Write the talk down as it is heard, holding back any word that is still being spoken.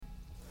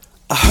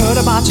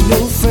watch a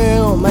new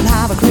film and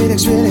how the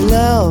critics really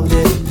loved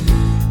it,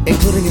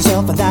 including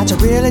yourself, and that you're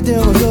really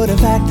doing good. In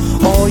fact,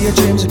 all your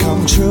dreams are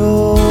coming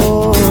true.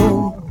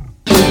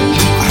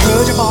 I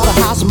heard you bought a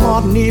house in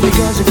Martinique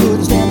because you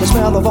couldn't stand the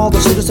smell of all the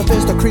suitors and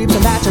pistol creeps,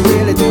 and that you're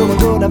really doing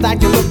good. In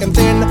fact, you're looking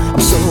thin. I'm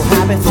so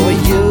happy for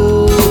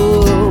you.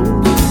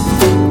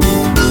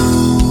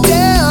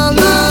 Don't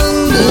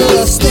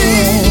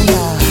understand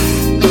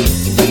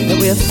that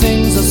where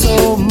things are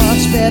so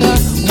much better,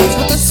 what's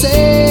with the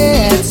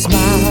sad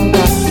smile,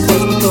 what's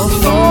with the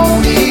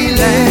phony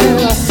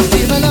laugh,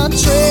 even a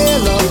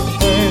trail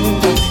of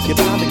hurt, you're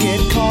bound to get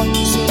caught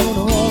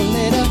sooner or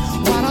later.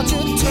 Why don't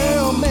you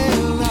tell me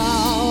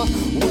now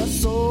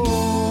what's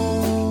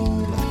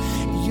on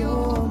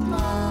your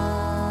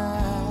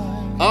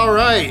mind? All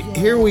right,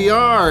 here we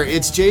are.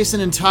 It's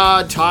Jason and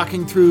Todd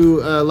talking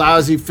through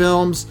lousy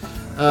films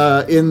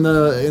in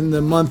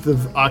the month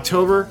of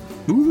October.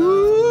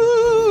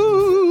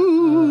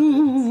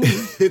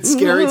 It's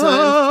scary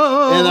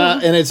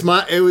time, and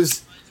it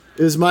was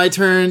my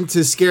turn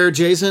to scare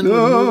Jason with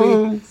the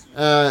movie.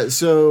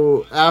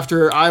 So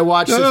after I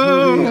watched this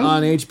movie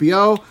on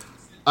HBO,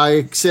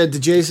 I said to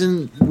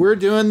Jason, "We're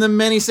doing the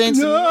Many Saints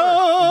of New York."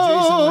 And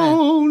Jason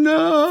went,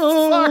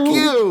 No. "Fuck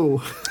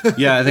you."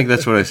 Yeah, I think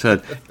that's what I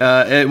said.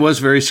 It was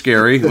very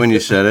scary when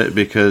you said it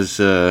because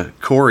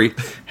Corey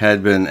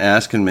had been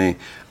asking me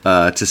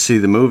to see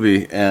the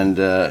movie, and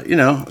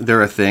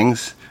there are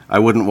things. I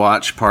wouldn't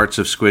watch parts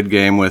of Squid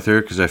Game with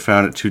her because I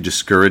found it too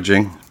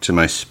discouraging to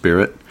my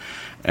spirit.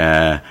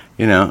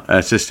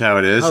 That's just how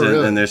it is. Oh,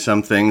 really? And there's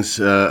some things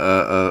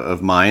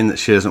of mine that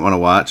she doesn't want to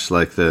watch,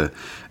 like the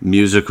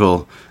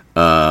musical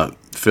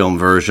film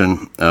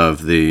version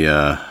of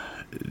the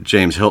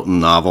James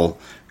Hilton novel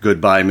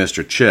Goodbye,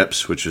 Mr.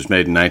 Chips, which was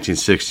made in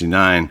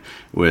 1969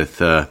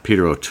 with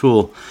Peter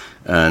O'Toole.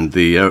 And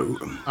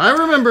I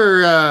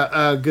remember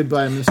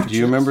Goodbye, Mr. Chips. Do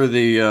you remember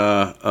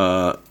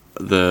the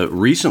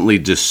recently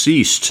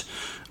deceased,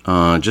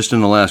 just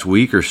in the last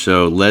week or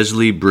so,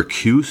 Leslie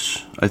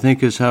Bricusse, I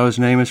think is how his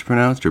name is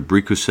pronounced, or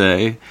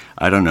Bricusse.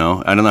 I don't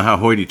know how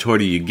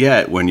hoity-toity you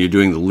get when you're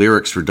doing the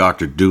lyrics for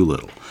Dr.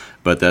 Dolittle.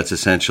 But that's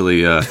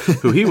essentially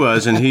who he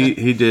was, and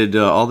he did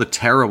all the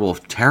terrible,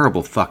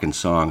 terrible fucking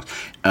songs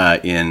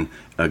in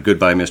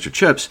Goodbye, Mr.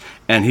 Chips,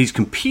 and he's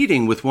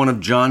competing with one of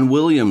John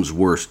Williams'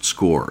 worst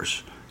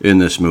scores in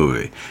this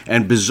movie.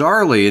 And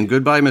bizarrely, in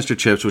Goodbye, Mr.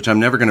 Chips, which I'm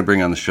never going to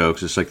bring on the show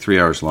because it's like 3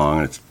 hours long,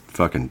 and it's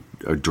fucking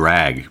a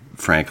drag,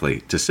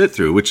 frankly, to sit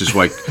through, which is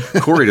why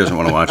Corey doesn't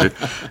want to watch it.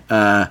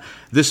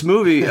 This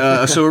movie,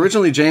 so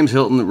originally James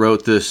Hilton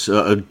wrote this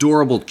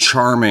adorable,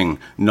 charming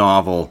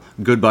novel,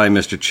 Goodbye,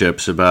 Mr.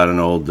 Chips, about an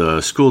old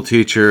school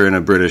teacher in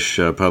a British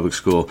public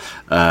school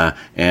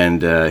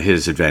and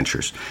his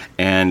adventures.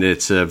 And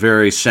it's a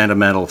very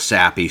sentimental,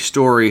 sappy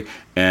story.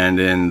 And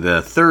in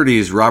the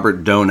 30s,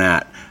 Robert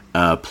Donat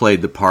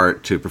played the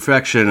part to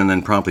perfection and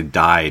then promptly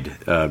died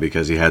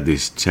because he had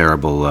these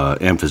terrible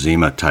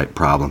emphysema-type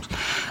problems.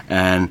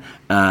 And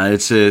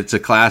it's a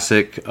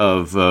classic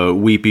of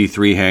weepy,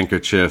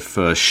 three-handkerchief,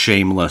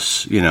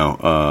 shameless,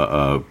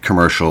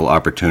 commercial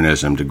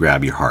opportunism to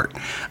grab your heart.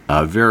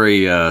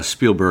 Very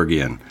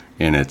Spielbergian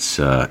in its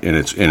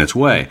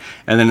way.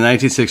 And then in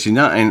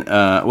 1969,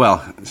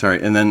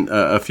 and then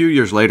a few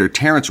years later,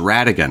 Terence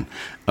Rattigan,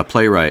 a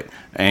playwright,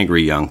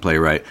 angry young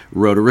playwright,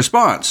 wrote a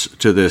response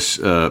to this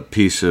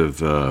piece of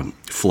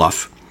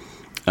fluff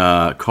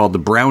called the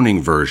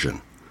Browning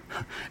version.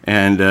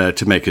 And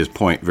to make his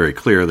point very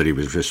clear that he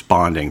was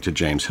responding to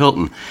James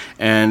Hilton.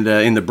 And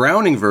in the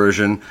Browning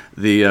version,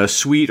 the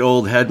sweet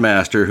old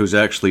headmaster, who's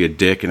actually a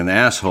dick and an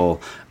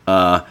asshole,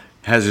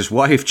 has his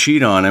wife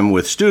cheat on him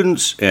with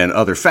students and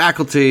other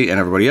faculty and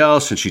everybody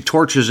else, and she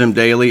tortures him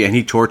daily, and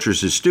he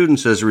tortures his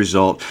students as a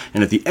result.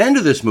 And at the end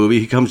of this movie,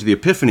 he comes to the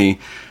epiphany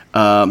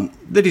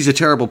that he's a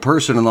terrible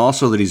person and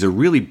also that he's a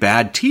really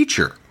bad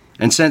teacher.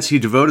 And since he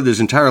devoted his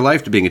entire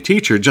life to being a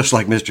teacher, just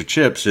like Mr.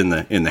 Chips in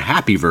the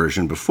happy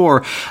version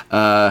before,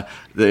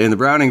 in the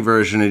Browning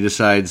version, he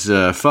decides,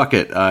 fuck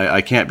it,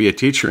 I can't be a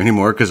teacher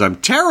anymore because I'm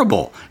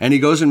terrible. And he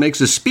goes and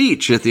makes a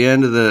speech at the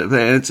end of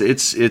and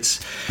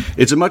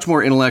it's a much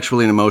more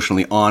intellectually and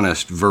emotionally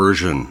honest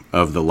version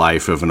of the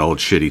life of an old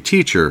shitty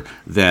teacher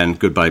than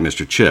Goodbye,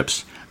 Mr.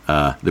 Chips,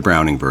 the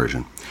Browning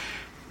version.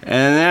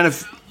 And then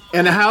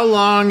And how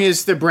long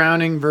is the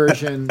Browning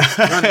version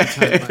running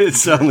time?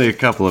 It's only a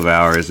couple of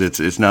hours.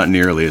 It's not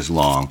nearly as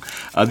long.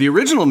 The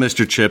original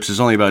Mr. Chips is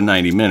only about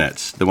 90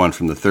 minutes, the one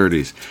from the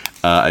 30s,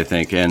 I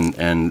think.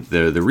 And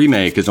the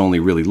remake is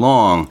only really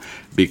long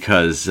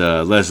because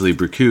Leslie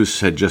Bricusse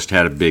had just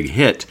had a big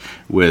hit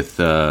with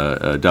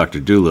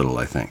Dr. Dolittle,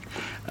 I think.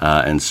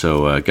 And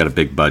so got a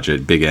big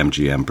budget, big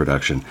MGM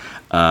production.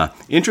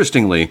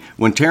 Interestingly,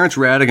 when Terence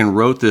Rattigan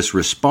wrote this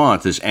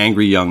response, this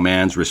angry young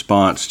man's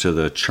response to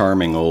the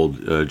charming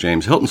old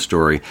James Hilton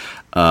story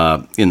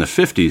in the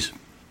 50s,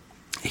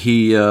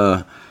 he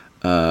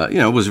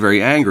was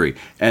very angry.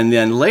 And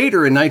then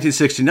later in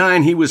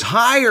 1969, he was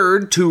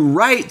hired to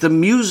write the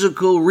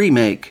musical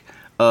remake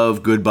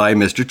of Goodbye,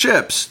 Mr.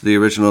 Chips, the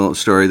original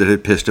story that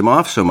had pissed him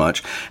off so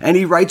much. And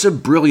he writes a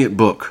brilliant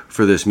book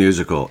for this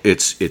musical.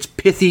 It's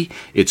pithy,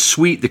 it's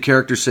sweet, the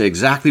characters say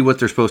exactly what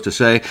they're supposed to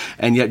say,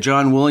 and yet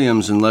John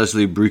Williams and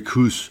Leslie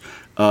Bricusse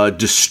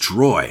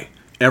destroy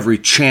every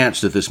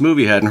chance that this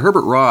movie had. And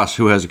Herbert Ross,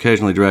 who has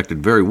occasionally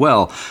directed very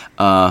well,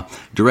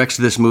 directs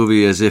this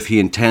movie as if he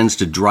intends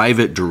to drive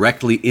it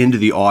directly into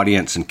the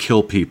audience and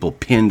kill people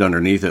pinned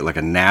underneath it like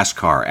a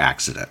NASCAR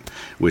accident,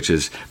 which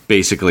is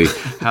basically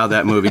how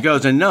that movie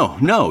goes. And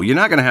no, you're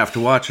not going to have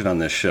to watch it on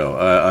this show.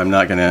 I'm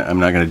not going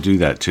to do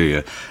that to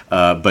you.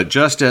 But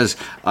just as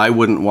I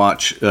wouldn't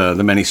watch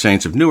The Many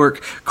Saints of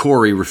Newark,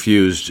 Corey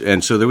refused,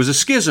 and so there was a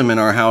schism in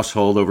our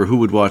household over who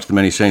would watch The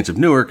Many Saints of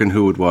Newark and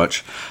who would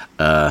watch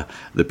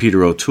the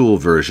Peter O'Toole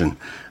version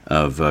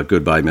of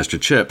Goodbye, Mr.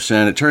 Chips.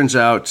 And it turns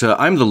out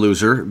I'm the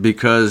loser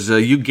because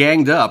you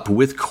ganged up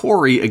with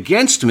Corey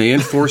against me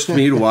and forced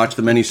me to watch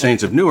The Many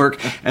Saints of Newark.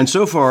 And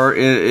so far,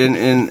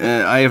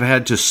 I have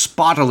had to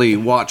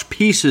spottily watch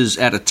pieces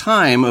at a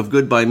time of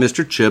Goodbye,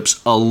 Mr.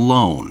 Chips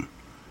alone.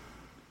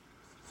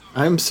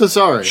 I'm so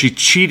sorry. She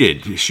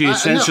cheated. She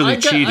essentially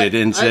cheated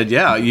and said,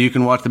 yeah, you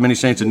can watch The Many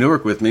Saints of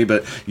Newark with me,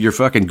 but your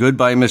fucking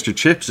Goodbye, Mr.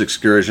 Chips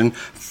excursion,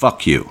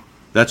 fuck you.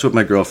 That's what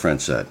my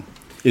girlfriend said,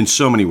 in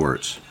so many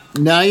words.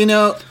 Now you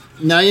know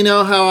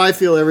how I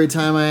feel every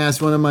time I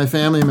ask one of my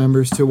family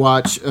members to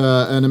watch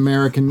an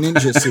American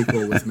Ninja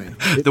sequel with me.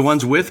 The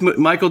ones with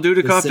Michael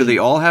Dudikoff, do they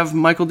all have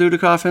Michael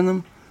Dudikoff in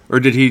them?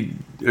 Or did he...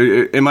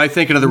 am I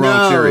thinking of the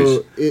wrong series?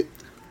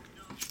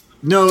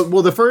 No,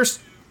 well, the first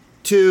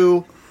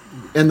two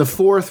and the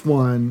fourth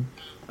one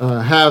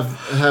have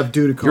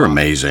Dudikoff. You're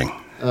amazing.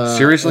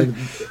 Seriously?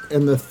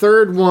 And the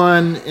third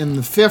one and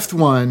the fifth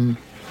one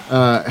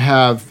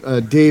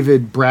have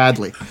David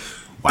Bradley.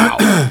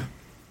 Wow.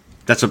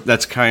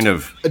 That's kind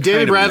of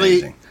David Bradley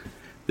amazing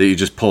that you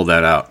just pulled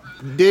that out.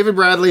 David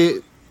Bradley.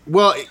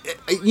 Well,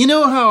 you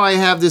know how I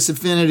have this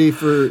affinity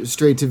for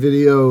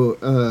straight-to-video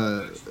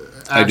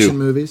action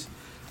movies,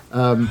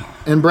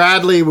 and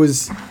Bradley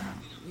was,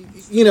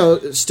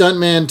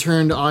 stuntman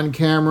turned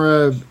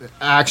on-camera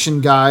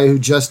action guy who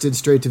just did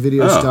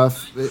straight-to-video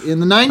stuff in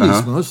the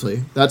 90s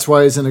mostly. That's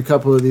why he's in a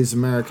couple of these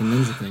American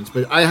Ninja things.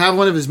 But I have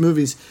one of his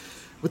movies.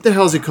 What the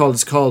hell is it called?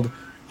 It's called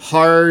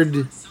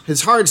Hard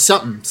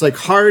something. It's like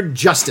Hard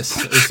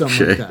Justice or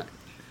something like that.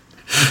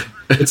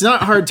 It's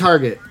not Hard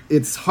Target.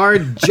 It's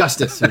Hard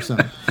Justice or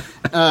something.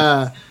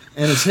 And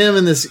it's him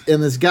and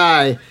this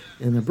guy,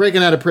 and they're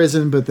breaking out of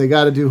prison, but they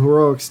got to do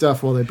heroic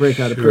stuff while they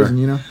break out of prison.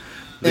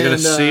 They got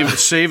to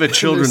save a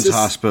children's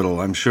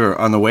hospital. I'm sure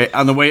on the way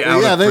out of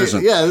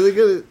prison. They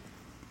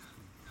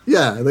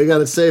got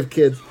to save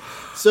kids.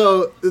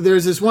 So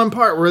there's this one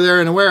part where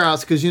they're in a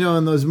warehouse because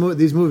in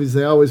these movies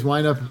they always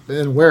wind up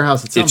in a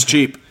warehouse at some point.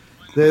 Cheap.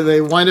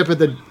 They wind up at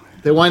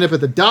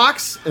the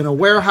docks, in a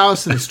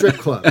warehouse, and a strip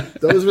club.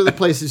 Those are the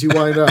places you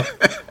wind up.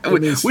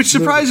 Which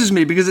surprises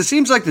me because it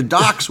seems like the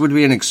docks would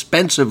be an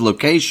expensive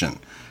location.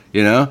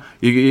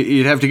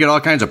 You'd have to get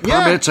all kinds of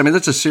permits. Yeah. I mean,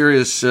 that's a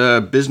serious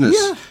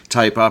business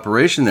type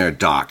operation there.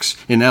 Docks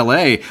in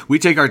L.A. We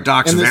take our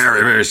docks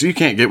very. So you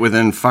can't get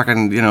within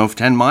fucking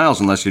 10 miles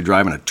unless you're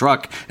driving a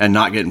truck and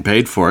not getting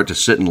paid for it to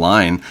sit in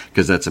line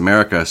because that's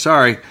America.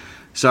 Sorry.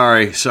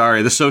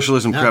 The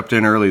socialism crept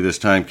in early this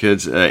time,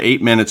 kids.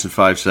 8 minutes and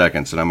 5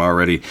 seconds, and I'm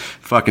already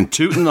fucking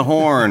tooting the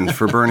horn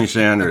for Bernie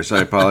Sanders.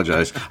 I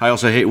apologize. I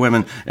also hate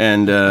women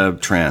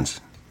and trans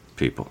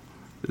people.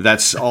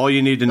 That's all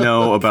you need to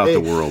know about the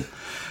world.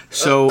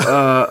 So,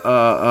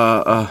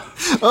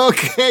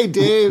 okay,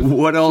 Dave.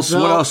 What else?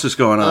 What else is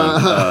going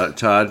on,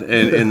 Todd?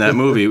 In that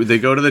movie, they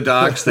go to the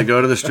docks, they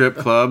go to the strip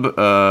club,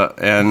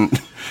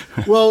 and.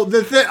 Well,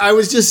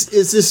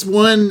 it's this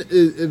one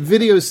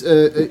video,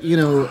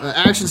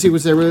 action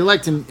sequence I really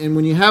liked, and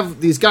when you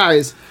have these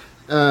guys,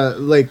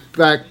 like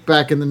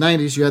back in the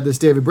 90s, you had this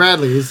David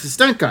Bradley. He's a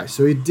stunt guy,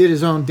 so he did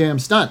his own damn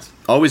stunts.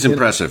 Always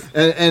impressive.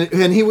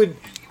 And he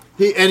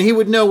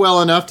would know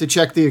well enough to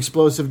check the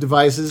explosive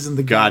devices and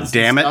the God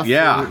damn it,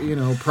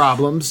 for,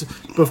 problems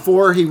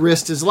before he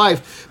risked his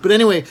life. But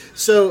anyway,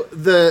 so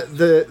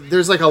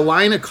there's like a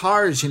line of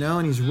cars,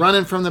 and he's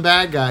running from the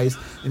bad guys,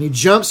 and he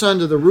jumps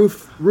onto the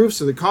roofs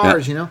of the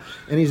cars, and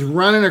he's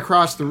running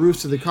across the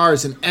roofs of the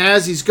cars, and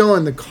as he's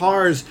going, the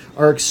cars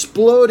are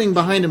exploding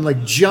behind him,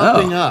 like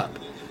jumping up,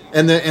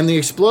 and the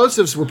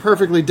explosives were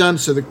perfectly done,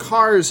 so the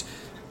cars,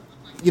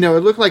 it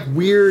looked like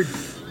weird.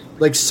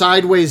 Like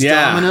sideways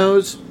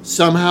dominoes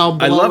somehow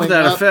blowing up. I love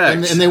that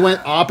effect. And they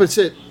went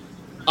opposite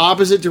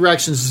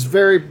directions. It's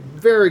very,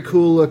 very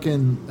cool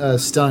looking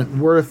stunt.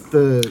 Worth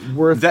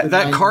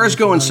that cars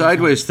going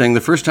sideways thing.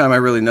 The first time I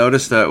really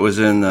noticed that was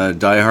in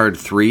Die Hard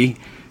 3.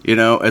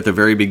 At the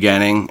very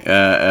beginning,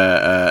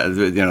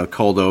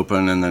 cold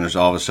open, and then there's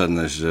all of a sudden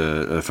there's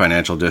a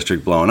financial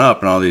district blowing up,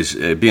 and all these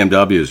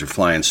BMWs are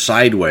flying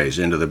sideways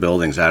into the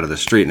buildings out of the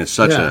street, and it's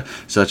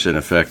such an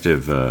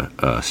effective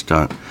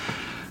stunt.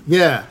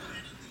 Yeah.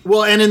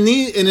 Well, and in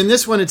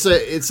this one, it's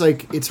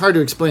hard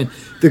to explain.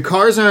 The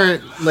cars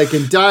aren't like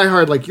in Die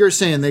Hard, like you're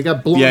saying, they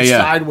got blown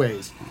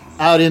sideways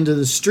out into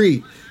the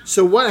street.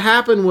 So what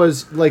happened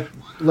was like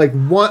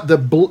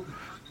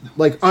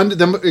under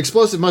the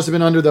explosive must have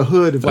been under the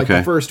hood of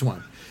the first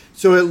one.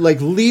 So it like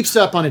leaps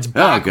up on its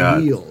back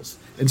wheels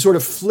and sort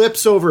of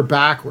flips over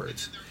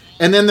backwards.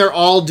 And then they're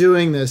all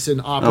doing this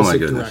in opposite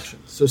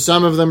directions. So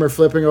some of them are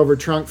flipping over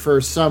trunk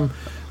first, some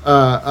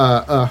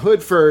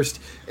hood first,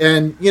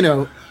 and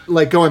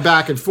like going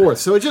back and forth.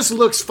 So it just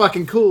looks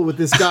fucking cool with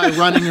this guy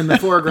running in the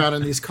foreground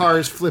and these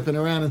cars flipping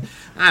around. And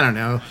I don't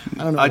know.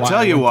 I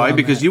tell you why,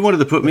 because you wanted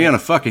to put me on a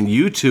fucking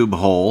YouTube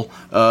hole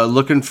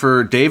looking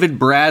for David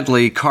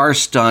Bradley car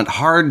stunt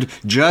Hard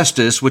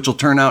Justice, which will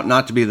turn out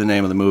not to be the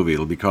name of the movie.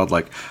 It'll be called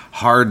like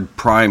Hard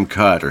Prime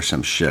Cut or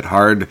some shit.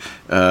 Hard.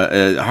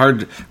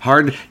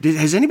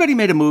 Has anybody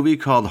made a movie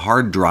called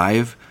Hard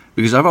Drive?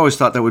 Because I've always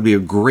thought that would be a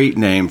great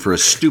name for a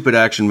stupid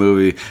action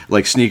movie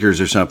like Sneakers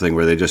or something,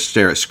 where they just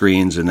stare at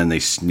screens and then they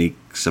sneak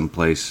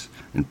someplace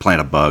and plant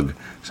a bug,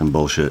 some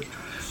bullshit.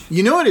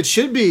 You know what it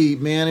should be,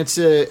 man? It's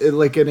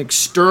like an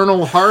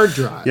external hard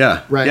drive.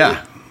 Yeah. Right?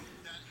 Yeah.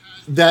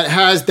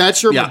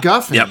 That's your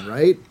MacGuffin,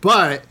 right?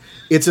 But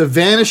it's a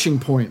Vanishing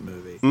Point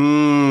movie.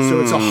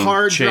 So it's a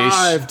hard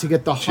drive to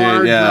get the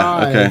hard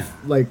drive,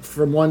 like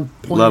from one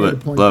point A to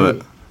point B. Love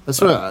it. That's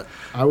what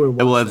I would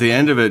watch. Well, at the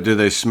end of it, do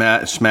they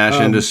smash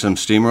into some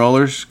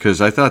steamrollers?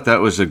 Because I thought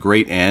that was a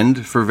great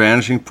end for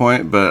Vanishing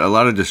Point, but a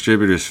lot of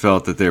distributors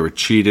felt that they were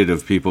cheated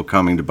of people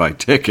coming to buy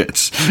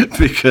tickets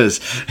because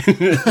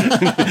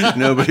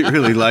nobody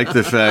really liked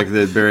the fact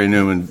that Barry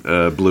Newman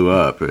blew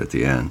up at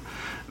the end.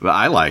 But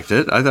I liked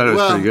it. I thought it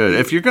was pretty good.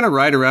 If you're going to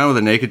ride around with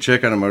a naked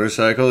chick on a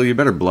motorcycle, you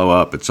better blow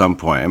up at some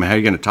point. I mean, how are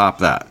you going to top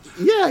that?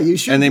 Yeah, you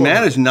should. And they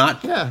managed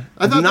not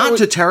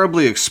to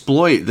terribly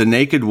exploit the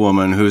naked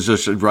woman who's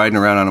just riding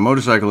around on a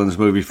motorcycle in this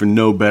movie for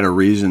no better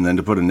reason than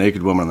to put a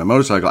naked woman on the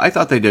motorcycle. I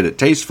thought they did it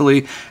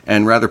tastefully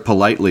and rather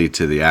politely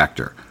to the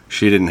actor.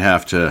 She didn't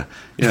have to,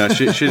 she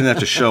didn't have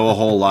to show a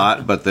whole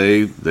lot, but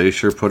they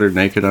sure put her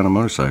naked on a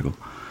motorcycle.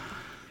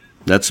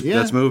 That's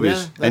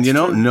movies. Yeah, that's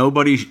true.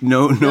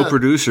 No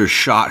producer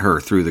shot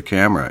her through the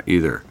camera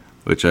either,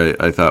 which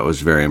I thought was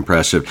very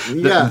impressive.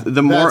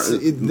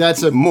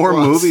 The more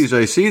movies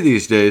I see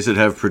these days that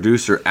have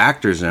producer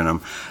actors in them,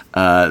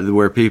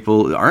 where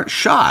people aren't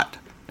shot,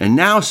 and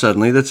now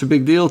suddenly that's a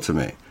big deal to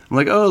me. I'm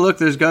like, oh look,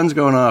 there's guns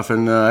going off,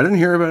 and I didn't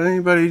hear about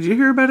anybody. Did you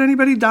hear about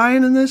anybody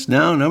dying in this?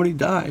 No, nobody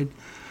died.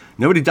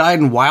 Nobody died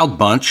in Wild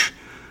Bunch.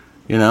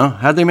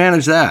 How'd they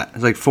manage that?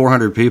 It's like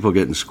 400 people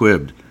getting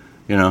squibbed.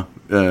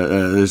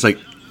 There's like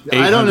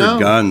 800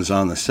 guns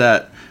on the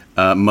set.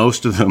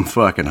 Most of them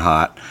fucking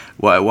hot.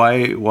 Why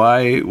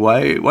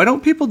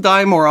don't people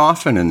die more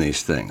often in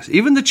these things?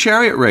 Even the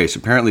chariot race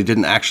apparently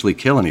didn't actually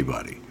kill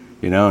anybody,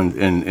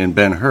 in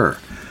Ben-Hur.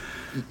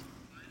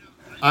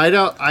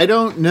 I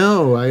don't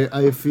know.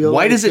 I feel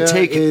why does it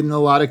take in a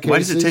lot of cases? Why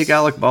does it take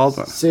Alec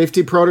Baldwin?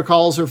 Safety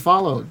protocols are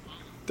followed.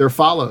 They're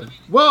followed.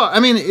 Well,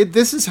 I mean,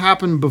 this has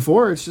happened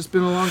before. It's just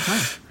been a long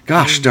time.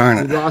 Gosh darn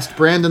it! We lost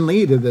Brandon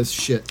Lee to this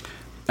shit.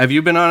 Have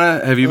you been on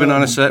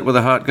a set with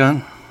a hot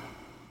gun?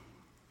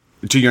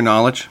 To your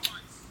knowledge?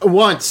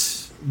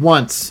 Once.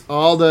 Let's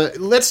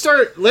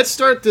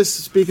start this.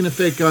 Speaking of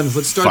fake guns,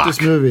 let's start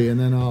this movie, and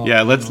then I'll.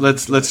 Yeah,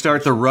 let's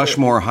start the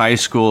Rushmore High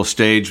School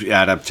stage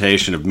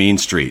adaptation of Mean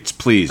Streets,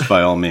 please,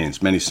 by all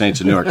means. Many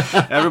Saints of Newark.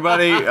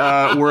 Everybody,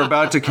 we're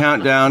about to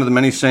count down to the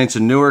Many Saints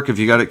of Newark. If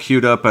you got it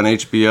queued up on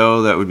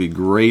HBO, that would be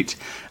great.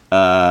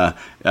 Do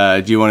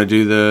you want to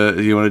do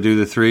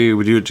the three?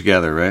 We do it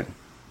together, right?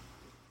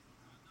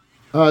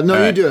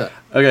 No, you do it.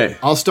 Okay.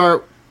 I'll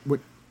start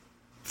with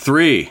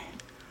 3,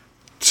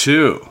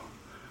 2,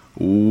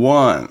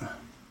 1.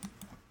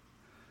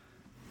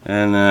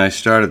 And I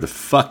started the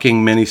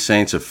fucking Many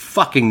Saints of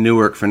fucking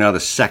Newark for now the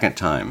second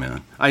time,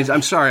 man.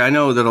 I'm sorry. I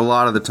know that a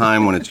lot of the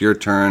time when it's your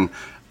turn,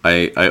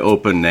 I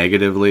open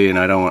negatively, and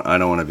I don't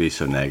want to be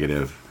so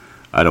negative.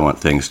 I don't want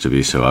things to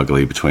be so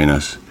ugly between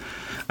us.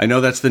 I know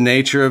that's the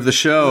nature of the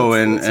show,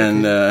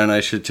 and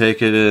I should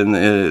take it in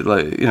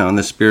in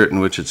the spirit in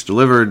which it's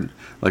delivered,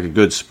 like a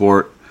good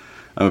sport.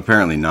 I'm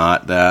apparently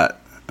not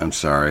that. I'm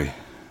sorry.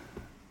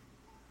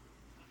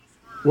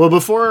 Well,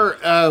 before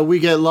we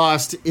get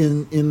lost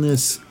in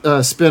this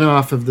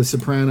spin-off of The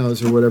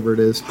Sopranos or whatever it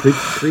is,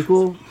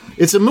 prequel?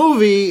 It's a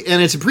movie,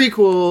 and it's a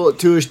prequel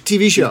to a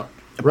TV show,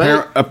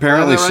 right?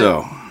 Apparently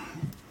so.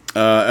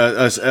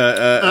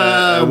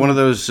 One of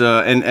those,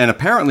 and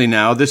apparently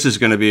now this is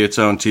going to be its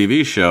own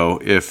TV show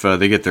if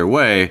they get their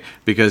way,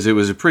 because it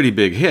was a pretty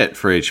big hit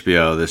for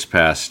HBO this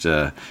past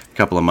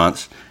couple of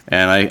months,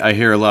 and I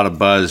hear a lot of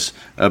buzz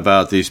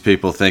about these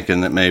people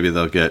thinking that maybe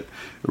they'll get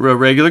a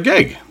regular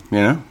gig,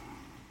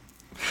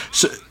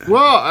 So,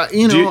 well, do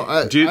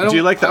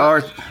you like the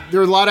art? There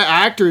are a lot of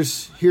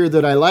actors here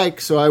that I like,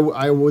 so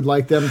I would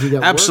like them to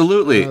get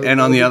absolutely. Work. And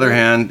on the other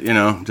hand,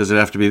 does it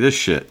have to be this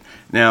shit?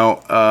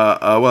 Now,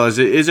 is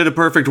it a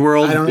perfect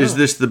world? Is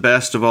this the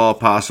best of all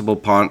possible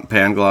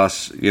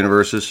Pangloss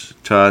universes,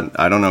 Todd?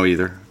 I don't know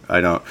either.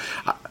 I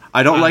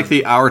don't like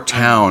the Our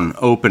Town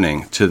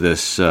opening to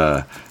this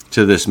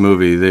to this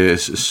movie.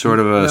 This is sort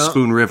of a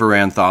Spoon River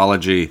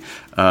anthology,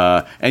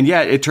 and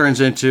yet it turns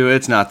into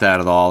it's not that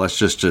at all. It's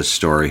just a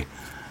story,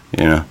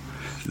 you know.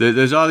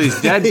 There's all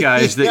these dead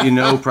guys that you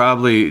know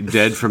probably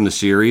dead from the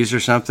series or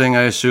something,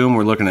 I assume.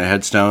 We're looking at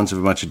headstones of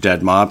a bunch of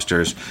dead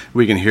mobsters.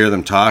 We can hear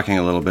them talking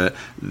a little bit.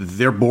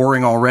 They're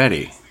boring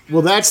already.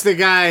 Well, that's the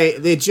guy.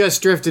 They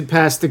just drifted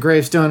past the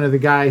gravestone of the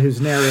guy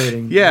who's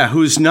narrating. Yeah,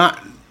 who's not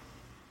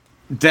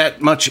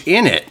that much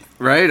in it,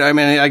 right? I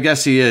mean, I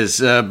guess he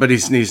is, but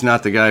he's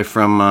not the guy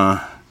from...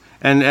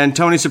 And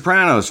Tony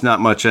Soprano's not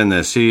much in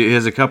this. He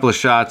has a couple of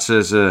shots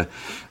as a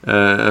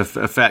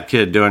fat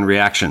kid doing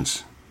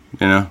reactions,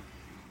 you know?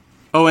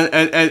 Oh,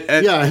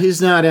 and yeah,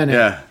 he's not in it.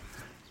 Yeah.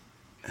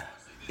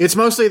 It's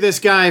mostly this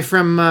guy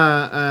from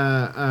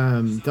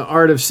The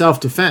Art of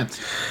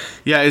Self-Defense.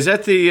 Yeah, is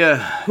that the...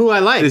 who I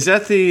like. Is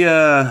that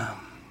the...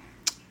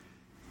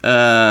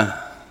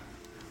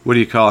 what do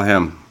you call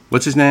him?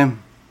 What's his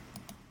name?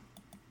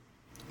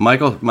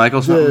 Michael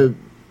something?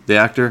 The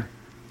actor?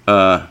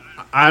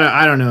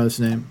 I don't know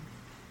his name.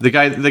 The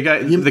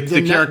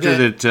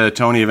character that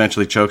Tony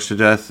eventually chokes to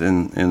death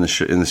in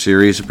the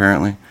series,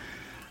 apparently.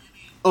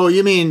 Oh,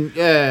 you mean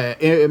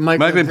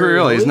Michael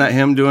Imperioli? Isn't that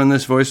him doing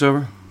this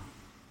voiceover?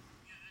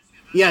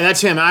 Yeah,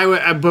 that's him.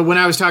 But when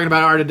I was talking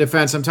about Art of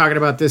Defense, I'm talking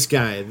about this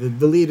guy,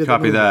 the lead of the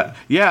movie. Copy that.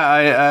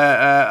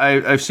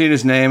 Yeah, I've seen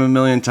his name a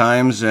million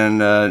times and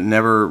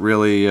never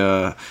really.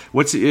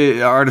 What's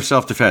Art of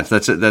Self-Defense?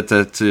 That's it.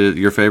 That's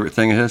your favorite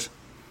thing of his?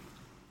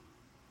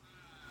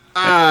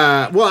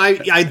 Well,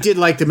 I did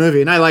like the movie,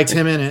 and I liked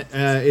him in it.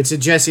 It's a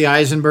Jesse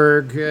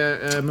Eisenberg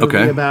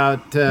movie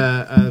about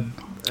a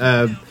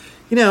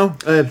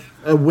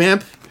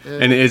wimp.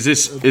 And is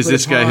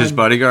this guy his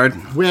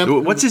bodyguard?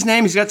 Wimp. What's his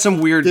name? He's got some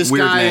weird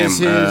name.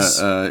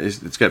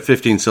 It's got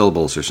 15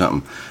 syllables or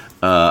something.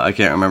 I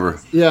can't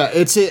remember. Yeah,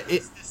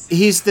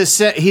 he's the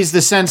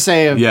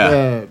sensei of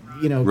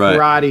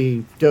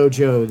karate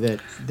dojo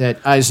that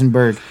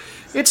Eisenberg.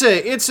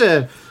 It's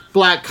a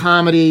black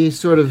comedy,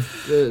 sort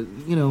of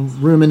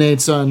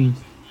ruminates on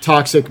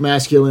toxic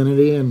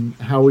masculinity and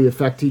how we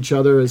affect each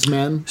other as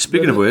men.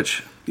 Speaking of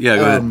which, go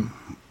ahead.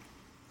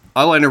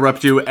 I'll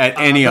interrupt you at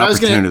any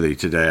opportunity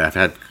today. I've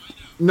had...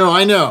 No,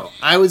 I know.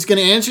 I was going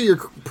to answer your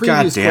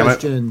previous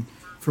question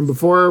from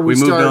before we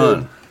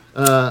started. Moved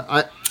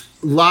on.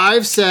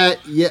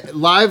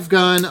 Live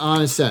gun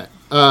on a set.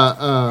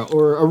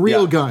 Or a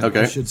real gun,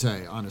 I should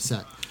say, on a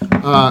set.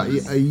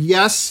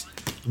 Yes,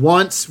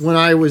 once when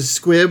I was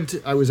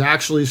squibbed, I was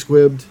actually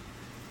squibbed.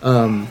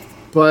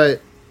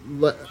 But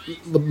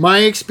my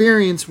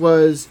experience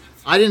was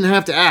I didn't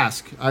have to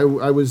ask. I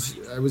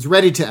was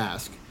ready to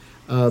ask.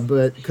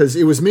 But because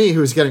it was me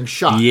who was getting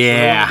shot. Yeah.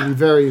 So I had to be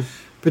very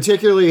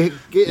particularly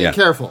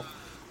careful.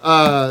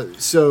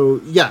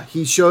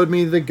 He showed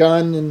me the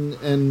gun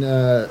and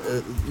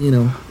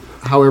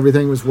how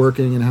everything was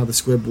working and how the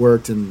squib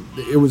worked, and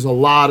it was a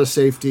lot of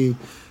safety.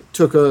 It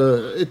took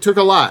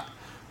a lot.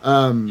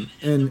 And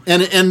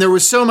there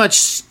was so much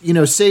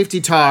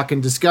safety talk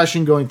and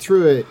discussion going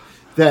through it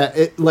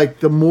that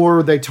the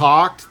more they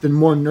talked, the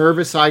more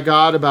nervous I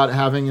got about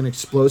having an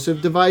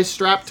explosive device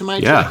strapped to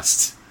my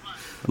chest.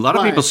 A lot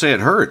of people say it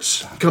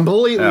hurts.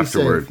 Completely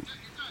afterward.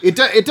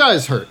 Safe. It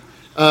does hurt.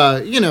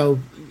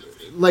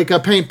 Like a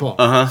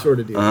paintball sort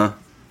of deal.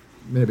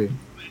 Maybe.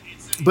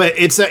 But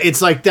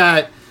it's like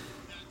that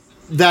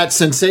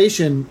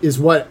sensation is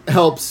what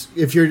helps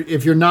if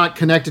you're not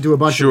connected to a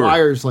bunch of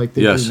wires like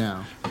they do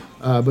now.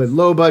 But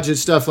low budget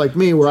stuff like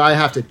me where I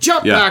have to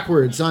jump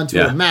backwards onto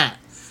a mat.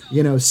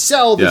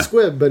 Sell the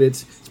squib, but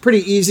it's pretty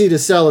easy to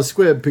sell a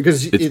squib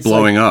because it's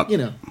blowing up.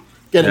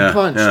 Getting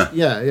punched.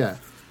 Yeah.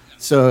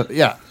 So,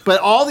 but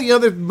all the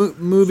other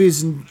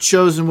movies and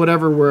shows and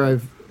whatever where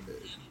I've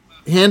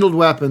handled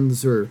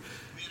weapons or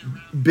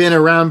been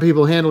around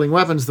people handling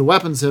weapons, the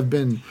weapons have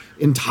been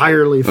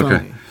entirely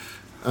funny.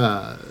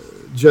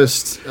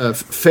 Just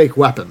fake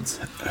weapons,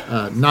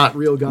 not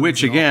real guns.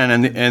 Which, again,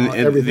 and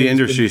the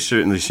industry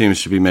certainly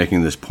seems to be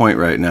making this point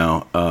right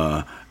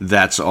now,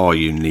 that's all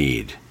you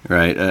need.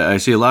 Right, I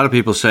see a lot of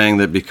people saying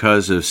that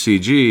because of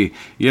CG,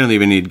 you don't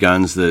even need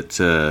guns that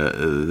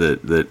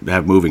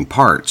have moving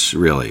parts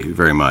really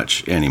very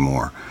much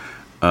anymore.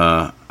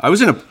 I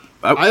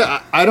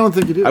don't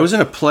think you do. I was in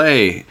a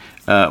play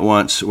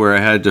once where I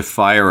had to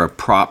fire a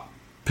prop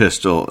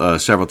pistol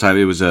several times.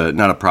 It was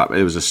not a prop;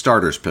 it was a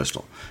starter's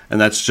pistol, and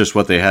that's just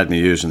what they had me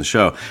use in the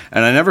show.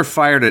 And I never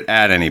fired it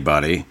at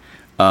anybody.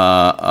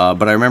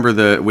 But I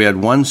remember we had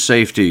one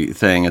safety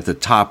thing at the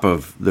top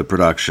of the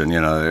production,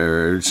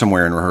 or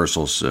somewhere in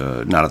rehearsals,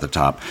 not at the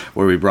top,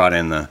 where we brought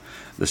in the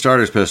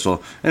starter's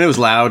pistol, and it was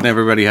loud, and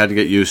everybody had to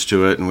get used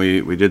to it, and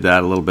we did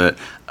that a little bit.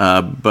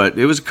 But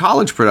it was a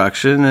college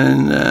production,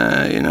 and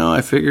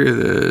I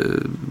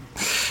figure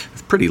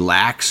it's pretty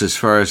lax as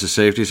far as the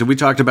safety. So we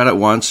talked about it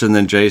once, and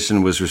then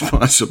Jason was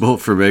responsible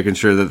for making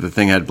sure that the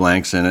thing had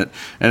blanks in it,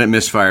 and it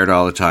misfired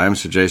all the time.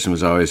 So Jason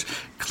was always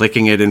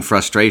clicking it in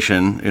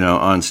frustration,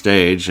 on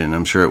stage, and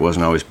I'm sure it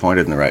wasn't always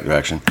pointed in the right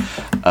direction.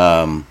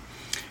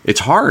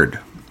 It's hard.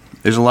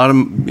 There's a lot of,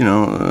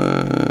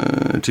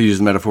 to use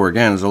the metaphor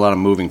again, there's a lot of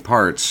moving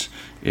parts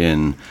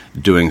in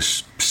doing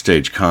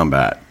stage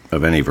combat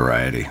of any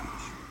variety.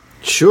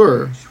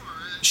 Sure,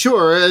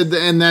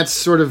 and that's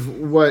sort of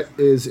what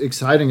is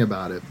exciting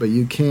about it. But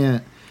you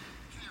can't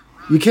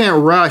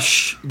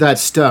rush that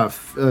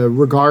stuff,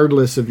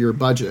 regardless of your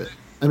budget.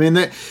 I mean,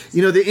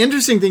 the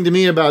interesting thing to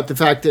me about the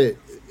fact that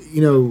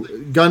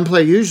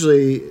gunplay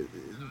usually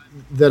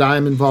that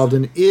I'm involved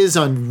in is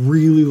on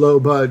really low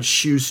budge,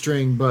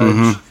 shoestring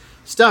budge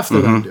stuff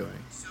that I'm doing.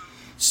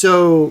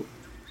 So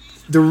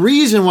the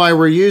reason why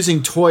we're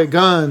using toy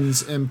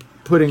guns and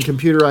putting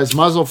computerized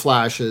muzzle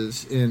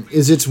flashes in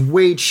is it's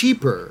way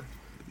cheaper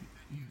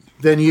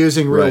than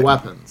using real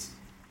weapons.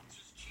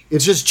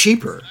 It's just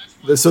cheaper.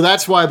 So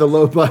that's why the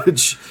low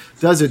budge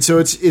does it. So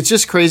it's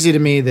just crazy to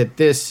me that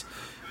this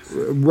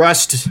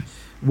Rust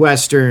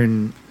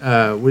Western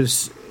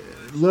was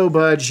low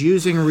budge,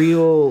 using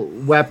real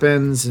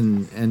weapons,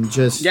 and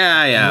just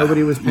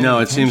nobody was paying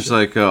attention. It seems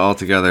like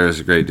altogether there's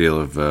a great deal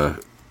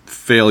of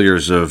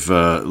failures of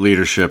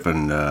leadership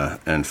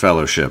and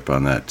fellowship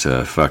on that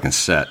fucking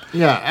set.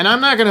 Yeah, and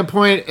I'm not going to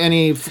point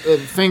any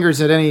fingers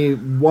at any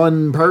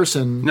one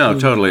person. No,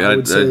 totally. I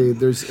would say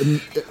there's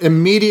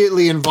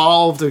immediately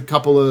involved a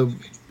couple of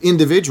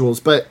individuals,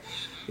 but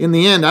in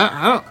the end,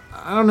 I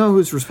don't know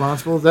who's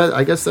responsible. That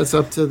I guess that's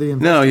up to the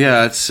No,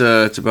 yeah, it's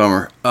a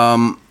bummer.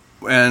 I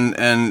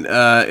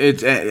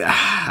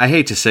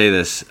hate to say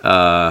this,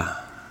 to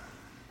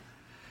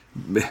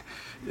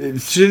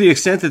the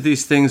extent that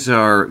these things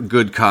are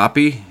good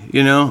copy,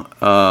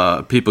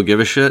 people give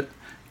a shit.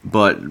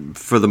 But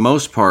for the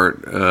most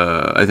part,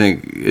 I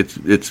think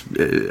it's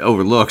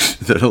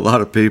overlooked that a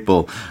lot of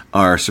people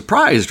are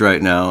surprised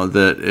right now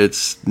that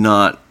it's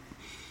not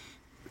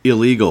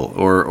illegal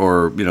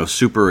or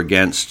super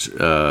against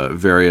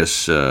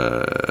various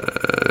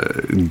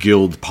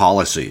guild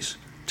policies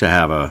to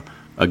have a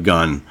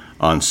gun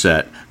on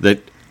set that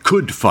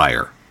could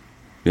fire.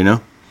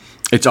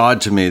 It's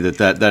odd to me that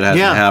hasn't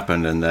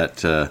happened, and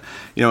that a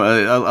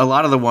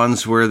lot of the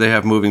ones where they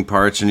have moving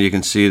parts and you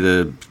can see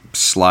the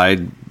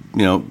slide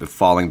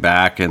falling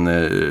back and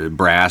the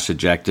brass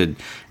ejected.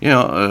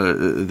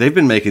 They've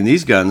been making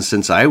these guns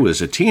since I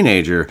was a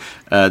teenager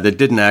that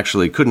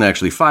couldn't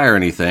actually fire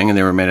anything, and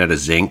they were made out of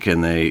zinc,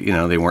 and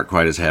they weren't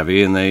quite as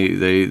heavy, and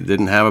they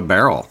didn't have a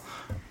barrel.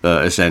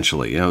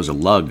 Essentially, it was a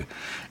lug,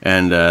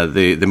 and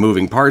the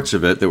moving parts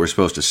of it that were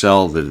supposed to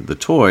sell the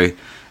toy,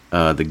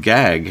 the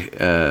gag,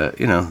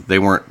 they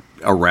weren't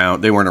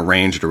around. They weren't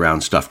arranged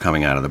around stuff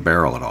coming out of the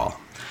barrel at all,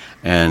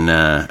 and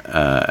that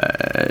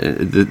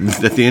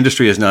the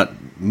industry has not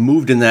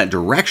moved in that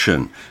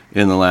direction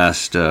in the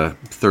last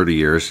 30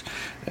 years.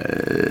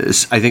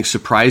 I think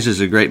surprises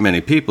a great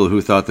many people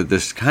who thought that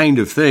this kind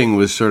of thing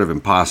was sort of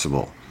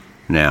impossible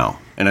now,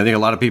 and I think a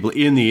lot of people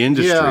in the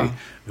industry.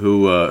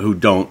 Who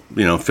don't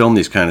film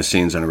these kind of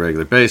scenes on a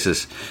regular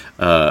basis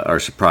are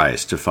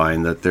surprised to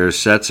find that their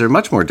sets are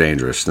much more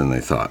dangerous than they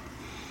thought.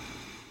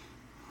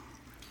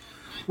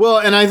 Well,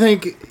 and I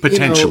think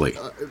potentially,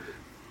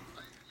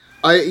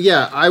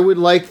 I would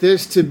like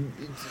this to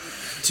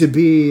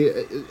be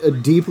a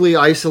deeply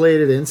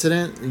isolated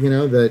incident.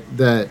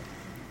 That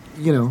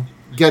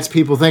gets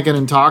people thinking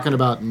and talking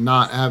about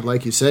not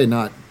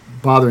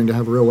bothering to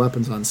have real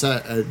weapons on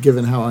set,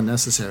 given how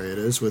unnecessary it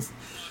is with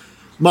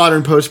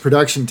modern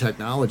post-production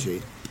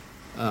technology,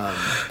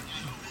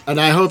 and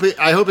I hope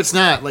it's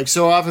not like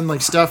so often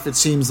like stuff. It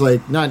seems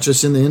like not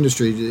just in the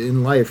industry,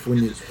 in life,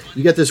 when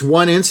you get this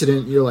one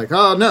incident, you're like,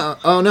 oh no.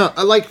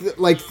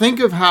 Like think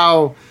of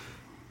how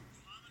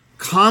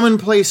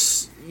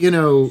commonplace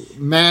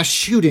mass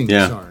shootings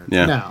are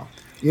now.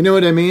 You know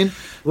what I mean?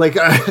 Like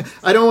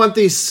I don't want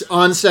these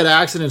on-set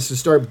accidents to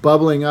start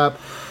bubbling up,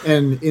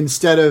 and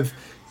instead of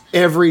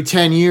every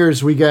 10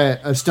 years we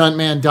get a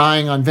stuntman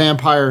dying on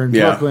Vampire in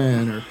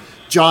Brooklyn, or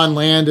John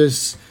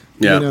Landis,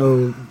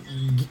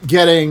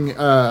 getting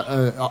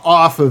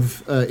off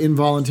of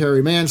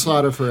involuntary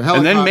manslaughter for a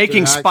helicopter, and then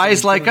making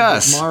Spies Like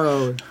Us.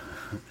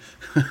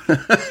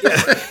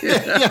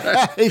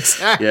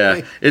 Exactly.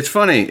 Yeah, it's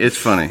funny,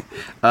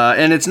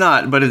 and it's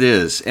not, but it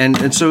is.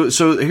 And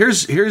so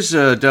here's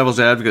a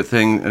devil's advocate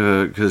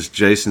thing, because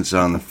Jason's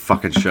on the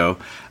fucking show,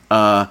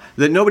 that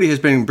nobody has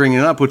been bringing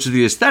up, which is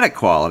the aesthetic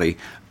quality.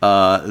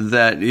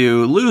 That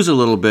you lose a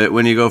little bit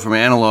when you go from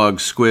analog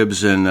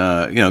squibs and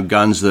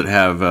guns that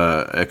have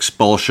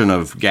expulsion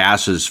of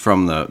gases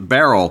from the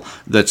barrel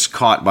that's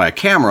caught by a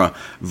camera,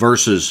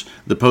 versus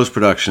the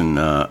post-production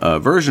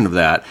version of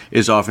that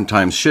is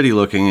oftentimes shitty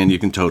looking, and you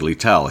can totally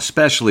tell,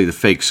 especially the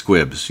fake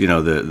squibs,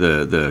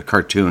 the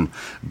cartoon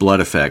blood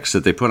effects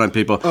that they put on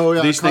people. Oh,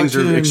 yeah, these things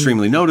are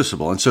extremely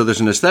noticeable, and so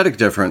there's an aesthetic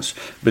difference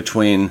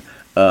between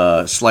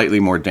slightly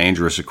more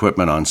dangerous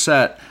equipment on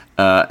set.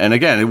 And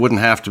again, it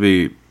wouldn't have to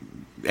be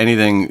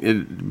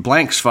anything.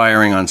 Blanks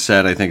firing on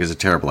set, I think, is a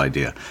terrible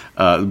idea.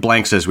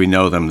 Blanks as we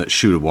know them, that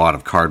shoot a wad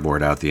of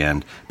cardboard out the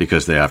end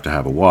because they have to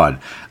have a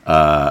wad,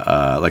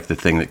 like the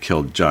thing that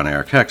killed John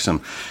Eric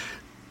Hexum.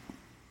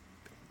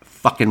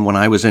 Fucking when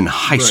I was in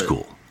high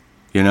school,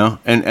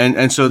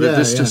 and so that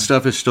this Yeah.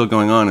 stuff is still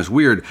going on is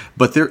weird.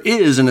 But there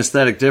is an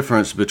aesthetic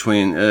difference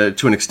between,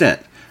 to an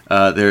extent.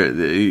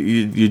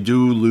 You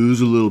do lose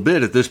a little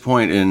bit at this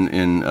point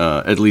in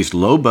at least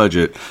low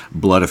budget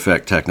blood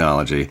effect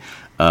technology.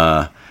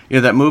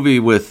 That movie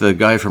with the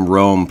guy from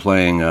Rome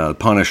playing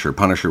Punisher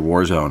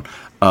Warzone.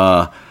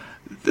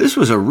 This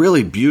was a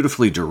really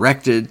beautifully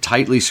directed,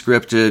 tightly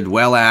scripted,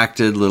 well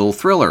acted little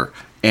thriller.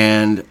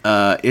 And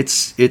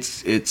it's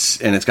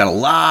got a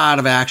lot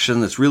of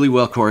action that's really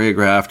well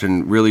choreographed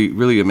and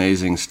really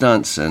amazing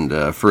stunts,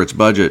 and for its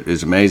budget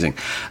is amazing.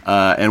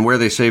 And where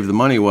they saved the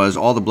money was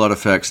all the blood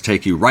effects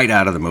take you right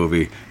out of the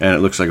movie, and it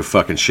looks like a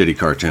fucking shitty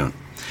cartoon.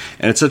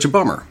 And it's such a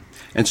bummer.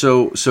 And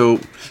so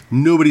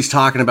nobody's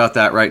talking about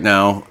that right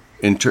now.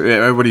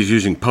 Everybody's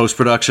using post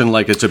production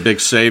like it's a big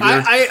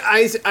savior.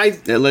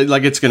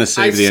 Like it's going to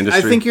save the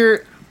industry.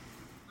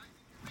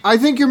 I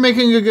think you're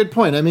making a good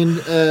point. I mean,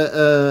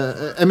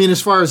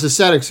 as far as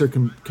aesthetics are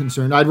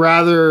concerned, I'd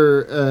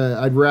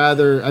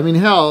rather. I mean,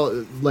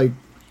 hell, like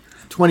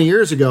 20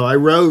 years ago, I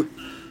wrote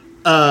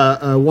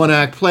a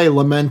one-act play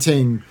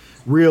lamenting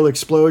real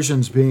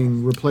explosions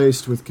being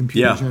replaced with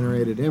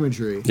computer-generated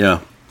imagery. Yeah,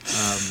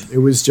 it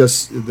was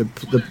just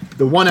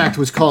the one act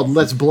was called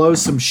 "Let's Blow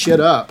Some Shit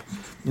Up."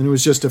 And it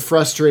was just a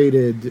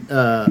frustrated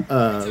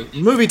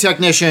movie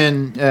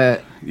technician,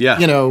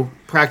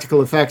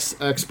 practical effects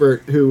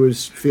expert who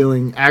was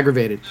feeling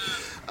aggravated.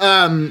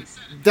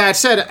 That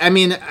said, I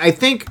mean, I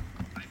think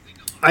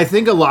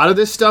a lot of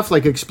this stuff,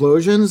 like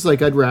explosions,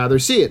 like I'd rather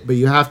see it, but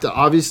you have to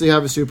obviously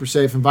have a super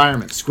safe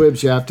environment.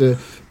 Squibs, you have to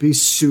be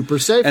super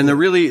safe. And the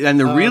really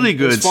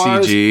good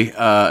CG,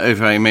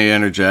 if I may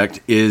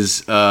interject,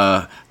 is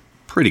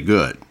pretty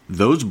good.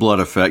 Those blood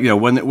effects,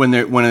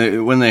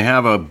 when they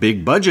have a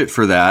big budget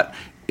for that,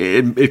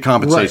 it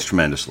compensates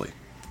tremendously.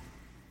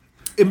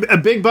 A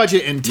big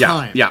budget and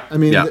time. Yeah. I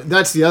mean,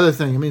 that's the other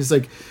thing. I mean, it's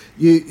like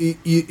you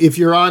if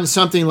you're on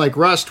something like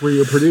Rust, where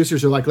your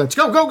producers are like, "Let's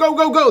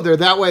go," they're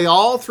that way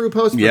all through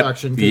post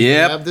production because they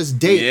have this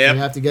date, they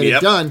have to get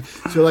it done.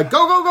 So like,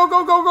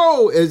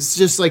 go. It's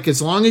just like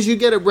as long as you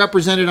get it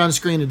represented on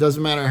screen, it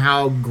doesn't matter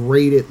how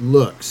great it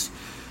looks.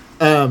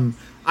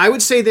 I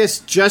would say this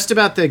just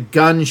about the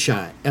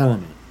gunshot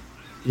element.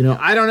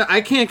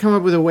 I can't come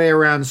up with a way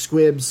around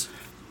squibs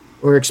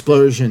or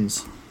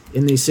explosions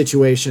in these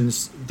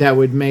situations that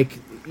would make,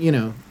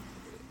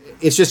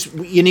 it's just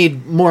you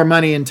need more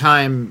money and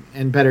time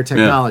and better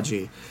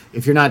technology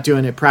if you're not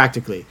doing it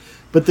practically.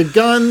 But the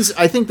guns,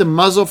 I think the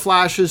muzzle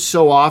flashes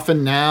so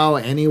often now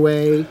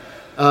anyway,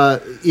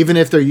 even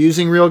if they're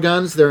using real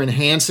guns, they're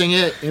enhancing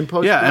it in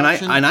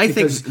post-production. Yeah, and I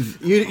think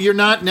you're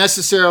not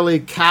necessarily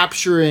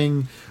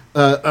capturing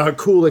a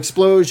cool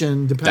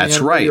explosion. Depending that's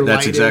on right. Your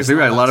That's light exactly is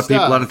right. A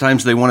lot of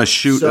times they want to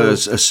shoot a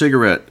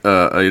cigarette,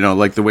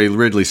 like the way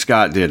Ridley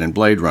Scott did in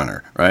Blade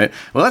Runner, right?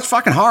 Well, that's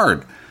fucking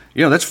hard.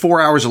 That's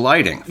 4 hours of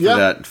lighting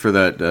for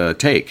that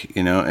take.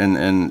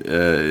 And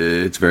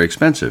it's very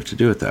expensive to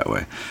do it that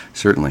way.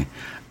 Certainly.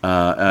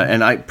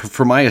 And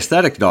for my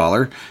aesthetic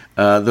dollar,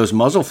 those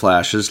muzzle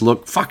flashes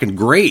look fucking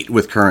great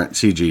with current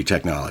CG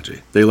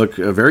technology. They look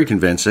very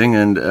convincing,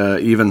 and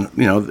even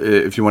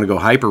if you want to go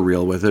hyper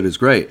real with it, it's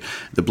great.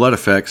 The blood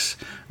effects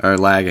are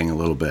lagging a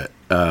little bit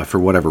for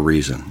whatever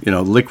reason.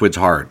 Liquid's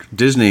hard.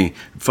 Disney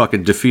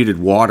fucking defeated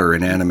water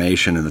in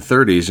animation in the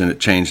 30s, and it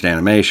changed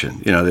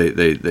animation.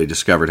 They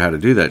discovered how to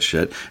do that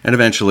shit, and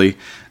eventually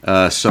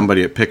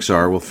somebody at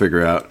Pixar will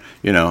figure out,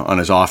 on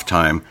his off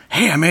time,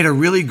 hey, I made a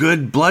really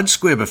good blood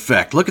squib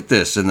effect. Look at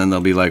this, and then they'll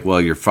be like, well,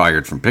 you're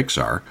fired from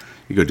Pixar.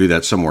 You go do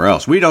that somewhere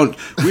else. We don't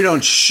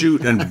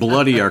shoot and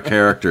bloody our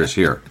characters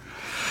here.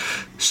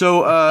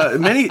 So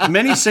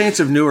many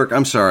Saints of Newark.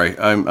 I'm sorry.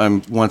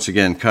 I'm once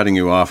again cutting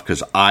you off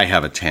because I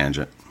have a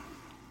tangent.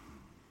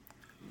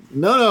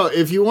 No.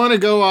 If you want to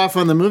go off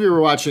on the movie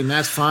we're watching,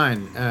 that's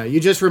fine. You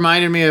just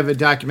reminded me of a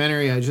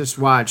documentary I just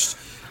watched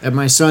at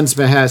my son's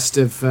behest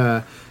of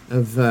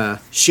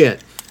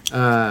shit.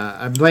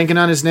 I'm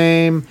blanking on his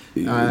name.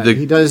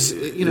 He does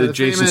the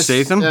Jason famous,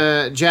 Statham,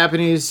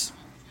 Japanese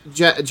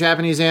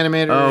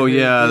animator. Oh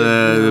yeah,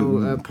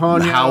 the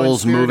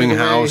Howl's Moving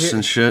House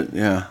and shit.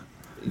 Yeah.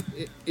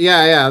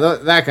 Yeah,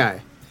 that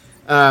guy.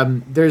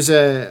 There's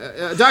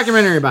a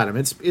documentary about him.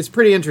 It's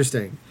pretty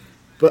interesting,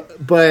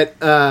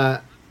 but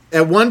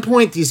at one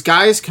point these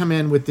guys come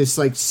in with this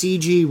like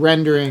CG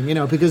rendering,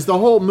 because the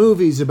whole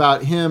movie's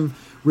about him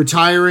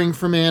retiring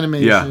from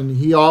animation. Yeah.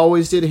 He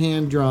always did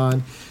hand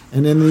drawn,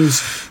 and then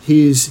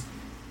he's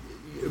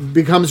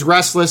becomes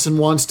restless and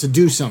wants to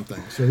do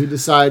something. So he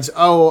decides,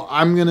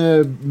 I'm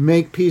gonna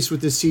make peace with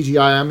this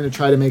CGI. I'm gonna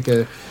try to make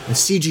a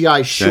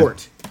CGI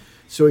short. Okay.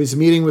 So he's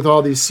meeting with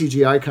all these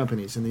CGI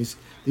companies, and these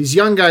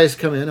young guys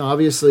come in.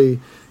 Obviously,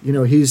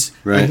 he's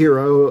a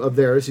hero of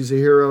theirs. He's a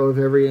hero of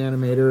every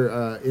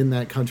animator in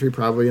that country,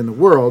 probably in the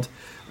world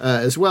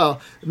as well.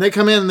 And they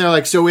come in and they're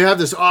like, so we have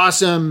this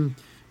awesome,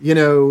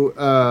 learning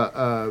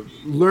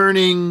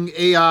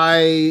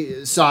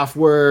AI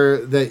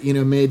software that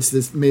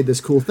made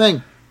this cool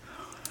thing.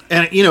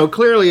 And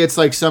clearly it's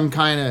like some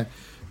kind of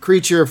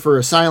creature for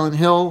a Silent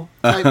Hill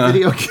type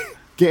video game.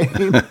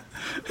 game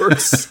or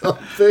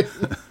something.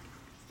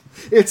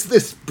 It's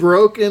this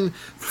broken,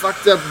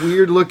 fucked up,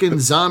 weird looking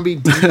zombie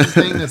demon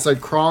thing that's like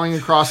crawling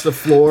across the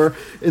floor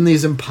in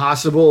these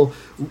impossible,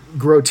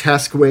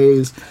 grotesque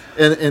ways.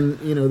 And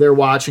you know, they're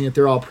watching it.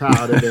 They're all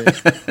proud of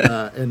it.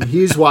 And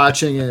he's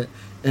watching it.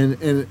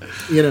 And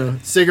you know,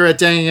 cigarette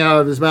hanging out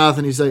of his mouth.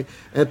 And he's like,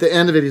 at the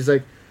end of it, he's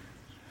like,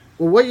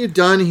 well, what you've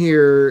done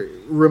here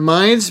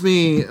reminds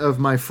me of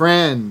my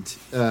friend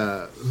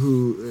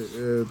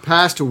who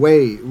passed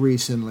away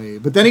recently.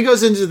 But then he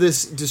goes into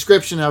this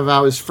description of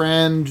how his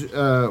friend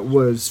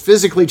was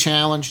physically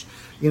challenged,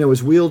 you know,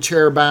 was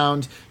wheelchair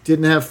bound,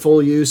 didn't have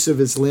full use of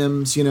his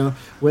limbs. You know,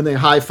 when they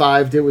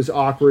high-fived, it was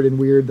awkward and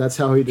weird. That's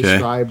how he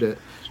described it.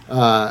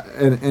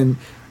 And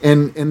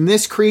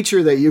this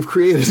creature that you've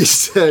created, he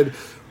said,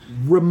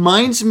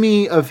 reminds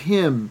me of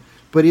him,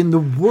 but in the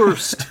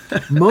worst,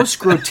 most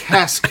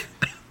grotesque,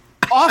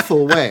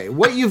 awful way.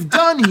 What you've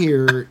done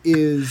here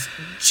is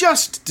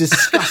just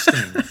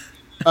disgusting.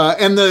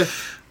 And the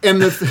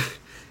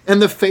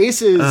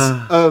faces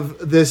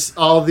of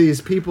all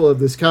these people of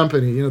this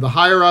company, you know, the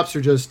higher ups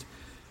are just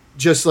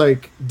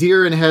like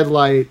deer in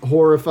headlight,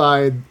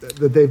 horrified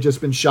that they've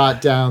just been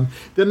shot down.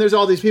 Then there's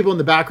all these people in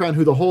the background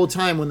who the whole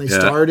time when they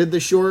started the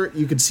short,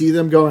 you could see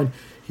them going,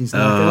 he's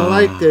not going to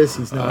like this.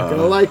 He's not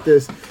going to like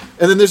this.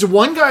 And then there's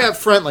one guy up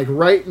front, like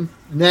right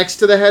next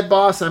to the head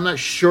boss. I'm not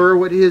sure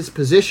what his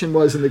position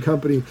was in the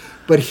company,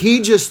 but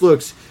he just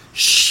looks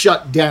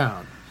shut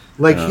down.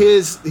 Like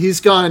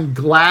he's gone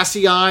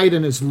glassy-eyed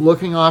and is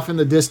looking off in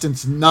the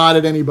distance, not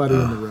at anybody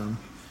in the room.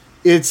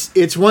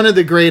 It's one of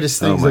the greatest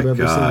things I've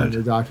ever seen in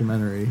a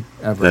documentary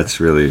ever. That's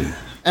really...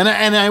 And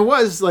I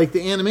was, like,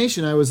 the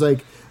animation, I was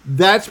like,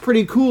 that's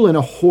pretty cool in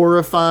a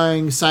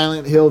horrifying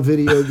Silent Hill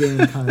video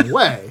game kind of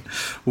way.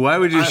 Why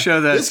would you show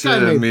that to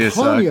Miyazaki?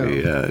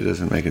 Ponyo. Yeah, it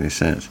doesn't make any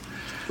sense.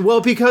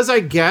 Well, because I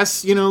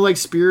guess, you know, like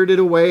Spirited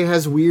Away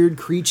has weird,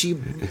 creepy,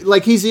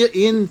 like he's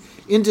into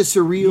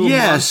surreal,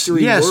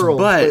 monstery world.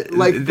 But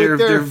like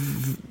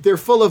they're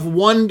full of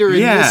wonder and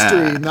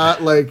mystery,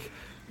 not like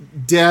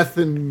death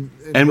and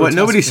what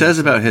nobody says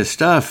about his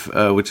stuff,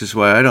 which is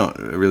why I don't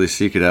really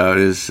seek it out,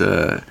 is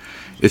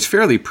it's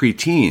fairly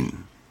preteen.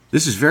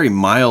 This is very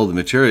mild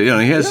material. You know,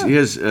 he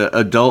has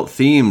adult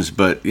themes,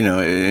 but you know,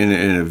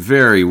 in a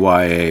very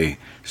YA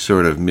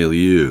sort of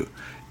milieu,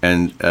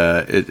 and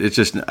it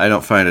just, I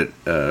don't find it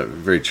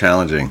very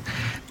challenging,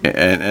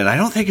 and I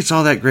don't think it's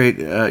all that great.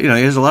 You know,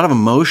 he has a lot of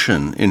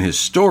emotion in his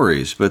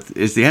stories, but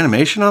is the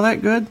animation all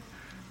that good?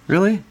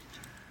 Really?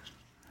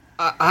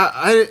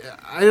 I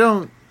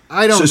don't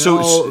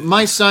know.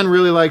 My son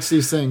really likes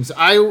these things.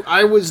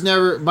 I was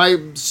never, my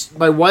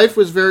wife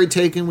was very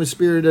taken with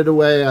Spirited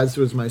Away, as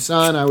was my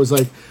son. I was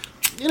like,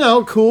 you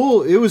know,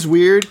 cool. It was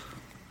weird.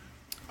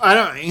 I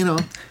don't, you know,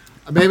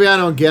 maybe I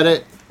don't get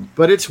it,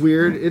 but it's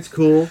weird. It's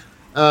cool.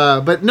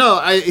 But no,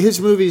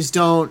 his movies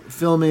don't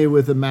fill me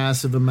with a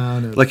massive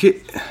amount of.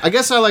 I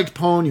guess I liked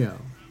Ponyo,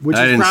 which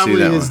is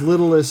probably his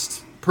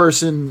littlest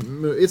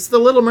person. It's The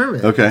Little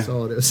Mermaid. Okay, that's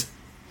all it is.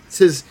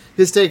 It's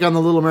his take on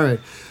The Little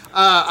Mermaid.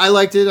 I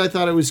liked it. I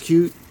thought it was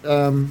cute.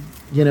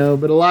 You know,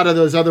 but a lot of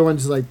those other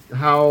ones, like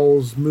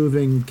Howl's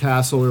Moving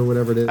Castle or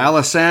whatever it is.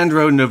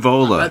 Alessandro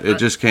Nivola. It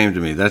just came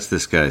to me. That's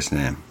this guy's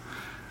name,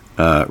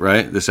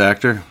 right? This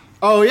actor.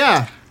 Oh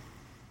yeah.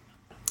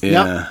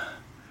 Yeah.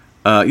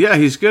 Yep. Yeah,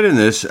 he's good in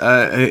this.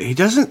 He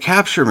doesn't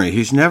capture me.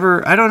 He's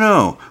never. I don't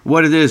know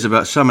what it is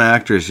about some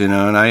actors, you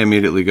know, and I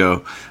immediately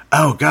go,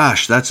 "Oh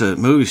gosh, that's a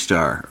movie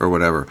star" or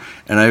whatever.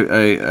 And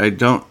I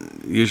don't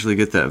usually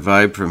get that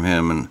vibe from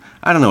him, and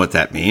I don't know what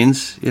that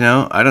means. You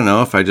know, I don't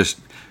know if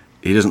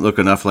he doesn't look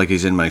enough like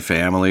he's in my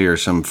family or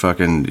some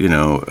fucking, you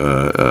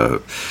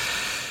know,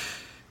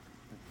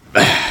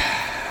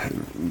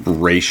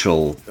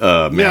 racial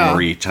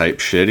memory type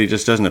shit. He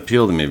just doesn't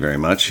appeal to me very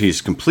much.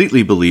 He's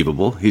completely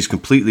believable. He's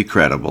completely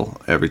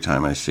credible every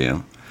time I see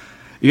him.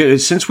 Yeah,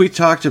 since we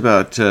talked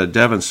about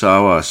Devon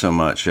Sawa so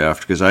much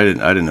after, because I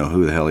didn't know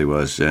who the hell he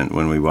was, and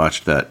when we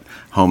watched that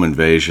home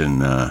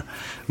invasion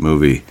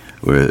movie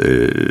where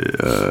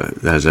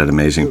that has that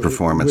amazing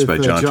performance by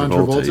John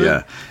Travolta,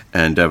 yeah,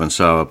 and Devon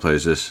Sawa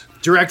plays this.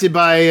 Directed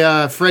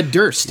by Fred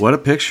Durst. What a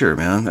picture,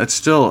 man! That's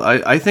still,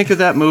 I think of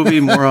that movie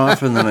more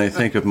often than I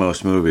think of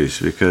most movies,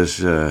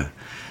 because and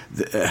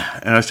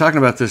I was talking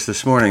about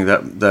this morning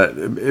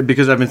that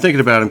because I've been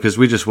thinking about him, because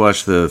we just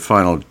watched the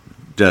Final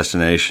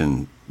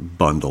Destination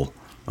bundle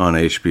on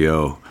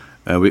HBO.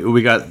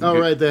 We got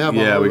they have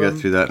we got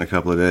through that in a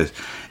couple of days,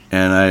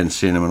 and I hadn't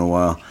seen him in a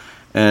while.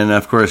 And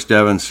of course,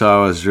 Devon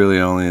Sawa is really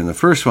only in the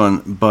first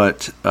one,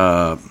 but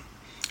I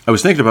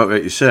was thinking about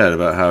what you said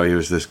about how he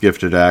was this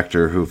gifted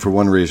actor who, for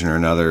one reason or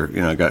another, you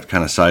know, got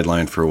kind of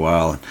sidelined for a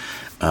while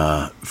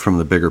from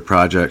the bigger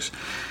projects,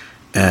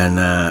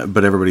 and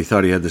but everybody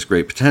thought he had this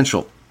great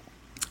potential.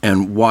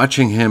 And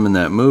watching him in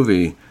that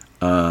movie,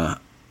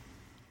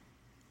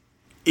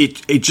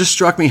 it just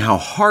struck me how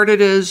hard it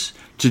is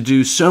to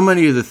do so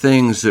many of the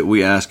things that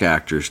we ask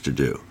actors to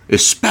do,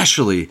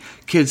 especially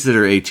kids that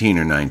are 18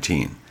 or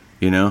 19.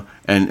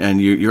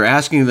 and you're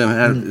asking them to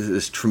have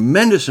this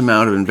tremendous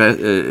amount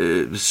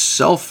of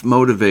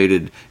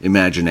self-motivated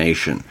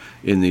imagination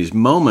in these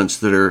moments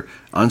that are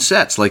on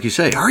sets, like you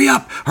say, hurry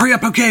up,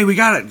 okay, we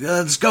got it,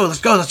 let's go,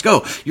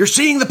 you're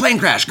seeing the plane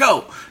crash,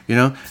 go,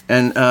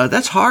 and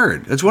that's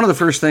hard. That's one of the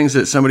first things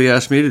that somebody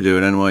asked me to do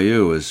at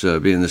NYU was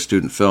be in the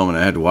student film, and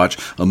I had to watch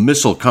a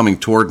missile coming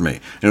toward me,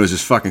 and it was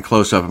just fucking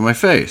close up of my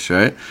face,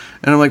 right?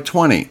 And I'm like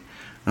 20.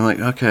 I'm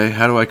like, okay,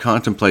 how do I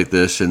contemplate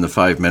this in the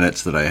 5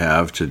 minutes that I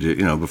have to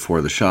do,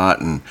 before the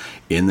shot and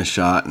in the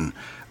shot? And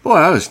boy,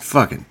 I was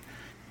fucking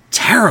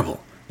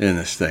terrible in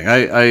this thing.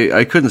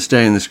 I couldn't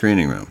stay in the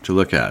screening room to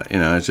look at it.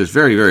 It's just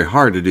very, very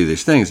hard to do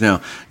these things.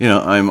 Now,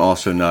 I'm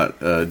also not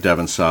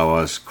Devon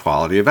Sawa's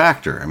quality of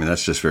actor. I mean,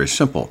 that's just very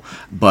simple.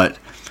 But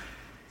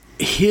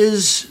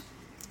his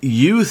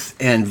youth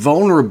and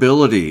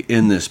vulnerability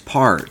in this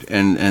part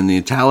and the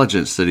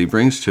intelligence that he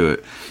brings to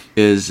it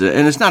is,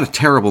 and it's not a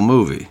terrible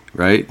movie,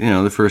 right?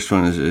 The first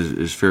one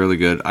is fairly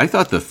good. I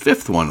thought the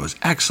fifth one was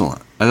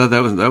excellent. I thought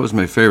that was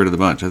my favorite of the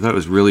bunch. I thought it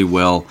was really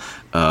well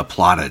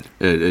plotted.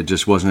 It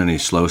just wasn't any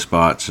slow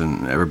spots,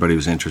 and everybody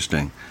was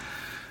interesting.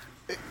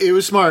 It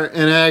was smart,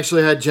 and it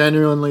actually had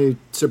genuinely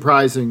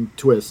surprising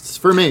twists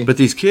for me. But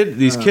these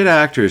kid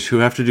actors who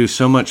have to do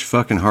so much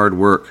fucking hard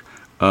work,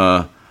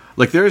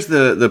 like there's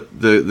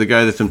the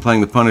guy that's been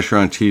playing the Punisher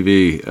on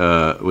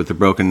TV with the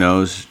broken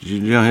nose. Do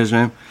you know his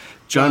name?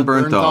 John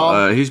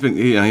Bernthal. He's been,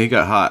 he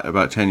got hot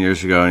about 10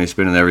 years ago, and he's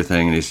been in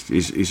everything, and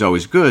he's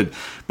always good.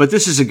 But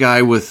this is a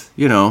guy with,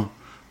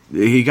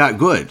 he got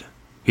good.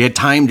 He had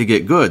time to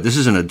get good. This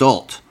is an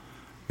adult,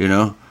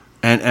 and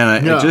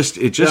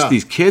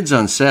these kids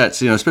on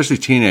sets, especially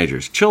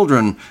teenagers,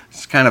 children.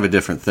 It's kind of a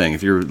different thing.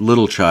 If you're a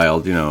little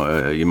child,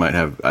 you might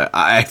have.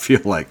 I feel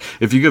like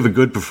if you give a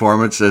good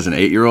performance as an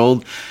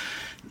 8-year-old,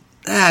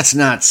 that's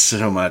not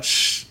so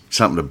much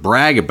something to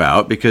brag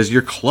about because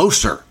you're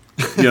closer.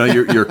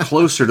 You're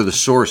closer to the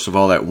source of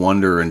all that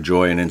wonder and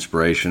joy and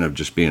inspiration of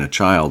just being a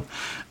child,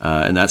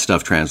 and that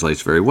stuff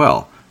translates very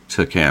well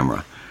to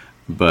camera.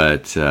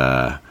 But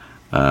for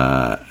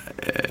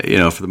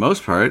the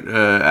most part,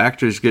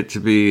 actors get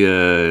to be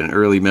in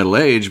early middle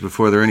age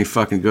before they're any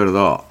fucking good at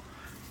all.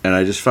 And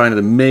I just find it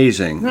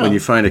amazing when you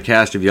find a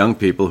cast of young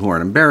people who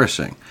aren't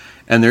embarrassing.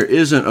 And there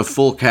isn't a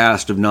full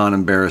cast of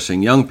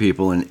non-embarrassing young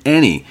people in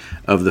any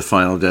of the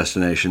Final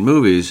Destination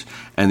movies,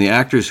 and the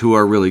actors who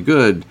are really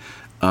good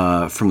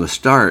from the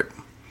start,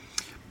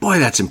 boy,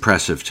 that's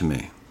impressive to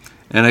me.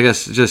 And I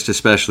guess just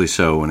especially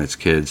so when it's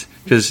kids.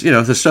 Because,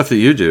 the stuff that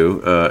you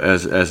do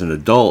as an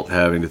adult,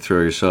 having to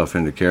throw yourself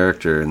into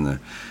character in the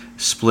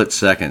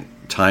split-second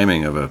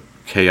timing of a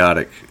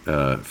chaotic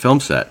film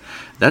set,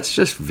 that's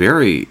just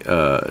very,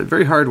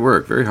 very hard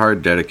work, very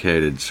hard,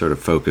 dedicated, sort of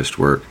focused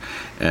work.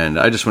 And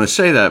I just want to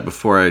say that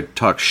before I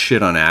talk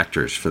shit on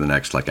actors for the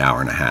next,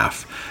 hour and a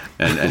half.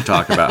 And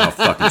talk about how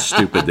fucking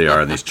stupid they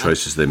are and these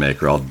choices they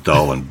make are all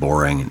dull and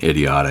boring and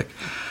idiotic.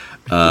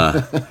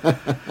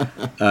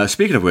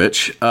 Speaking of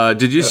which,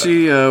 did you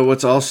see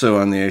what's also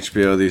on the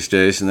HBO these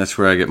days? And that's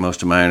where I get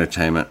most of my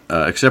entertainment,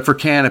 except for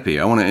Canopy.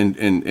 I want to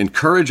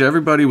encourage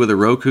everybody with a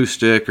Roku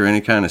stick or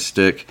any kind of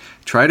stick,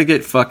 try to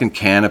get fucking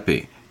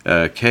Canopy,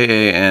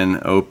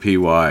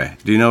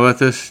 Kanopy. Do you know about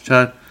this,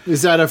 Todd?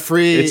 Is that a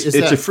free? It's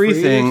a free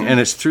thing,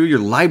 and it's through your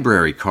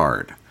library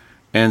card.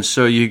 And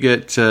so you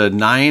get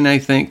 9, I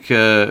think,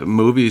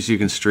 movies you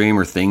can stream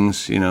or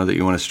things, that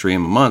you want to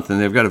stream a month.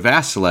 And they've got a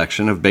vast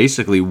selection of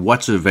basically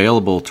what's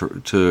available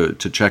to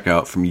check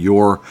out from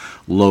your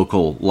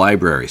local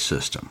library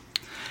system.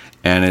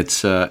 And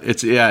it's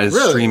really? A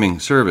streaming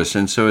service.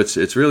 And so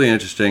it's really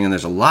interesting. And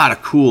there's a lot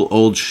of cool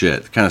old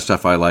shit, the kind of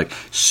stuff I like.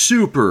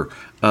 Super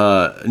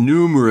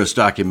numerous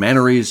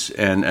documentaries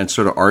and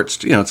sort of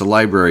arts. It's a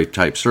library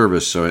type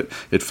service. So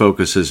it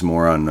focuses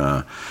more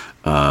on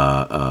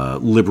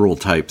liberal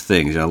type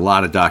things. A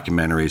lot of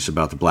documentaries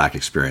about the black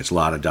experience, a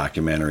lot of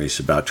documentaries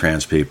about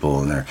trans people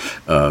and their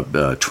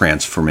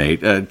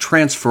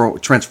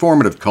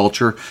transformative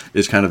culture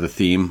is kind of the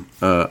theme,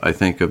 I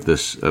think, of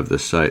this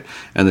site.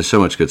 And there's so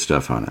much good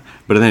stuff on it.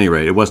 But at any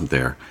rate, it wasn't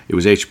there. It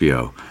was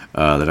HBO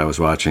that I was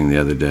watching the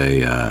other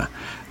day.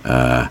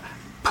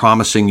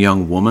 Promising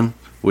Young Woman,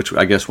 which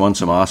I guess won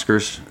some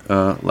Oscars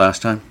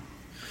last time.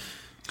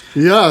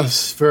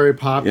 Yes, very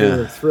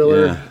popular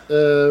thriller,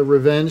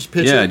 revenge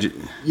picture. Yeah,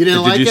 you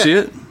didn't like it? Did you see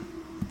it?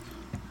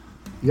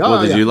 Yeah.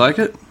 Well, did you like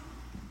it?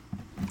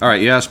 All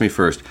right, you asked me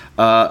first.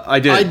 I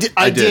did.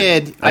 I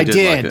did.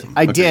 Okay,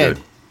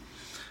 good.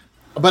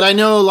 But I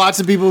know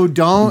lots of people who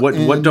don't.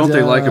 What don't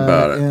they like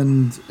about it?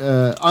 And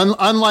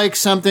unlike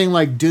something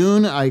like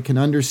Dune, I can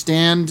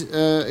understand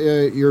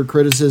your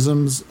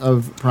criticisms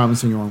of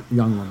Promising Young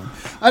Woman.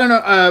 I don't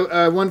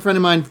know. One friend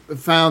of mine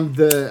found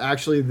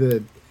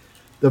the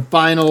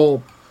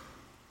final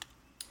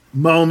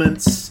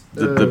moments,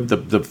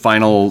 the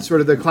final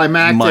sort of the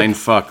climactic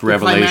mindfuck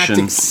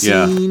revelation,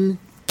 scene.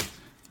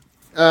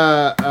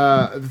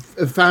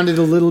 Found it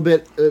a little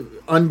bit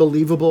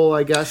unbelievable,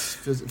 I guess,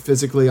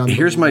 physically unbelievable.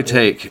 Here's my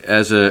take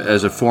as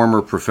a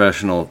former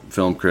professional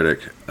film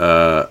critic.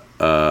 I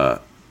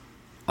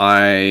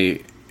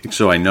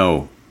I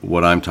know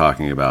what I'm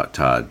talking about,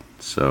 Todd.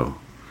 So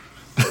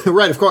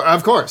Right,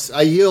 of course.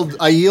 I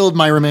yield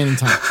my remaining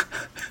time.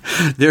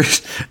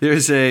 there's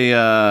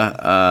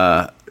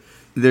a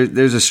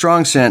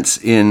strong sense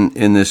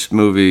in this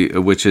movie,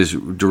 which is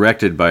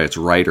directed by its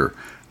writer.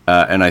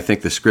 And I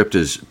think the script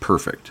is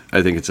perfect.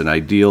 I think it's an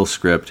ideal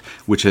script,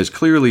 which has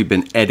clearly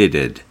been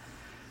edited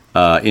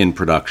in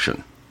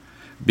production.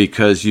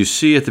 Because you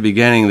see at the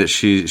beginning that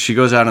she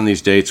goes out on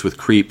these dates with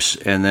creeps,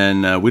 and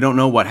then we don't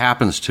know what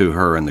happens to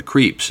her and the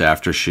creeps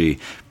after she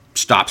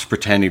stops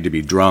pretending to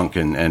be drunk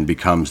and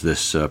becomes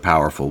this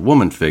powerful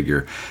woman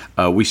figure.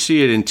 We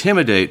see it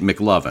intimidate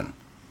McLovin,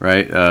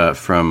 right,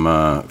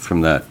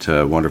 from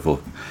that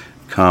wonderful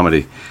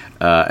comedy.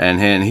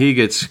 And he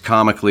gets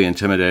comically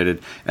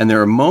intimidated. And there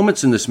are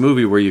moments in this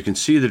movie where you can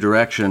see the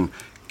direction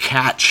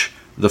catch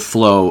the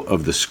flow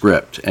of the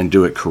script and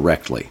do it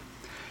correctly.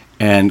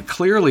 And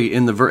clearly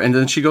and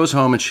then she goes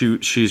home and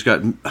she's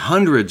got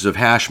hundreds of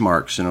hash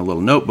marks in a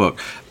little notebook,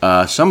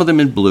 some of them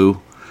in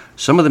blue,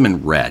 some of them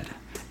in red.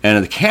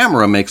 And the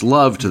camera makes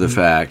love to the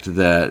fact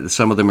that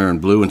some of them are in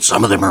blue and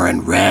some of them are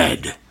in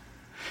red.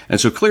 And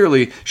so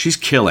clearly she's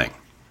killing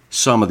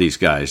some of these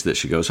guys that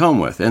she goes home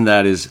with. And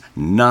that is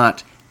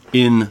not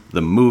in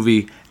the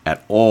movie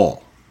at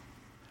all.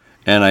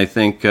 And I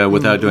think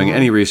without doing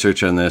any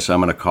research on this,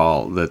 I'm going to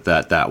call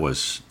that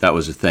was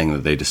a thing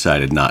that they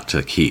decided not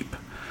to keep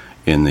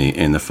in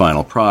the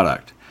final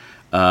product.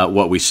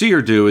 What we see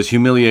her do is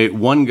humiliate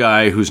one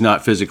guy who's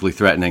not physically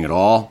threatening at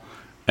all,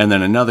 and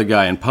then another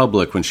guy in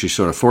public when she's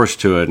sort of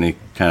forced to it, and he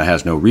kind of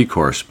has no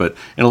recourse. But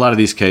in a lot of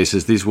these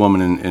cases, these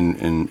women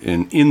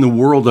in the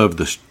world of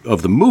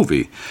the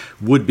movie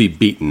would be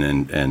beaten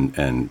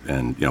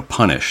and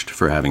punished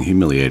for having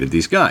humiliated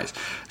these guys.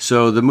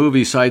 So the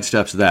movie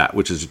sidesteps that,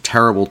 which is a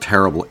terrible,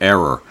 terrible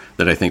error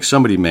that I think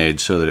somebody made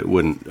so that it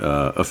wouldn't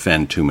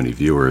offend too many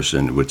viewers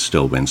and would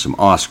still win some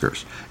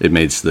Oscars. It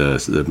makes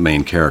the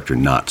main character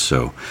not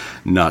so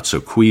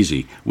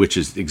queasy, which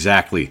is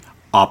exactly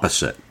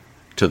opposite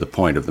to the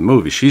point of the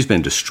movie. She's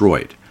been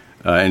destroyed.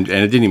 And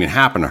it didn't even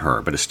happen to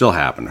her, but it still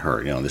happened to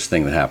her. This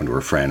thing that happened to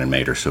her friend and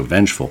made her so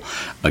vengeful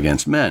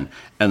against men.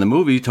 And the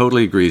movie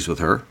totally agrees with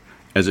her,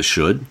 as it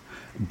should,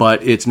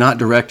 but it's not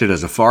directed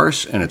as a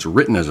farce, and it's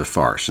written as a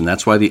farce. And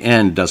that's why the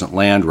end doesn't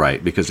land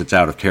right, because it's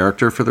out of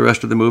character for the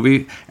rest of the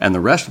movie. And the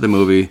rest of the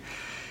movie,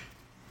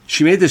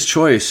 she made this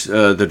choice,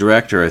 the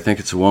director, I think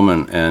it's a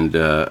woman, and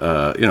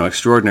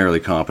extraordinarily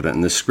competent.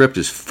 And this script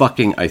is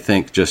fucking, I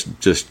think, just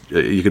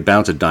you could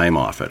bounce a dime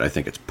off it. I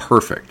think it's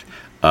perfect.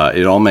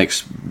 It all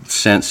makes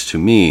sense to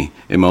me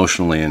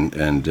emotionally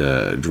and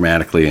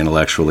dramatically,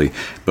 intellectually.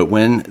 But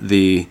when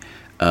that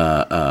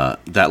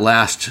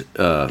last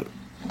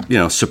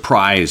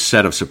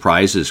set of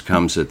surprises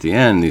comes at the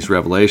end, these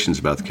revelations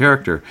about the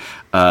character,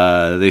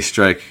 they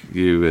strike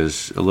you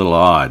as a little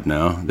odd.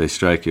 No, they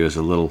strike you as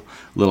a little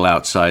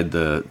outside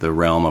the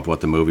realm of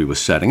what the movie was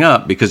setting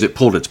up, because it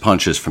pulled its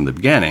punches from the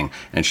beginning,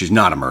 and she's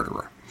not a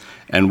murderer.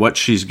 And what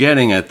she's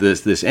getting at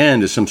this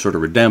end is some sort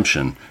of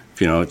redemption.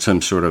 It's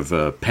some sort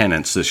of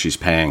penance that she's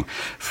paying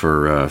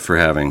for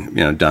having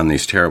done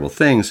these terrible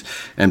things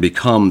and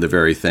become the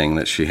very thing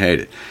that she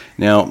hated.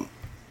 Now,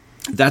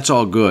 that's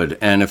all good,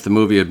 and if the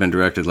movie had been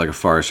directed like a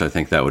farce, I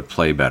think that would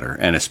play better,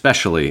 and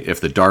especially if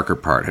the darker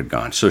part had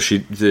gone. So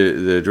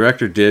the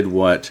director did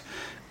what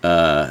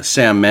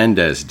Sam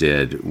Mendes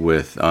did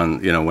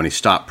when he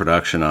stopped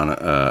production on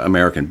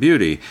American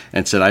Beauty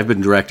and said, I've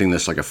been directing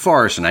this like a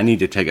farce and I need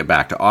to take it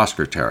back to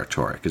Oscar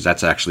territory, because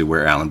that's actually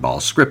where Alan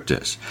Ball's script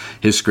is.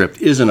 His script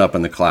isn't up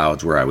in the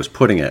clouds where I was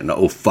putting it, and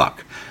oh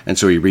fuck. And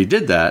so he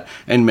redid that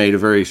and made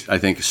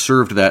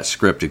served that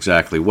script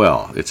exactly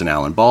well. It's an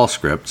Alan Ball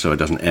script, so it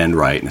doesn't end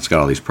right and it's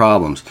got all these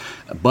problems,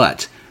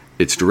 but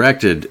it's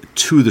directed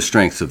to the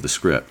strengths of the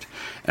script.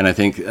 And I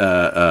think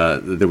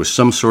there was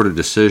some sort of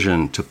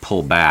decision to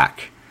pull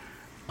back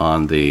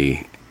on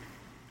the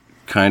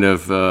kind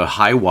of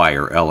high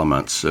wire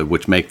elements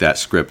which make that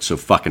script so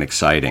fucking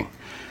exciting,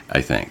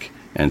 I think.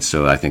 And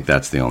so I think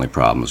that's the only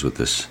problems with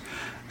this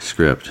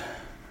script,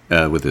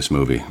 with this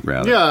movie,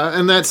 rather. Yeah,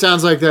 and that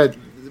sounds like that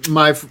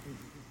my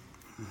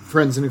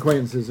friends and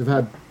acquaintances have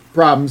had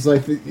problems.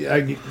 Like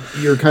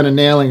you're kind of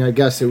nailing, I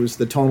guess it was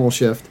the tonal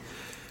shift.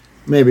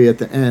 Maybe at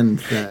the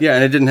end. Yeah,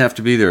 and it didn't have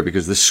to be there,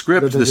 because the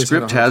script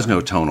has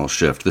no tonal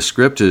shift. The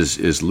script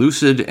is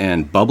lucid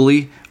and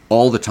bubbly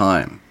all the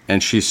time.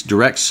 And she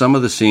directs some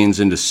of the scenes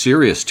into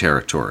serious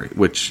territory,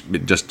 which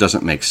it just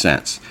doesn't make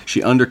sense.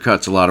 She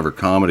undercuts a lot of her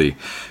comedy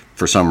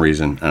for some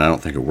reason, and I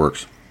don't think it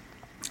works.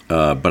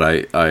 But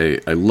I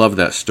love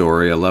that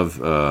story. I love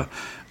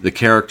the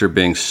character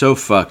being so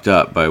fucked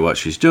up by what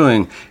she's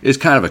doing is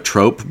kind of a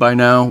trope by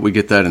now. We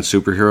get that in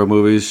superhero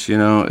movies,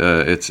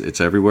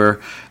 it's everywhere.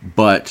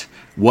 But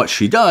what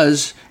she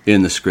does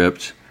in the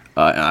script,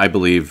 I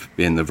believe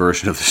in the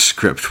version of the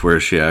script where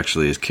she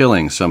actually is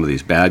killing some of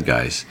these bad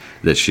guys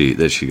that she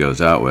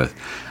goes out with,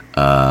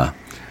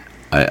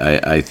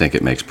 I think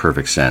it makes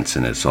perfect sense,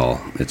 and it's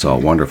all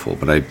wonderful.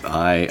 But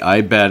I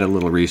bet a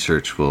little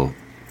research will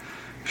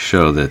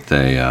show that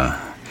they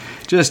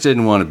just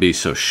didn't want to be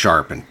so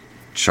sharp and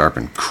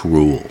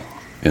cruel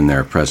in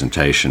their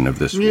presentation of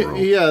this world.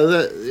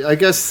 Yeah, I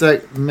guess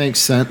that makes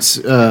sense.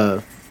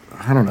 I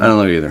don't know. I don't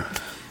know either.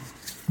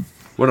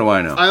 What do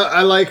I know?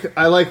 I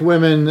like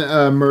women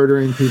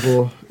murdering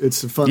people.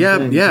 It's a fun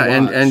thing. Yeah,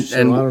 to watch,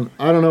 and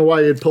I don't know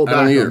why you'd pull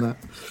back on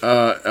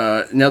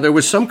that. Now there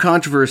was some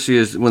controversy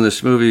as when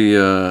this movie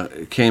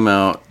came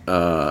out.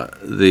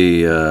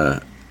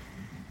 The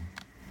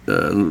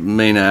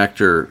main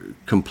actor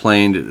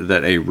complained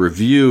that a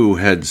review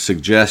had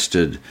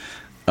suggested,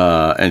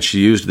 and she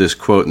used this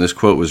quote, and this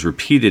quote was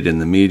repeated in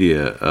the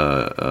media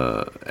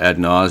ad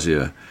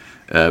nausea.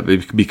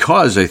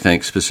 Because I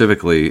think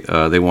specifically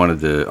they wanted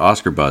the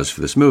Oscar buzz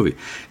for this movie.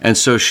 And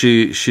so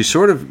she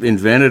sort of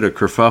invented a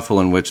kerfuffle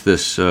in which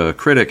this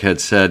critic had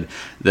said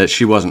that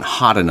she wasn't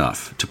hot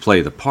enough to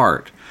play the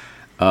part.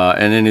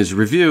 And in his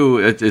review,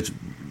 it's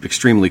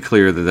extremely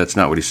clear that that's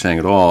not what he's saying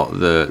at all.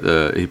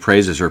 He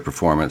praises her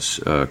performance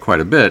quite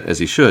a bit, as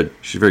he should.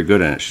 She's very good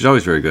in it. She's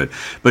always very good.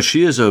 But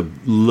she is a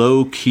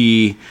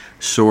low-key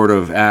sort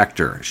of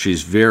actor.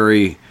 She's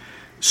very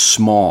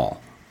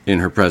small in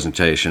her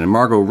presentation, and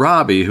Margot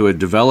Robbie, who had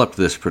developed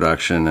this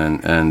production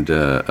and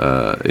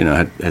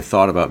had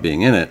thought about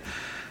being in it,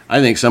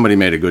 I think somebody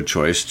made a good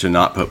choice to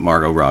not put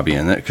Margot Robbie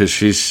in it because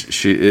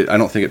I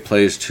don't think it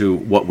plays to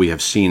what we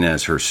have seen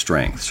as her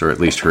strengths, or at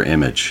least her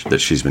image that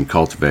she's been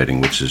cultivating,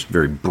 which is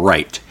very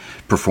bright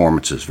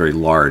performances, very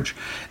large,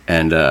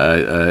 and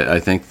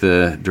I think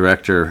the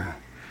director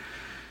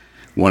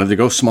wanted to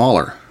go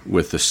smaller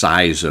with the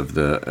size of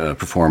the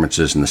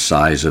performances and the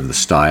size of the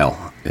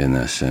style in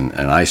this, and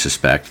I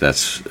suspect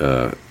that's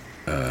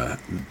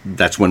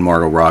when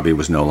Margot Robbie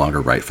was no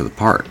longer right for the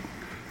part,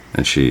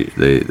 and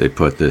they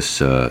put this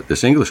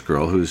English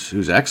girl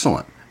who's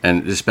excellent,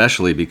 and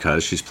especially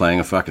because she's playing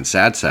a fucking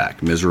sad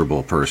sack,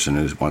 miserable person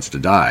who wants to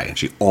die, and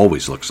she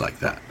always looks like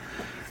that.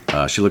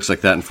 She looks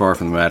like that in Far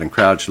From the Madding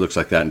Crowd. She looks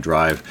like that in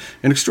Drive,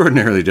 in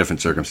extraordinarily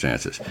different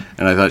circumstances.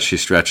 And I thought she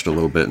stretched a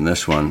little bit in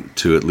this one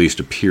to at least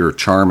appear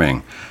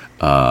charming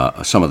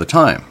some of the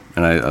time,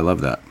 and I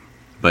love that.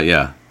 But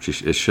yeah,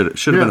 it should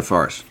have been a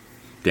farce.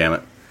 Damn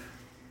it.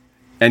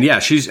 And yeah,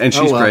 she's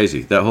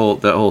crazy. That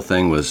whole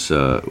thing was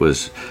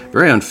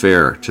very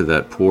unfair to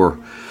that poor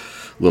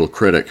little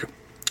critic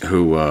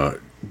who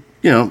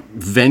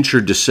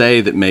ventured to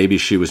say that maybe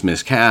she was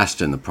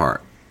miscast in the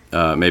part.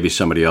 Maybe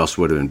somebody else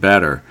would have been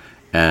better,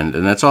 and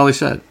that's all he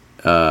said.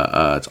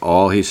 That's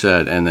all he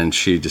said, and then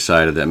she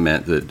decided that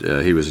meant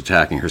that he was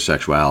attacking her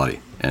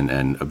sexuality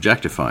and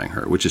objectifying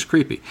her, which is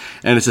creepy.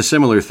 And it's a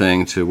similar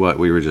thing to what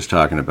we were just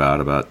talking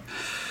about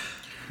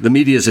the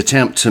media's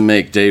attempt to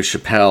make Dave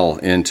Chappelle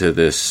into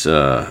this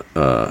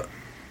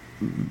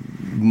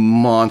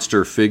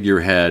monster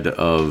figurehead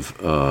of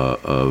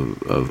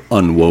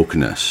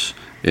unwokeness.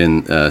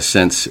 In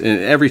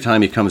every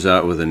time he comes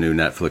out with a new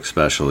Netflix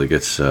special, he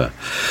gets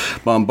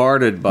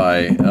bombarded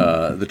by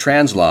the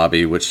trans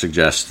lobby, which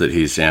suggests that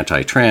he's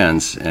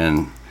anti-trans.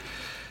 And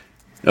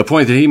a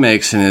point that he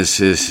makes in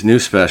his new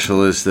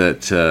special is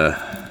that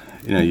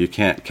you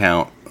can't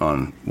count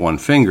on one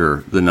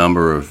finger the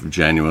number of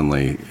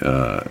genuinely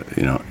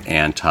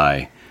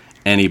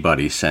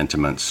anti-anybody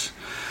sentiments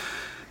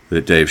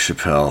that Dave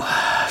Chappelle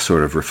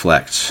sort of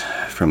reflects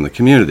from the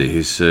community.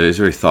 He's a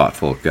very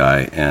thoughtful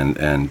guy,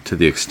 and to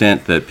the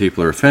extent that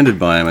people are offended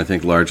by him, I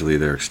think largely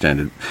they're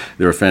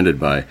offended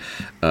by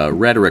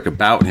rhetoric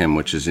about him,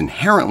 which is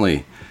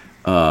inherently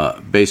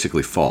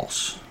basically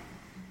false.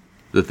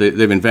 That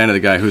they've invented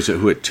a guy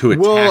who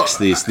attacks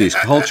these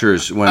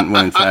cultures when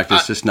in fact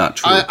it's just not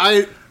true.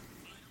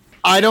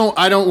 I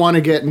don't want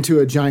to get into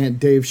a giant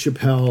Dave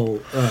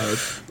Chappelle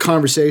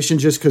conversation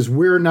just because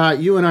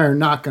you and I are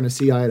not going to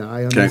see eye to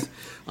eye on this.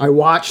 I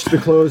watched The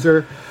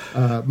Closer.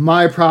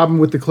 My problem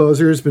with The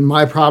Closer has been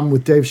my problem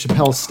with Dave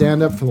Chappelle's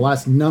stand-up for the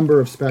last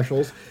number of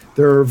specials.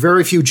 There are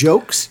very few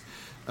jokes.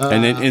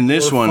 And in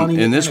this one,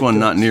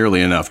 not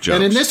nearly enough jokes.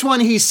 And in this one,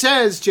 he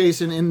says,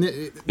 Jason,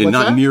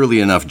 nearly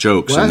enough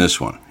jokes in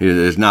this one.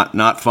 It's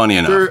not funny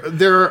enough.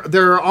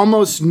 There are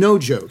almost no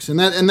jokes, and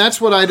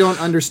that's what I don't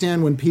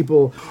understand when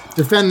people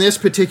defend this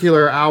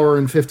particular hour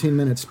and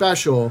 15-minute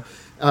special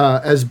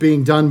as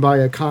being done by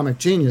a comic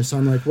genius.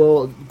 I'm like,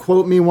 well,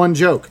 quote me one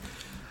joke.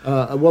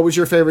 What was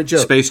your favorite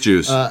joke? Space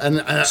Jews.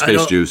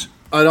 Space Jews.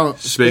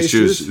 Space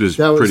Jews was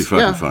pretty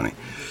fucking funny.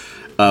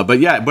 But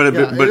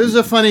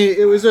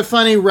it was a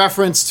funny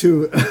reference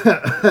to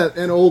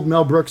an old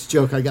Mel Brooks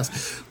joke, I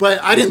guess.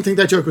 But I didn't think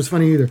that joke was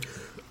funny either.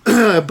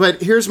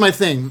 But here's my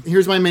thing.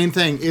 Here's my main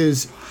thing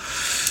is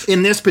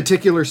in this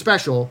particular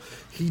special,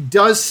 he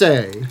does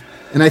say,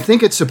 and I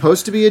think it's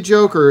supposed to be a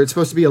joke or it's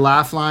supposed to be a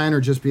laugh line or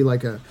just be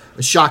like a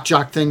shock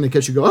jock thing that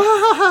gets you go, ah,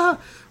 ha, ha,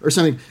 or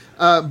something.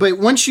 But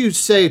once you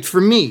say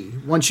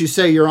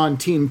you're on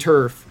Team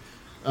Turf,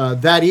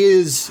 that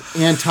is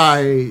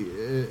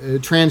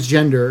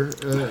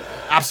anti-transgender,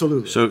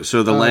 absolutely.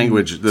 So the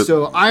language.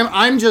 So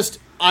I'm just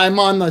I'm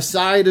on the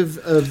side of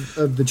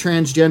the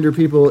transgender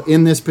people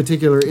in this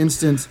particular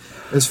instance,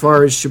 as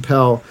far as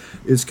Chappelle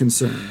is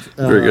concerned.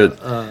 Very good.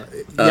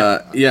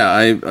 Yeah.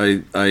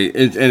 And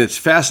it's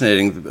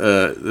fascinating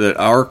that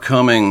our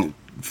coming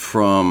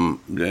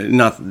from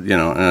not,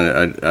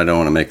 I don't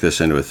want to make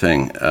this into a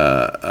thing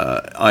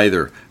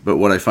either. But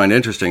what I find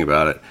interesting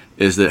about it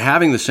is that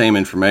having the same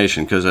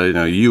information, because I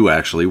know you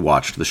actually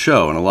watched the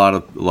show, and a lot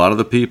of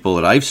the people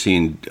that I've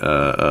seen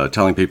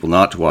telling people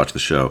not to watch the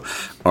show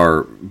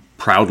are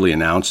proudly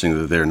announcing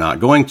that they're not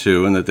going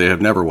to, and that they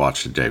have never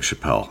watched a Dave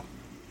Chappelle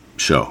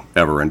show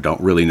ever and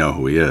don't really know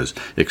who he is,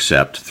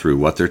 except through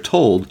what they're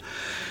told.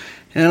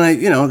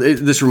 And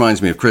this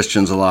reminds me of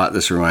Christians a lot.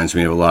 This reminds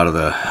me of a lot of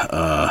the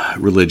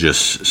religious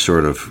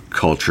sort of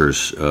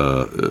cultures,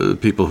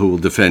 people who will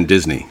defend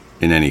Disney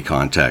in any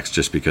context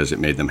just because it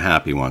made them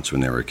happy once when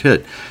they were a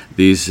kid.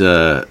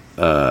 So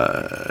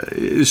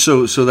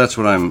that's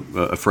what I'm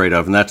afraid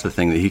of, and that's the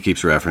thing that he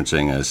keeps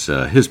referencing as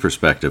his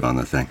perspective on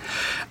the thing.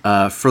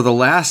 For the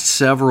last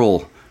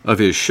several of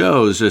his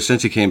shows,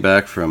 since he came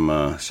back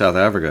from South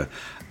Africa,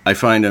 I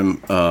find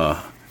him...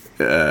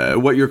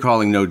 what you're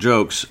calling no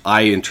jokes,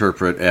 I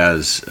interpret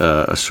as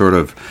a sort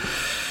of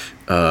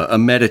a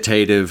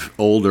meditative,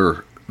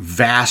 older,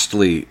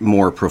 vastly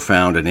more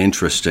profound and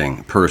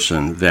interesting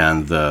person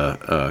than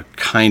the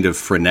kind of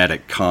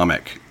frenetic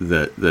comic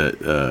that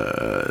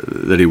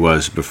he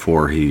was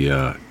before he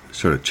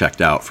sort of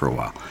checked out for a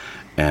while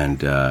and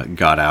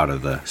got out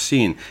of the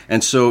scene.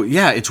 And so,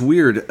 yeah, it's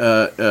weird.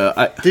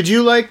 Did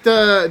you like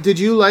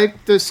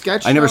the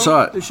sketch? I never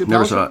saw it.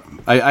 Never saw it.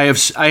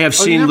 I have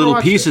seen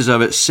little pieces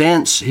of it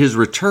since his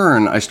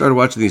return. I started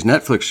watching these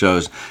Netflix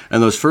shows,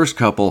 and those first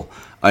couple,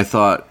 I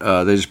thought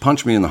they just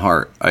punched me in the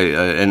heart.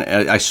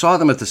 I saw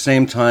them at the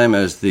same time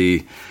as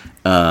the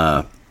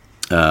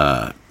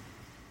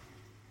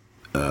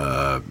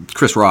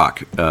Chris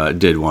Rock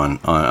did one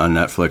on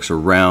Netflix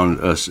around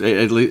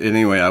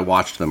anyway. I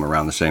watched them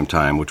around the same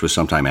time, which was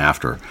sometime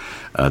after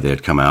they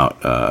had come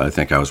out. I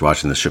think I was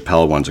watching the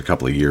Chappelle ones a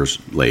couple of years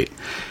late,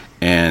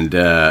 and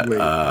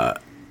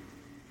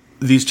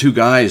these two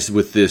guys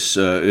with this,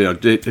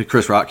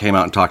 Chris Rock came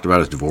out and talked about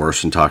his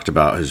divorce and talked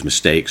about his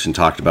mistakes and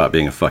talked about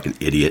being a fucking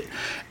idiot,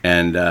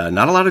 and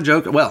not a lot of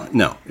joke. Well,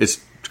 no,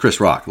 it's Chris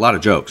Rock, a lot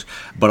of jokes,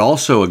 but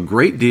also a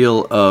great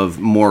deal of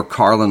more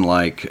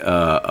Carlin-like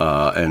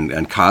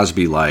and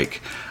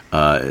Cosby-like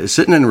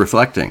sitting and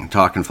reflecting,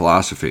 talking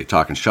philosophy,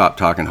 talking shop,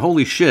 talking,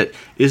 holy shit,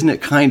 isn't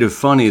it kind of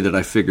funny that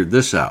I figured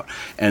this out?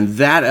 And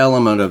that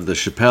element of the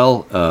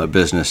Chappelle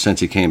business since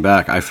he came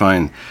back, I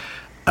find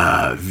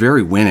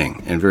very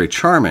winning and very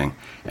charming.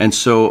 And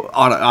so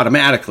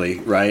automatically,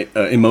 right,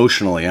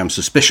 emotionally, I'm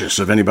suspicious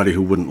of anybody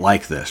who wouldn't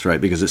like this, right,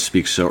 because it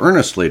speaks so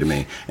earnestly to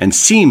me and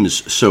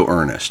seems so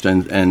earnest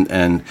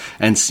and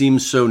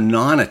seems so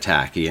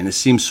non-attacky, and it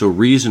seems so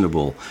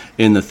reasonable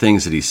in the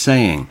things that he's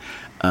saying.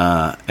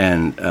 Like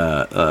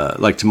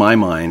to my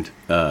mind,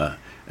 and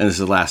this is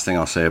the last thing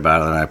I'll say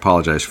about it, and I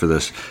apologize for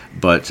this,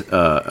 but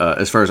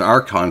as far as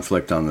our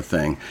conflict on the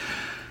thing,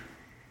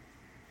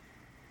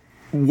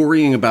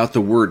 worrying about the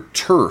word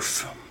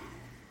turf,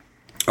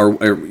 or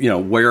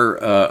where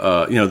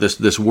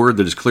this word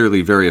that is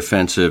clearly very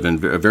offensive and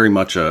very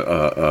much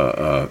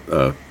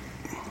a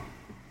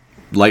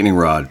lightning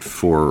rod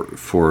for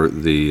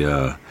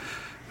the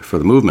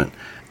movement,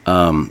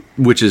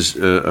 which is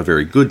a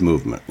very good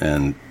movement,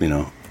 and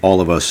all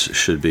of us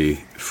should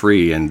be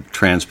free, and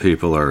trans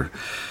people are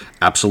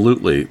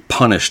absolutely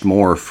punished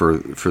more for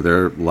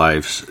their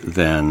lives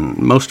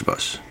than most of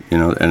us,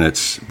 and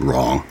it's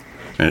wrong.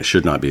 And it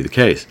should not be the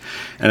case.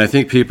 And I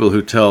think people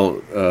who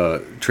tell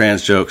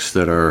trans jokes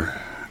that are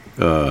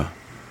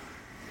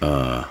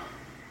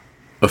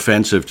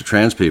offensive to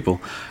trans people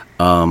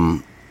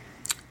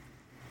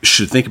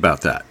should think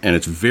about that. And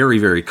it's very,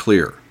 very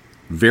clear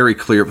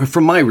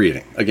from my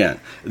reading,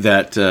 again,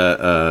 that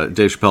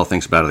Dave Chappelle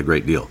thinks about it a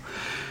great deal.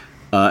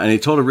 And he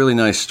told a really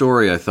nice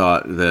story, I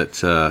thought,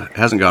 that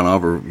hasn't gone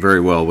over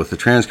very well with the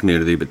trans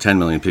community, but 10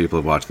 million people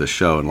have watched this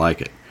show and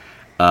like it,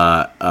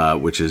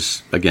 which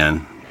is,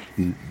 again,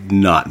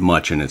 not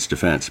much in its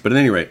defense. But at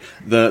any rate,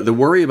 the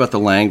worry about the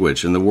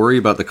language and the worry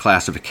about the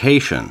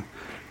classification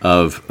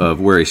of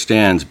where he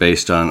stands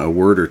based on a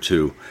word or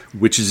two,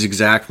 which is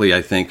exactly,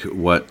 I think,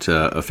 what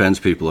offends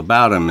people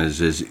about him, is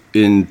his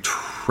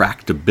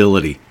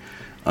intractability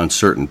on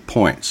certain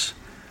points.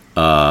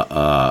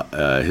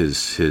 His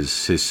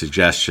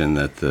suggestion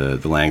that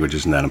the language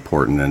isn't that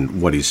important and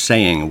what he's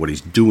saying and what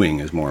he's doing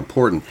is more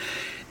important.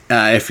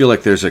 I feel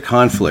like there's a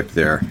conflict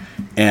there,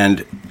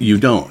 and you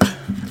don't.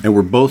 And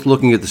we're both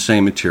looking at the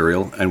same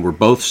material, and we're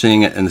both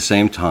seeing it in the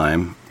same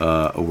time.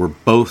 We're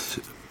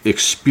both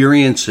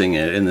experiencing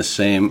it in the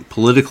same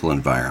political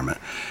environment.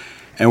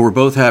 And we're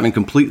both having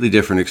completely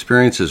different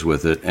experiences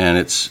with it, and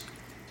it's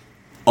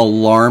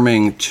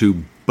alarming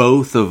to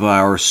both of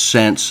our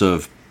sense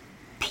of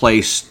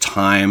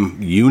place-time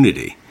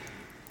unity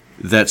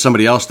that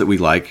somebody else that we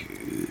like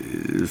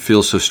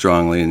feels so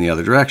strongly in the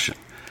other direction.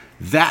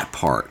 That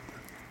part,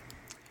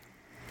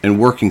 and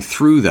working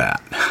through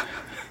that,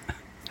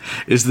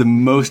 is the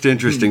most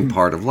interesting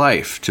part of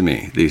life to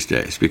me these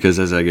days, because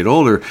as I get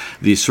older,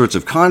 these sorts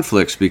of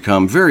conflicts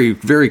become very,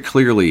 very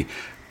clearly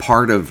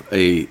part of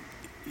a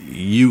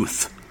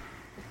youth,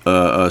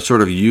 a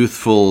sort of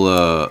youthful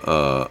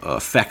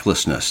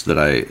fecklessness that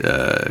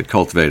I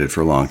cultivated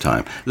for a long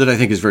time, that I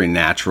think is very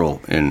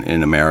natural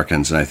in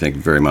Americans, and I think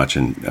very much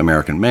in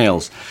American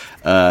males,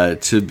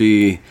 to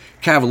be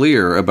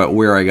cavalier about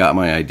where I got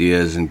my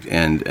ideas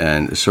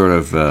and sort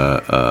of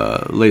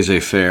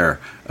laissez-faire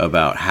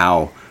about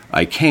how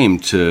I came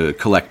to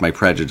collect my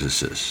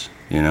prejudices,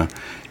 you know?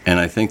 And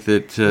I think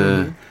that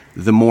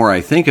the more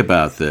I think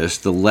about this,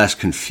 the less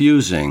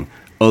confusing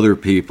other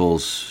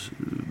people's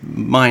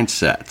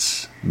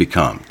mindsets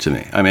become to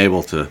me. I'm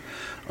able to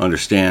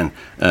understand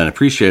and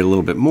appreciate a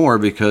little bit more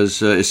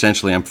because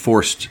essentially I'm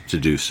forced to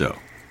do so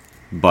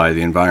by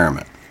the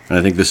environment. And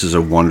I think this is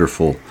a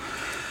wonderful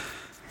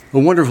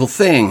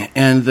thing.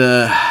 And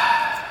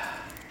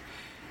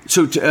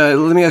so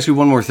let me ask you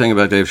one more thing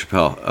about Dave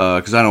Chappelle,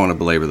 because I don't want to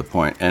belabor the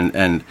point.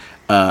 And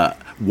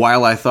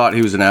while I thought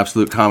he was an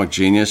absolute comic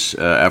genius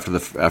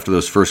after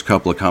those first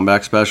couple of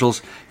comeback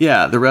specials,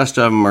 yeah, the rest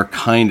of them are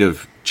kind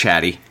of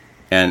chatty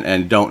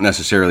and don't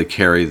necessarily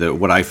carry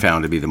what I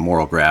found to be the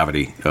moral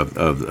gravity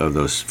of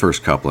those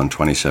first couple in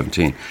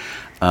 2017.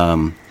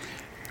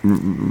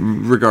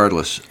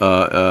 Regardless,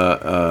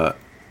 what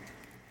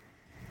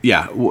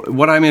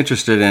I'm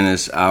interested in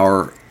is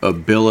our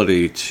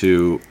ability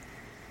to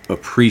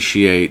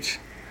appreciate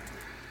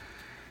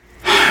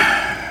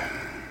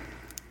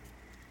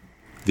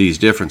these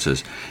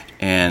differences,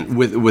 and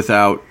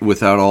without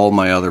all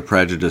my other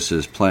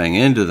prejudices playing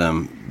into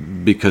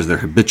them, because they're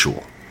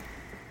habitual,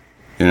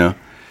 you know.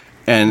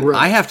 And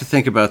right. I have to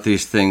think about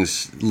these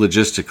things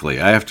logistically.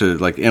 I have to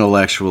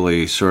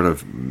intellectually sort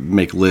of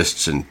make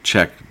lists and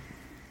check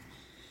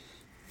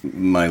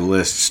my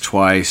lists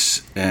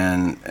twice,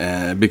 and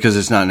because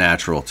it's not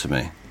natural to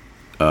me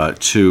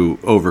to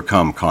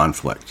overcome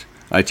conflict.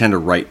 I tend to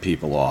write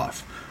people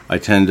off. I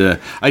tend to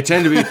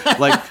be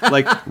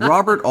like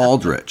Robert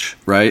Aldrich,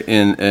 right?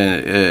 And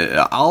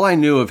all I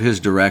knew of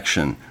his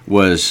direction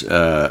was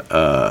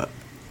the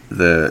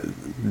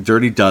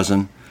Dirty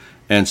Dozen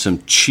and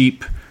some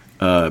cheap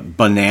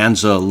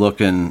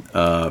bonanza-looking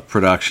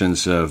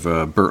productions of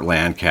Burt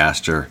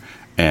Lancaster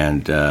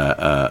and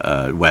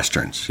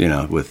westerns, you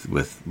know,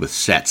 with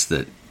sets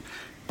that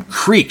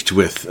creaked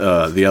with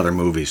the other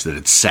movies that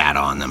had sat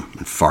on them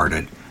and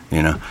farted,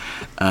 you know.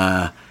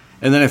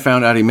 And then I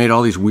found out he made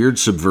all these weird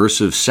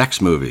subversive sex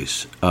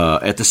movies.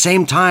 At the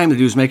same time that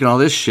he was making all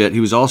this shit,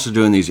 he was also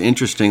doing these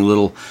interesting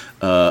little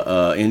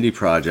indie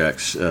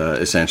projects,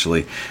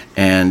 essentially.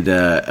 And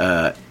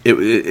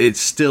it's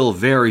still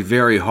very,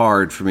 very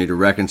hard for me to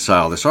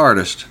reconcile this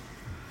artist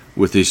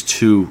with these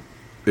two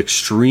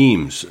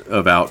extremes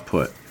of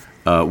output,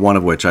 one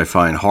of which I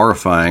find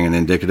horrifying and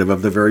indicative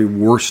of the very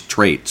worst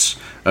traits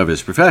of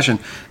his profession.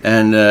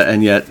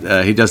 And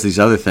yet he does these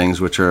other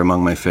things which are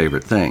among my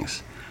favorite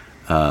things.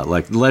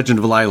 Like The Legend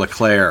of Lila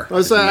Claire. I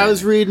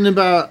was reading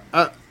about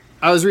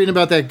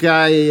that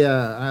guy.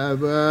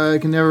 I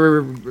can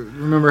never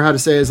remember how to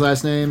say his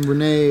last name.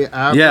 Rene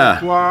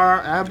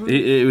Abracoir.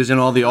 It was in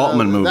all the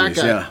Altman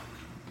movies.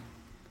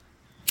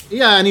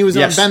 Yeah, and he was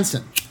on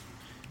Benson.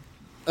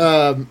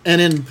 And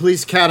in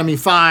Police Academy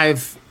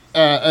 5,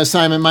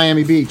 Assignment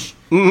Miami Beach.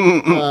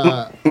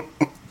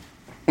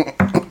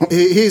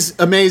 He's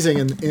amazing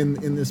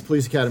in this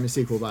Police Academy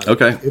sequel, by the way.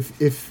 Okay.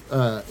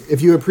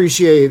 If you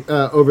appreciate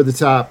over the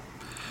top,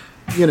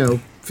 you know,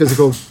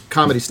 physical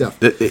comedy stuff.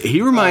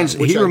 He reminds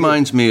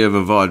me of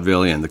a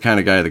vaudevillian, the kind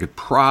of guy that could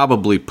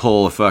probably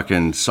pull a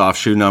fucking soft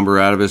shoe number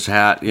out of his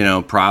hat. You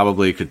know,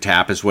 probably could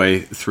tap his way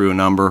through a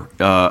number.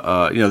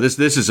 You know,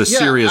 this is a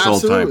serious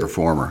old-time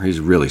performer. He's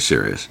really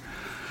serious.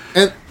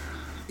 And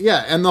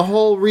the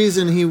whole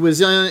reason he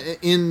was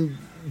in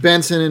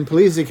Benson and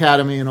Police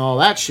Academy and all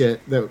that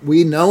shit that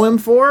we know him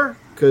for,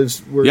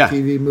 because we're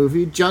TV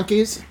movie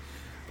junkies.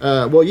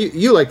 Well,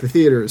 you like the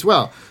theater as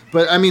well,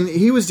 but I mean,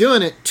 he was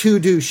doing it to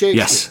do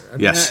Shakespeare.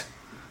 Yes.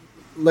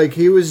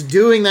 He was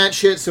doing that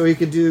shit so he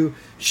could do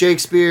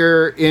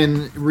Shakespeare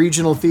in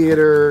regional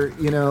theater,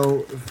 you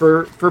know,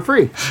 for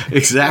free.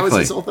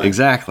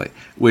 Exactly.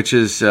 Which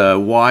is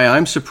why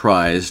I'm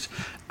surprised.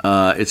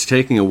 It's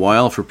taking a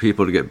while for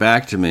people to get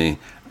back to me.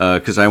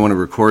 Because I want to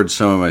record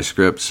some of my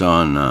scripts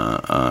on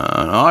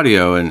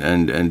audio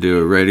and do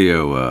a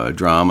radio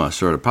drama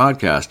sort of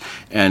podcast.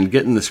 And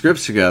getting the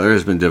scripts together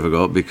has been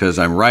difficult because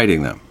I'm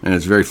writing them. And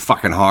it's very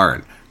fucking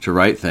hard to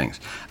write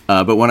things.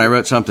 But when I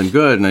wrote something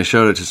good and I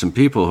showed it to some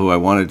people who I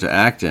wanted to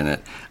act in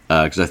it,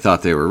 because I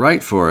thought they were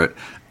right for it,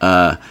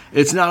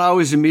 it's not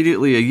always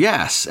immediately a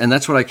yes, and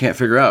that's what I can't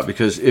figure out,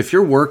 because if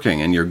you're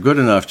working and you're good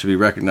enough to be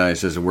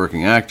recognized as a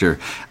working actor,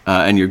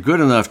 and you're good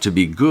enough to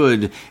be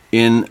good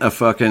in a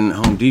fucking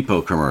Home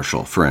Depot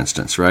commercial, for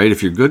instance, right?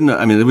 If you're good enough,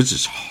 I mean, it was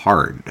just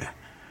hard.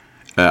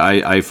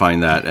 I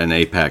find that an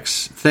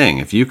apex thing.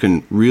 If you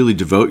can really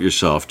devote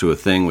yourself to a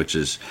thing which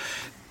is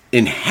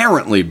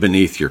inherently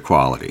beneath your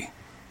quality,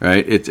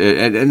 right?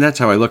 And that's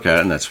how I look at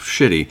it, and that's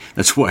shitty.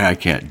 That's why I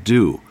can't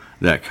do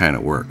that kind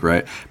of work,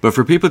 right? But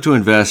for people to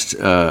invest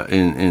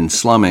in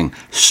slumming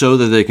so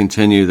that they can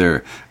continue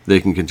their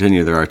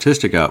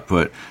artistic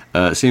output,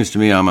 it seems to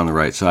me I'm on the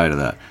right side of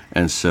that.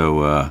 And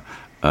so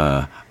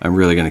I'm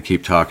really going to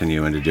keep talking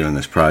you into doing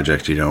this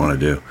project you don't want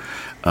to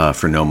do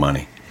for no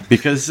money.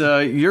 Because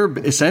you're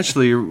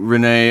essentially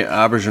Rene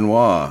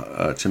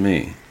Auberjonois to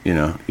me. You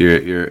know,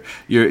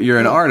 you're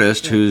an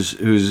artist whose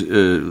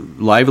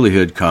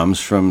livelihood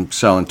comes from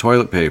selling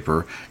toilet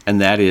paper,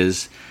 and that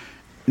is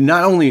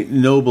not only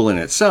noble in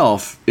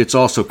itself, it's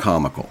also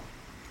comical,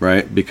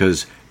 right?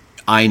 Because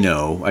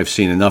I've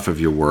seen enough of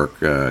your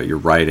work, your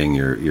writing,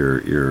 your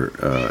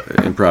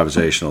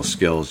improvisational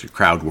skills, your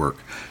crowd work,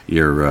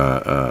 your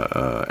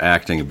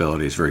acting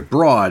ability is very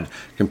broad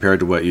compared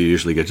to what you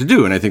usually get to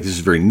do, and I think this is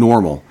very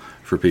normal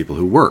for people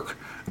who work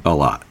a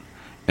lot.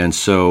 And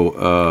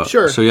so,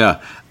 Sure. So yeah,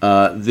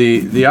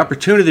 the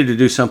opportunity to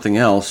do something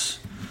else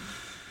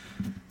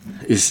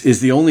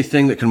is the only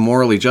thing that can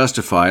morally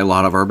justify a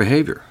lot of our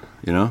behavior.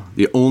 You know,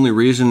 the only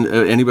reason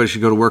anybody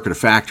should go to work at a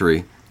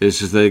factory is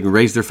so they can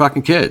raise their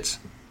fucking kids.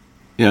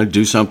 You know,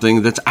 do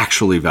something that's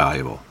actually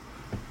valuable.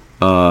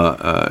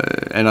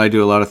 And I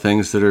do a lot of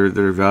things that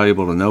are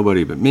valuable to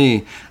nobody but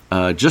me,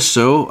 just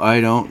so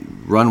I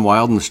don't run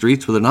wild in the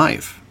streets with a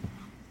knife.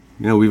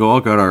 You know, we've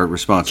all got our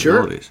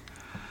responsibilities.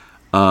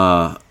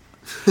 Sure.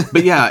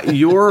 But yeah,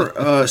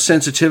 your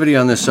sensitivity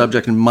on this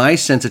subject and my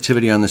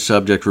sensitivity on this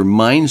subject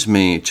reminds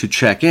me to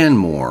check in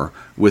more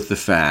with the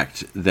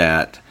fact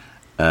that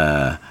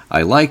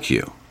I like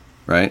you,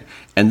 right?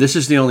 And this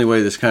is the only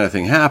way this kind of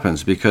thing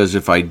happens, because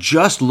if I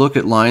just look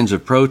at lines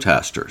of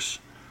protesters,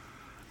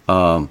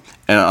 and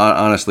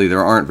honestly,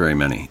 there aren't very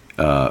many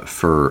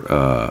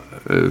for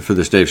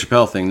this Dave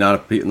Chappelle thing.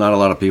 Not a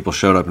lot of people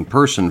showed up in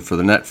person for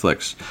the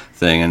Netflix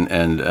thing,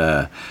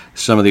 and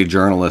some of the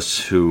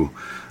journalists who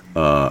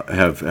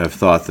have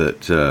thought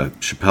that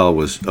Chappelle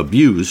was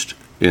abused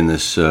in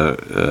this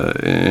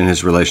in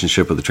his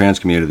relationship with the trans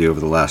community over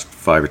the last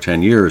 5 or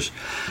 10 years.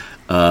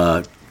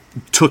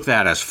 Took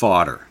that as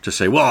fodder to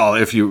say, well,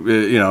 if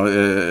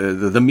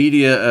the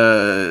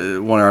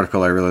media, one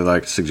article I really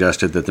liked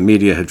suggested that the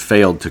media had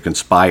failed to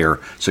conspire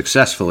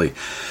successfully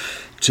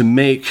to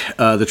make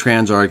the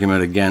trans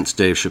argument against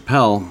Dave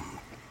Chappelle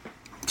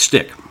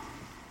stick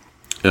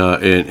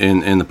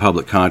in the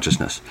public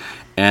consciousness.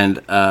 And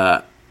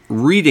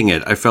reading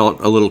it, I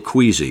felt a little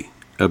queasy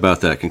about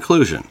that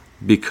conclusion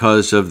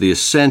because of the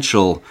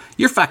essential,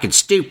 you're fucking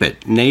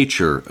stupid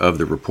nature of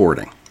the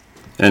reporting.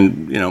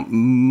 And, you know,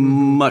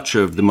 much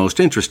of the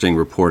most interesting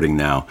reporting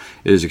now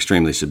is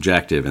extremely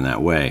subjective in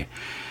that way.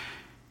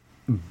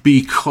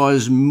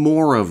 Because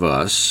more of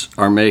us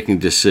are making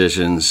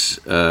decisions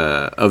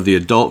of the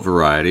adult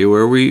variety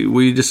where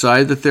we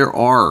decide that there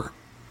are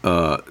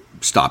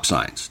stop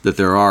signs, that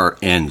there are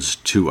ends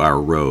to our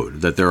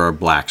road, that there are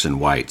blacks and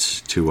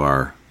whites to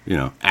our,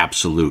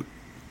 absolute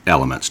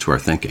elements to our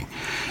thinking.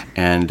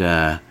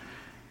 And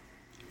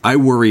I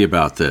worry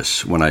about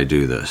this when I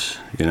do this.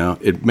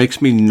 It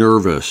makes me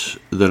nervous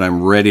that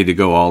I'm ready to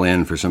go all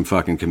in for some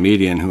fucking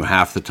comedian who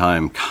half the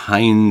time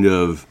kind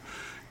of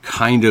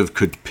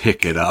could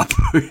pick it up,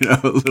 a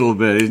little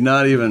bit. He's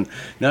not even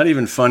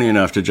funny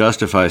enough to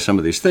justify some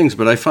of these things.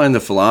 But I find the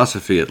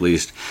philosophy, at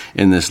least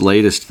in this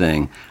latest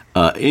thing,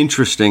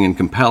 interesting and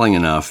compelling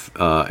enough,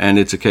 and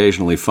it's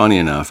occasionally funny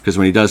enough because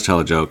when he does tell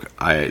a joke,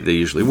 they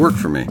usually work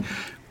for me.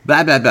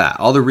 Blah, blah, blah.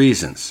 All the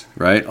reasons,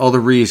 right? All the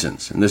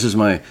reasons. And this is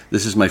my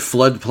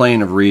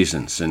floodplain of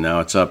reasons. And now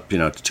it's up,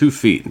 to 2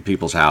 feet in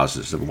people's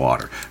houses of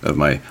water of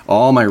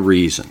all my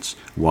reasons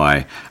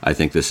why I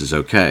think this is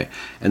okay.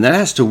 And that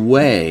has to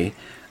weigh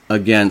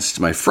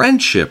against my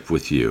friendship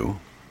with you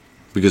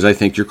because I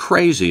think you're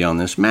crazy on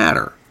this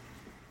matter.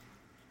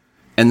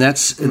 And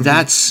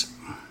that's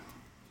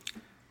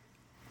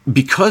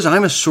because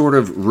I'm a sort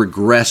of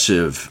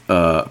regressive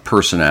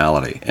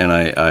personality, and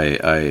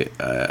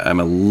I'm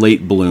a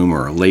late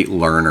bloomer, a late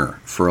learner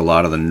for a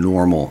lot of the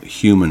normal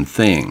human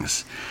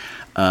things.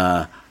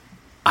 I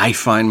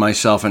find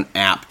myself an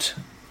apt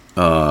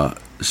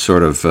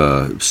sort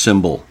of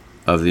symbol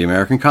of the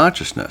American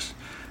consciousness,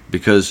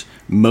 because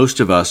most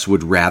of us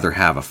would rather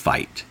have a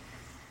fight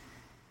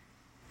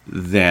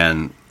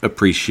than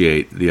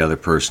appreciate the other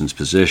person's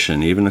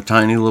position, even a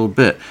tiny little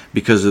bit,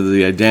 because of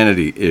the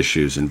identity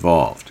issues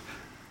involved.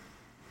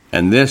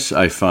 And this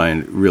I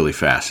find really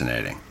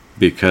fascinating,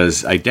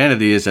 because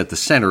identity is at the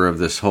center of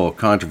this whole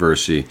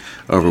controversy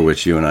over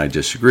which you and I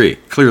disagree,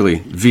 clearly,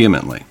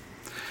 vehemently.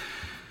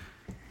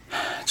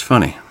 It's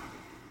funny.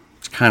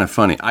 It's kind of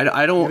funny.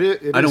 I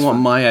don't want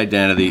my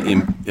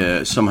identity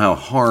somehow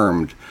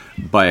harmed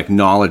by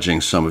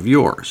acknowledging some of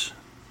yours.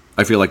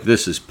 I feel like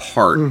this is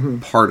part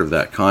of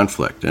that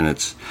conflict, and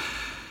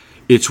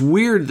it's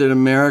weird that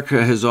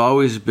America has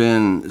always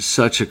been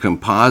such a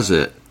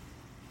composite,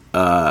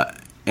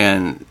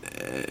 and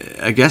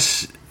I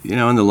guess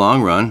in the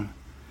long run,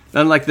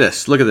 unlike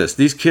this. Look at this.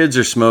 These kids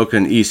are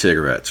smoking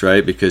e-cigarettes,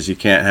 right? Because you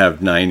can't have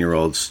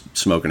 9-year-olds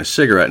smoking a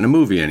cigarette in a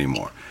movie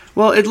anymore.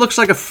 Well, it looks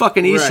like a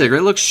fucking e-cigarette. Right.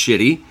 It looks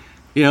shitty,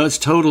 You know, it's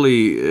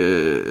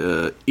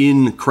totally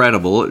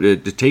incredible.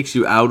 It takes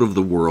you out of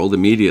the world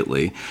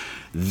immediately.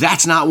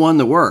 That's not one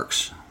that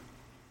works.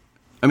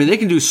 I mean, they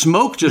can do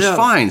Smoke just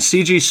fine.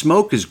 CG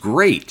Smoke is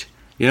great.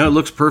 You know, it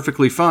looks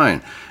perfectly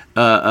fine.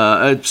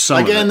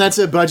 Again, that's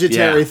a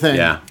budgetary thing.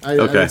 Yeah. I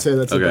would say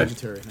that's a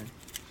budgetary thing.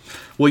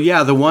 Well,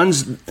 yeah, the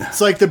ones.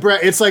 It's like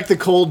it's like the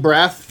cold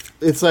breath.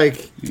 It's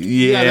like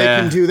they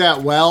can do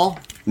that well.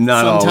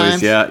 Not sometimes,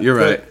 always. Yeah, you're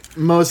right.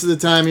 Most of the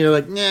time, you're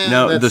like, nah.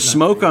 No, the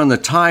smoke on the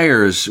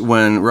tires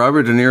when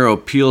Robert De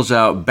Niro peels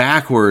out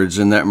backwards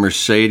in that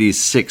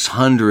Mercedes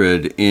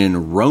 600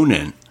 in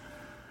Ronin.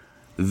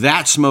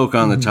 That smoke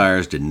on the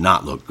tires did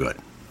not look good.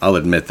 I'll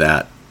admit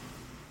that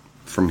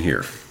from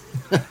here.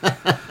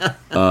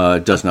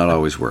 It does not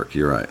always work.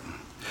 You're right.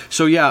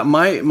 So yeah,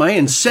 my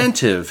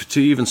incentive to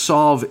even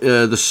solve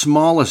the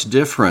smallest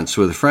difference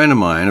with a friend of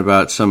mine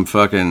about some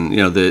fucking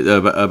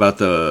about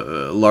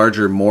the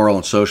larger moral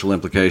and social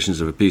implications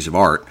of a piece of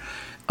art,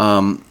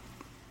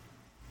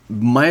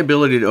 my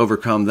ability to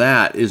overcome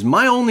that is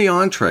my only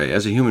entree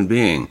as a human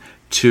being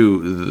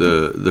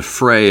to the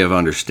fray of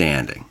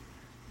understanding,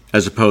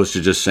 as opposed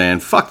to just saying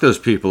fuck those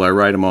people, I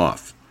write them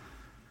off.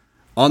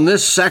 On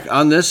this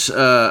on this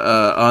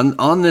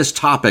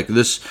topic,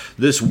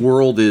 this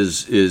world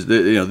is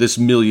this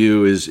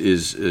milieu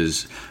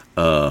is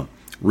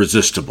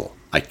resistible.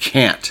 I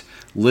can't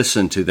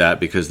listen to that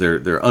because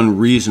they're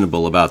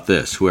unreasonable about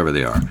this, whoever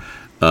they are,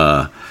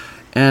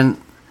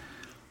 and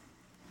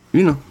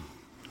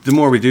the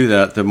more we do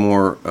that, the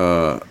more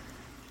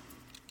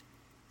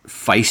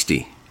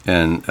feisty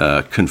and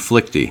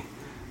conflicty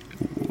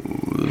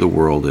the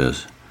world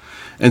is.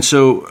 And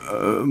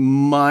so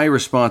my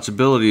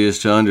responsibility is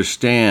to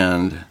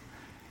understand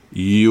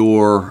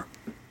your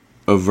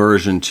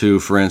aversion to,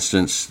 for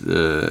instance, his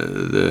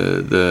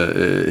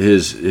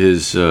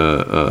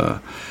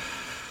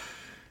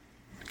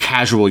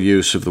casual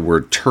use of the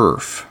word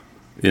turf.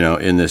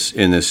 In this.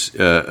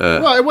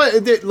 Well,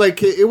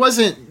 it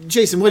wasn't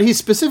Jason. What he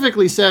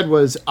specifically said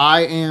was,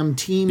 "I am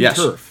Team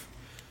Turf."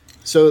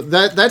 So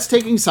that's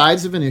taking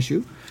sides of an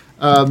issue,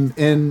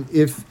 and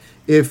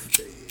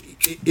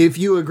if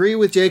you agree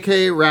with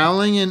J.K.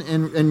 Rowling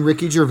and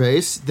Ricky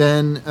Gervais,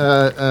 then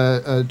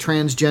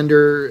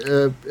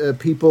transgender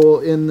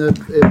people in the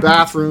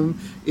bathroom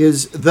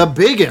is the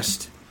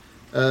biggest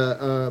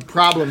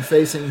problem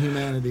facing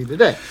humanity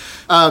today.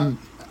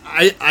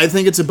 I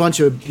think it's a bunch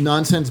of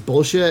nonsense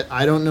bullshit.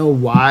 I don't know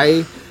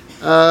why.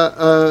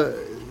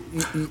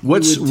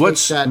 What's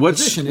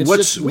position? It's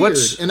just weird.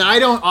 And I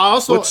don't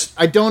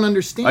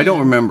understand. I don't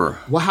remember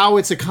how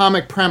it's a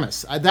comic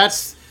premise.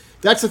 That's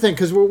the thing,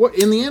 because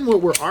in the end,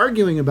 what we're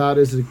arguing about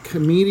is a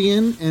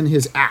comedian and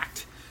his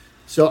act.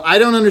 So I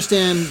don't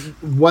understand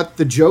what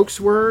the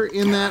jokes were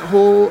in that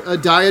whole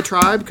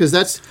diatribe, because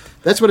that's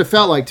what it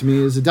felt like to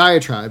me, is a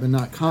diatribe and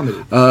not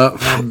comedy.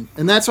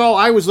 And that's all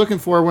I was looking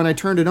for when I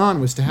turned it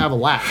on, was to have a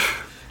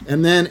laugh.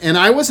 And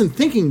I wasn't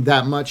thinking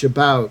that much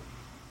about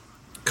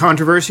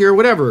controversy or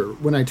whatever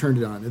when I turned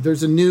it on.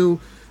 There's a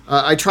new,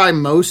 I try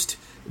most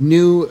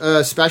new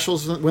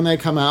specials when they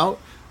come out.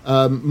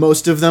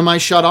 Most of them I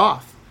shut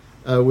off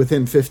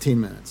within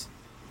 15 minutes.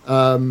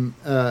 And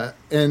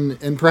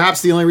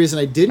perhaps the only reason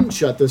I didn't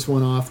shut this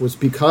one off was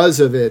because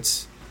of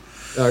its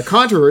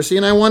controversy,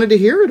 and I wanted to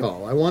hear it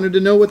all. I wanted to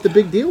know what the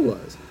big deal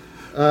was.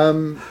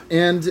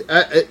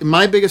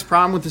 My biggest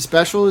problem with the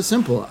special is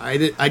simple.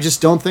 I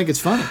just don't think it's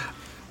funny.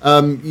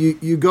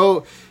 You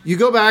go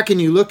back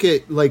and you look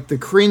at like the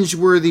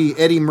cringeworthy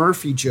Eddie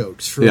Murphy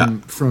jokes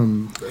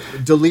from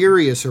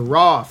Delirious or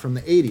Raw from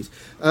the 80s.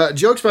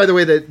 Jokes, by the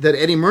way, that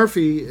Eddie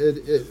Murphy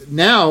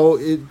now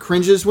it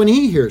cringes when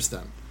he hears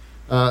them.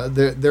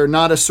 They're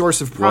not a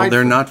source of pride. Well,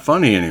 they're not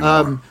funny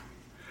anymore.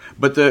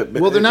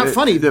 They're not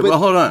funny.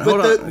 Hold on.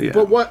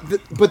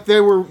 But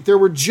there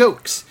were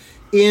jokes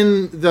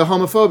in the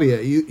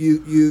homophobia.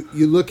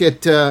 You look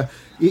at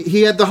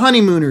he had the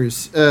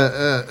honeymooners,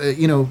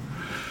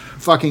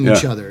 fucking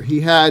each other.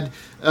 He had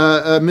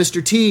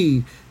Mr.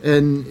 T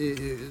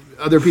and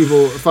other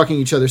people fucking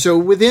each other. So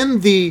within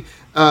the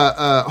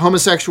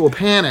homosexual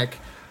panic,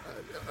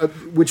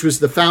 which was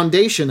the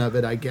foundation of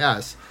it, I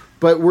guess,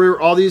 but were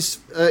all these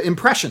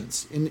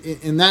impressions,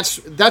 and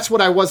that's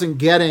what I wasn't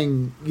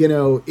getting.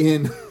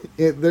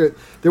 There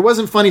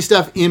wasn't funny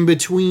stuff in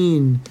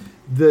between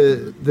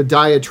the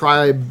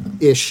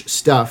diatribe-ish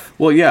stuff.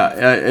 Well,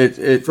 yeah,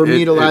 for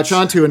me to latch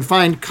onto and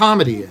find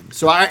comedy in.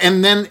 So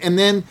and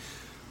then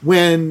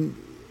when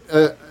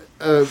a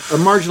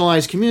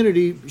marginalized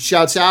community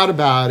shouts out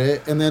about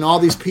it, and then all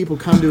these people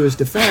come to his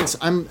defense,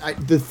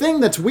 the thing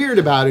that's weird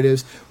about it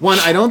is, one,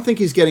 I don't think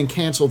he's getting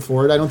canceled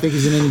for it. I don't think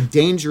he's in any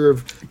danger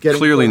of getting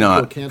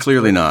canceled.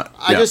 Clearly not.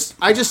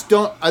 I just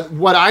don't.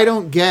 What I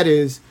don't get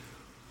is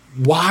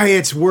why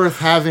it's worth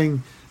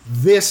having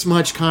this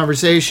much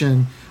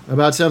conversation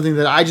about something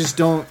that I just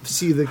don't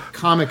see the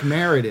comic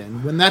merit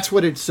in, when that's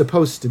what it's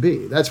supposed to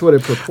be. That's what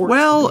it purports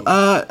to be.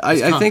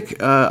 I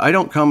think I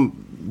don't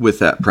come with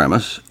that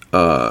premise.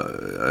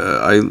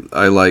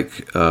 I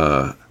like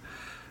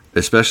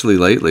especially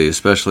lately,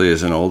 especially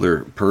as an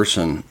older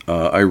person,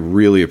 I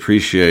really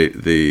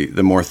appreciate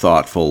the more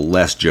thoughtful,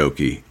 less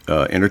jokey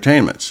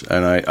entertainments.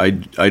 And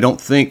I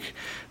don't think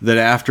that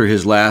after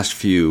his last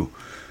few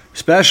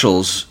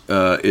specials,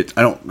 it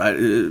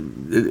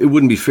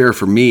wouldn't be fair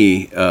for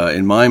me,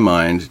 in my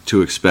mind,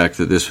 to expect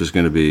that this was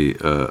going to be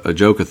a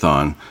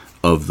joke-a-thon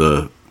of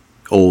the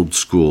old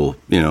school,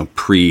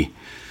 pre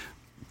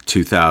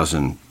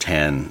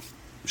 2010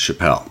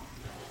 Chappelle.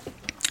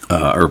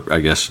 Or I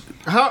guess.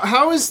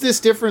 How is this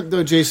different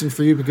though, Jason,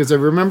 for you? Because I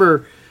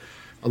remember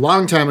a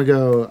long time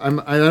ago.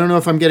 I don't know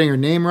if I'm getting her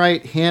name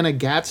right. Hannah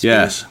Gadsby.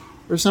 Yes.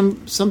 Or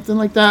something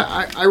like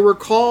that. I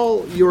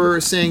recall you're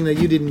saying that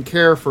you didn't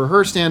care for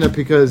her stand-up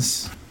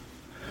because,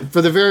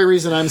 for the very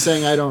reason I'm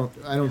saying I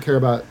don't care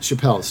about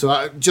Chappelle. So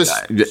I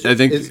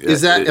think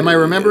is that, am I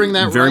remembering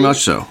that very right?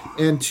 much so.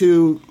 And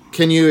two,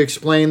 can you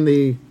explain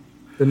the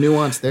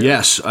nuance there?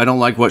 Yes, I don't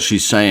like what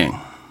she's saying.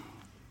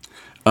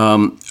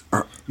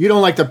 You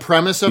don't like the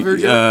premise of her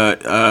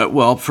joke?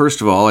 Well, first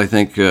of all, I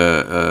think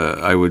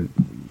I would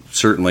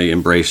certainly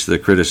embrace the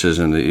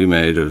criticism that you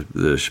made of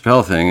the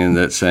Chappelle thing, and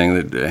that saying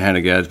that Hannah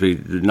Gadsby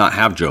did not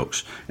have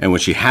jokes. And when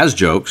she has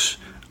jokes,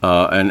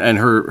 and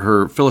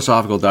her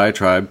philosophical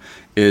diatribe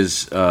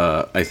is,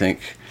 I think,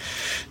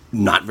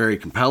 not very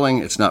compelling.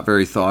 It's not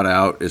very thought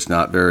out. It's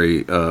not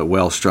very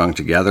well strung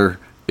together.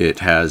 It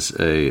has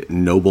a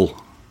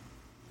noble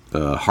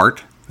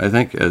heart, I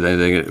think. I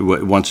think it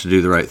wants to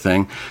do the right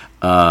thing.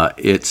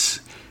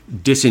 It's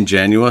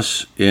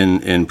disingenuous in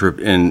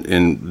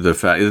the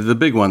fact. The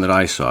big one that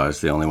I saw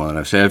is the only one that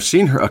I've seen. I've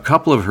seen a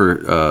couple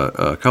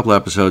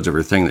episodes of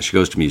her thing that she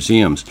goes to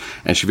museums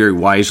and she very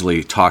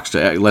wisely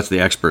lets the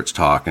experts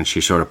talk, and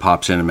she sort of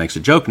pops in and makes a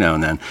joke now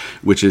and then,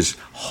 which is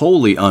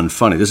wholly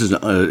unfunny. This is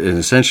an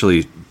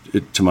essentially,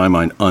 to my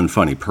mind,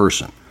 unfunny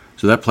person.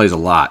 So that plays a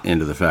lot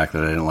into the fact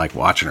that I didn't like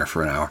watching her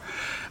for an hour.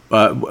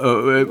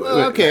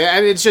 Okay,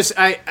 I mean, it's just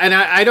I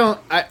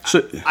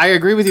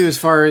agree with you as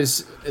far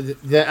as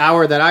the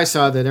hour that I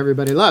saw that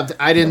everybody loved.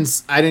 I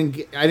didn't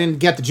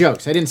get the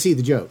jokes. I didn't see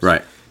the jokes.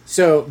 Right.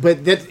 So, but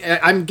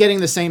I'm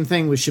getting the same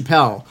thing with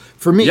Chappelle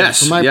for me,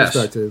 from my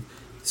perspective.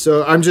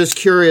 So I'm just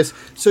curious.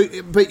 So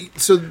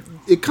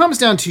it comes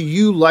down to,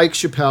 you like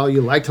Chappelle,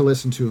 you like to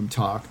listen to him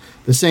talk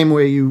the same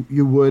way you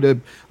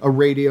would a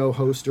radio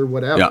host or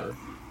whatever.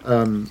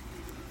 Yeah.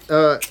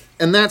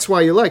 And that's why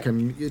you like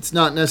him. It's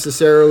not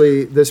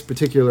necessarily this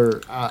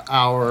particular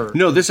hour.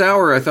 No, this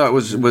hour I thought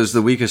was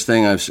the weakest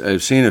thing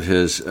I've seen of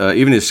his.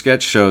 Even his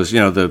sketch shows,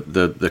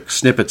 the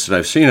snippets that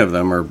I've seen of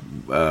them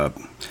are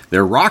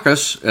they're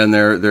raucous, and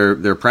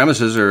their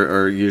premises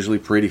are usually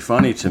pretty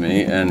funny to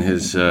me, and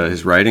his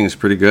writing is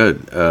pretty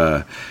good.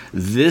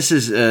 This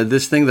is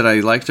this thing that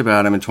I liked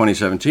about him in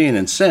 2017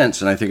 and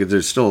since, and I think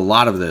there's still a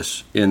lot of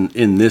this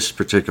in this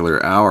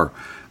particular hour.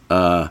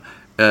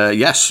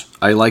 Yes,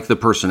 I like the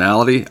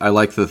personality. I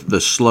like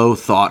the slow,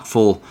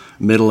 thoughtful,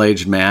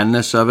 middle-aged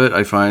manness of it.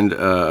 I find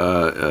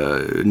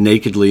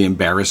nakedly,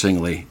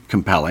 embarrassingly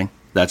compelling.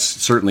 That's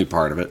certainly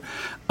part of it.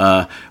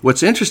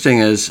 What's interesting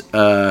is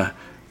I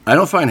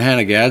don't find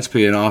Hannah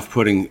Gadsby an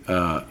off-putting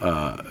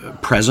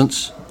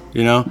presence,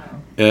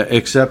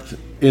 except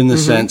in the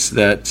sense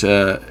that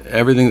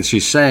everything that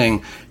she's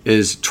saying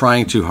is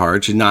trying too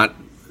hard. She's not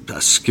a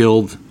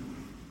skilled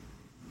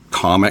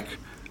comic.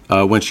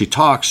 When she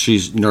talks,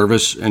 she's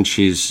nervous, and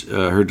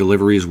her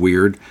delivery is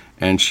weird,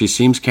 and she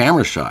seems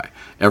camera shy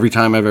every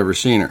time I've ever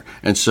seen her.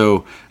 And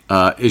so,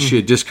 is she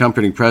a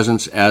discomforting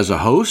presence as a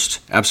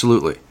host?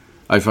 Absolutely.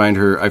 I find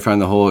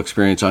the whole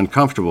experience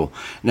uncomfortable.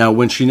 Now,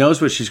 when she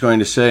knows what she's going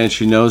to say and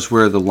she knows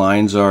where the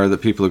lines are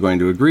that people are going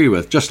to agree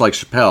with, just like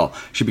Chappelle,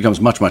 she becomes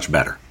much, much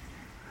better.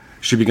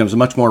 She becomes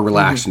much more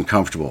relaxed and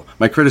comfortable.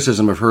 My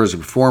criticism of her as a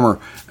performer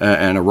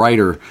and a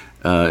writer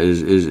is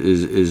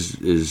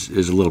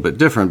a little bit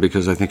different,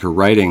 because I think her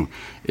writing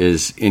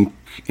is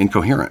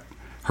incoherent.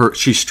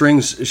 She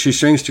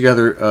strings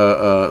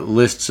together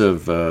lists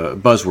of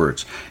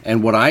buzzwords,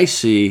 and what I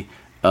see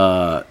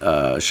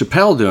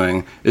Chappelle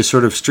doing is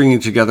sort of stringing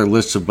together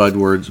lists of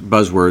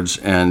buzzwords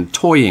and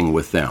toying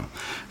with them.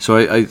 So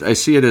I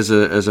see it as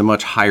a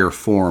much higher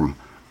form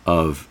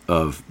of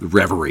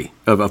reverie,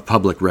 of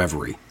public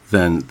reverie,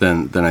 than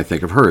I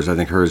think of hers. I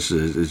think hers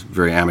is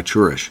very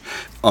amateurish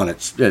on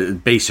its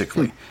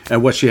basically,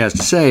 and what she has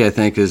to say, I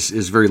think, is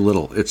very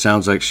little. It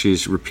sounds like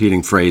she's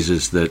repeating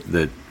phrases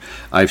that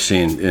I've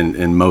seen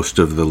in most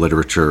of the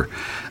literature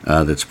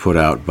that's put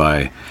out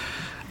by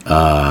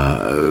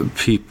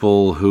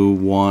people who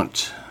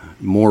want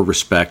more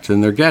respect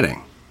than they're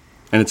getting,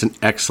 and it's an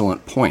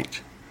excellent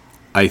point.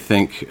 I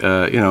think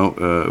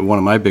one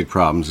of my big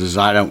problems is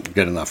I don't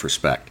get enough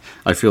respect.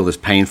 I feel this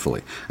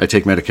painfully. I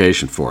take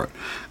medication for it.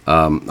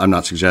 I'm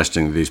not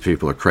suggesting that these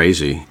people are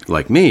crazy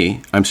like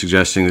me. I'm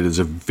suggesting that it's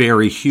a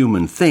very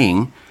human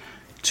thing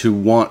to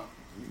want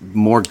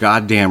more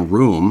goddamn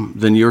room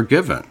than you're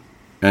given,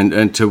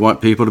 and to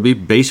want people to be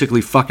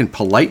basically fucking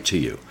polite to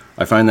you.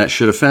 I find that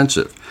shit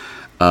offensive.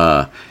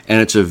 And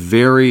it's a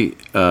very,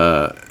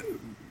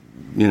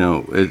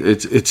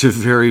 it's a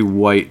very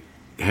white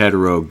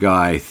hetero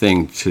guy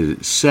thing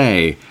to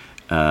say.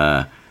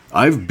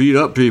 I've beat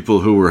up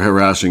people who were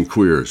harassing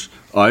queers.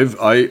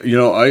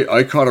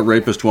 I caught a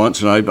rapist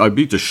once, and I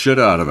beat the shit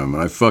out of him,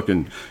 and I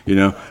fucking,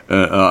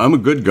 I'm a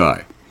good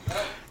guy.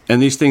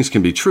 And these things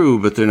can be true,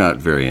 but they're not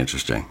very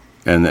interesting,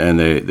 and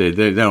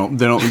they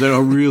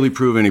don't really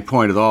prove any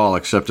point at all,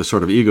 except a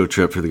sort of ego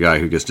trip for the guy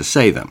who gets to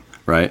say them,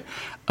 right?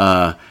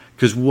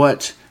 Because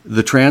what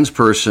the trans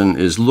person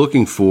is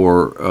looking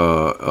for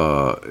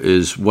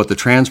is what the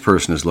trans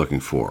person is looking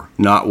for,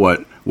 not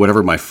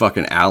whatever my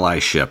fucking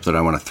allyship that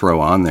I want to throw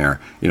on there,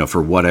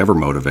 for whatever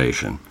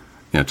motivation,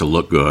 to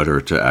look good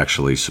or to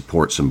actually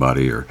support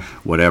somebody or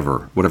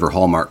whatever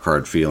Hallmark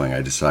card feeling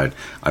I decide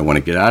I want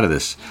to get out of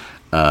this,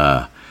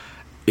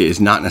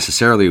 is not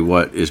necessarily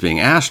what is being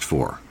asked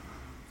for,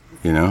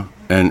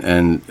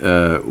 and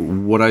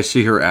what I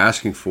see her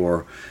asking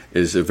for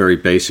is a very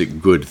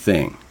basic good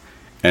thing.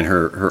 And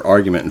her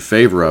argument in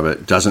favor of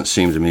it doesn't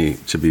seem to me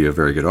to be a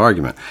very good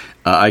argument.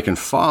 I can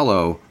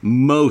follow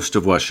most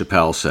of what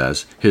Chappelle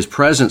says. His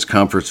presence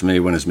comforts me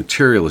when his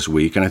material is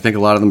weak, and I think a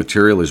lot of the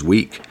material is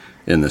weak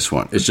in this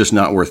one. It's just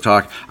not worth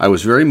talking. I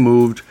was very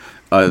moved.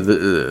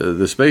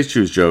 The Space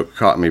Jews joke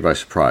caught me by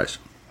surprise,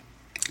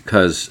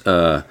 because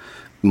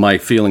my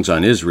feelings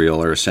on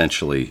Israel are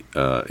essentially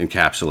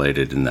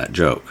encapsulated in that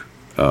joke.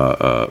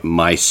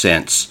 My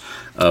sense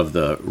of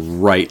the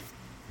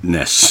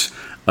rightness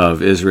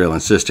of Israel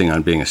insisting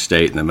on being a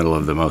state in the middle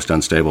of the most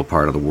unstable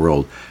part of the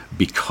world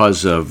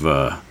because of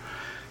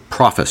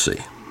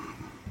prophecy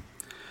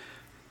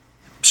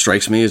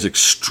strikes me as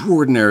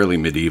extraordinarily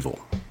medieval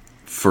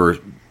for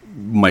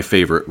my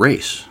favorite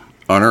race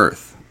on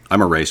earth.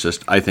 I'm a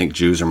racist. I think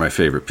Jews are my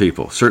favorite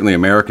people. Certainly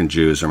American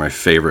Jews are my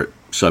favorite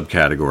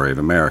subcategory of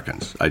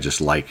Americans. I just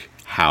like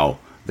how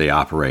they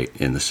operate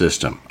in the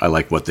system. I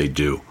like what they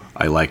do.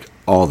 I like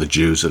all the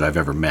Jews that I've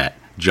ever met,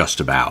 just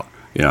about.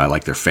 I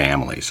like their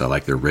families. I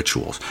like their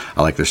rituals.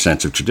 I like their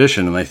sense of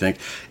tradition, and I think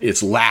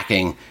it's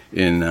lacking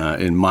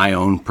in my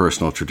own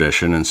personal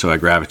tradition, and so I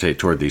gravitate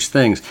toward these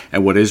things.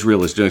 And what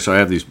Israel is doing, so I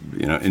have these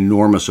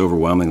enormous,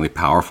 overwhelmingly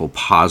powerful,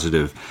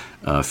 positive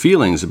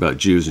feelings about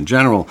Jews in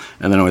general,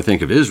 and then I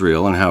think of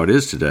Israel and how it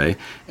is today,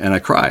 and I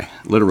cry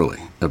literally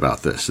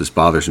about this. This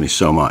bothers me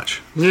so much.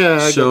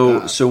 Yeah.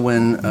 So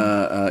when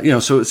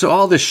so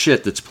all this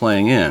shit that's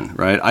playing in,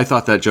 right? I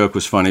thought that joke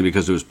was funny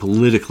because it was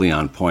politically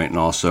on point and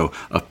also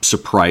a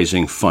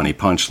surprising, funny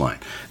punchline,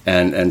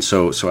 and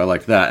so I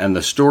like that. And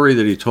the story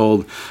that he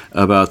told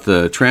about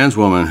the trans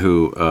woman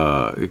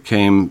who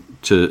came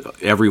to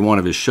every one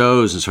of his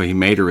shows, and so he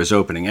made her his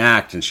opening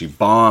act, and she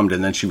bombed,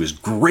 and then she was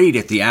great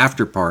at the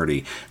after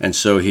party, and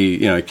so he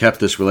kept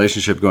this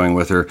relationship going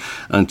with her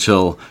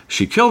until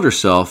she killed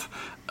herself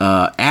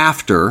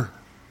after.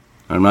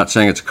 I'm not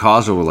saying it's a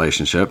causal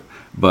relationship,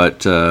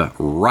 but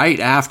right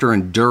after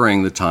and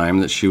during the time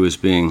that she was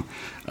being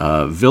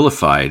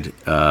vilified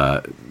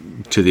to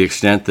the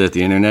extent that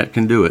the internet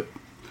can do it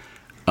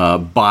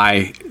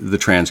by the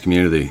trans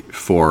community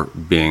for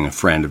being a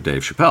friend of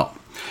Dave Chappelle.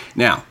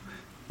 Now,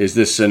 is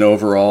this an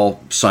overall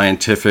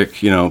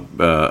scientific, no,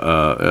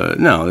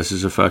 this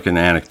is a fucking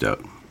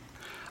anecdote.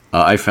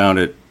 I found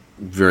it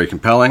very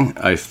compelling.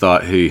 I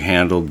thought he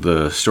handled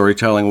the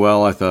storytelling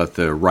well. I thought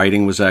the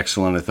writing was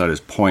excellent. I thought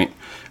his point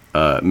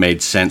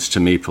made sense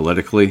to me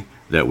politically,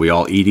 that we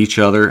all eat each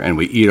other and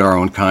we eat our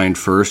own kind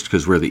first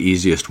because we're the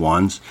easiest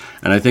ones.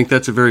 And I think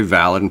that's a very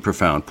valid and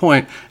profound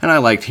point, and I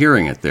liked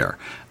hearing it there.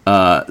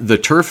 The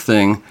turf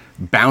thing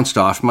bounced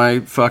off my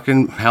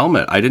fucking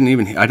helmet. I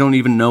don't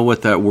even know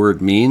what that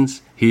word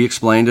means. He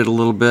explained it a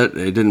little bit.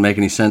 It didn't make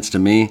any sense to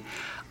me.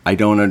 I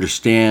don't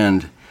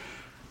understand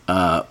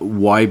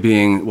why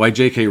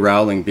J.K.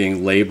 Rowling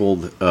being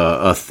labeled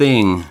a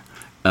thing,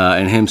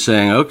 and him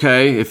saying,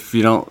 okay, if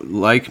you don't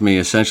like me,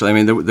 essentially. I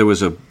mean, there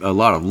was a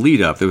lot of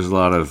lead up. There was a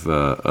lot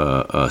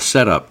of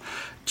setup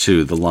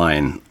to the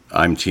line,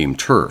 I'm Team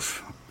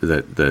Turf,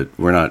 that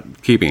we're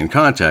not keeping in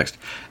context.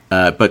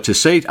 But to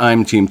say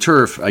I'm Team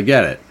Turf, I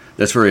get it.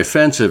 That's very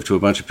offensive to a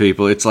bunch of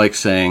people. It's like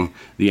saying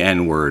the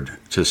N-word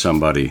to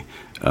somebody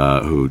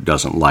who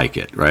doesn't like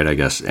it, right, I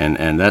guess.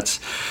 And that's,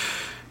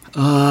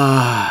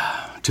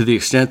 to the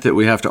extent that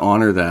we have to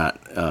honor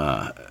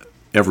that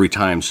every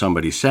time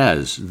somebody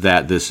says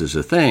that this is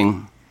a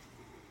thing,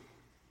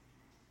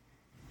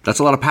 that's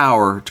a lot of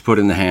power to put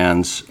in the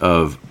hands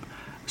of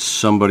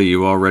somebody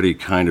you already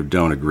kind of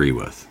don't agree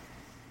with.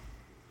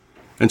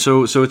 And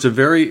so it's a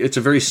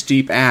very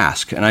steep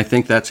ask, and I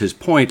think that's his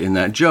point in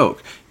that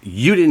joke.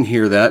 You didn't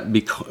hear that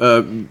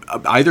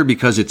either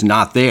because it's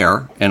not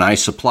there, and I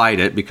supplied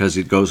it because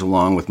it goes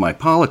along with my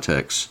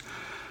politics,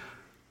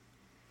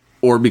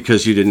 or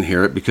because you didn't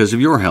hear it because of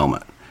your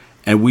helmet.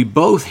 And we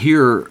both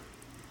hear,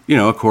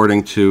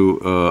 according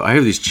to, I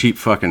have these cheap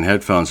fucking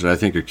headphones that I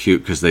think are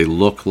cute because they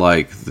look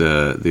like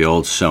the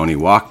old Sony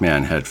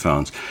Walkman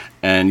headphones.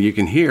 And you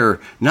can hear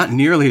not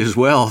nearly as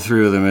well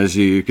through them as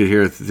you could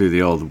hear through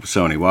the old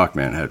Sony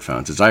Walkman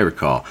headphones. As I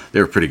recall, they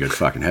were pretty good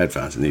fucking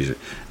headphones, and these are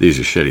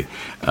shitty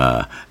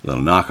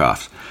little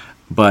knockoffs.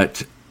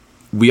 But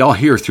we all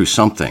hear through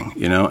something,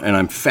 and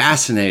I'm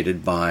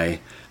fascinated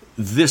by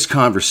this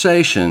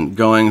conversation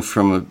going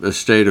from a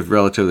state of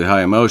relatively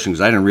high emotion,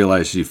 because I didn't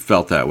realize you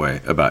felt that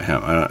way about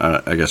him.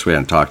 I guess we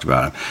hadn't talked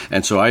about him.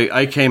 And so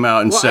I came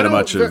out and said a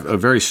bunch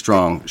of very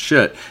strong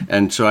shit.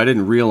 And so I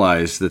didn't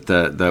realize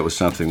that was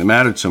something that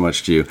mattered so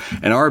much to you.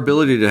 And our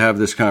ability to have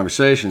this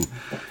conversation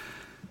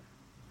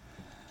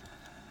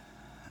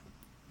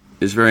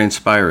is very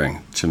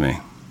inspiring to me.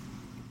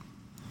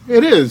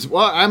 It is.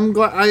 Well, I'm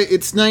glad.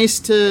 It's nice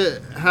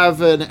to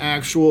have an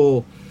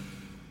actual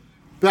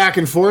back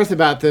and forth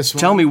about this one.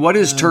 Tell me, what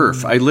is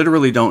TERF? I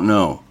literally don't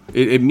know.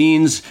 It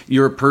means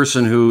you're a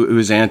person who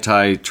is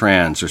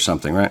anti-trans or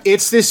something, right?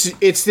 It's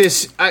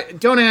this.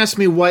 Don't ask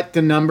me what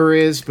the number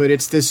is, but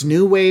it's this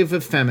new wave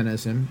of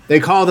feminism. They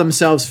call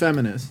themselves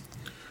feminists.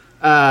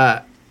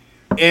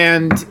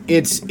 And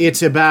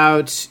it's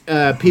about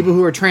people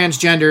who are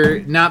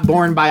transgender, not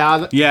born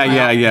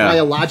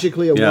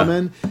biologically a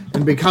woman,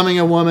 and becoming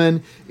a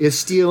woman is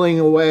stealing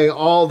away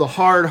all the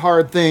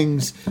hard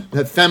things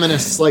that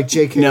feminists like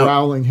J.K.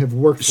 Rowling have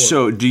worked for.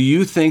 So do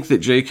you think that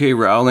J.K.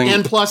 Rowling...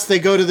 And plus, they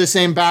go to the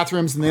same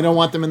bathrooms, and they don't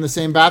want them in the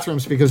same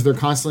bathrooms because they're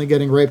constantly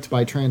getting raped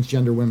by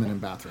transgender women in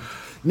bathrooms.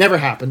 Never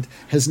happened.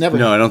 Has never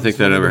happened. No, I don't think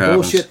that ever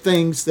happens. Bullshit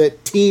things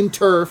that Team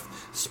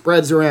TERF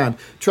spreads around.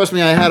 Trust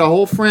me, I had a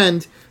whole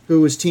friend who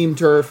was Team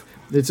TERF.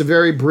 It's a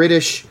very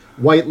British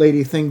white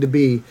lady thing to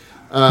be,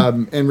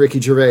 and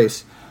Ricky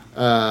Gervais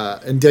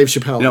and Dave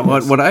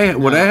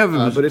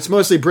Chappelle. But it's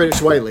mostly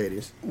British white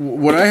ladies.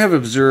 What I have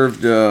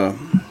observed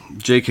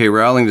J.K.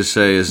 Rowling to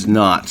say is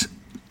not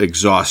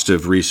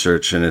exhaustive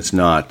research, and it's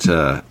not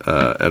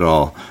at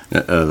all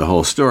the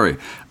whole story.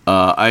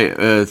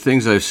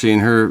 Things I've seen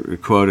her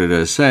quoted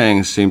as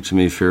saying seem to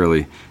me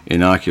fairly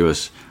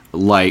innocuous,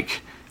 like,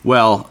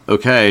 well,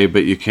 okay,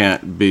 but you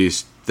can't be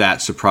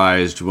that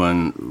surprised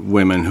when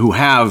women who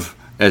have,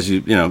 as you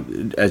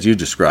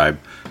described,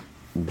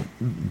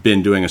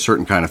 been doing a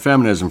certain kind of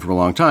feminism for a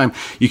long time,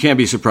 you can't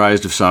be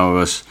surprised if some of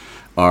us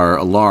are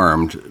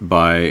alarmed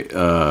by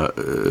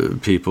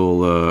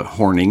people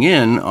horning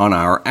in on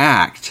our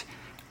act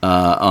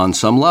on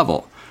some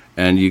level.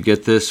 And you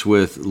get this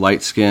with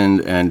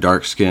light-skinned and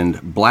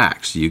dark-skinned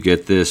blacks. You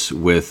get this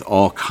with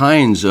all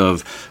kinds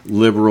of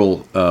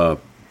liberal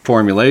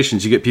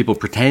formulations. You get people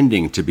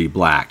pretending to be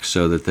black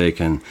so that they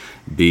can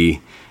be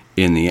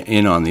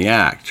in on the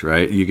act,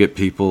 right? You get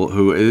people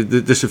who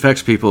this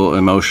affects people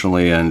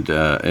emotionally and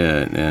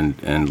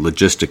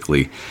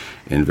logistically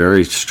in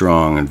very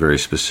strong and very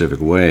specific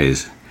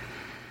ways,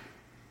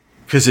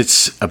 because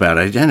it's about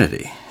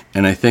identity.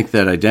 And I think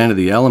that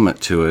identity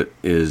element to it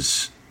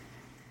is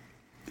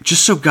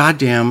just so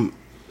goddamn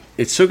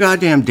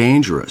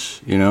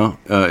dangerous.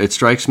 It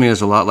strikes me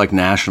as a lot like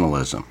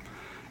nationalism.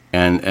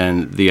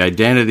 And the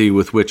identity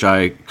with which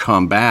I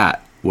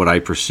combat what I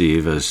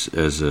perceive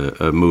as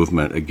a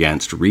movement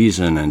against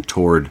reason and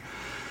toward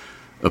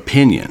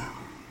opinion.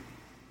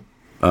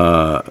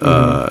 I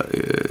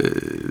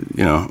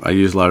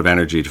use a lot of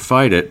energy to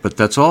fight it, but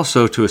that's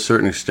also to a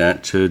certain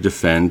extent to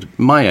defend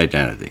my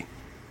identity.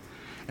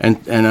 And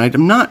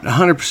I'm not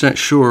 100%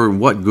 sure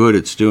what good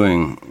it's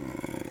doing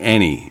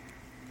any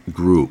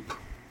group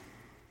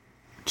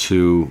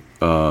to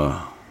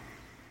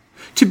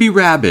be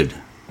rabid,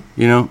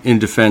 in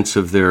defense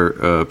of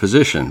their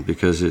position,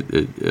 because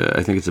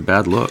I think it's a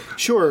bad look.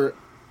 Sure.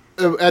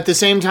 At the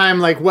same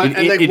time,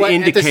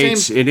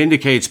 it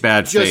indicates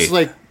bad faith. Just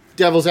like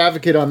devil's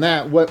advocate on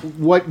that,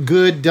 what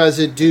good does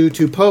it do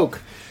to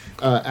poke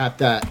at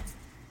that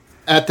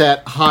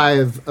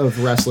hive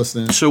of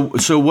restlessness? So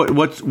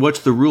what's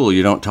the rule?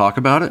 You don't talk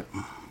about it?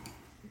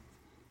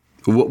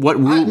 What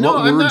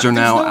words are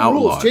now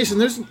outlawed? Rules. Jason,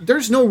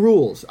 there's no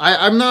rules.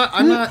 I'm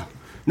not.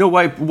 No,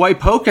 why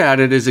poke at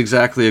it is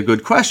exactly a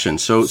good question.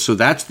 So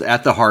that's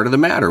at the heart of the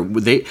matter.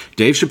 Dave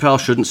Chappelle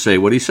shouldn't say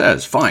what he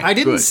says. Fine. I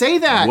didn't say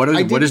that.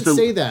 I didn't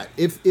say that.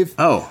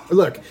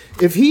 Look,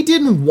 if he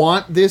didn't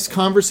want this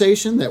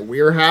conversation that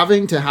we're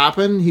having to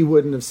happen, he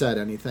wouldn't have said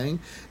anything.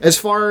 As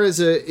far as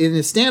in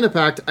his stand-up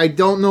act, I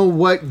don't know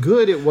what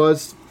good it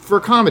was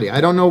for comedy.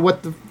 I don't know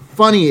what the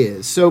funny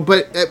is. So,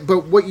 but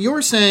what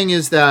you're saying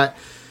is that.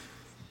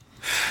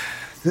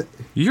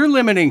 You're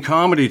limiting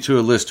comedy to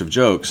a list of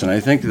jokes, and I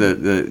think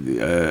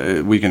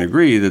that we can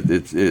agree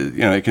that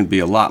it can be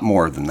a lot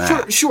more than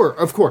that. Sure,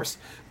 of course.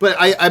 But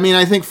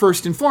I think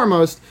first and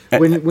foremost,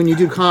 when you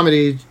do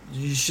comedy,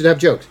 you should have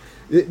jokes.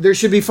 There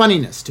should be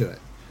funniness to it,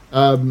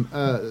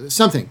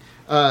 something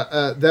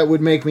that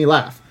would make me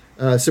laugh,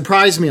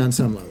 surprise me on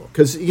some level.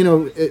 Because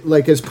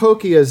like as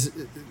pokey as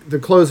the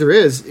closer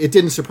is, it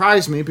didn't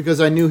surprise me because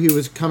I knew he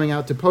was coming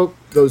out to poke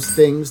those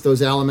things,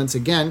 those elements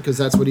again, because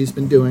that's what he's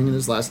been doing in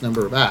his last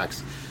number of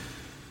acts.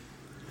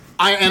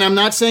 And I'm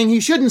not saying he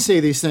shouldn't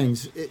say these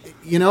things.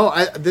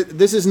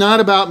 This is not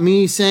about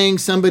me saying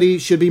somebody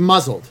should be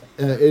muzzled.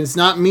 It's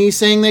not me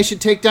saying they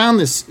should take down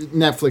this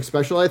Netflix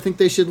special. I think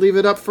they should leave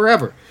it up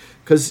forever.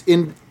 Because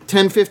in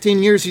 10,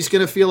 15 years, he's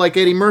going to feel like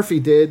Eddie Murphy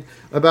did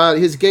about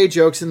his gay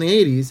jokes in the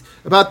 80s,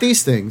 about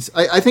these things.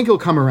 I think he'll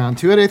come around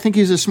to it. I think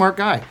he's a smart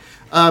guy.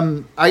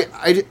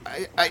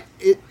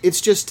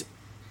 It's just,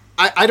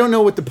 I don't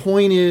know what the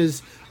point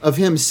is of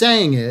him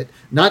saying it,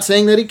 not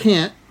saying that he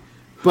can't,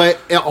 but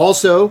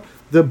also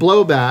the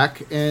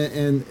blowback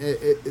and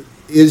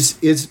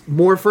is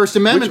more First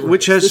Amendment.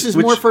 This is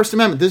more First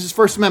Amendment. This is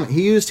First Amendment.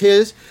 He used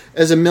his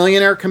as a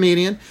millionaire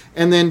comedian,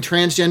 and then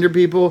transgender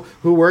people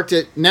who worked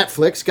at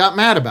Netflix got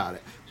mad about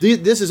it.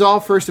 This is all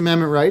First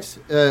Amendment rights.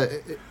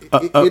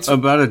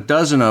 About a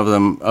dozen of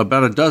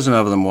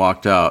them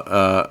walked out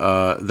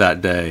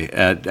that day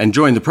and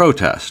joined the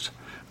protest.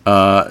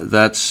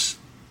 That's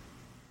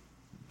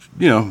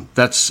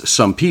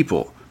some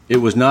people. It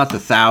was not the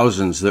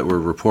thousands that were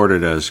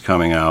reported as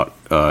coming out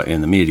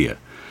in the media,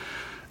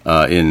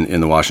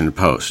 in the Washington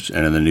Post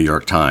and in the New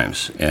York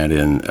Times, and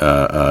in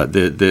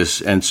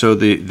this. And so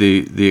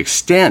the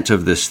extent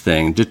of this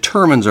thing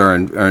determines our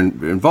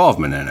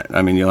involvement in it.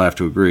 I mean, you'll have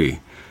to agree.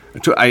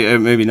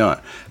 Maybe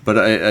not, but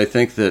I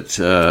think that.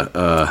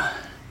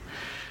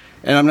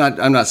 And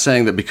I'm not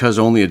saying that because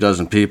only a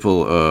dozen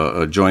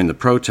people joined the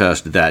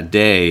protest that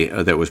day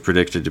that was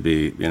predicted to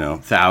be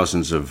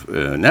thousands of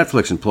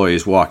Netflix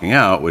employees walking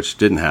out, which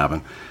didn't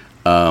happen,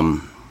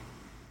 and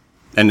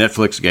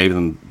Netflix gave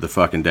them the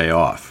fucking day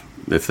off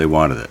if they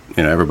wanted it.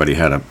 Everybody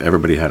had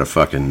a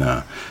fucking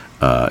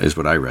is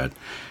what I read.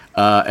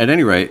 At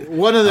any rate,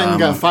 one of them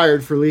got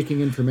fired for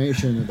leaking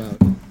information about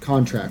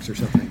contracts or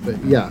something.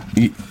 But yeah,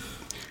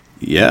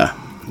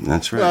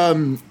 that's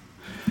right.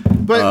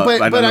 But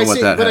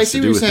I see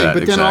what you're saying.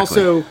 But then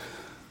also,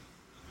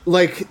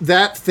 like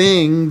that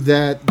thing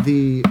that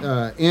the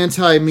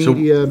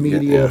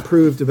media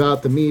proved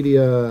about the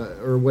media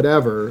or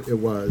whatever it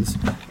was,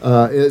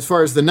 as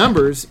far as the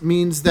numbers,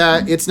 means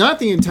that it's not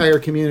the entire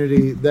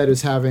community that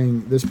is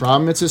having this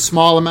problem. It's a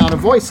small amount of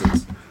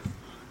voices.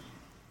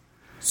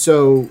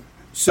 So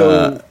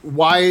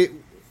why?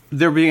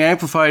 They're being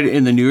amplified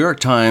in the New York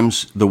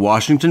Times, the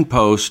Washington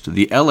Post,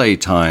 the LA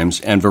Times,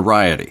 and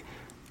Variety.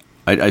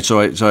 So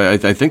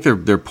I think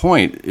their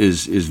point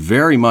is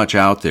very much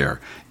out there.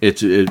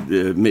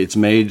 It's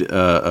made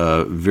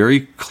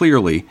very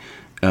clearly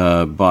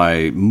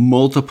by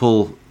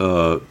multiple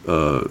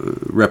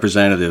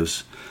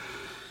representatives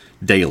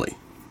daily.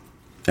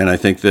 And I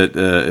think that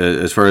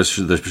as far as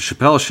the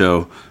Chappelle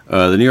Show,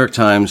 the New York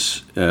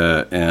Times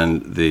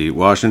and the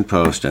Washington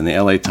Post and the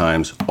LA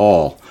Times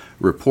all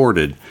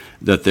reported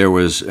that there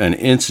was an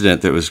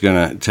incident that was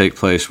going to take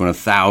place when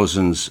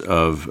thousands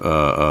of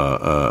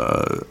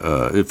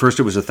at first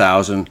it was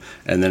 1,000,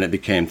 and then it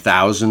became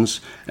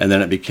thousands, and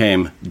then it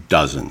became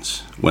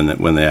dozens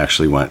when they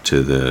actually went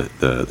to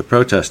the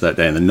protest that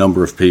day, and the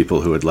number of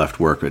people who had left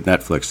work at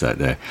Netflix that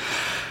day.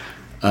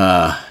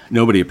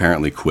 Nobody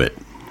apparently quit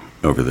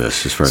over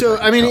this, as far as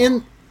I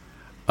can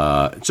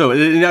tell.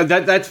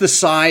 That's the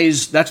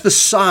size. That's the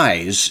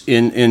size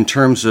in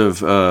terms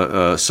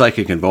of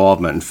psychic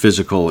involvement and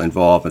physical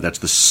involvement. That's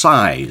the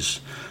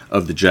size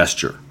of the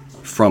gesture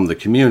from the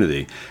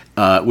community,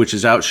 which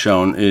is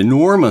outshone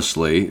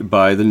enormously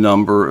by the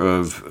number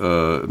of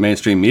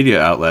mainstream media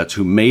outlets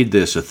who made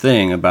this a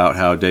thing about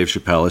how Dave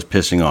Chappelle is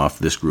pissing off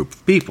this group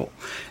of people.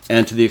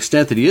 And to the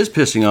extent that he is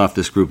pissing off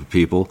this group of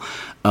people,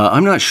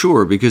 I'm not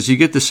sure, because you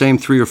get the same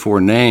 3 or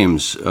 4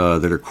 names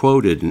that are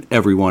quoted in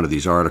every one of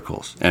these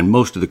articles, and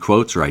most of the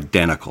quotes are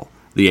identical.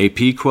 The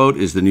AP quote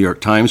is the New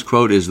York Times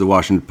quote, is the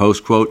Washington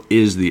Post quote,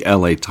 is the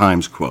LA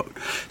Times quote.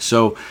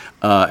 So,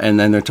 and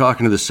then they're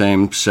talking to the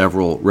same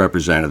several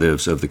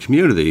representatives of the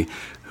community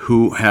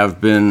who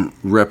have been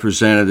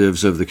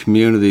representatives of the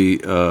community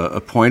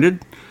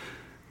appointed.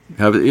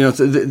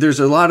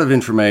 There's a lot of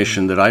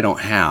information that I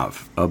don't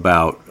have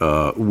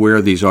about where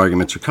these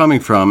arguments are coming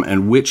from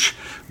and which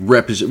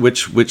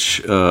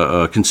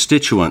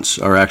constituents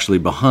are actually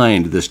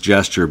behind this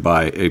gesture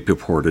by a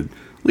purported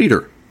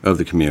leader of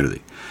the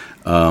community.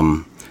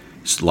 A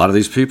lot of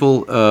these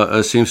people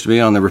seems to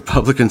be on the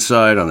Republican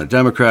side, on the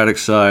Democratic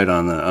side,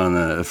 on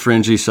the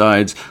fringy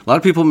sides. A lot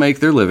of people make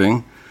their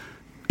living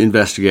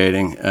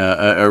investigating,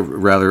 or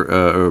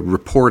rather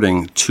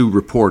reporting to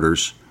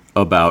reporters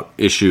about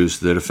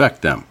issues that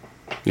affect them.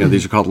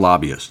 These are called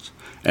lobbyists.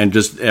 And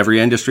does every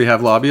industry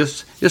have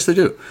lobbyists? Yes, they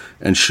do.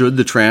 And should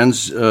the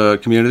trans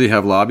community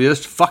have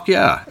lobbyists? Fuck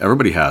yeah,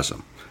 everybody has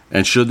them.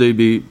 And should they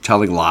be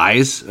telling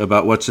lies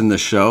about what's in the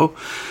show?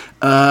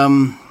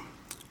 Of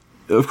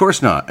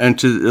course not. And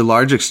to a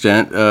large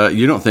extent,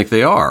 you don't think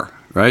they are,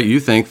 right? You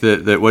think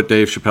that what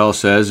Dave Chappelle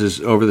says is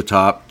over the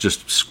top,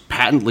 just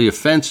patently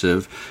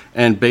offensive,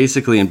 and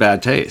basically in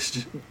bad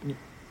taste.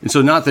 And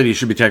so, not that he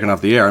should be taken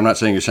off the air. I'm not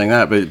saying you're saying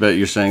that, but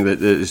you're saying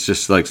that it's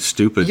just like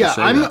stupid. Yeah,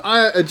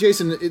 to say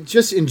Jason.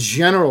 Just in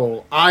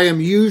general, I am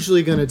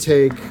usually going to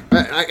take.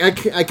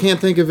 I can't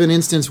think of an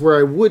instance where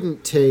I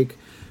wouldn't take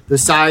the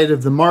side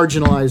of the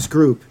marginalized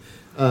group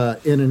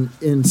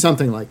in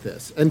something like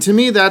this. And to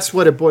me, that's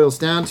what it boils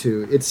down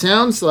to. It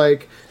sounds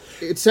like.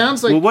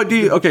 Well, what do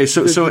you? Okay,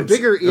 so the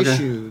bigger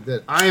issue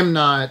that I am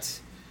not.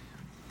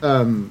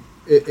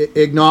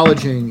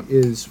 Acknowledging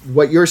is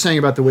what you're saying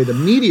about the way the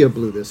media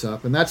blew this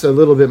up, and that's a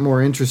little bit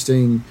more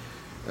interesting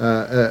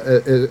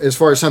as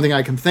far as something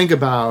I can think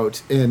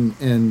about and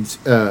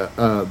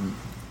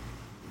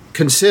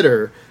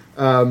consider.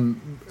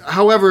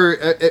 however,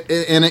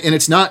 and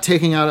it's not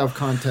taking out of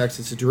context.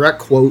 It's a direct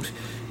quote.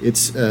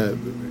 It's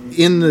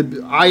in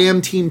the I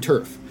am Team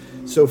TERF.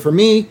 So for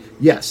me,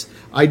 yes,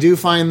 I do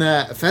find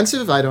that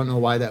offensive. I don't know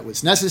why that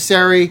was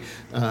necessary.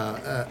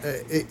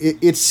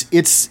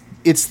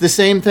 It's the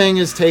same thing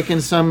as taking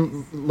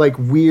some like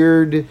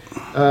weird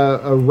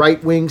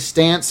right wing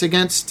stance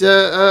against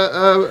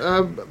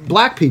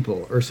black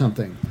people or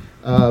something.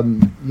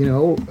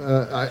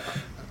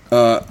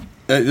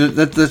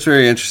 That's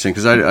very interesting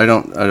because I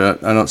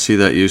don't see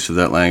that use of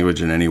that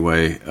language in any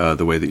way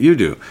the way that you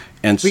do.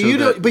 And but so you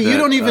don't. But you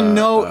don't even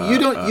know. You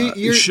don't.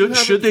 You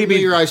should they be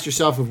familiarized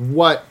yourself with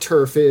what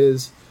TERF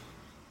is?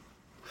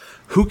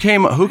 Who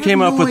came up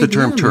with the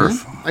term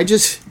TERF? I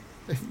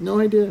have no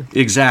idea.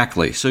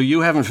 Exactly. So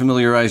you haven't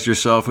familiarized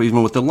yourself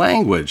even with the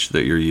language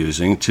that you're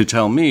using to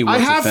tell me what's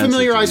I have offensive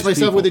familiarized to these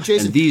myself people. with it,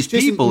 Jason. And these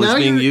people now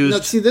is being used.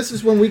 Now, see, this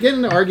is when we get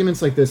into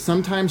arguments like this.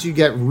 Sometimes you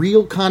get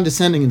real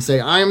condescending and say,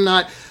 "I am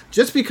not."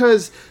 Just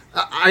because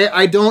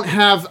I don't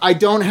have the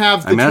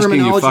terminology I'm asking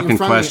you in fucking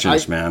front of me.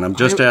 questions, man. I'm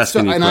just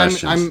asking you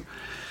questions.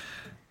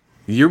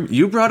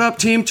 You brought up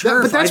Team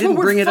TERF. But that's I didn't what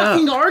we're bring it up.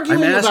 fucking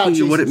arguing I'm about. asking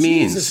you what it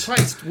means. Jesus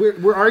Christ,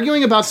 we're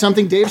arguing about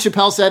something Dave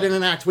Chappelle said in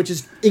an act, which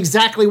is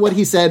exactly what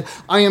he said.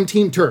 I am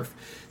Team TERF.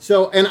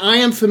 So, and I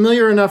am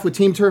familiar enough with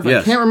Team TERF.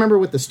 Yes. I can't remember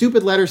what the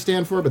stupid letters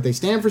stand for, but they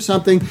stand for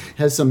something.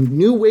 Has some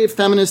new wave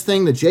feminist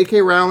thing that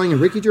J.K. Rowling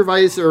and Ricky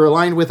Gervais are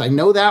aligned with. I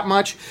know that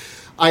much.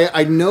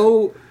 I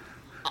know.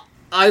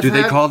 Do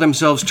they call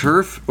themselves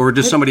TERF, or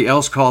does somebody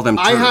else call them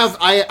TERF?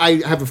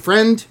 I have a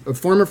friend, a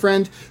former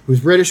friend,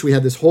 who's British. We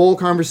had this whole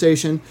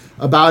conversation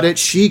about it.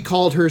 She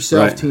called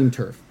herself Right. Team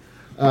TERF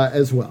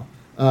as well,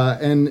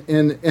 and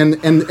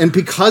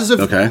because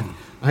of that,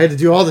 I had to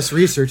do all this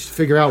research to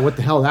figure out what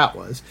the hell that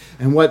was,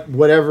 and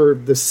whatever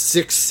the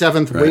 6th,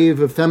 7th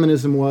wave of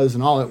feminism was,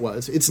 and all it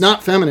was. It's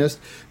not feminist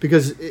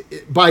because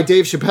by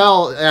Dave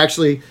Chappelle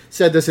actually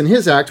said this in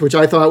his act, which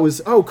I thought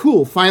was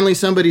cool. Finally,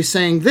 somebody's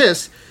saying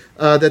this.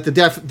 That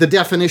the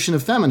definition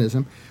of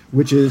feminism,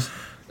 which is,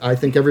 I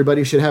think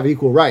everybody should have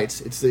equal rights.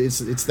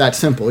 It's that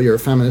simple. You're a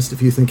feminist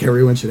if you think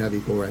everyone should have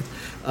equal rights.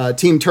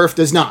 Team TERF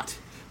does not.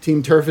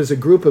 Team TERF is a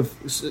group of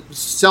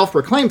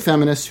self-proclaimed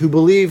feminists who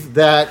believe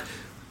that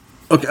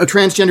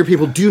transgender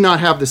people do not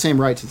have the same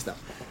rights as them.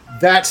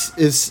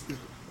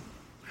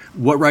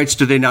 What rights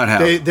do they not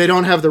have? They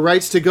don't have the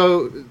rights to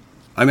go.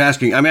 I'm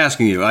asking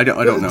you. I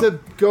don't know.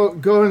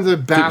 Go into the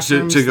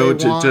bathrooms.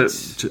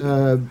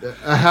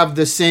 Have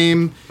the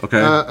same.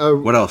 Okay.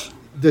 What else?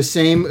 The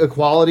same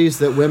equalities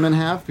that women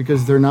have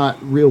because they're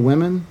not real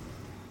women.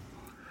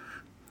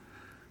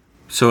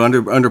 So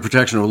under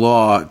protection of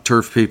law,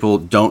 TERF people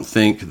don't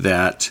think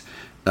that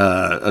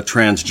a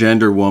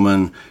transgender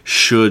woman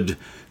should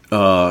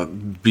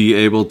be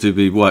able to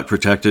be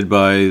protected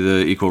by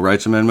the Equal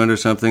Rights Amendment or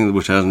something,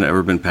 which hasn't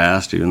ever been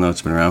passed, even though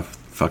it's been around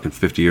fucking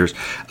 50 years.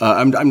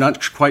 I'm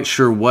not quite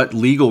sure what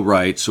legal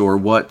rights or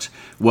what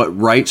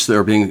rights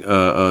they're being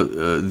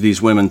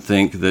these women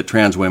think that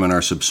trans women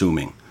are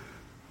subsuming.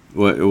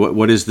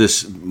 What is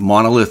this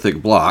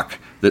monolithic block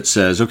that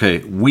says, okay,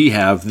 we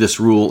have this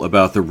rule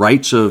about the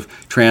rights of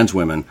trans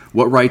women?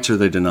 What rights are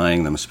they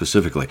denying them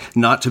specifically?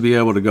 Not to be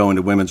able to go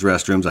into women's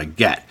restrooms, I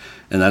get,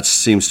 and that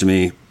seems to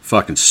me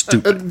fucking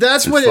stupid.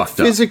 That's what it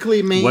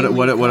physically means.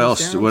 What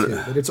else?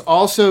 But it's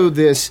also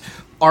this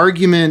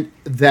argument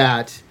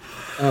that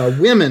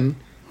women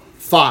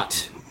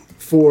fought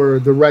for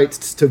the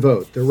rights to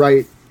vote, the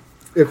right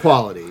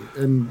equality,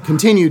 and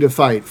continue to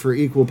fight for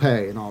equal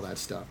pay and all that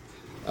stuff.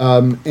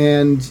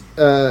 And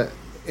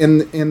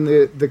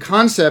the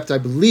concept, I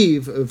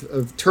believe,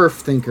 of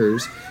TERF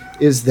thinkers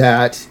is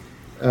that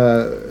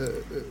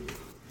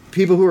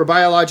people who are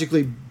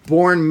biologically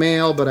born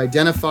male but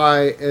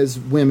identify as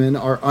women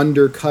are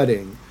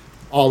undercutting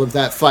all of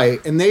that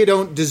fight, and they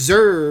don't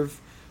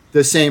deserve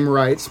the same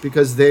rights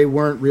because they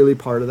weren't really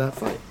part of that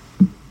fight.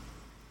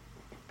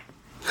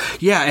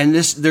 Yeah, and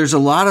there's a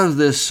lot of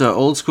this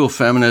old school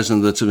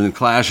feminism that's been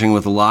clashing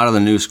with a lot of the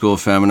new school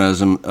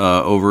feminism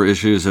over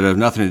issues that have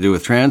nothing to do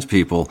with trans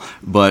people,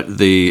 but since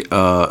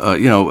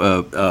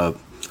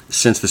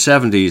the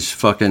 70s,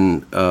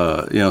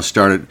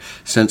 started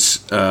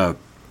since.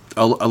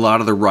 A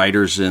lot of the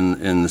writers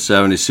in the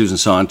 70s, Susan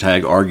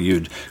Sontag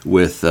argued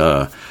with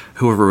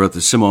whoever wrote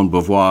the Simone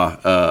Beauvoir,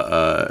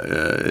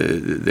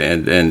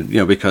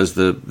 and because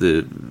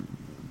the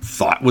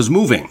thought was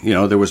moving.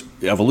 There was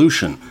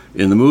evolution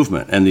in the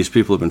movement, and these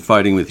people have been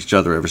fighting with each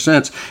other ever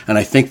since. And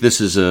I think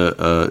this is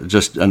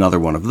just another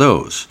one of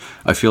those.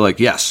 I feel like,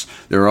 yes,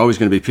 there are always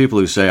going to be people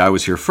who say, I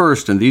was here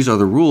first, and these are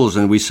the rules,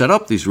 and we set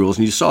up these rules.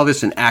 And you saw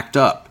this in ACT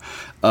UP.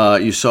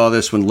 You saw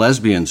this when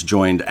lesbians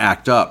joined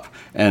ACT UP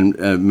and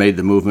made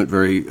the movement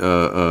very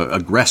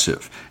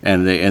aggressive.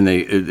 And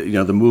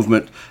the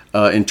movement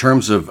in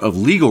terms of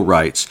legal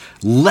rights,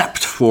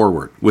 leapt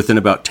forward within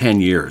about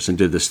 10 years and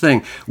did this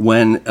thing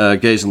when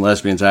gays and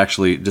lesbians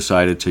actually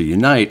decided to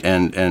unite,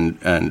 and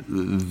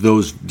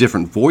those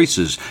different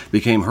voices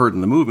became heard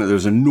in the movement. There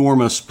was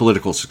enormous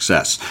political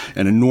success,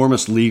 an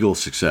enormous legal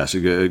success,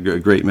 a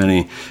great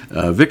many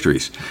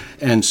victories.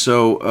 And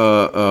so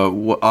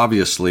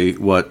obviously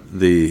what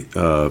the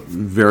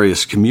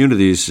various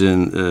communities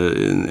in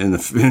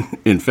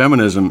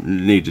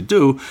feminism need to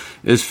do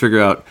is figure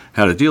out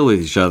how to deal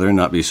with each other and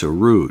not be so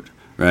rude,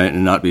 right?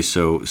 And not be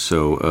so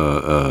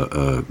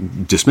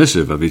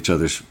dismissive of each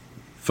other's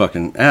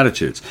fucking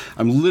attitudes.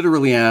 I'm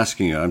literally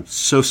asking you, I'm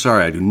so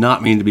sorry, I do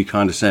not mean to be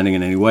condescending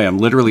in any way. I'm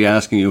literally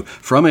asking you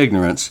from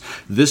ignorance,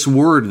 this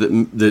word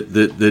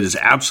that is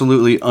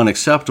absolutely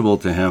unacceptable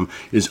to him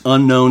is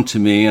unknown to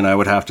me, and I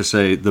would have to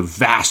say the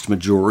vast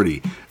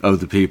majority of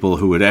the people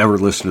who would ever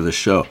listen to this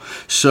show.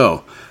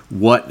 So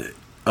what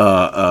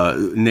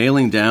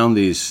nailing down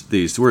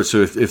these words.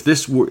 So if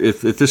this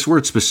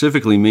word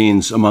specifically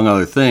means, among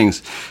other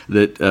things,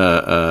 that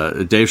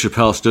Dave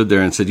Chappelle stood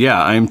there and said,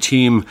 "Yeah, I'm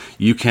team.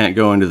 You can't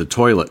go into the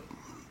toilet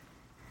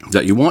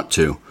that you want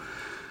to."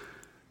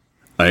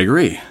 I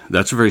agree.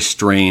 That's a very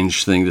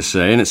strange thing to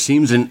say, and it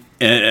seems an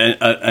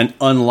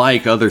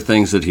unlike other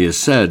things that he has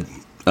said,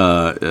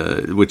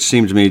 which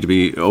seem to me to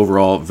be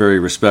overall very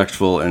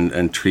respectful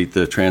and treat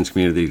the trans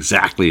community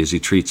exactly as he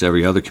treats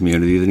every other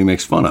community that he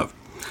makes fun of.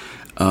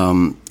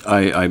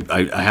 I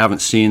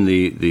haven't seen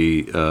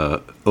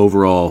the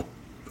overall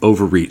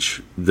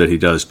overreach that he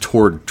does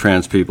toward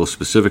trans people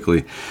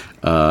specifically,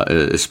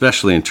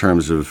 especially in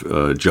terms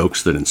of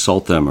jokes that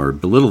insult them or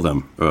belittle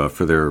them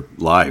for their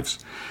lives.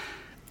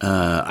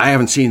 I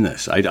haven't seen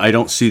this. I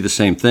don't see the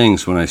same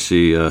things when I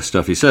see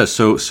stuff he says.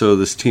 So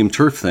this Team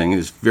TERF thing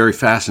is very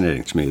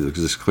fascinating to me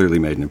because it's clearly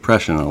made an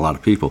impression on a lot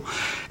of people.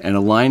 And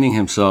aligning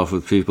himself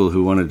with people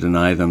who want to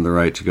deny them the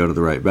right to go to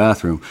the right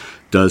bathroom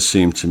does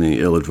seem to me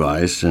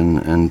ill-advised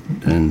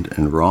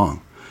and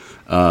wrong.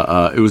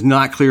 It was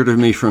not clear to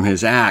me from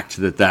his act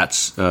that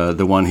that's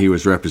the one he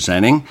was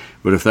representing,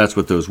 but if that's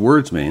what those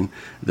words mean,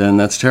 then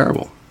that's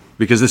terrible.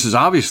 Because this is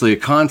obviously a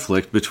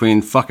conflict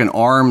between fucking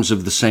arms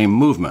of the same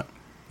movement.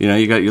 You know,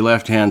 you got your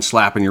left hand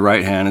slapping your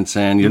right hand and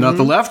saying, "You're not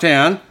the left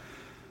hand,"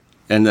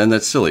 and then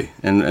that's silly,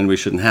 and we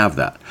shouldn't have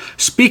that.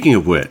 Speaking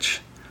of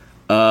which,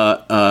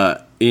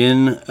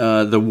 in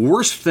the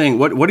worst thing,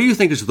 what do you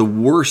think is the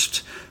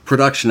worst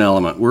production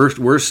element,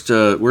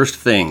 worst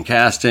thing,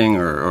 casting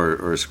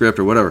or script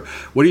or whatever?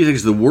 What do you think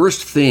is the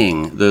worst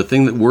thing, the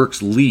thing that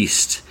works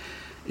least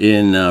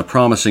in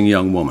Promising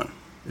Young Woman?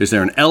 Is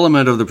there an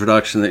element of the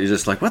production that you're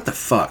just like, what the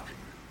fuck?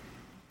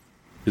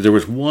 There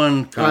was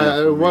one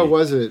comment what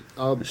was it?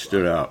 That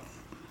stood out.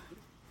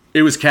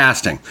 It was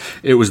casting.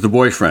 It was the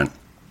boyfriend,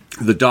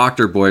 the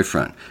doctor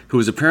boyfriend, who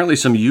was apparently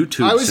some YouTube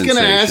sensation. I was going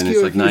to ask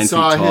you if you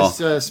saw his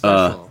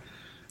special.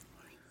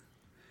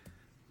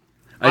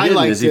 I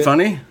didn't. Is he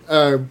funny?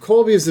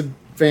 Colby is a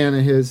fan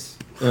of his.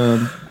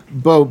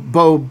 Bo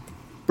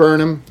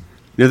Burnham.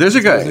 Yeah, there's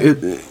a guy.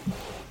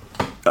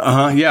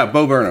 Yeah,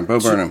 Bo Burnham.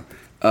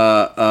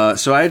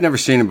 So I had never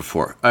seen him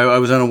before. I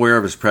was unaware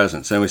of his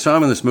presence. And we saw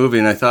him in this movie,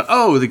 and I thought,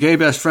 oh, the gay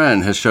best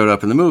friend has showed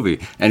up in the movie.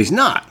 And he's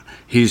not.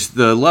 He's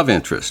the love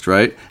interest,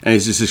 right? And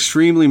he's this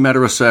extremely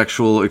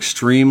metrosexual,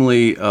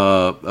 extremely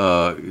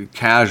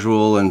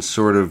casual and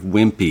sort of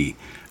wimpy,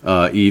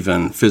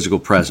 even physical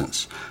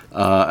presence.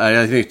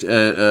 I think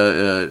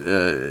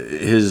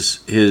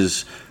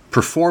his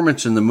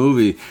performance in the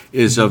movie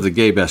is of the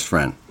gay best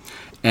friend.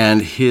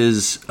 And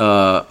he's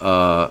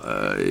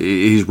wrong.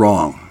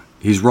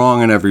 He's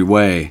wrong in every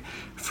way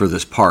for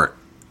this part.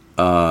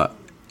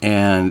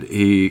 And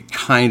he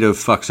kind of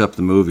fucks up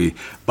the movie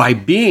by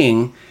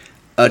being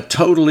a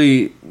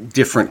totally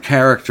different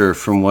character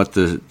from what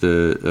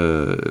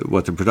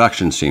the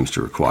production seems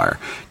to require.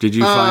 Did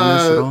you find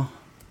this at all?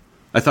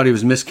 I thought he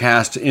was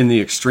miscast in the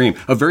extreme.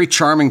 A very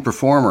charming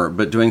performer,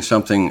 but doing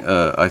something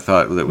I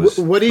thought that was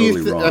what do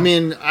totally you wrong. I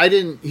mean,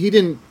 he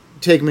didn't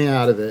take me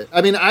out of it.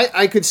 I mean,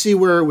 I could see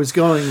where it was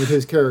going with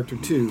his character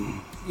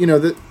too. You know,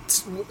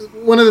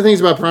 one of the things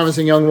about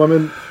Promising Young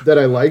Woman that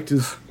I liked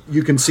is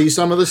you can see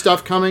some of the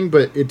stuff coming,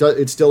 but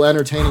it's still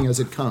entertaining as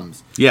it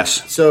comes.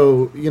 Yes.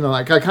 So, you know,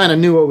 like I kind of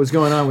knew what was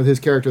going on with his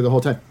character the whole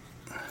time.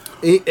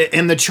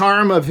 And the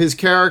charm of his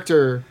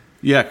character...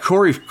 Yeah,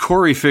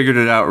 Corey figured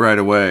it out right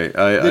away.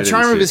 The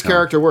charm of his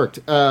character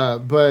worked.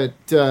 But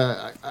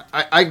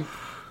I'm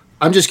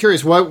just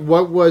curious,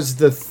 what was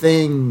the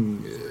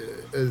thing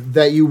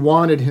that you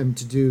wanted him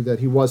to do that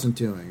he wasn't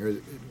doing? Or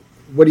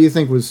what do you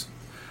think was...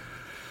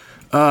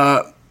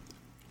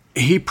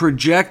 He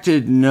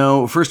projected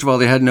first of all,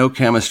 they had no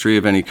chemistry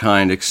of any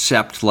kind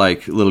except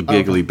like little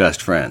giggly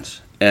best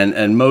friends.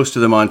 And most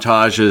of the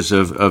montages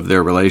of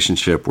their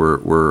relationship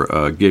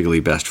were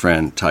giggly best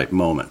friend type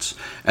moments.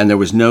 And there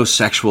was no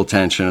sexual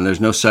tension, and there's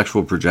no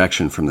sexual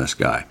projection from this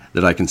guy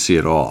that I can see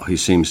at all. He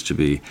seems to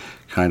be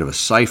kind of a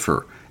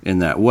cipher in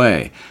that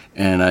way.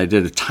 And I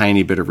did a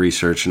tiny bit of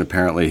research, and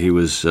apparently he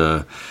was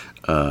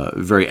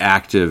very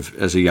active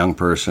as a young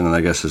person, and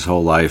I guess his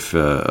whole life,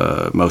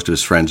 most of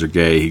his friends are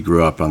gay. He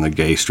grew up on the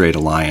Gay Straight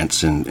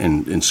Alliance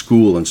in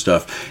school and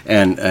stuff.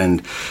 And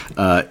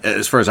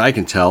as far as I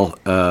can tell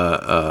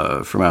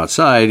from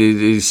outside,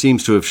 he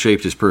seems to have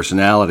shaped his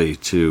personality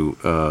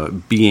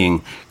to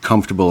being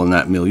comfortable in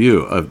that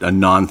milieu, a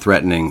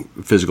non-threatening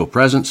physical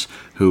presence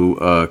who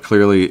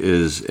clearly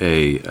is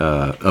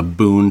a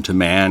boon to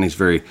man. He's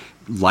very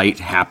light,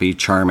 happy,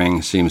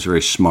 charming, seems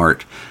very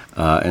smart.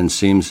 And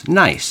seems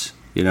nice,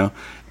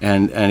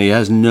 and he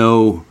has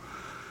no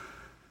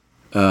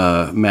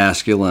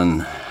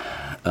masculine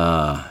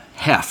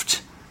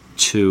heft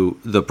to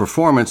the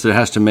performance that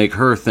has to make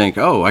her think,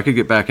 oh, I could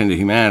get back into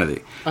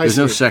humanity. There's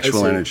no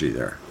sexual energy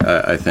there,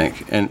 I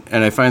think, and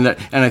I find that,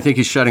 and I think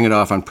he's shutting it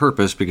off on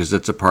purpose because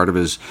that's a part of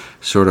his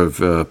sort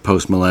of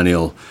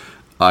post-millennial.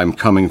 I'm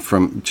coming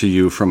to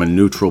you from a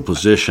neutral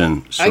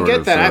position. I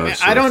get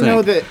that. I don't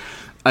know that.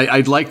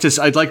 I'd like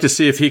to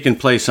see if he can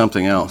play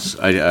something else.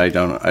 I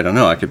don't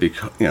know. I could be,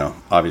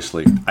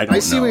 obviously. I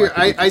see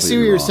what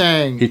you're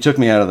saying. He took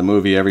me out of the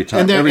movie every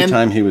time. Every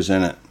time he was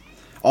in it.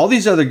 All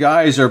these other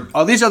guys are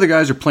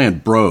playing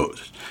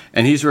bros,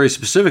 and he's very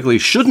specifically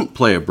shouldn't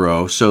play a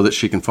bro so that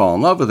she can fall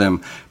in love with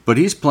him. But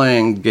he's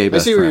playing gay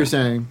best friend. I see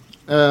what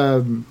you're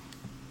saying.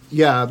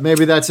 Yeah,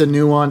 maybe that's a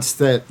nuance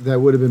that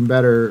would have been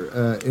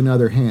better in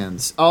other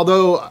hands.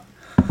 Although.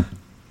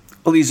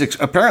 Well,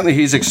 apparently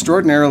he's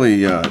extraordinarily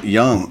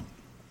young.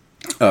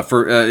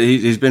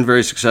 He's been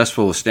very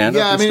successsul with stand-up.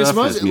 Yeah, I mean, it's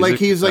most, like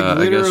he's like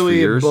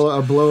literally a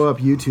blow-up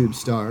YouTube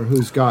star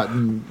who's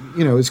gotten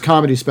his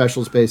comedy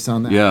specials based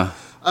on that. Yeah,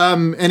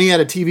 and he had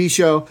a TV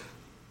show.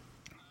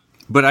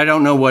 But I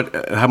don't know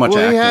how much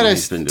acting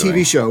he's been doing. He had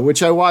a TV show,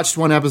 which I watched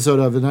one episode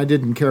of, and I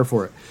didn't care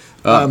for it.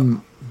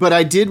 But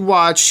I did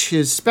watch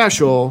his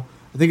special.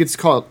 I think it's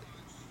called.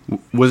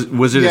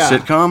 Was it a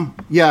sitcom?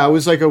 Yeah, it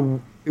was like a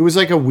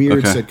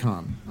weird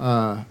sitcom.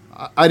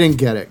 I didn't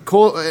get it.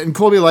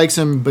 Colby likes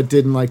him, but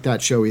didn't like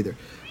that show either.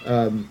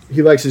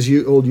 He likes his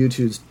old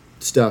YouTube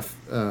stuff.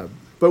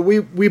 But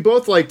we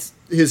both liked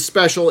his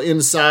special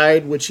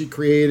Inside, which he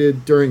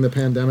created during the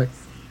pandemic.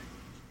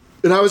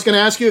 And I was going to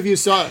ask you if you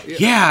saw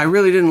it. Yeah, I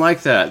really didn't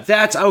like that.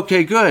 That's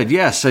okay, good.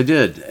 Yes, I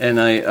did. And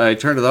I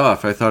turned it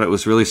off. I thought it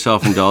was really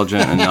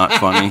self-indulgent and not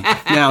funny.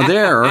 Now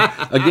there,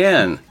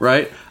 again,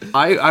 right,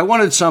 I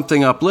wanted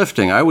something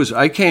uplifting.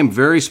 I came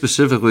very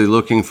specifically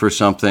looking for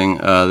something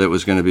that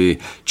was going to be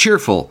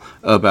cheerful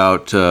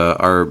about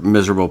our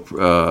miserable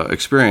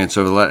experience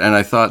over and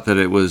I thought that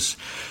it was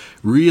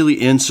really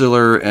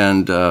insular,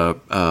 and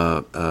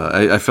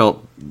I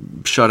felt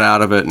shut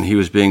out of it, and he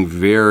was being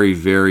very,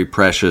 very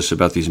precious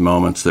about these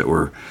moments that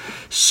were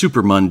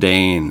super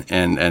mundane,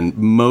 and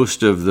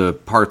most of the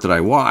part that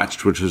I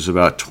watched, which was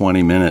about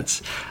 20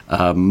 minutes,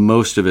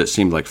 most of it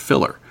seemed like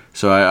filler.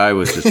 So I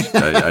was just,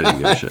 I didn't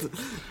give a shit.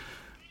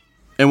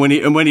 And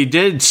when he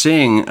did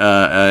sing,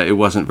 it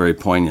wasn't very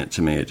poignant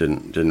to me. It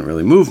didn't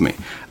really move me.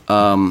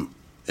 And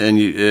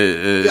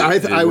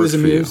I was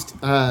amused.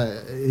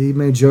 He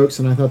made jokes,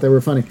 and I thought they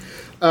were funny.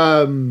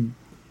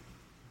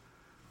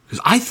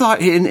 I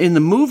thought in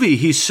the movie,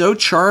 he's so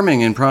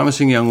charming and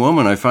promising young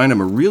woman. I find him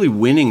a really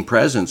winning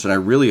presence, and I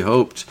really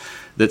hoped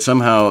that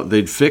somehow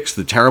they'd fix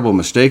the terrible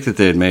mistake that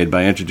they had made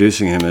by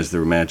introducing him as the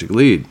romantic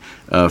lead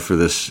for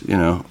this,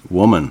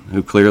 woman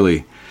who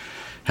clearly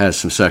has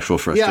some sexual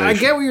frustration. Yeah, I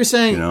get what you're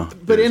saying,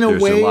 but in a way,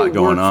 there's a lot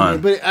going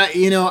on. But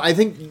I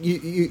think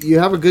you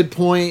have a good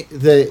point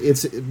that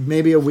it's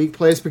maybe a weak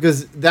place,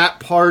 because that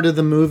part of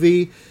the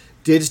movie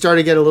did start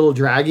to get a little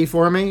draggy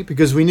for me,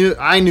 because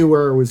I knew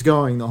where it was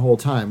going the whole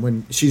time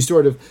when she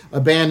sort of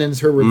abandons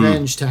her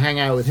revenge to hang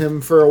out with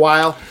him for a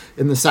while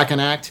in the second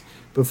act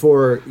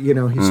before he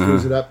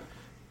screws it up.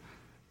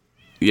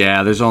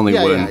 Yeah, there's only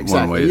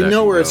one way. You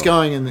know where it's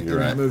going in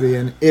that movie,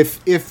 and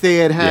if they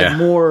had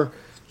more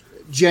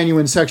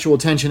genuine sexual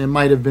tension, it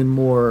might have been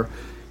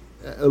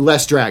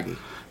less draggy.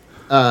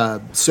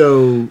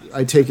 So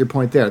I take your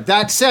point there.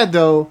 That said,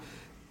 though,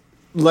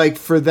 like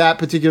for that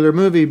particular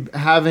movie,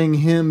 having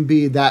him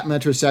be that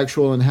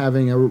metrosexual and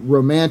having a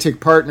romantic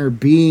partner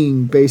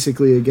being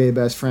basically a gay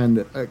best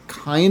friend,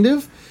 kind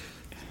of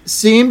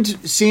seemed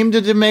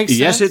to make sense.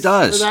 Yes, it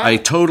does. I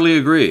totally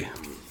agree.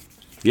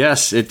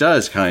 Yes, it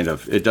does kind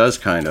of.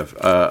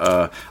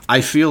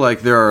 I feel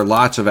like there are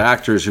lots of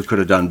actors who could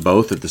have done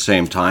both at the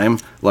same time.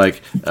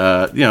 Like,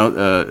 Ryan,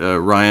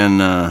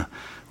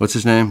 what's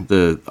his name?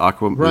 The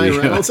Aquaman. Ryan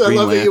Reynolds. I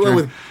love that you went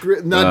with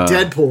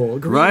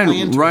Deadpool.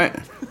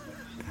 Ryan.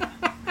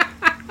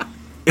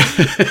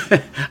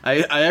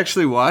 I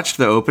actually watched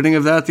the opening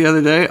of that the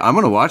other day. I'm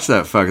going to watch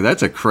that fucker.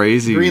 That's a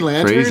crazy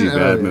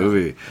bad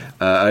movie.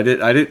 I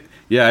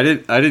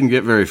didn't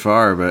get very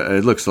far, but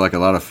it looks like a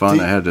lot of fun.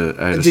 I had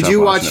to Did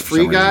you watch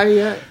Free Guy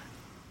yet?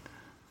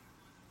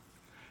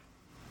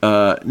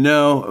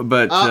 No,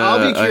 but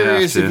I'll be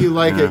curious if you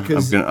like it,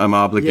 because I'm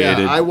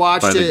obligated. Yeah, I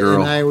watched by the it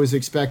girl. and I was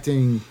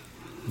expecting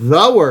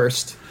the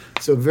worst,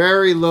 so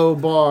very low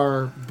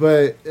bar.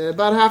 But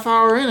about a half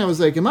hour in, I was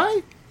like, "Am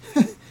I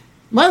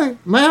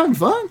having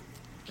fun?"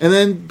 And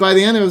then by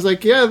the end, I was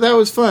like, yeah, that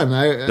was fun.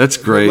 That's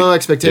great. Low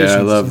expectations. Yeah,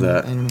 I love so,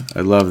 that. I don't know.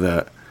 I love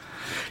that.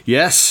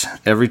 Yes,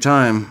 every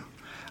time.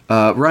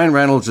 Ryan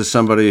Reynolds is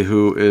somebody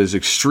who is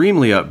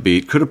extremely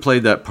upbeat. Could have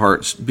played that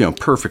part,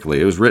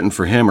 perfectly. It was written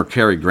for him or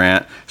Cary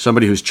Grant,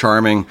 somebody who's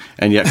charming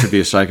and yet could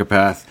be a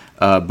psychopath,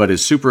 but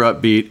is super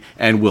upbeat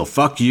and will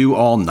fuck you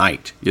all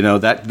night.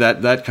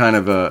 That kind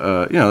of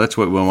that's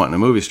what we want in a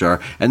movie star.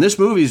 And this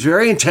movie is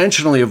very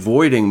intentionally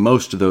avoiding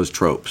most of those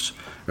tropes.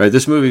 Right,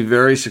 this movie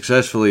very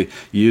successfully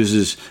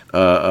uses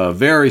a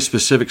very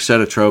specific set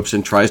of tropes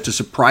and tries to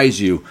surprise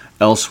you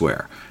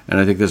elsewhere. And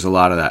I think there's a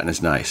lot of that, and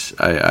it's nice.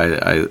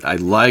 I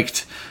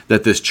liked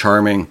that this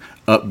charming,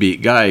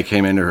 upbeat guy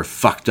came into her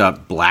fucked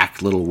up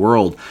black little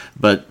world,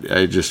 but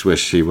I just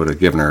wish he would have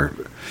given her.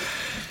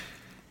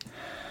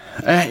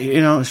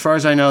 As far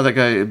as I know, that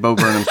guy Bo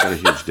Burnham's got a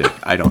huge dick.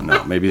 I don't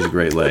know. Maybe he's a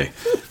great lay.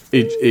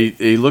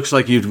 He looks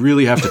like you'd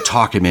really have to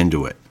talk him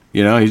into it.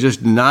 He's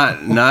just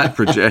not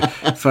project.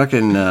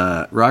 Fucking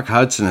Rock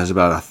Hudson has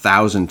about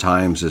 1,000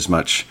 times as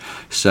much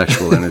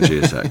sexual energy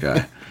as that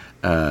guy.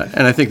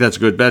 And I think that's a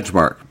good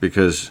benchmark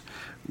because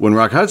when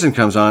Rock Hudson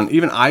comes on,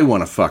 even I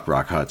want to fuck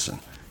Rock Hudson.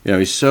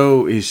 He's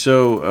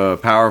so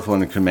powerful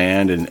and in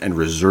command and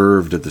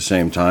reserved at the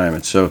same time.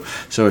 It's so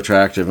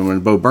attractive. And when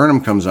Bo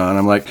Burnham comes on,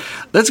 I'm like,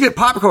 let's get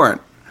popcorn.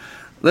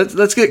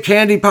 Let's get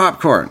candy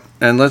popcorn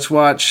and let's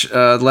watch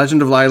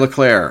Legend of Lila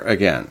Claire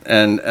again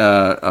and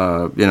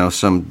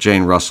some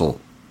Jane Russell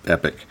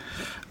epic.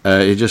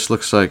 He just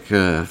looks like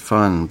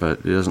fun,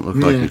 but he doesn't look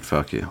like he'd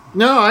fuck you.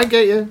 No, I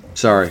get you.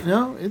 Sorry.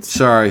 No, it's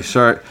sorry. It's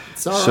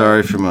all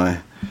Sorry right. for my.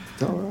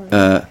 It's all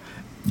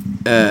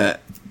right.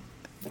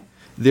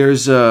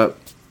 There's a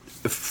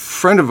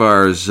friend of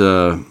ours,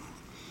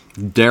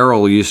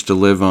 Daryl, used to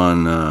live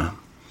on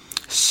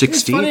 16th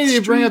It's funny that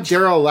you bring up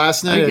Daryl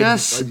last night. I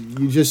guess.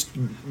 You just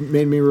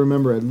made me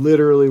remember. I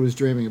literally was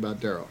dreaming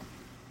about Daryl.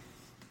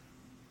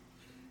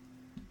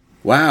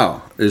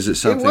 Wow. Is it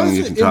something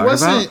you can talk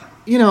about?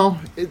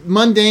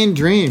 Mundane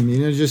dream,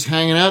 just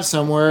hanging out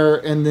somewhere,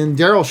 and then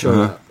Daryl showed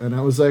up, and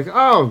I was like,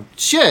 oh,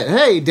 shit,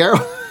 hey, Daryl,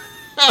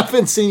 I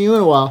haven't seen you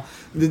in a while.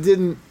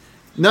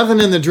 Nothing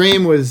in the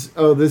dream was,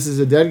 oh, this is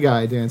a dead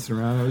guy dancing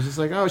around. I was just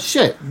like, oh,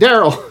 shit,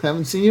 Daryl,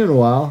 haven't seen you in a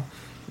while.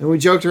 And we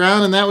joked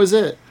around, and that was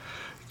it.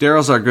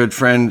 Daryl's our good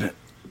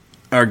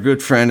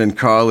friend and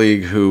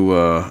colleague who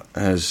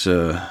has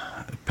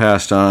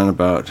passed on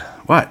about,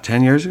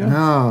 10 years ago?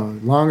 No,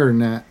 longer than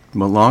that.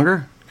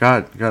 Longer?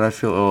 God, I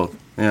feel old.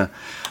 Yeah.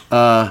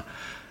 Why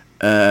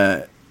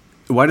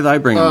did I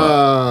bring him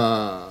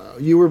up?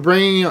 You were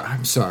bringing.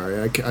 I'm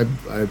sorry,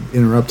 I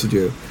interrupted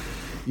you.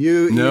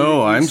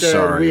 No, I'm said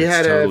sorry. We It's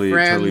had totally a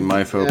friend,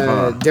 my faux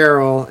pas.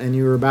 Daryl, and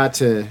you were about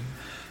to.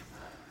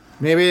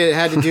 Maybe it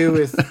had to do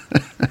with.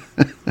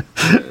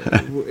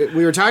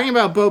 We were talking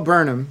about Bo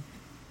Burnham,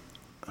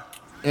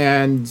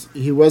 and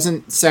he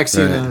wasn't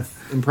sexy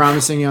enough and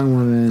promising young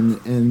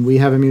woman, and we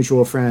have a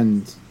mutual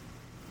friend,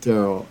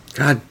 Daryl.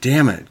 God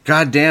damn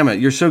it!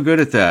 You're so good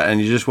at that, and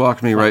you just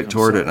walked me right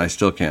toward it, and I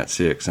still can't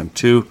see it because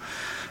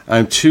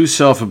I'm too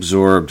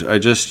self-absorbed. I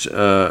just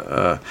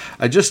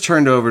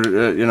turned over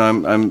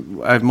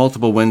to I have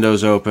multiple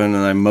windows open,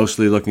 and I'm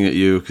mostly looking at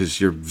you because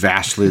you're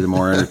vastly the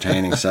more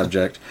entertaining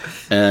subject.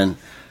 And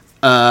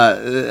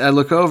I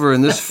look over,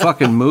 and this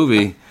fucking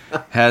movie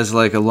has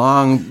like a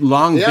long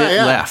bit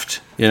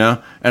left,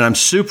 and I'm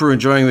super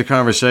enjoying the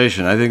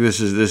conversation. I think this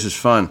is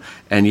fun,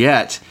 and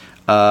yet.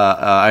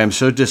 I am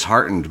so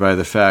disheartened by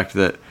the fact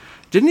that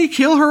didn't he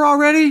kill her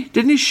already?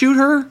 Didn't he shoot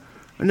her?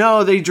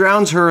 No, they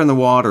drowns her in the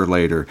water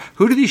later.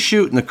 Who did he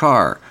shoot in the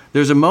car?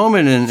 There's a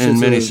moment in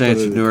Many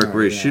Saints of Newark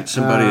where he shoots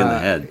somebody in the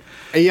head.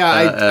 Yeah,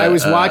 I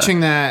was watching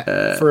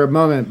that for a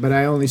moment, but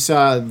I only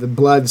saw the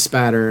blood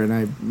spatter and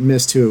I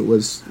missed who it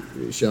was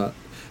shot.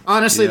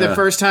 Honestly, the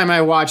first time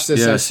I watched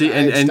this, I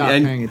stopped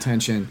paying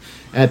attention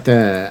at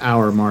the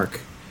hour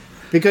mark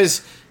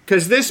because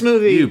this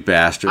movie, you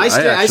bastard,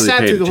 I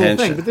sat through the whole thing,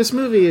 attention. but this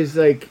movie is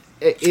like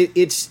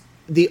it's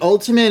the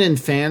ultimate in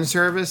fan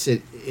service.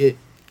 It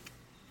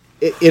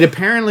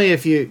apparently,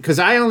 because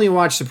I only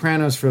watched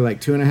Sopranos for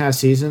like 2.5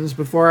 seasons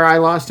before I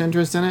lost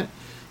interest in it.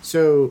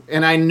 So,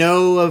 and I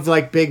know of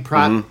like big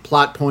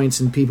plot points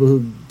and people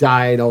who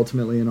died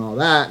ultimately and all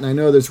that, and I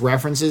know there's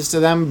references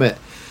to them, but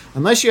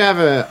unless you have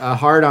a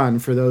hard-on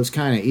for those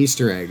kind of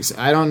Easter eggs,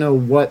 I don't know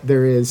what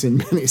there is in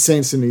Many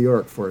Saints in New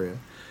York for you.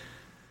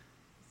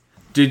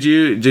 Did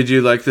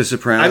you like The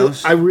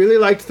Sopranos? I really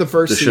liked the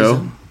first season.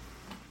 Show?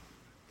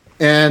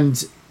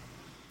 And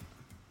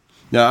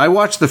no, I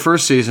watched the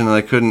first season and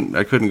I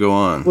couldn't go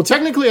on. Well,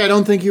 technically, I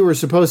don't think you were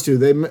supposed to.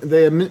 They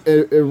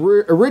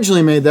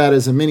originally made that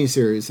as a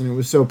miniseries, and it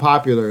was so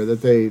popular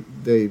that they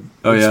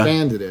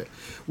expanded it.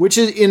 Which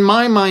is, in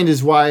my mind,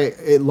 is why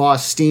it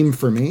lost steam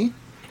for me.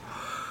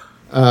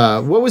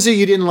 What was it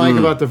you didn't like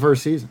about the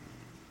first season?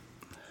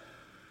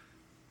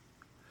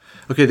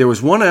 Okay, there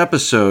was one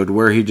episode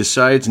where he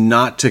decides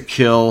not to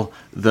kill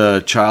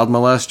the child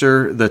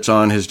molester that's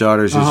on his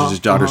daughter's, uses his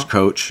daughter's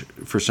coach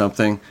for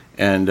something,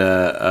 and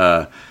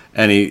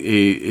and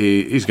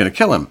he's going to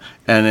kill him.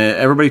 And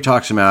everybody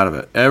talks him out of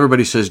it.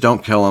 Everybody says,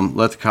 don't kill him.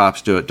 Let the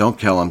cops do it. Don't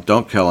kill him.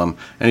 Don't kill him.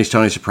 And he's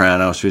Tony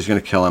Soprano, so he's going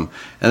to kill him.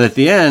 And at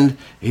the end,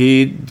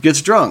 he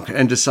gets drunk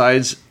and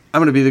decides, I'm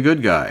going to be the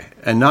good guy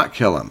and not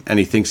kill him. And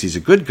he thinks he's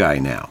a good guy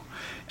now.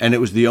 And it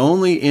was the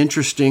only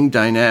interesting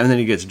dynamic. And then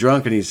he gets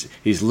drunk and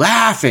he's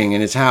laughing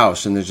in his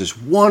house. And there's this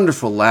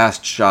wonderful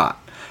last shot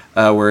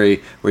where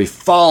he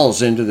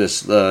falls into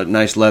this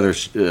nice leather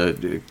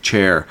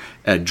chair,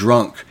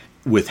 drunk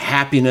with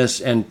happiness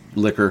and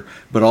liquor,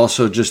 but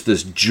also just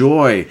this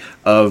joy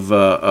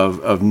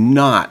of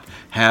not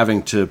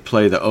having to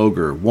play the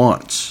ogre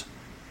once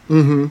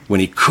when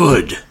he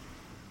could.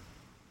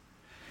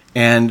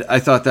 And I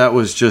thought that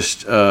was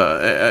just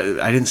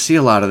I didn't see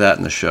a lot of that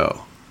in the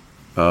show.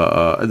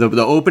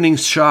 The opening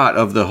shot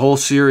of the whole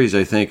series,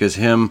 I think, is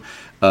him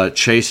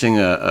chasing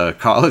a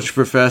college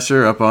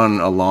professor up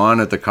on a lawn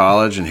at the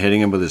college and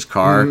hitting him with his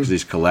car because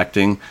he's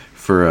collecting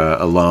for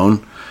a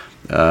loan,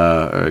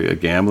 or a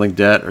gambling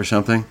debt or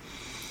something.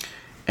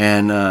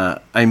 And I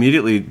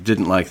immediately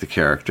didn't like the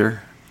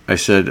character. I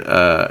said,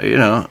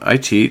 I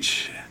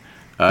teach.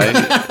 I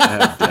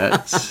have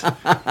debts.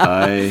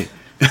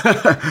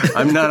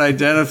 I'm not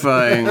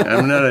identifying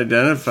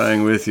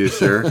with you,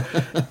 sir.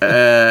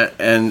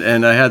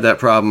 And I had that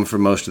problem for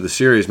most of the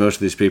series. Most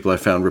of these people I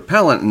found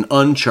repellent and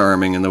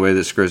uncharming in the way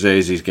that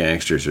Scorsese's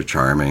gangsters are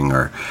charming,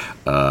 or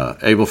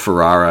Abel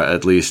Ferrara,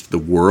 at least the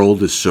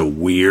world is so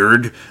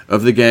weird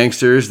of the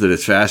gangsters that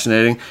it's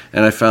fascinating.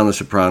 And I found The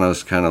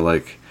Sopranos kind of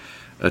like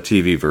a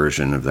TV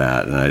version of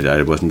that, and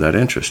I wasn't that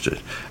interested.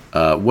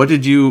 What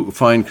did you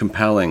find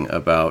compelling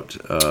about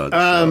the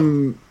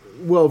show?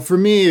 Well, for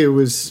me, it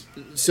was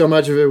so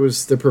much of it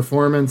was the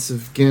performance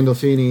of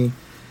Gandolfini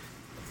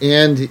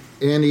and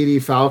Edie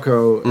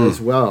Falco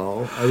as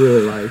well. I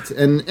really liked,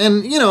 and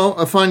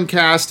a fun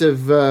cast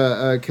of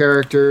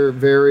character,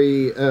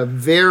 very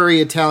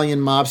Italian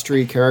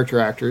mobstery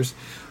character actors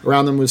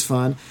around them was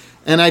fun,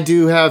 and I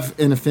do have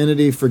an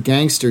affinity for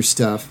gangster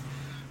stuff.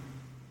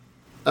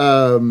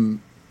 And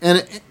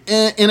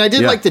I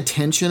did like the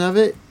tension of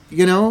it.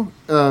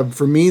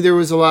 For me, there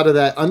was a lot of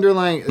that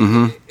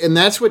underlying, and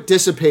that's what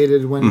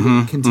dissipated when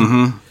we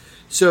continued.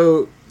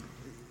 So,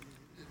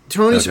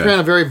 Tony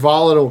Soprano, very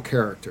volatile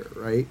character,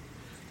 right?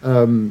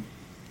 And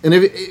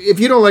if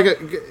you don't like it,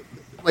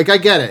 like I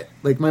get it.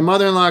 Like my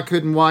mother-in-law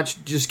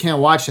just can't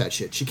watch that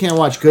shit. She can't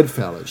watch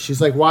Goodfellas.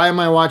 She's like, why am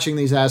I watching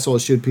these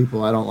assholes shoot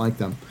people? I don't like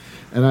them,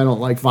 and I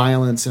don't like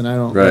violence, and I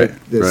don't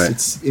like this. Right.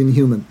 It's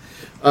inhuman.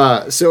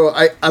 So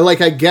I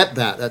get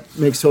that. That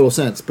makes total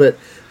sense, but.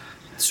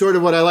 Sort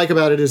of what I like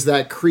about it is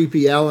that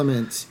creepy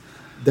element,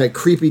 that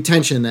creepy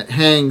tension that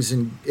hangs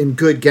in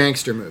good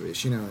gangster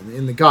movies.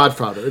 In The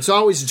Godfather, it's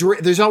always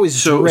there's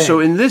always dread. So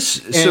in this,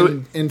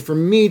 and for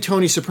me,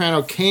 Tony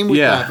Soprano came with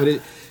that, but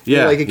it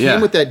came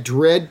with that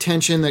dread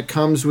tension that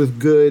comes with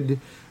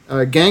good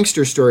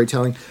gangster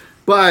storytelling.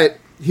 But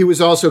he was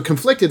also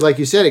conflicted, like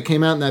you said. It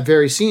came out in that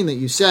very scene that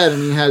you said,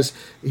 and he had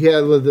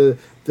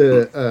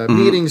the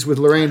meetings with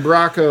Lorraine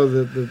Bracco,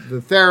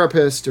 the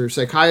therapist or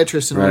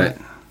psychiatrist, and all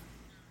that.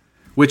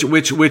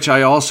 Which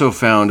I also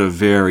found a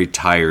very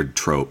tired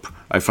trope.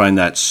 I find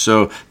that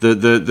so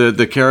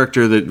the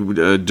character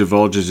that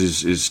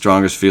divulges his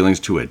strongest feelings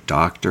to a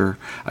doctor,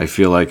 I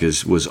feel like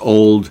was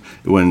old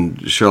when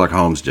Sherlock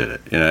Holmes did it.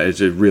 It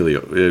really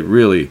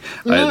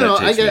that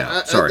takes me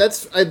out. Sorry,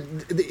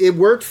 it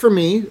worked for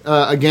me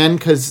again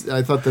because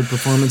I thought the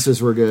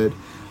performances were good,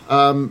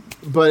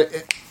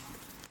 but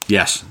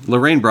yes,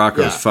 Lorraine Bracco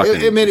is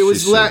fucking.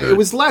 It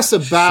was less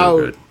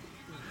about.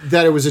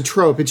 That it was a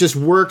trope. It just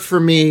worked for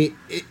me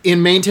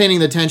in maintaining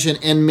the tension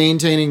and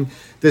maintaining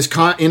this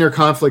inner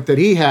conflict that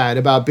he had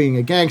about being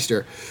a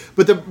gangster.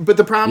 But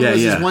the problem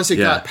is once it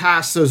got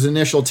past those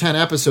initial 10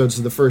 episodes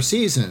of the first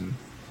season,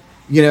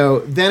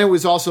 then it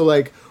was also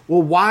like,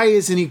 well, why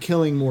isn't he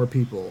killing more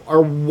people?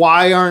 Or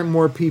why aren't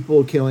more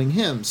people killing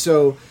him?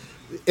 So,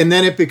 and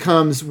then it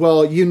becomes,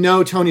 well,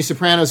 Tony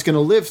Soprano's going to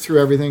live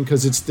through everything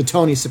because it's the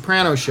Tony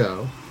Soprano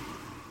show.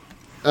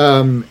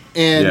 So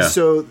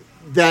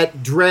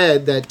that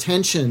dread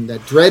tension I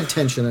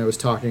was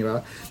talking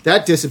about,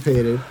 that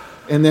dissipated,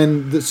 and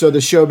then so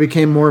the show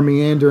became more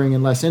meandering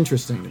and less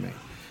interesting to me.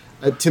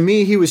 To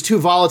me, he was too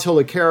volatile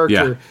a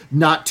character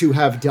not to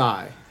have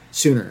die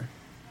sooner.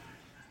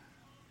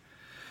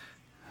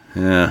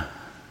 I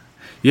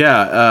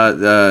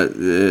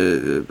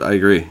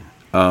agree.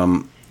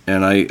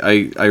 And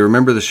I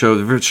remember the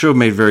show. The show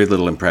made very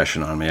little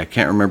impression on me. I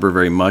can't remember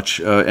very much.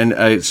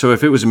 So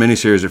if it was a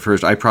miniseries at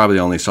first, I probably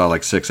only saw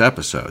like 6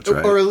 episodes,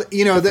 right? Or not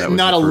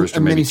a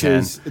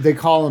miniseries. They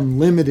call them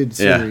limited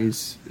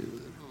series.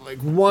 Like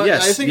one.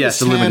 Yes, I think it's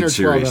 10 or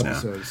 12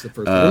 episodes. The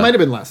first one. It might have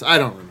been less. I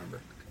don't remember.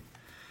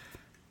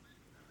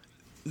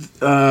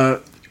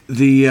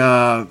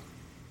 The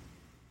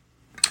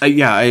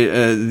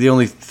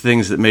only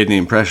things that made any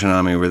impression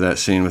on me were that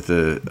scene with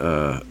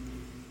the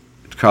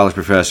college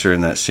professor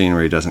and that scene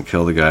where he doesn't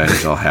kill the guy and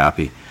he's all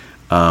happy.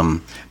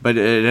 But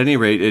at any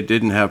rate, it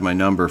didn't have my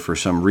number for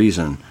some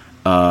reason.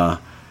 And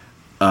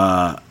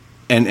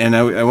And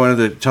I wanted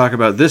to talk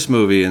about this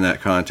movie in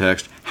that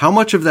context. How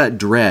much of that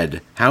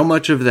dread, how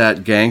much of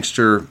that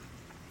gangster,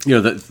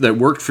 that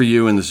worked for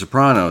you in The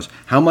Sopranos,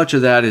 how much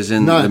of that is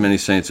in None. The Many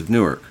Saints of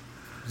Newark?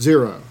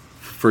 0.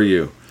 For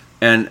you.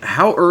 And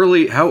how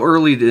early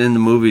in the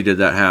movie did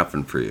that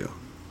happen for you?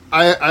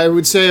 I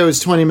would say I was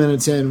 20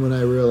 minutes in when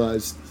I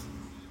realized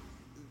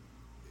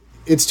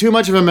it's too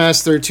much of a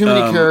mess. There are too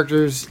many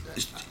characters.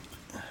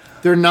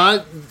 They're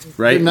not...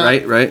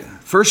 Right.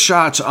 First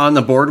shots on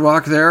the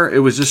boardwalk there, it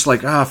was just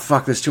like,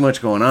 fuck, there's too much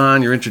going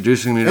on. You're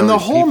introducing me to and all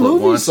the these whole people at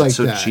movie's once. like It's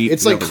so that. cheap.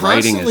 It's like The writing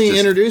is constantly just-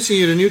 introducing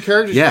you to new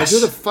characters. Yes. Like,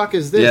 who the fuck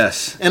is this?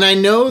 Yes. And I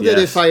know that Yes.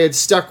 if I had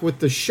stuck with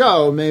the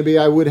show, maybe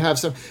I would have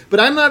some.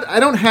 But I'm not. I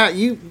don't have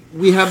you.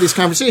 We have these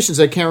conversations.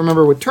 I can't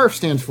remember what TERF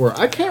stands for.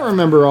 I can't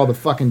remember all the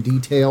fucking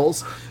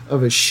details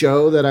of a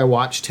show that I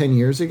watched 10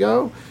 years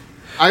ago.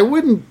 I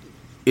wouldn't.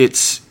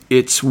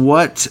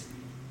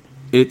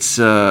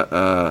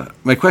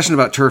 My question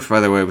about TERF, by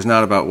the way, was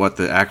not about what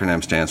the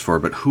acronym stands for,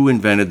 but who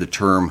invented the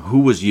term, who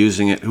was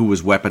using it, who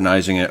was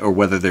weaponizing it, or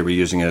whether they were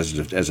using it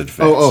as a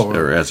defense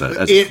or as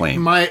a claim.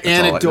 My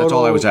anecdotal, that's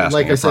all I was asking.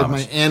 like I said,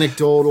 my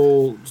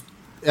anecdotal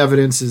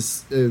evidence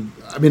is, a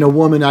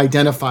woman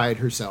identified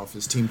herself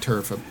as Team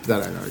TERF.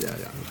 That I know.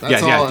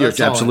 That's all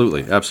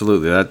absolutely.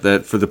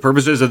 That for the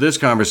purposes of this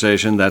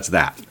conversation, that's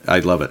that. I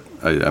love it.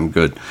 I'm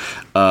good.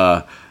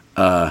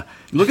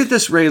 Look at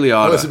this Ray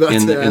Liotta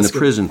in the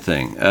prison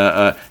thing.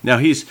 Now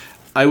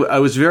I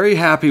was very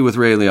happy with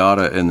Ray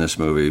Liotta in this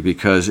movie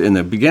because in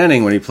the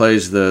beginning when he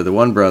plays the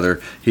one brother,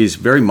 he's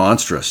very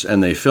monstrous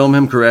and they film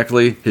him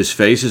correctly. His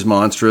face is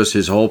monstrous.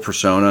 His whole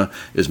persona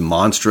is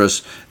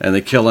monstrous, and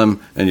they kill him,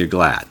 and you're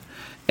glad.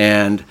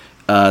 And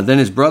then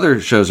his brother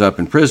shows up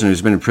in prison.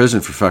 He's been in prison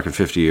for fucking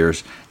 50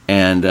 years,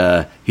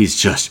 and he's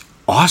just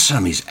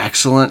awesome. He's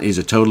excellent. He's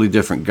a totally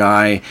different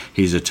guy.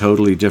 He's a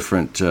totally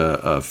different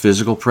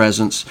physical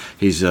presence.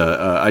 He's Ray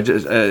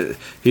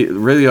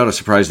Liotta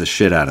surprised the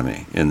shit out of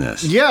me in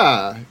this.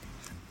 Yeah.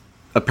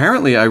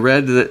 Apparently, I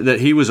read that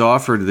he was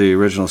offered the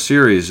original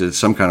series at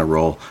some kind of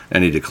role,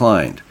 and he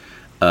declined.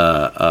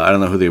 I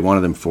don't know who they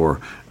wanted him for,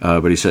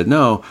 but he said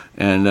no.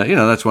 And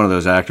that's one of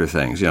those actor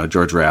things.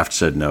 George Raft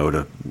said no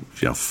to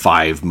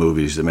 5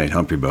 movies that made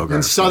Humphrey Bogart.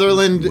 And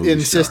Sutherland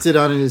insisted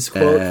on his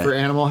quote for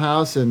Animal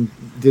House and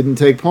didn't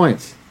take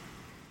points.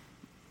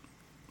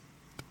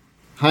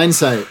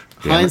 Hindsight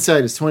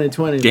is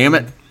 2020. Damn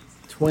it!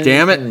 2020.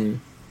 Damn it!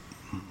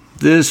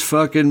 This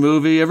fucking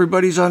movie,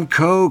 everybody's on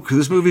coke.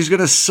 This movie's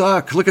gonna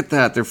suck. Look at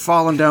that. They're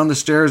falling down the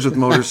stairs with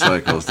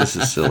motorcycles. This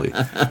is silly.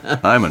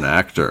 I'm an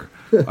actor.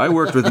 I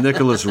worked with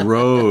Nicholas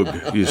Rogue,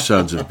 you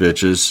sons of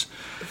bitches.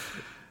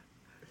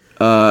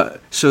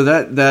 So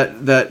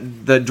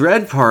that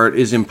dread part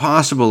is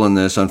impossible in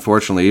this,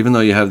 unfortunately, even though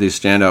you have these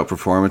standout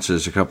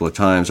performances a couple of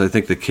times. I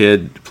think the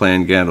kid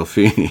playing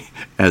Gandolfini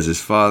as his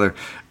father,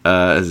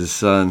 as his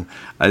son,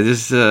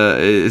 it's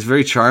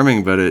very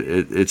charming, but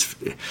it's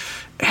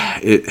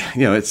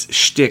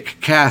shtick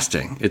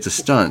casting. It's a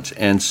stunt,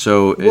 and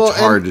so it's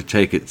hard to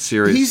take it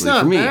seriously. He's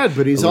not for me, bad,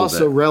 but he's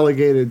also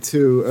relegated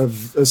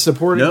to a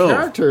supporting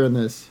character in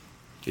this.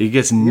 He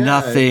gets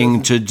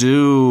nothing to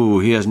do.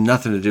 He has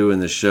nothing to do in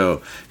this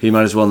show. He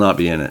might as well not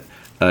be in it.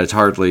 It's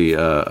hardly,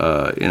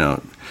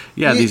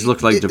 these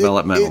look like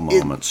developmental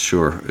moments.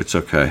 Sure, it's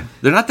okay.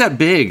 They're not that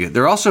big.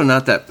 They're also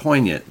not that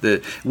poignant.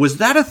 Was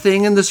that a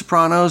thing in The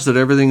Sopranos, that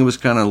everything was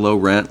kind of low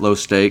rent, low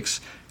stakes?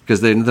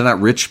 Because they're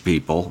not rich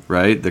people,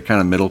 right? They're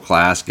kind of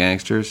middle-class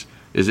gangsters.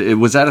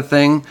 Was that a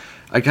thing?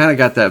 I kind of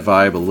got that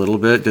vibe a little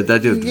bit. Did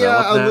that develop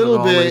that a little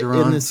bit later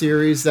on? in the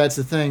series. That's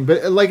the thing.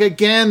 But,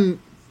 again...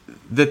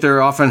 That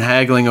they're often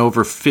haggling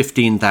over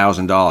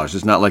 $15,000.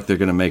 It's not like they're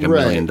going to make $1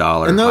 million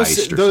and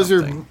those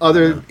are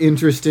other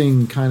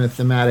interesting kind of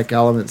thematic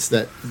elements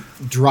that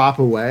drop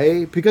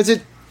away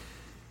because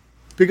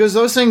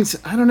those things,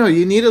 I don't know,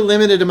 you need a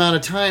limited amount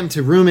of time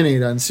to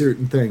ruminate on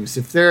certain things.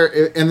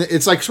 And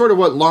it's like sort of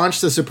what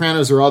launched The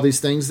Sopranos are all these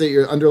things that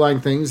you're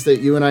underlying things that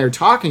you and I are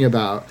talking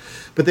about,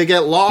 but they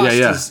get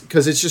lost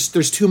because it's just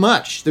there's too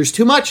much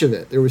of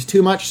it. There was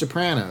too much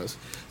Sopranos.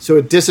 So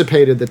it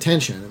dissipated the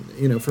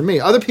tension, for me.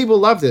 Other people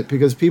loved it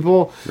because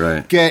people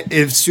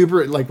it's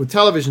super, like with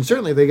television,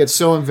 certainly they get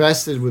so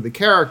invested with the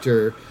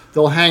character,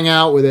 they'll hang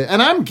out with it.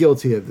 And I'm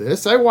guilty of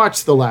this. I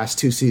watched the last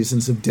 2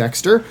 seasons of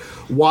Dexter.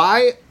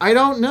 Why? I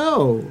don't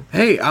know.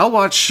 Hey, I'll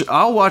watch the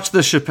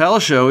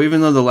Chappelle Show, even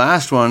though the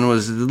last one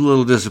was a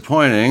little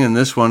disappointing and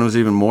this one was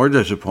even more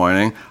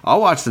disappointing.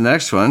 I'll watch the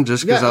next one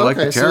just because I like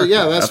the character.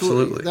 So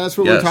absolutely. That's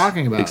what we're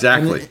talking about.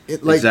 Exactly.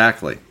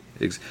 Exactly.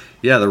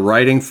 Yeah, the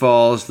writing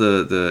falls.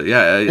 And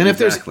if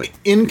there's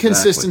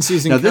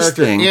inconsistencies in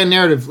character and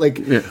narrative,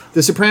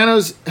 The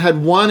Sopranos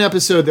had one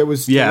episode that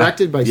was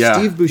directed by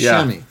Steve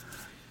Buscemi,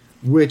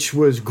 which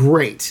was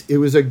great. It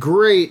was a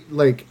great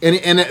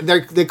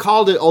they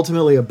called it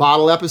ultimately a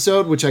bottle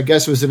episode, which I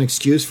guess was an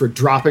excuse for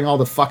dropping all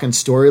the fucking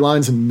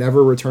storylines and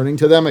never returning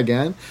to them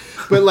again.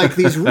 But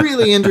these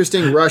really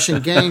interesting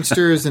Russian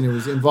gangsters, and it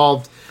was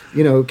involved,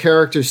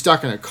 characters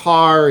stuck in a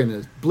car in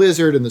a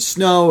blizzard in the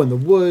snow in the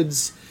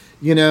woods.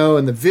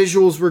 and the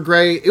visuals were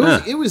great.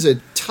 It was a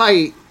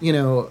tight,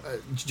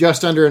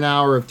 just under an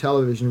hour of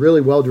television,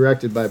 really well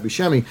directed by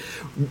Buscemi.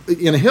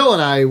 Hill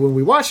and I, when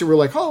we watched it, we're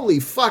like, holy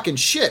fucking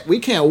shit, we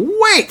can't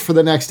wait for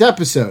the next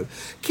episode.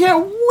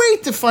 Can't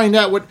wait to find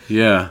out what...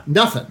 Yeah.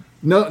 Nothing.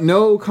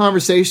 No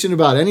conversation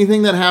about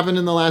anything that happened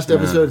in the last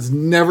episode. It's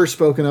never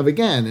spoken of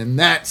again. And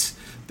that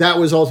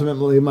was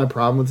ultimately my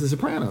problem with The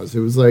Sopranos. It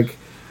was like...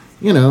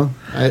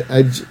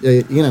 I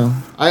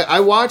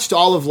watched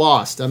all of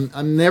Lost.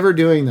 I'm never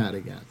doing that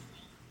again.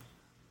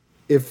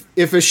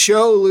 If a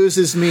show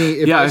loses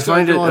me, I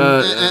find it, and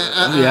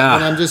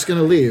I'm just going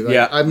to leave.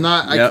 I'm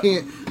not. I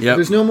can't.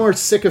 There's no more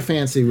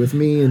sycophancy with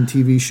me in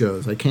TV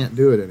shows. I can't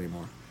do it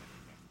anymore.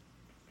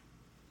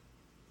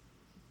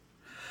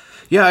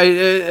 Yeah,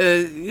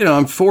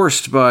 I'm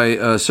forced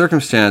by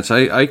circumstance.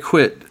 I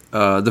quit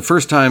the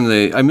first time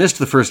I missed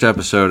the first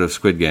episode of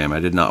Squid Game. I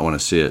did not want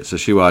to see it, so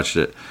she watched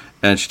it.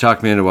 And she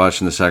talked me into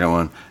watching the second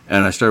one,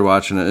 and I started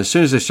watching it. As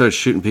soon as they started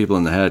shooting people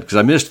in the head, because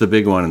I missed the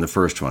big one in the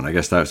first one. I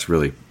guess that's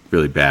really,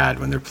 really bad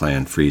when they're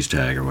playing freeze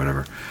tag or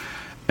whatever.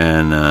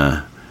 And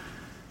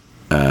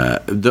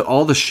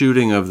all the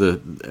shooting of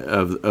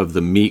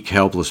the meek,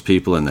 helpless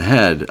people in the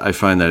head, I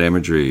find that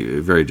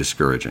imagery very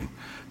discouraging.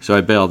 So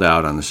I bailed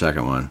out on the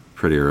second one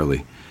pretty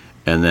early,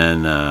 and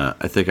then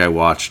I think I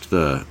watched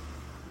the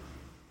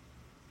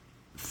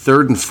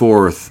third and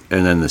fourth,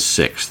 and then the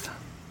sixth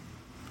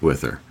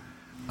with her.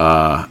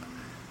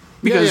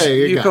 Because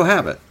you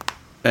cohabit,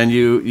 and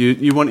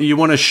you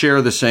want to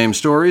share the same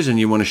stories, and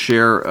you want to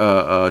share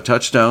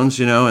touchstones,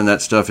 and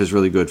that stuff is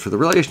really good for the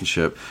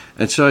relationship.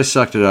 And so I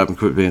sucked it up and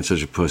quit being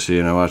such a pussy,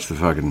 and I watched the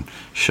fucking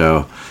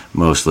show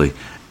mostly.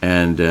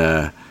 And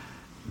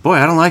boy,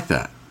 I don't like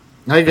that.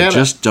 I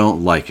just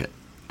don't like it.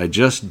 I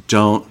just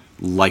don't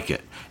like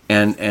it.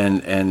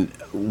 And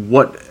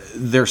what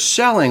they're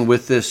selling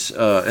with this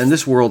in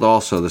this world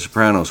also, the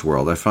Sopranos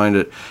world, I find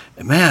it,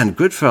 man,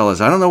 Goodfellas,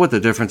 I don't know what the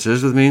difference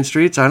is with Mean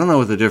Streets. I don't know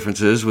what the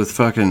difference is with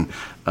fucking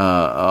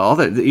all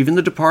that. Even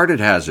The Departed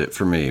has it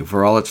for me,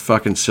 for all its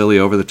fucking silly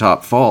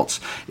over-the-top faults.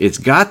 It's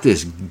got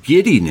this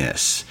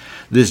giddiness,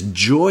 this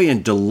joy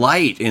and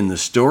delight in the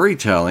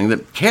storytelling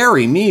that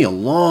carry me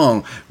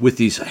along with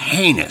these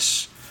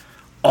heinous,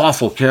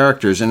 awful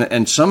characters,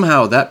 and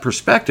somehow that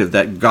perspective,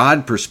 that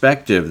God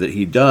perspective that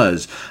he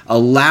does,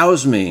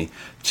 allows me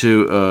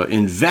to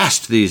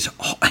invest these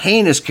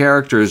heinous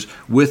characters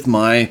with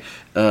my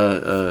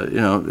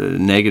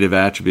negative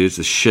attributes,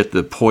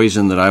 the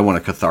poison that I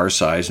want to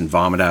catharsize and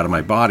vomit out of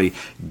my body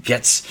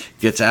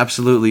gets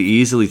absolutely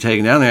easily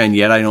taken down there, and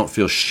yet I don't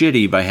feel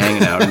shitty by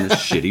hanging out in this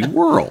shitty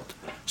world.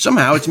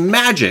 Somehow it's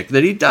magic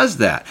that he does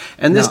that.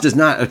 And this does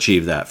not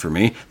achieve that for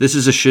me. This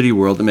is a shitty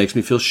world that makes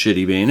me feel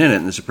shitty being in it.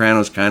 And The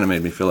Sopranos kind of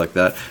made me feel like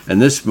that. And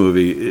this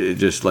movie,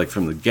 just like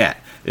from the get,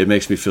 it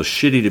makes me feel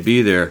shitty to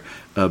be there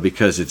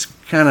because it's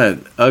kind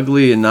of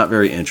ugly and not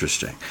very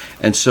interesting.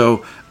 And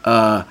so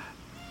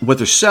what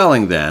they're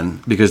selling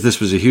then, because this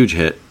was a huge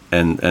hit,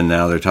 and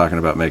now they're talking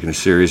about making a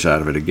series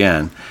out of it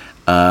again,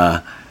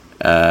 they're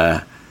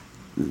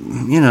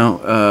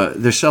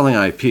selling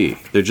IP.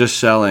 They're just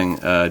selling.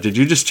 Did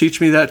you just teach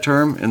me that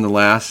term in the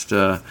last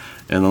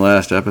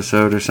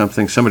episode or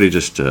something? Somebody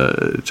just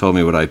told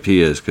me what IP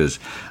is, because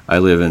I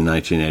live in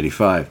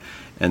 1985,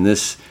 and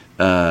this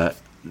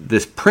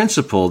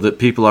principle that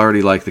people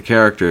already like the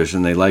characters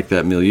and they like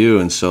that milieu,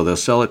 and so they'll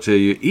sell it to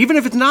you, even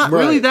if it's not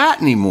really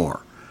that anymore.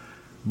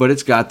 But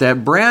it's got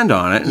that brand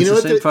on it. And it's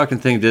the same fucking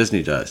thing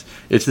Disney does.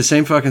 It's the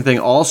same fucking thing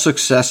all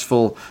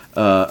successful,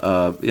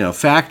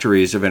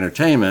 factories of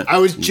entertainment. I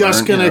was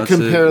just going to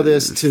compare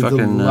this to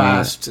the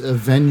last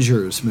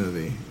Avengers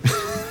movie.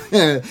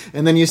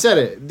 And then you said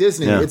it,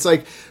 Disney. Yeah. It's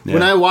like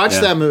when I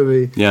watched that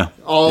movie,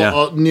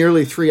 all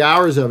nearly 3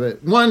 hours of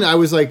it. One, I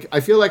was like,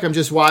 I feel like I'm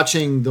just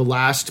watching the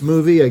last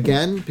movie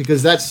again,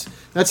 because that's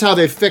how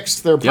they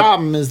fixed their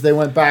problem, is they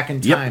went back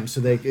in time.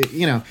 So they,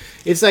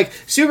 it's like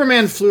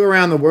Superman flew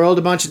around the world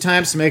a bunch of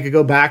times to make it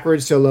go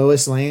backwards so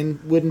Lois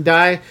Lane wouldn't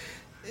die.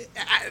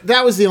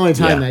 That was the only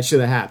time that should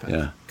have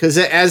happened. Because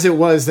as it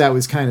was, that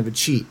was kind of a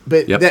cheat.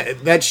 But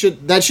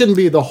that shouldn't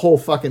be the whole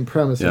fucking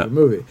premise of the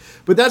movie.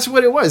 But that's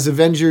what it was.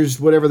 Avengers,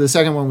 whatever the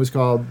second one was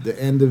called, the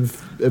end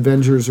of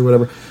Avengers or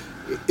whatever.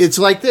 It's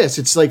like this.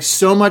 It's like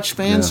so much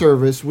fan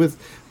service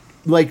with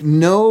like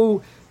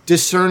no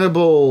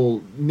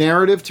discernible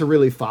narrative to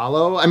really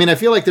follow. I mean, I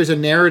feel like there's a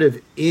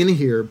narrative in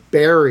here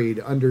buried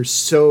under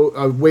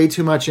way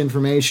too much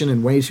information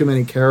and way too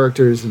many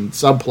characters and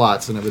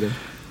subplots and everything.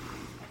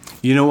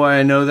 You know why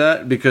I know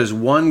that? Because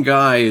one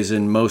guy is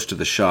in most of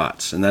the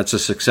shots, and that's a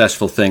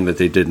successful thing that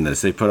they did in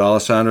this. They put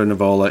Alessandro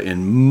Nivola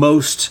in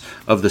most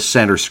of the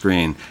center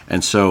screen,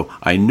 and so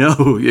I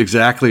know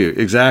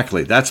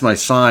exactly. That's my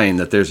sign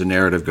that there's a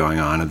narrative going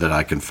on and that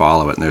I can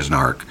follow it, and there's an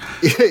arc.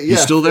 He's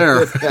still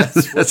there.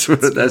 That's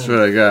what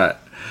I got.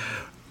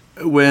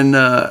 When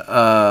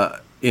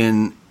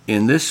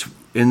in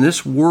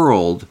this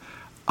world,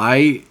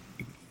 I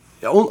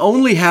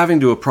only having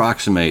to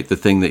approximate the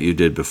thing that you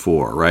did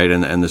before, right?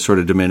 And the sort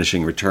of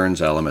diminishing returns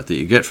element that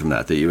you get from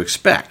that you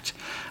expect.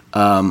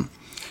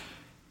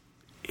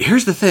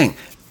 here's the thing.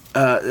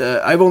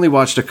 I've only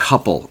watched a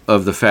couple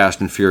of the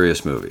Fast and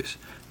Furious movies,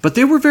 but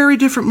they were very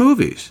different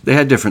movies. They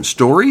had different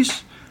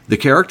stories. The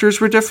characters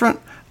were different.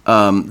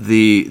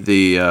 They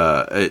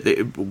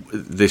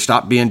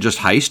stopped being just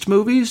heist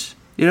movies,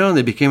 and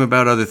they became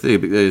about other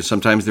things.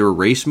 Sometimes they were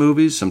race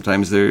movies.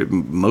 Sometimes they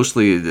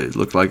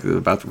looked like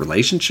about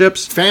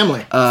relationships.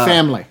 Family.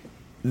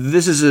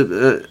 This is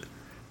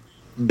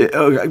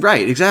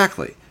right,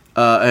 exactly.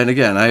 And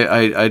again,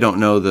 I don't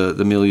know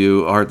the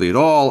milieu hardly at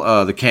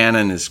all. The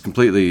canon is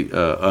completely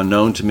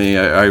unknown to me.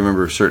 I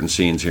remember certain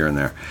scenes here and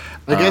there.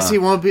 I guess he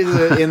won't be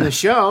in the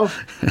show.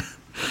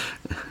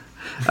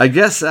 I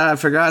guess I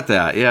forgot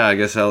that. Yeah, I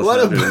guess I'll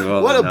what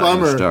a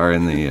bummer. Star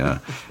in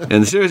the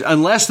series,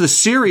 unless the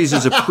series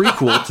is a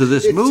prequel to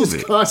this movie. It's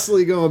just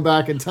constantly going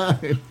back in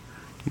time.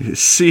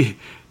 See,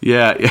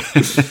 yeah.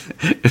 This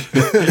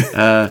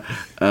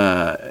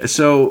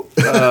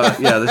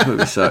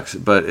movie sucks,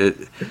 but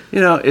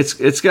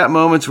it's got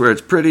moments where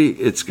it's pretty.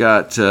 It's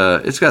got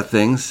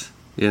things,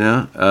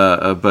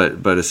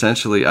 but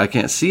essentially I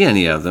can't see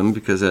any of them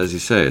because, as you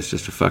say, it's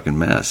just a fucking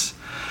mess.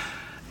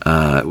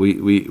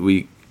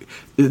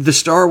 The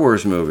Star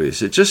Wars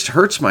movies, it just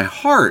hurts my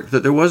heart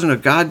that there wasn't a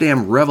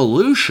goddamn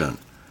revolution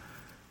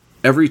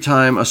every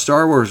time a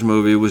Star Wars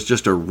movie was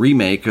just a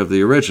remake of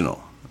the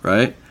original,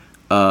 right?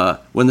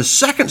 When the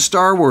second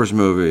Star Wars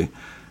movie,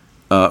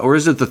 or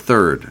is it the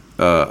third,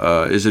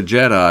 is it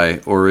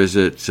Jedi, or is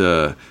it,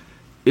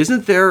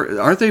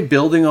 aren't they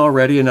building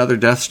already another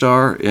Death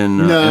Star in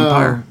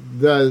Empire?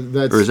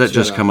 That's or does that Jedi.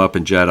 just come up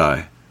in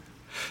Jedi?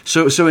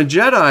 So in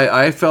Jedi,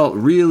 I felt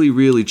really,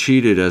 really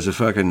cheated as a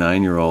fucking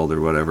 9-year-old or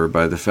whatever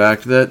by the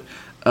fact that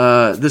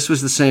this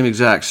was the same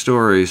exact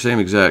story, same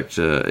exact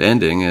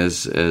ending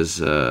as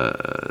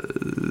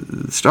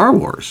Star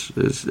Wars,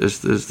 as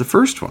the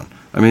first one.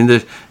 I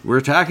mean, we're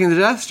attacking the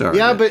Death Star.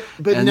 Yeah, but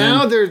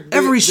now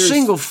every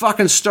single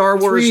fucking Star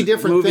Wars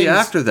movie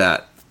after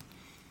that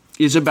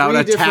is about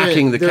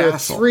attacking the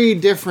castle. There are 3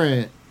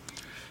 different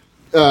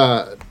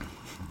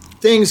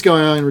things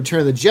going on in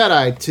Return of the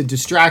Jedi to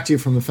distract you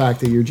from the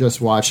fact that you're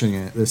just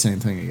watching the same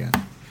thing again.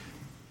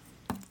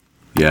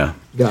 Yeah.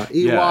 You got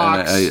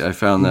Ewoks. Yeah, I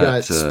found that. You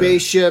got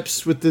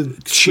spaceships with the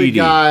squid cheaty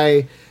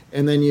guy,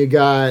 and then you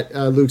got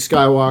Luke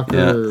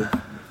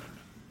Skywalker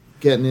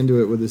getting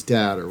into it with his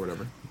dad or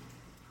whatever.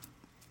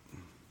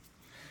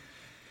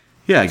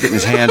 Yeah, getting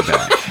his hand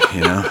back,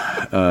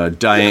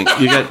 dying.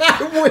 You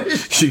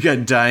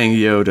got dying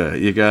Yoda.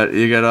 You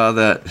got all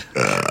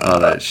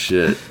that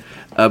shit.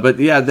 But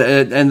yeah,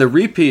 and the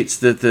repeats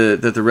that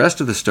the rest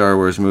of the Star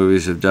Wars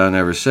movies have done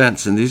ever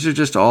since, and these are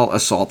just all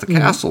assault the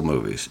castle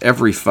movies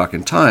every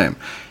fucking time,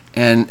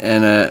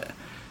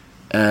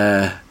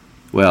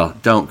 well,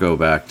 don't go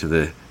back to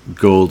the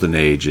golden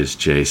ages,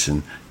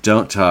 Jason.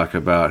 Don't talk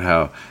about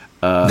how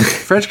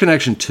French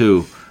Connection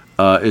 2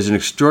 is an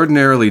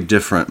extraordinarily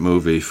different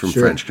movie from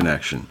French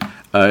Connection.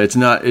 It's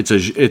not. It's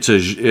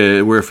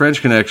a where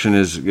French Connection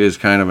is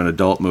kind of an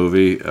adult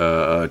movie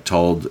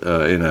told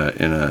in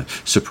a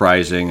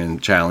surprising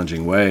and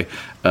challenging way.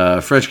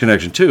 French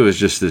Connection 2 is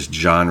just this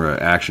genre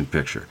action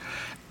picture,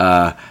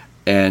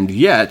 and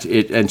yet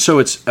it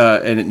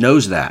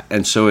knows that,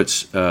 and so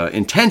its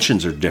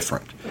intentions are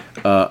different.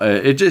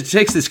 It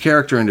takes this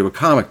character into a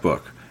comic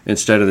book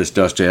instead of this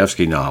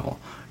Dostoevsky novel.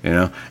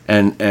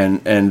 And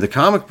the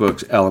comic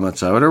books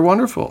elements of it are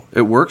wonderful.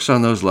 It works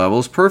on those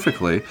levels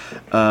perfectly.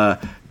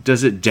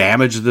 Does it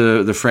damage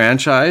the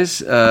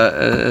franchise,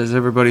 as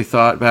everybody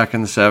thought back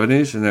in the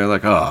 70s? And they're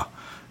like, oh,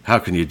 how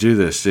can you do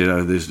this?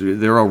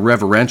 They're all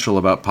reverential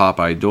about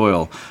Popeye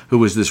Doyle, who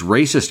was this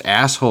racist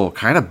asshole,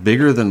 kind of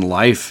bigger than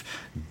life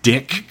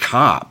dick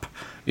cop.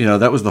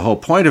 That was the whole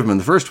point of him in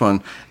the first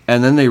one.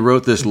 And then they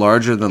wrote this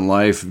larger than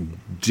life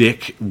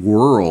dick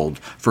world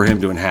for him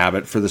to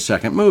inhabit for the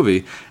second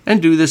movie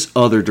and do this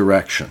other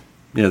direction,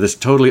 this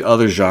totally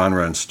other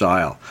genre and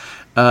style.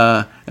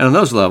 And on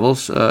those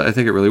levels, I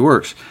think it really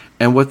works.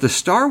 And what the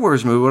Star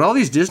Wars movie, what all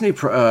these Disney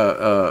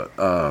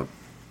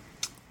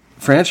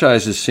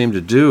franchises seem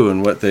to do,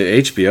 and what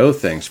the HBO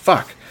things,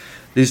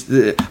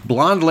 the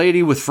Blonde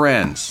Lady with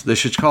Friends. They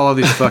should call all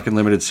these fucking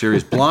limited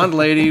series Blonde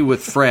Lady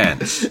with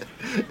Friends,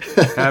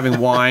 having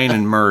wine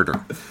and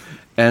murder.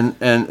 And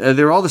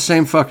they're all the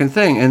same fucking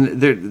thing.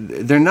 And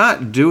they're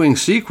not doing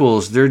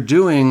sequels. They're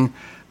doing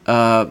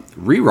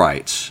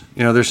rewrites.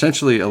 They're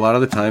essentially a lot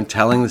of the time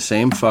telling the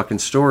same fucking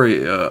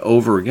story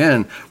over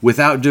again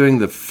without doing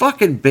the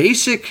fucking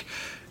basic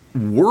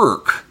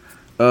work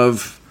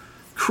of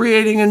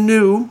creating a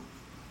new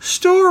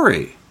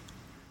story.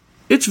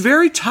 It's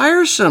very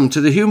tiresome to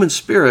the human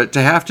spirit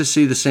to have to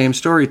see the same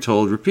story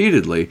told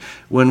repeatedly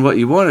when what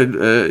you wanted,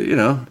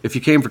 if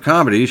you came for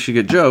comedy, you should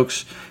get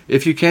jokes.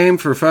 If you came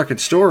for fucking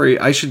story,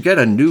 I should get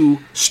a new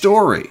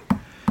story.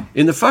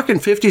 In the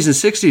fucking 50s and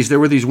 60s, there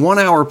were these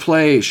 1-hour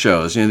play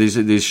shows,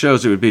 these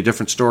shows that would be a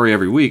different story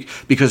every week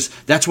because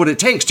that's what it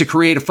takes to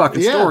create a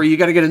fucking story. You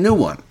got to get a new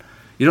one.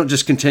 You don't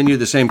just continue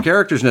the same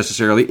characters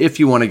necessarily if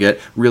you want to get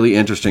really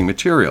interesting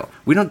material.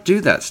 We don't do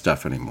that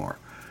stuff anymore.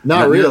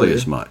 Not really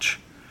as much.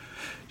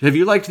 Have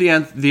you liked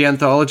the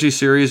anthology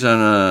series on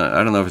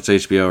I don't know if it's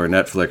HBO or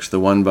Netflix, the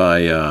one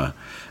by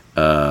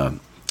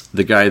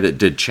the guy that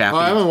did Chappie?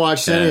 I haven't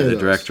watched any of the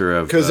those. director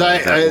of because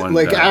I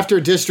like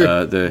after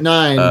District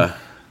 9,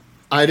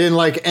 I didn't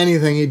like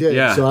anything he did.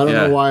 Yeah, so I don't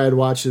know why I'd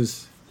watch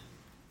his.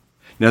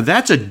 Now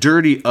that's a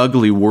dirty,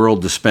 ugly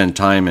world to spend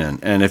time in,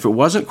 and if it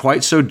wasn't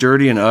quite so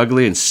dirty and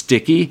ugly and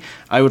sticky,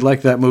 I would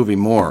like that movie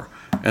more.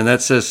 And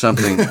that says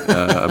something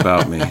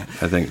about me.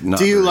 I think. Not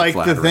Do you very like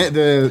flattering.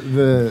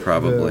 the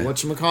Probably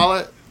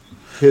whatchamacallit?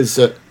 His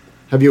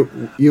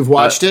you've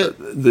watched it?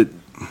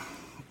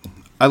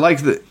 I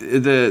like the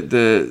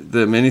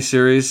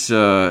miniseries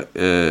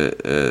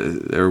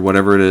or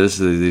whatever it is.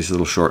 These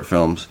little short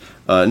films.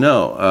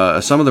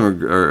 Some of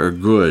them are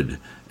good,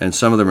 and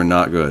some of them are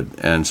not good,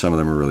 and some of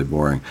them are really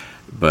boring.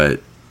 But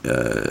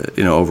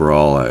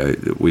overall,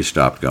 we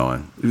stopped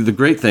going. The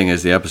great thing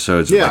is the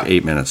episodes are like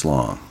 8 minutes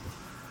long.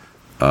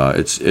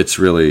 It's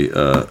really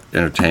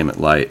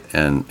entertainment light,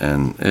 and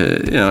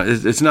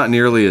it's not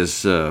nearly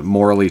as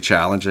morally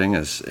challenging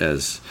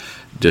as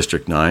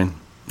District 9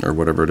 or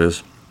whatever it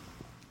is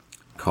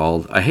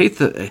called. I hate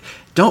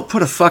don't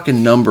put a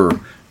fucking number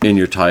in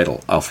your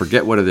title. I'll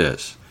forget what it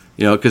is.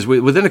 Because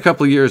within a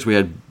couple of years we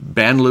had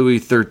Ban Louis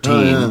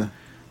 13,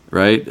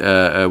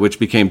 right? Which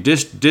became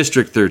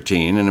District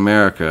 13 in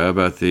America,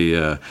 about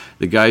the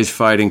guys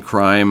fighting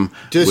crime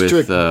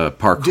with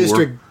parkour.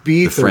 District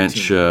B13. The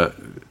French.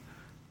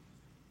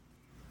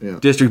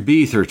 District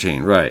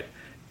B13, right?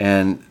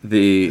 And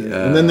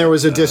and then there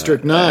was a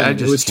District 9.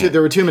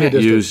 There were too many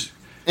districts.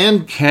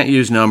 Can't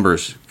use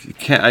numbers.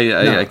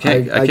 I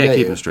can't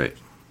keep them straight.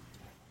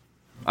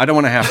 I don't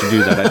want to have to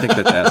do that. I think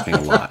that's asking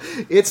a lot.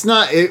 It's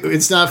not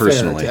fair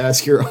to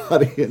ask your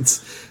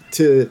audience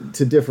to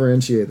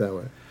differentiate that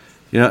way.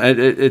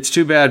 It's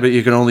too bad, but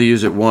you can only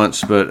use it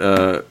once. But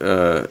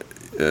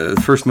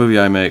the first movie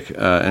I make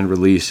and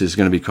release is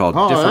going to be called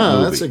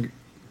Different Movie.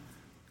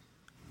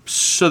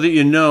 So that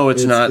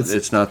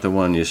it's not the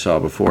one you saw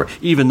before,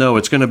 even though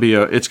it's going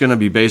to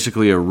be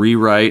basically a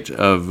rewrite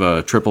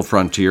of Triple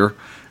Frontier.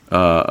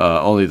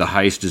 Only the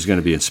heist is going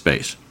to be in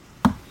space,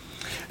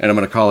 and I'm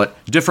going to call it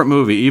Different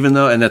Movie, even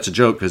though, and that's a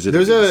joke because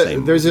there's a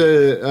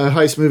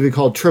heist movie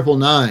called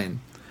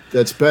 999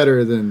 that's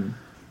better than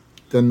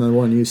the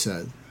one you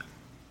said.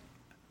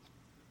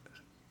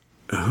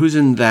 Who's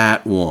in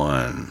that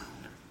one?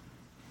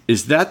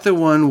 Is that the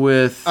one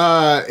with?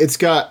 It's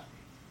got.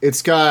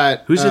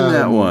 Who's in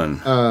that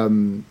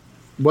one?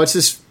 What's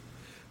his?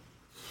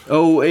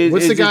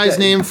 What's the guy's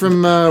name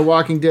from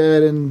Walking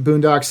Dead and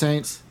Boondock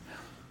Saints?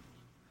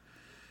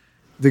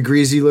 The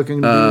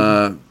greasy-looking dude.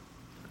 I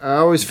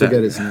always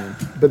forget his name,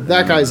 but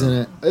that guy's in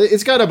it.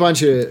 It's got a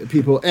bunch of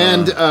people,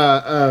 and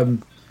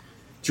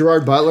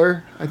Gerard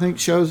Butler, I think,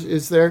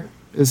 is there.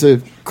 Is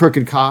a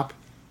crooked cop.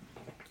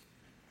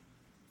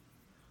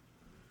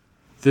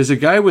 There's a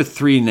guy with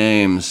 3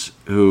 names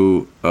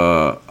who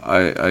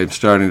I'm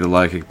starting to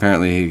like.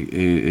 Apparently,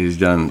 he's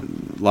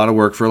done a lot of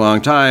work for a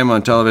long time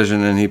on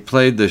television, and he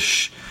played a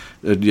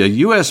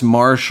U.S.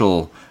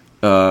 Marshal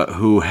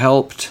who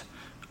helped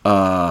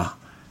The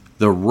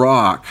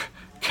Rock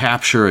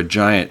capture a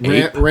giant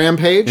ape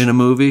Rampage in a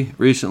movie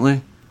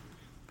recently.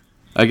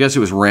 I guess it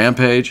was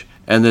Rampage,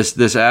 and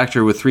this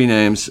actor with 3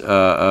 names,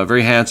 a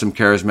very handsome,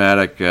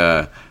 charismatic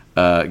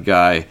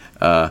guy,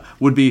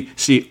 would be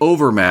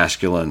over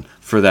masculine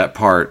for that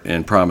part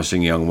in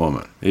Promising Young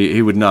Woman.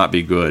 He would not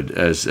be good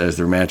as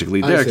the romantic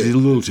lead there because he's a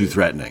little too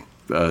threatening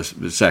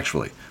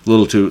sexually, a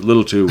little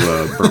too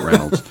Burt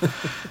Reynolds.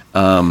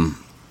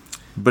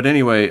 But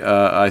anyway,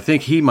 I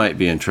think he might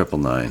be in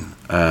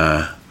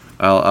 999.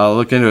 I'll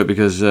look into it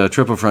because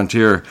Triple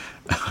Frontier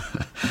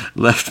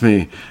left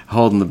me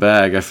holding the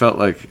bag. I felt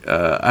like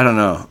I don't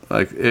know,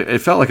 like it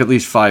felt like at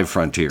least 5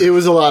 frontiers. It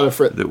was a lot of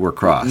that were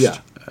crossed. Yeah,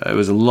 it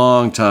was a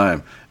long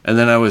time. And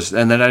then I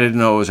didn't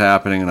know what was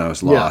happening, and I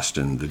was lost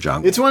in the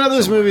jungle. It's one of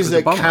those movies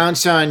that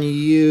counts on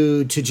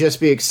you to just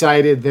be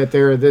excited that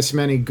there are this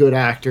many good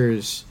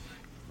actors,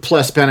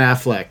 plus Ben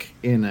Affleck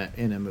in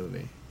a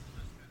movie.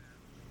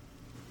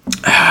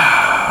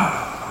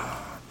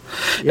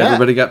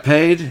 Everybody got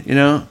paid.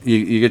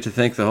 You get to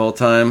think the whole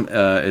time.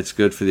 It's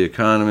good for the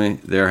economy.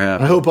 They're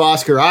happy. I hope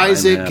Oscar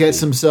Isaac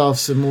gets himself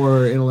some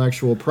more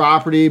intellectual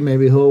property.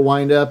 Maybe he'll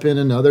wind up in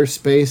another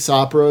space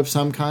opera of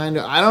some kind.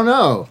 I don't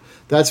know.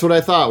 That's what I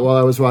thought while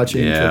I was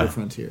watching Triple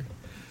Frontier.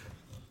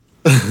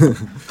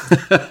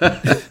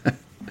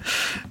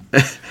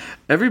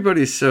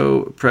 Everybody's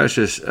so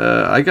precious.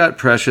 I got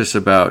precious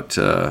about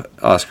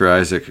Oscar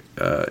Isaac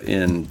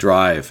in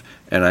Drive,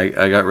 and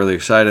I got really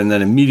excited. And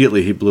then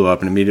immediately he blew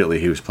up, and immediately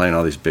he was playing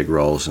all these big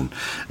roles and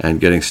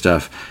getting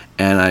stuff.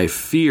 And I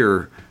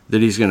fear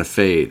that he's going to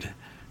fade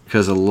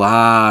because a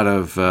lot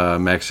of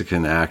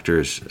Mexican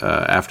actors,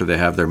 after they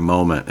have their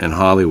moment in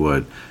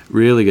Hollywood,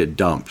 really get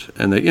dumped,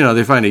 and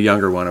they find a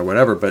younger one or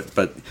whatever.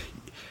 But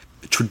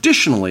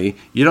traditionally,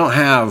 you don't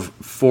have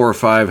 4 or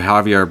 5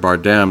 Javier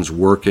Bardems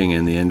working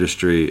in the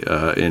industry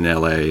in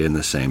LA in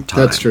the same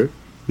time. That's true.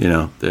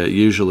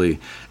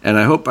 Usually, and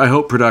I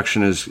hope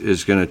production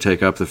is going to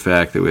take up the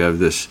fact that we have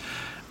this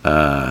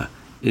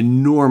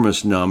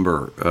enormous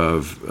number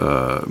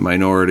of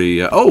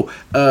minority.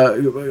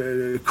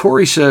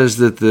 Corey says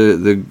that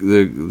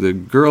the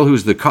girl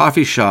who's the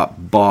coffee shop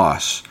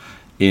boss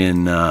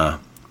in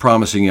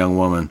Promising Young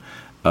Woman,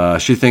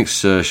 she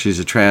thinks she's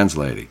a trans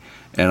lady.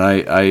 And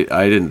I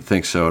didn't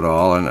think so at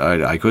all, and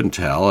I couldn't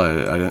tell.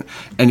 I didn't,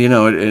 and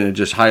it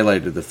just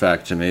highlighted the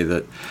fact to me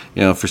that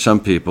for some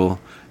people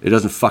it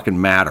doesn't fucking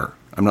matter.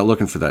 I'm not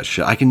looking for that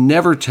shit. I can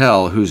never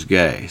tell who's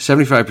gay.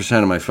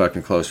 75% of my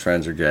fucking close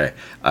friends are gay.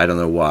 I don't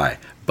know why,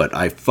 but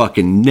I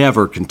fucking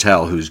never can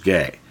tell who's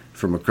gay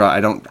from across.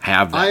 I don't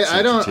have that.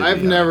 I don't.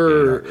 I've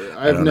never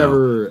had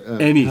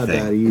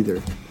that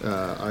either.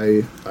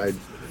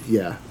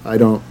 I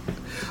don't.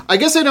 I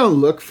guess I don't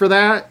look for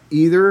that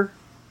either.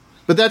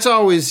 But that's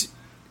always.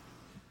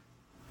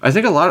 I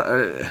think a lot.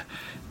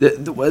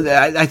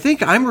 I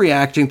think I'm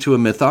reacting to a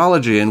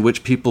mythology in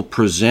which people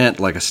present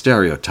like a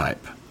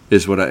stereotype.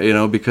 Is what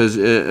because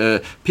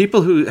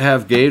people who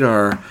have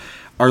gaydar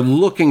are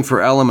looking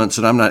for elements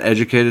that I'm not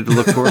educated to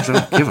look for. So I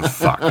don't give a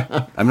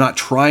fuck. I'm not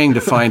trying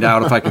to find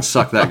out if I can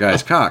suck that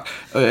guy's cock.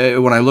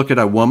 When I look at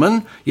a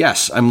woman,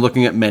 yes, I'm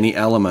looking at many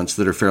elements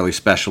that are fairly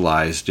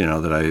specialized.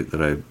 That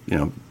I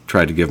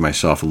try to give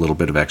myself a little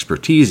bit of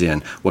expertise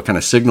in. What kind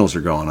of signals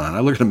are going on?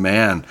 I look at a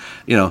man.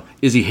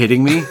 Is he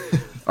hitting me?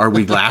 Are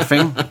we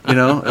laughing?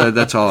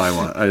 That's all I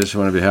want. I just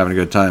want to be having a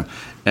good time.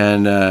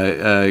 And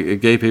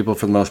gay people,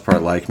 for the most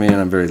part, like me, and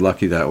I'm very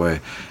lucky that way.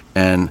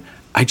 And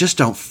I just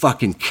don't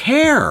fucking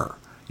care,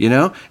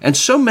 And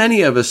so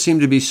many of us seem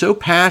to be so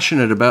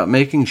passionate about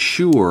making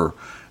sure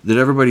that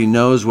everybody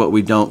knows what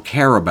we don't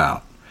care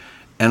about.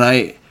 And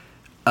I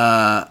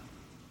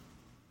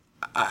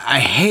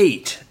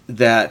hate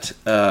that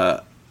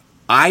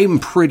I'm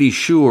pretty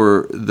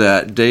sure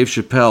that Dave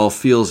Chappelle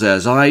feels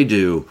as I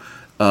do,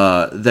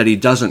 that he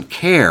doesn't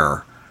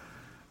care.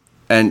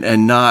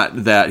 And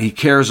not that he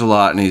cares a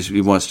lot and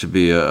he wants to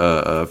be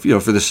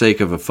for the sake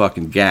of a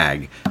fucking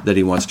gag, that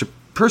he wants to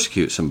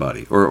persecute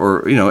somebody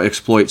or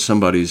exploit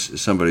somebody's.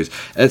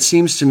 It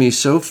seems to me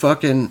so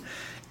fucking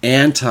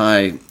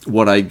anti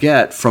what I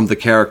get from the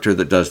character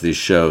that does these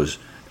shows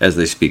as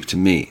they speak to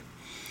me.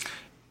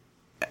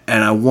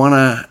 And I want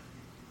to,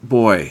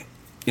 boy,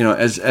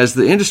 as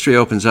the industry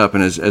opens up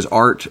and as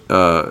art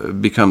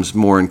becomes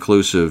more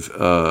inclusive,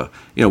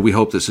 we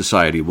hope that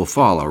society will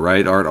follow,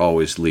 right? Art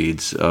always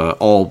leads.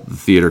 All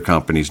theater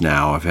companies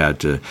now have had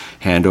to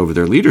hand over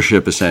their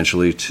leadership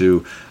essentially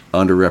to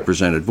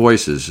underrepresented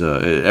voices.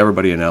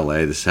 Everybody in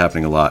LA, this is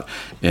happening a lot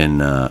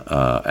in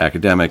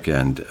academic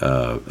and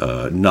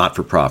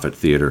not-for-profit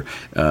theater.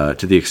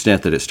 To the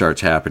extent that it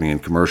starts happening in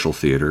commercial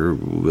theater,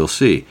 we'll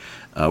see.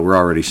 We're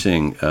already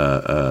seeing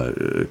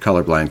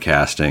colorblind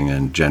casting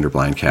and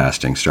genderblind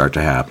casting start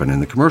to happen in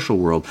the commercial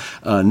world.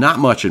 Not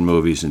much in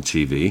movies and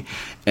TV,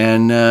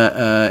 and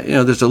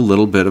there's a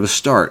little bit of a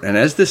start. And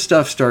as this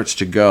stuff starts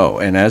to go,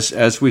 and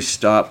as we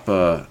stop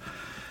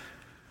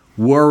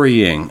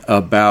worrying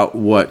about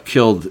what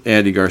killed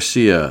Andy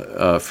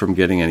Garcia from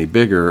getting any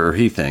bigger, or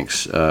he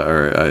thinks,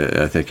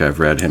 I think I've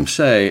read him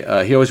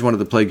say, he always wanted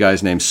to play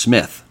guys named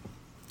Smith.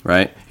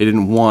 Right? He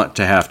didn't want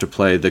to have to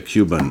play the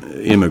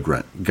Cuban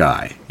immigrant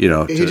guy. He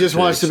just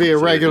wants to be a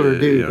regular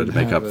dude. To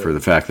make up for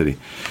the fact that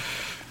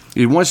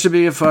he wants to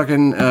be a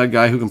fucking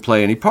guy who can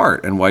play any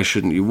part. And why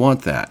shouldn't you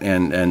want that?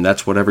 And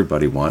that's what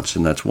everybody wants,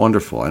 and that's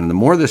wonderful. And the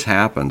more this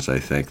happens, I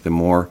think, the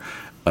more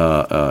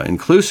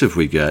inclusive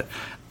we get,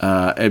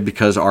 and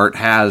because art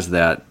has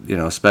that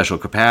special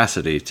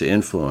capacity to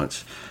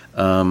influence.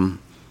 I'm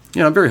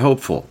very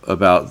hopeful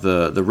about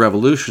the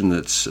revolution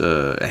that's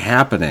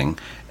happening.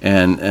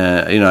 And,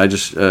 I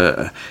just,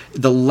 the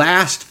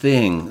last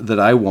thing that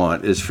I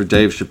want is for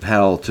Dave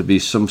Chappelle to be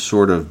some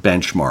sort of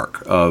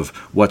benchmark of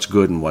what's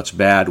good and what's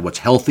bad, what's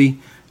healthy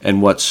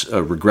and what's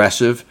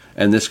regressive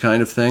and this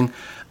kind of thing.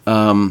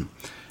 But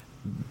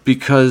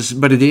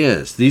it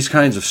is. These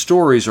kinds of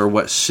stories are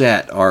what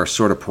set our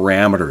sort of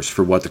parameters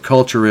for what the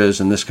culture is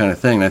and this kind of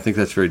thing. And I think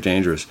that's very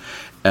dangerous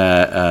in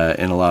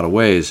a lot of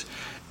ways.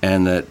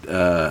 And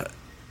that,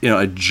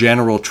 a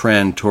general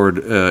trend toward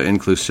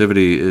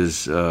inclusivity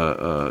is,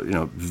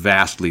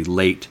 vastly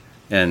late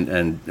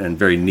and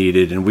very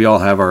needed. And we all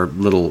have our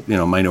little,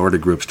 minority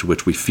groups to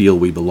which we feel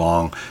we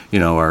belong.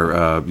 You're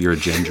a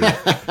ginger,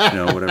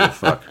 whatever the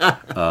fuck.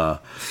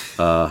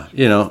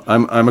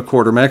 I'm a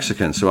quarter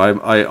Mexican, so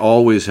I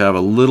always have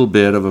a little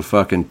bit of a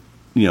fucking,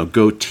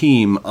 go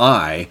team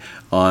eye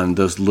on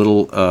those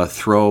little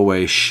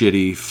throwaway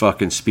shitty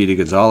fucking Speedy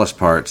Gonzalez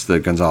parts that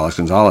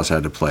Gonzalez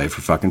had to play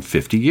for fucking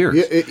 50 years.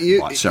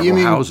 Bought several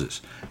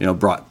houses.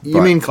 Brought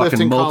fucking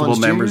Clifton multiple Collins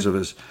members Jr.? of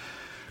his.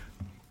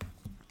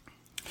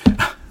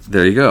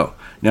 There you go.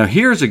 Now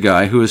here's a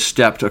guy who has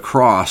stepped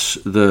across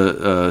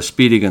the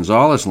Speedy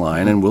Gonzalez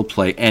line and will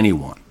play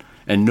anyone.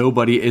 And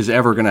nobody is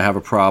ever going to have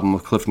a problem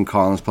with Clifton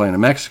Collins playing a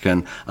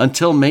Mexican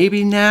until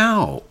maybe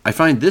now. I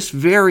find this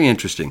very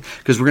interesting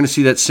because we're going to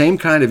see that same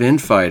kind of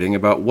infighting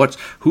about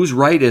whose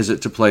right is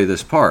it to play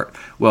this part.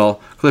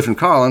 Well, Clifton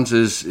Collins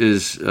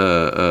is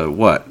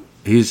what?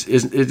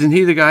 Isn't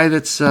he the guy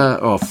that's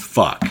oh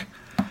fuck?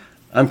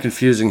 I'm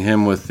confusing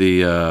him with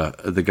the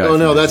guy. Oh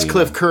no, that's Xena,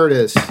 Cliff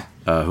Curtis.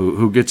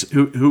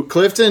 Who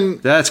Clifton.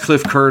 That's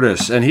Cliff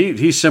Curtis, and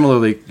he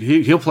similarly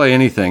he'll play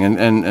anything,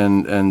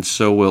 and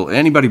so will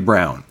anybody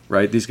Brown,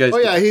 right? These guys. Oh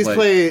yeah, he's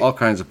played all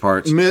kinds of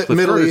parts. Cliff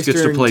Middle Curtis Eastern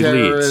gets to play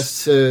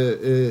terrorists.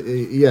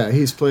 Yeah,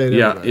 he's played.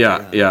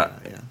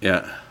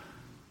 Yeah.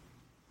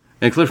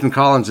 And Clifton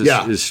Collins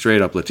is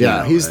straight up Latino.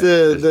 Yeah, he's right?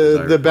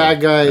 the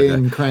bad guy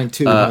in Crank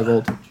 2, High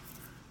Voltage.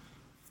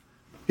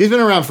 He's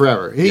been around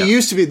forever. He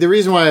used to be. The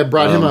reason why I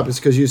brought him up is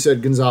because you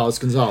said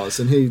Gonzalez,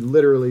 and he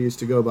literally used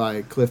to go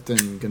by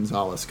Clifton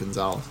Gonzalez.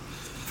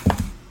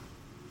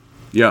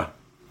 Yeah.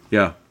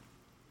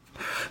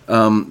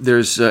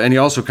 There's and he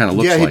also kind of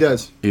looks. Yeah, he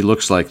does. He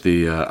looks like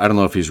the. I don't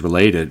know if he's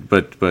related,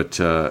 but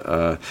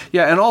yeah,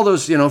 and all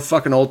those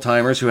fucking old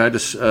timers who had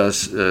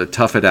to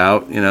tough it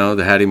out.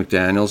 The Hattie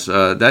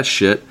McDaniels. That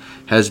shit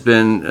has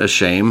been a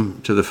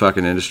shame to the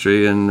fucking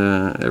industry, and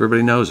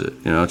everybody knows it.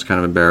 It's kind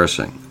of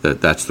embarrassing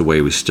that that's the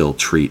way we still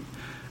treat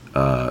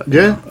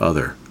the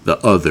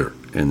other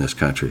in this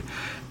country.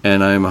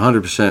 And I'm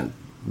 100%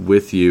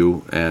 with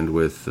you and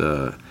with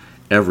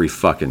every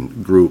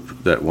fucking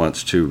group that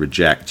wants to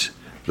reject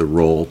the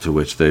role to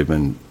which they've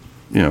been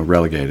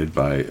relegated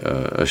by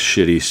a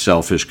shitty,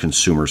 selfish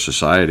consumer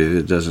society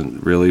that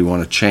doesn't really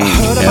want to change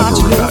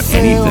ever about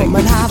anything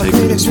that you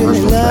take as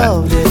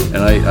personal threat.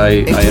 And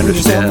I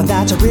understand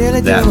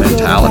that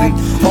mentality,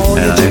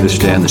 and I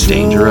understand the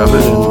danger of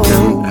it,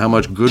 and how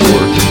much good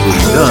work is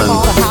being done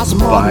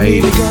by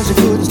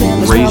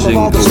raising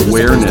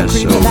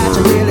awareness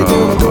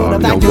over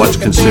what's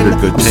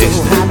considered good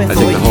taste. I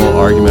think the whole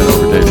argument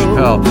over Dave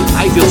Chappelle,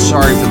 I feel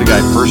sorry for the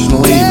guy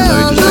personally, even though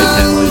he just made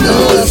 $10 million.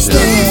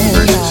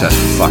 Very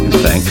successful fucking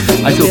thing.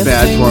 I feel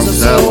bad for him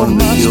because I don't want him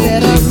to feel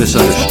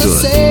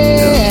misunderstood.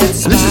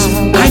 And this is,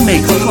 I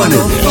make fun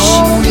of this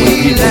when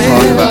people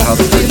talk about how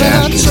the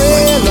Kardashians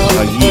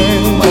how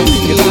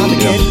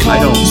I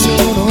don't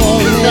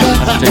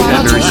take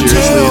that very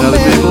seriously in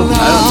other people.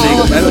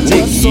 I don't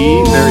take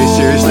Ye very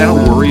seriously. I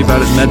don't worry about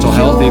his mental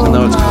health, even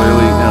though it's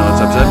clearly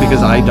it's upset,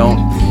 because I don't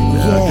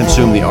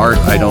consume the art.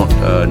 I don't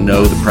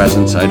know the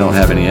presence. I don't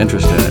have any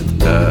interest in it.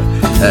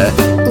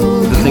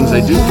 The things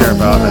I do care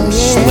about, I'm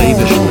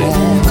slavishly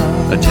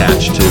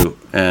attached to,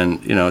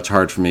 and it's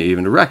hard for me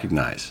even to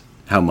recognize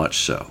how much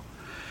so.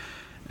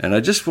 And I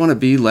just want to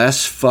be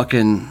less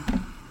fucking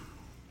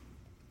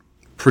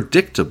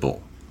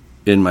predictable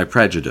in my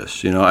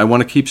prejudice. I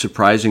want to keep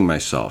surprising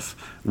myself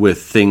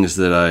with things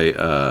that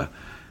I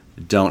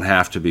don't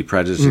have to be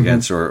prejudiced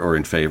against or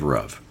in favor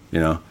of.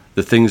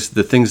 The things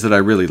that I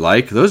really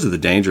like, those are the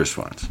dangerous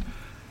ones.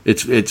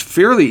 It's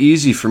fairly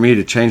easy for me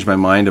to change my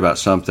mind about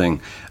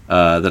something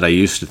that I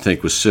used to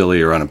think was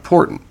silly or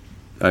unimportant.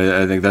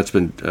 I think that's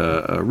been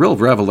a real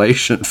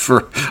revelation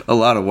for a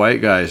lot of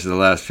white guys in the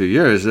last few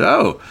years.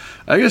 Oh,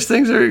 I guess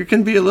things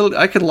can be a little.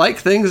 I can like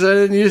things I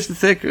didn't used to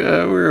think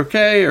were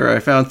okay, or I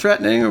found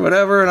threatening, or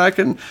whatever, and I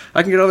can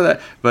get over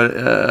that.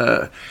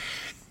 But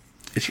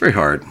it's very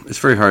hard. It's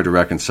very hard to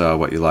reconcile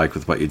what you like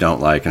with what you don't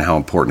like, and how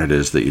important it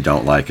is that you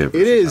don't like it.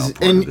 It is,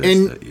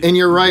 and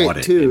you're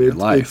right too.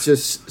 It's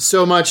just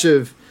so much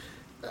of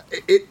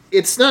it.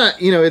 It's not,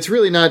 it's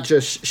really not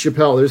just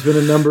Chappelle. There's been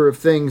a number of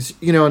things,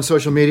 on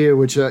social media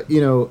which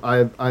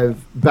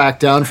I've backed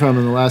down from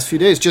in the last few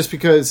days, just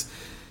because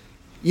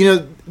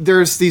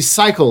there's these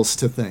cycles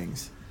to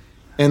things.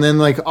 And then,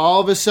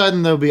 all of a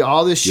sudden, there'll be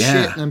all this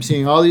shit, and I'm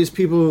seeing all these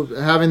people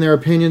having their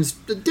opinions,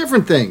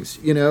 different things,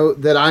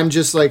 that I'm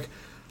just like,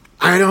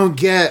 I don't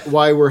get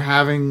why we're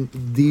having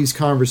these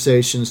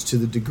conversations to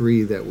the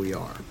degree that we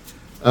are.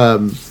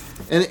 And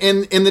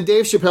the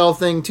Dave Chappelle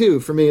thing, too,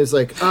 for me is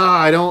like,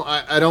 I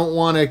don't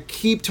want to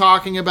keep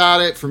talking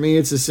about it. For me,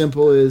 it's as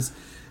simple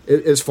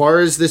as far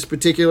as this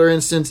particular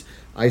instance,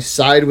 I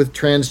side with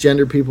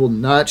transgender people,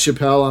 not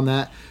Chappelle on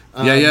that.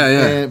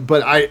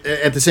 But I,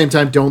 at the same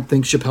time, don't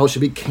think Chappelle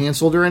should be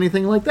canceled or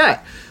anything like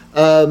that.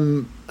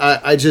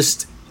 I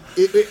just,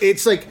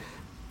 it's like,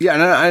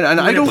 and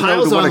I don't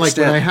know to what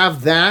extent. When I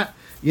have that,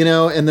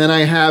 and then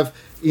I have,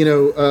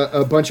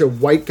 a bunch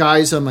of white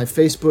guys on my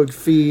Facebook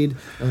feed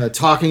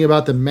talking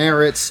about the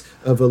merits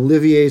of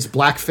Olivier's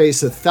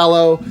blackface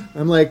Othello.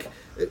 I'm like,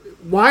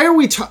 why are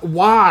we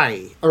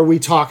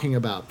talking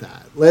about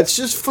that? Why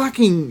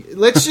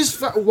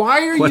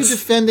are you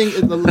defending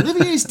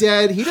Olivier's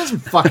dead? He doesn't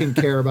fucking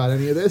care about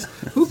any of this.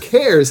 Who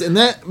cares? And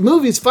that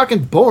movie's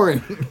fucking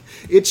boring.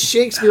 It's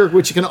Shakespeare,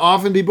 which can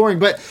often be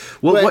boring.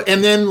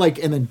 And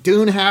then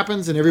Dune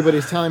happens, and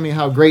everybody's telling me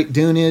how great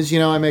Dune is.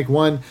 I make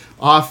one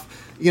off.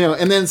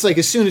 And then it's like,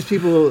 as soon as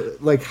people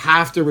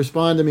have to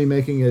respond to me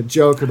making a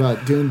joke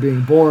about Dune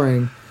being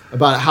boring,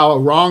 about how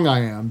wrong I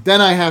am,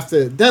 then I have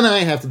to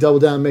double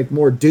down and make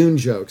more Dune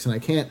jokes, and I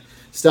can't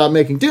stop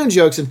making Dune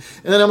jokes, and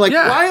then I'm like,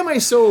 why am I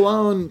so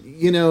alone?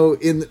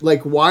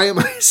 Why am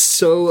I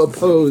so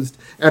opposed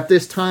at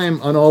this time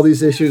on all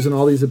these issues and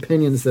all these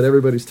opinions that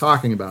everybody's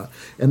talking about?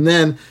 And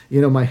then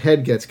my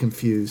head gets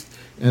confused,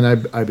 and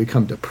I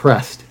become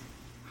depressed.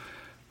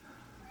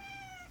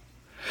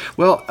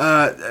 Well,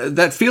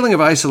 that feeling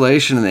of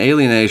isolation and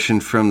alienation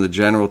from the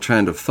general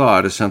trend of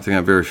thought is something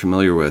I'm very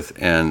familiar with,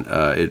 and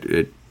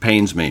it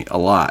pains me a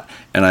lot.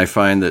 And I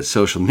find that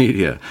social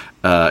media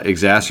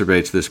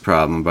exacerbates this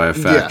problem by a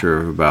factor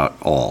of about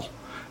all.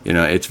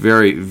 It's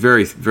very,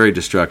 very, very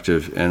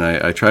destructive, and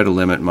I try to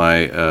limit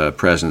my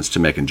presence to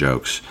making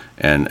jokes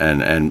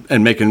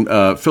and making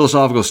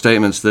philosophical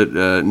statements that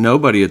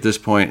nobody at this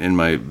point in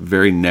my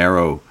very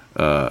narrow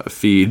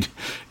feed,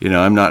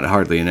 I'm not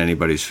hardly in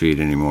anybody's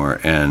feed anymore,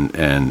 and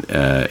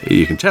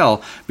you can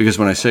tell because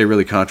when I say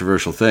really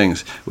controversial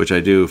things, which I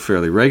do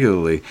fairly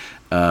regularly,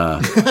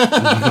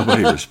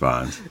 nobody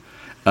responds.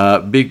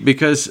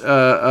 Because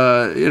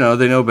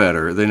they know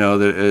better. They know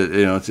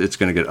that it's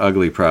going to get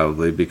ugly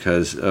probably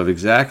because of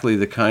exactly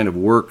the kind of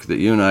work that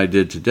you and I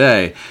did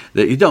today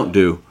that you don't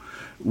do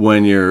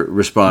when you're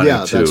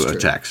responding to a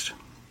text.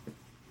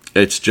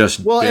 It's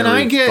just and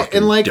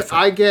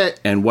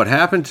what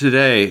happened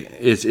today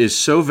is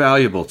so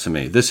valuable to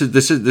me.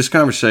 This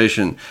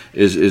conversation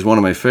is one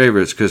of my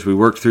favorites because we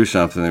worked through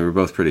something that we were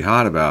both pretty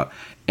hot about,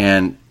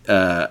 and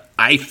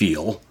I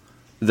feel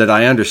that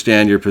I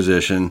understand your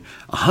position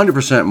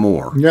 100%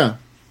 more. Yeah.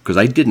 Because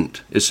I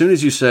didn't. As soon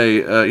as you say,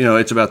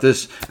 it's about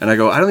this, and I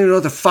go, I don't even know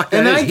what the fuck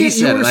that is. He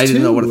said it, and I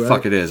didn't know what the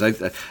fuck it is.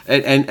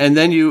 And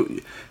then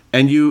you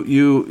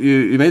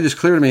made this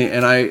clear to me,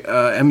 and I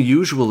am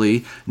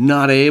usually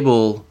not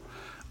able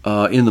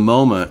in the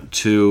moment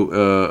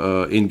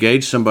to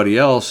engage somebody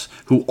else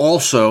who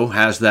also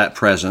has that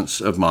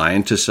presence of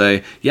mind to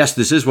say, yes,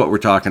 this is what we're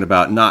talking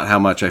about, not how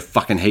much I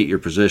fucking hate your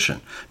position.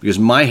 Because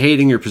my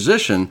hating your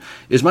position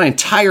is my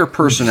entire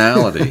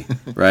personality,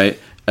 right,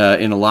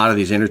 in a lot of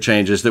these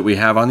interchanges that we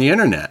have on the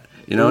internet.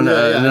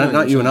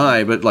 Not you and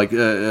I, but like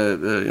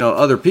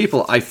other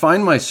people. I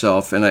find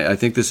myself, and I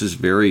think this is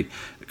very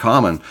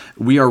common,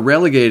 we are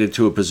relegated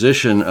to a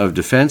position of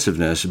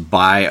defensiveness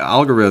by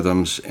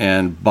algorithms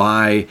and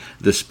by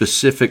the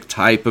specific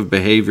type of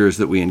behaviors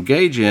that we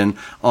engage in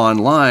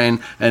online.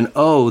 And,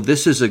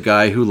 this is a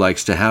guy who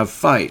likes to have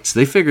fights.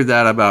 They figured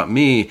that about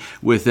me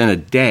within a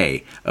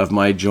day of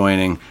my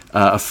joining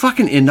a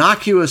fucking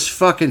innocuous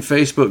fucking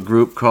Facebook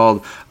group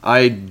called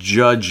I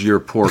Judge Your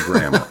Poor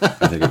Grammar,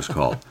 I think it was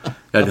called.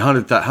 It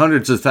had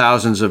hundreds of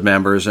thousands of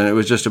members, and it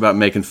was just about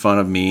making fun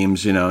of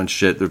memes, and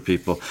shit that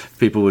people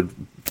would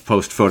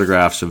post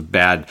photographs of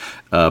bad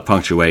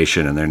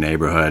punctuation in their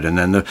neighborhood, and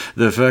then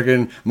the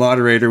fucking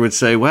moderator would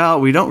say, well,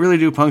 we don't really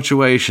do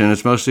punctuation,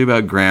 it's mostly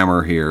about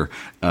grammar here,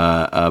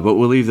 but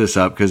we'll leave this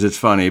up because it's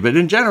funny. But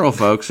in general,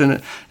 folks,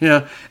 and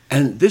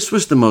this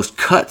was the most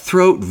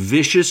cutthroat,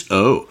 vicious,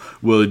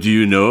 well, do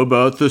you know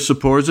about the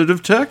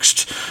suppositive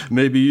text?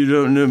 Maybe you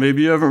don't know,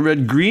 maybe you haven't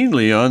read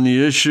Greenlee on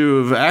the issue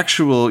of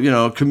actual,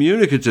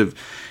 communicative,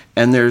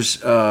 and there's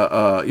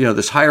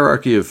this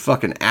hierarchy of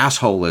fucking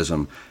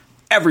assholism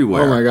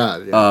everywhere. Oh my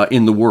God,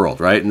 in the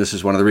world, right? And this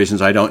is one of the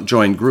reasons I don't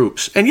join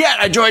groups. And yet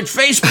I joined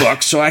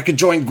Facebook so I could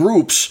join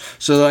groups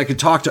so that I could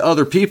talk to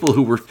other people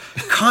who were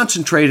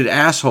concentrated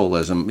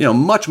assholism,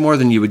 much more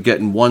than you would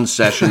get in one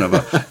session of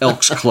a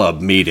Elks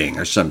Club meeting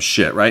or some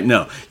shit, right?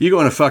 No, you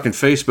go in a fucking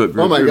Facebook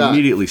group, you're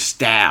immediately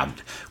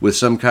stabbed with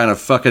some kind of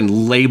fucking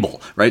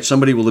label, right?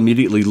 Somebody will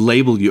immediately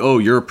label you,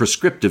 you're a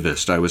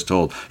prescriptivist, I was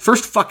told.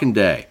 First fucking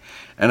day.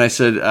 And I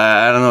said,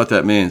 I don't know what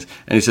that means.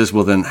 And he says,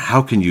 well, then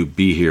how can you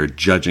be here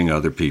judging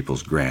other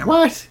people's grammar?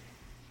 What?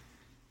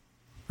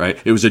 Right?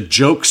 It was a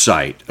joke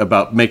site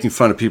about making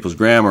fun of people's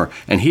grammar.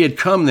 And he had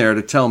come there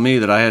to tell me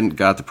that I hadn't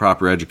got the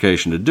proper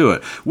education to do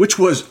it, which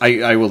was,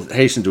 I will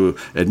hasten to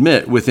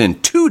admit,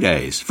 within 2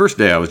 days. First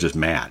day, I was just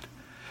mad.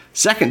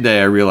 Second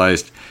day, I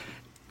realized,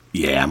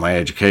 my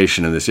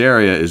education in this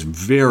area is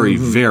very,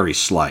 very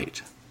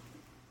slight.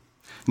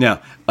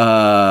 Now,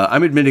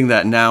 I'm admitting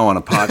that now on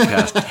a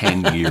podcast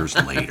 10 years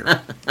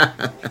later.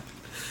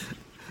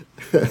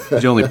 It's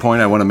the only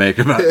point I want to make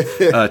about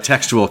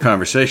textual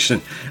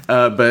conversation.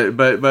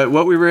 But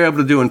what we were able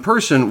to do in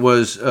person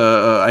was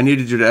I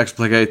needed you to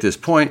explicate this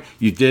point.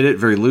 You did it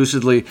very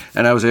lucidly,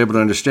 and I was able to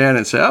understand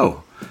it and say,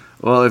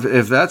 well,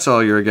 if that's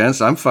all you're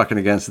against, I'm fucking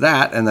against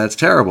that, and that's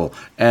terrible.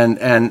 And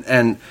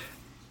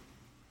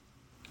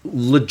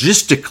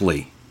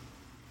logistically,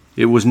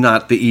 it was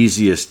not the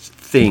easiest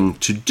thing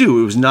to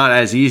do. It was not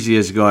as easy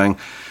as going,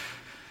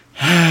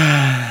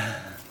 and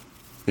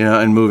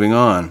moving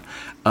on.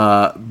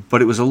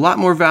 But it was a lot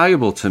more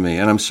valuable to me,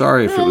 and I'm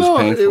sorry if it was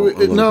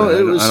painful.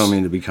 I don't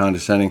mean to be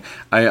condescending.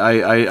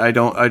 I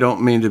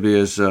don't mean to be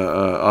as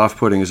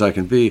off-putting as I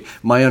can be.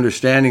 My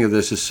understanding of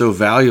this is so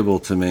valuable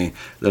to me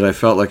that I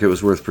felt like it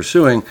was worth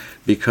pursuing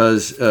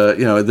because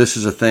this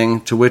is a thing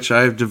to which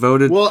I've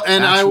devoted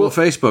actual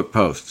Facebook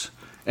posts,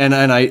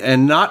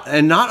 and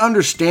not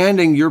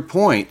understanding your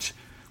point,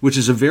 which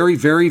is a very,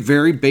 very,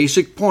 very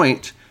basic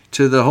point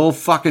to the whole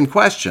fucking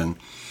question.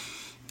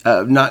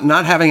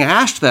 Not having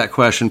asked that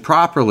question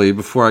properly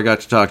before I got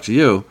to talk to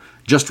you,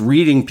 just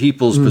reading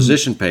people's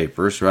position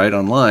papers, right,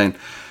 online,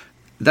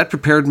 that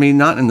prepared me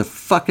not in the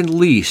fucking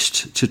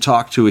least to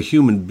talk to a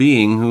human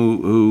being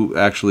who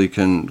actually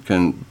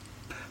can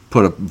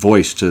put a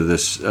voice to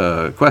this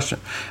question.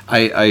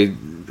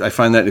 I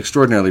find that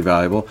extraordinarily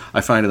valuable.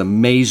 I find it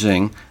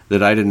amazing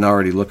that I didn't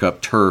already look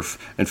up TERF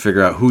and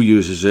figure out who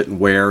uses it and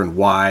where and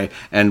why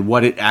and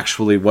what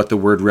the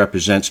word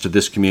represents to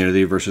this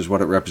community versus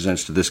what it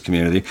represents to this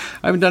community.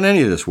 I haven't done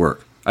any of this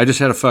work. I just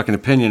had a fucking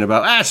opinion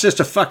about, it's just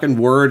a fucking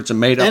word. It's a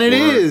made up word. And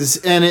it is.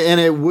 And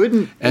it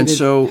wouldn't.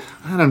 So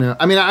I don't know.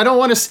 I mean, I don't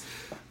want to.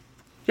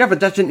 Yeah,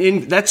 but that's an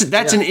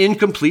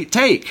incomplete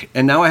take.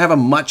 And now I have a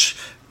much,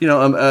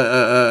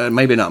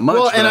 maybe not much.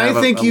 Well, and I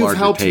think you've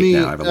helped me.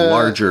 Now. I have a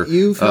larger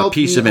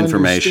piece of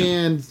information.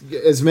 Understand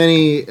as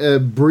many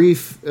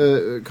brief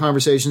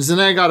conversations,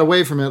 and I got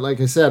away from it.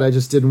 Like I said, I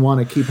just didn't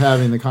want to keep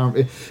having the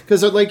conversation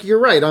because, like, you're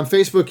right. On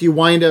Facebook,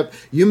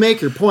 you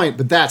make your point,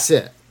 but that's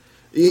it.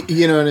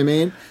 You know what I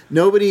mean?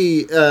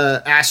 Nobody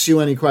asks you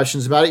any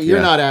questions about it.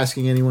 You're not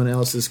asking anyone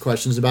else's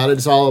questions about it.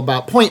 It's all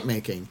about point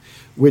making,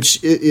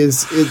 which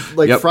is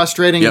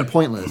frustrating and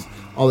pointless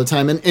all the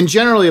time. And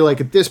generally,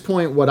 like at this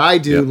point, what I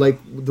do,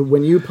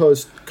 when you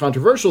post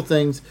controversial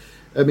things,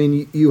 I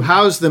mean, you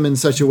house them in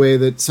such a way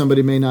that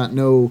somebody may not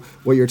know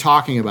what you're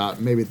talking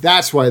about. Maybe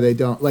that's why they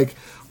don't. Like,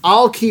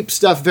 I'll keep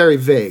stuff very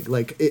vague.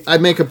 Like, I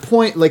make a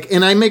point,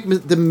 and I make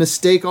the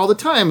mistake all the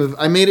time of,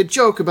 I made a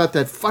joke about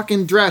that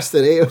fucking dress that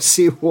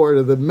AOC wore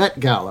to the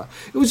Met Gala.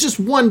 It was just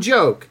one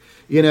joke,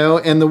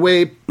 and the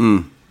way...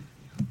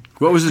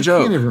 What was the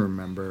joke? I can't even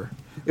remember.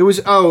 It was,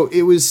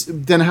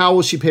 then how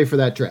will she pay for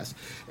that dress?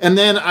 And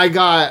then I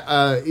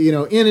got,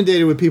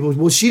 inundated with people,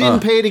 well, she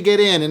didn't pay to get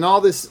in and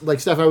all this,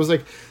 stuff. I was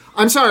like...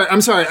 I'm sorry. I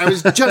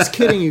was just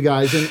kidding you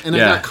guys, and I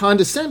got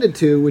condescended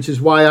to, which is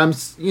why I'm,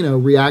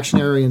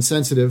 reactionary and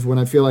sensitive when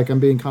I feel like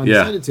I'm being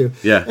condescended to.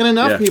 Yeah. And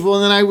enough people,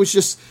 and then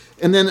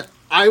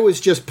I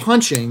was just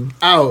punching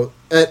out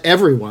at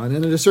everyone.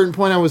 And at a certain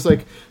point, I was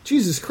like,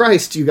 Jesus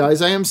Christ, you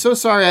guys, I am so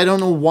sorry. I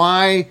don't know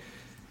why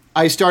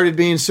I started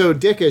being so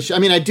dickish. I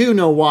mean, I do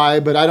know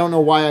why, but I don't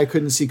know why I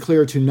couldn't see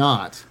clear to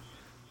not.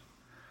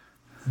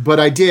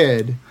 But I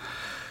did.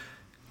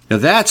 Now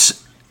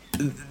that's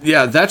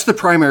the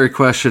primary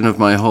question of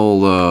my whole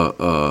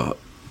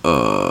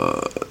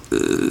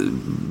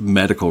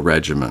medical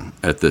regimen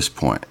at this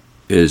point.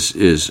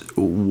 Is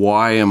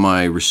why am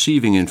I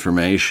receiving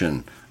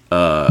information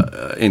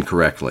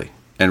incorrectly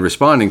and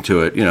responding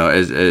to it,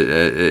 as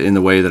in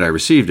the way that I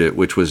received it,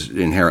 which was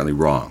inherently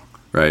wrong.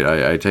 Right,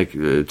 I take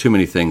too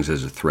many things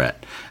as a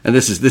threat, and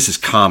this is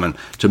common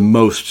to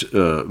most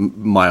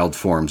mild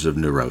forms of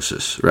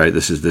neurosis. Right,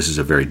 this is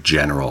a very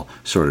general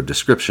sort of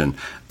description.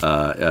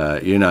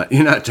 You're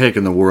not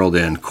taking the world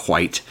in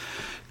quite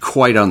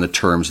on the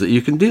terms that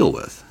you can deal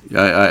with.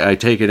 I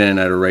take it in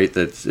at a rate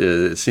that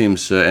it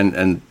seems,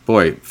 and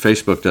boy,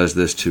 Facebook does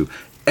this to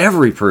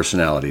every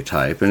personality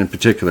type, and in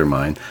particular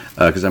mine,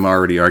 because I'm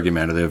already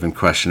argumentative and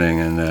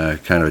questioning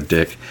and kind of a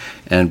dick,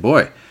 and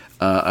boy.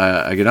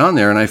 I get on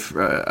there and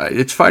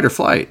it's fight or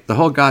flight. The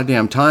whole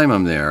goddamn time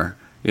I'm there,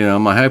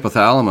 my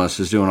hypothalamus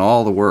is doing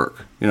all the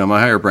work.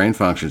 My higher brain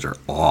functions are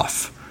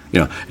off.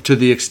 To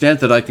the extent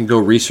that I can go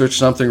research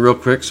something real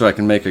quick so I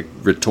can make a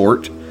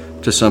retort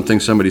to something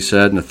somebody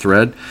said in a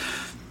thread.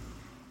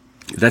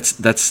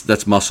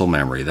 That's muscle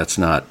memory. That's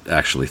not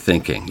actually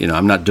thinking.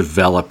 I'm not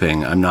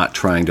developing. I'm not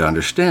trying to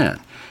understand.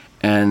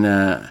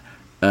 And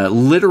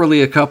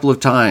literally a couple of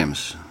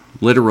times,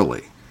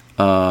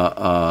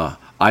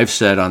 I've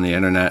said on the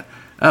internet,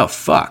 oh,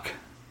 fuck.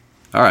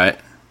 All right.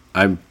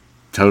 I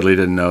totally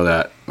didn't know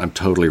that. I'm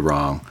totally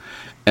wrong.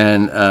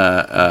 And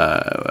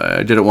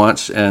I did it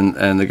once,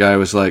 and the guy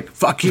was like,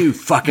 fuck you,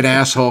 fucking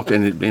asshole.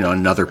 And,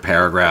 another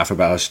paragraph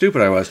about how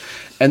stupid I was.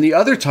 And the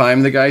other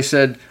time, the guy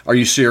said, are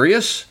you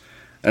serious?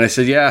 And I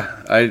said,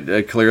 yeah,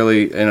 I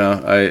clearly,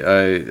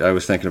 I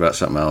was thinking about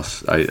something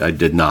else. I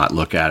did not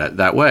look at it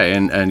that way.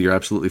 And you're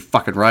absolutely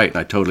fucking right. And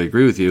I totally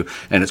agree with you.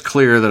 And it's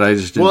clear that I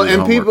just didn't do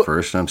the homework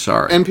first. And I'm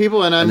sorry. And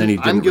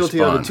I'm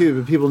guilty of it too,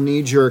 but people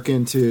knee jerk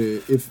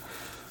into, if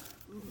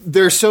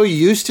they're so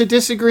used to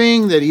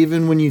disagreeing that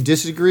even when you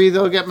disagree,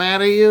 they'll get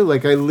mad at you.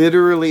 Like I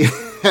literally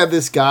had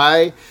this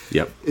guy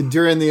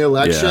during the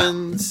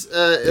elections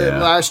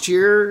last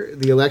year,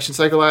 the election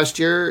cycle last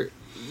year,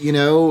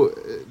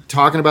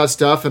 talking about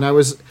stuff, and I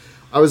was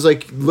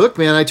like, look,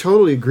 man, I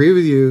totally agree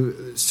with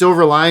you.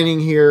 Silver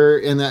lining here,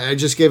 and I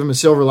just gave him a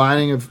silver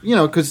lining of,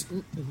 because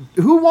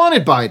who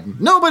wanted Biden?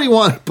 Nobody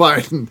wanted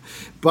Biden.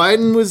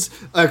 Biden was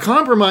a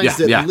compromise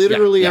that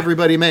literally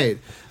everybody made,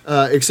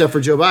 except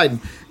for Joe Biden.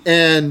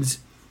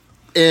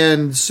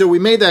 And so we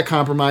made that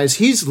compromise.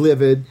 He's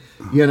livid,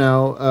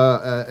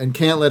 and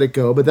can't let it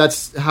go, but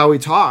that's how he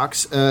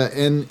talks.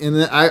 And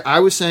then I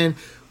was saying,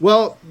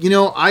 well,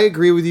 I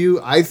agree with you.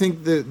 I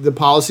think the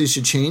policies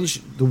should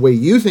change the way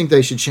you think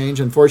they should change.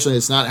 Unfortunately,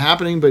 it's not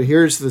happening, but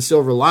here's the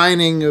silver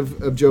lining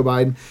of Joe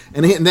Biden.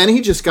 And then he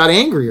just got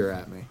angrier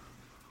at me.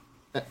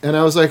 And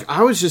I was like,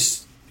 I was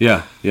just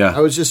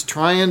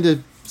trying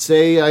to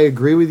say I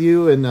agree with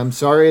you, and I'm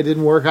sorry it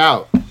didn't work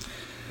out.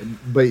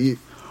 But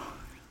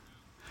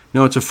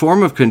No, it's a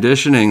form of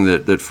conditioning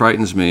that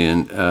frightens me,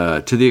 and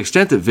to the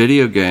extent that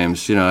video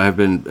games, have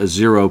been a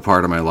zero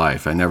part of my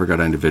life. I never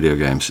got into video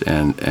games,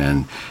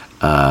 and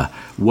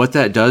what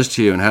that does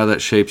to you and how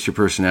that shapes your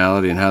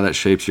personality and how that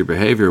shapes your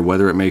behavior,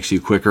 whether it makes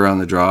you quicker on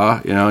the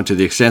draw, and to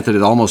the extent that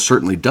it almost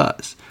certainly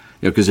does.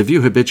 Because if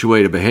you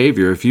habituate a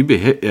behavior, if you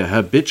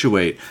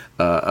habituate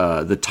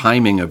the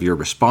timing of your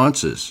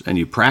responses and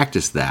you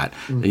practice that,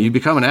 then you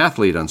become an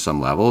athlete on some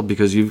level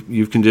because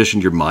you've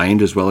conditioned your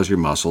mind as well as your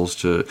muscles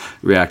to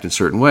react in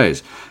certain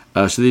ways.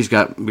 So these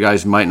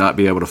guys might not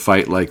be able to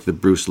fight like the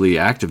Bruce Lee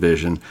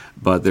Activision,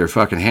 but their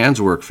fucking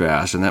hands work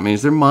fast, and that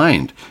means their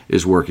mind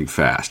is working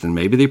fast, and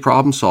maybe they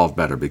problem solve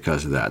better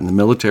because of that. And the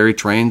military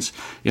trains,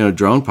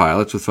 drone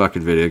pilots with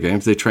fucking video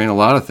games. They train a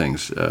lot of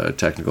things,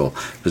 technical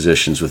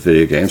positions with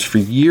video games for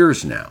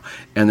years now,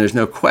 and there's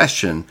no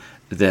question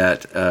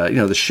that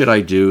the shit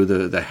I do,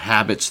 the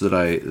habits that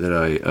I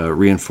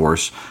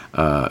reinforce,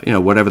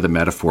 whatever the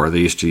metaphor they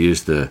used to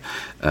use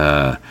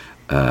never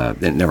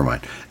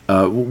mind.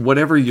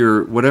 Whatever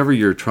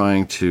you're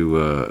trying to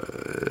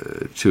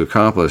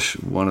accomplish,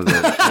 one of the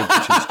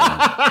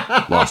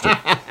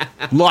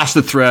lost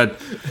the thread.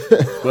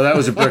 Well, that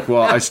was a brick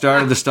wall. I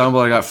started to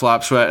stumble. I got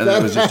flop sweat, and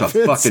it was just a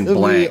fucking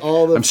blank.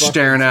 I'm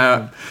staring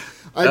out.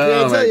 I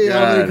can't tell you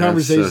how many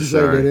conversations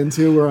I get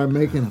into where I'm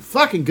making a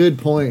fucking good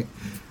point.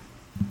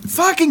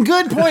 Fucking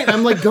good point.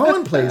 I'm like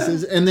going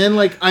places, and then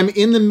like I'm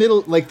in the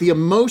middle, like the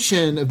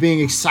emotion of being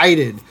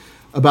excited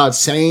about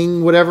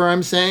saying whatever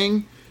I'm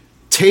saying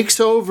takes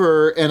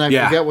over, and I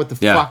forget what the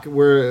fuck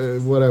where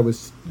I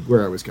was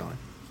going.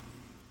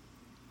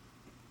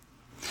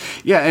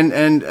 Yeah,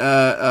 and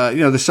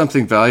there's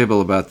something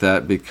valuable about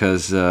that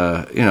because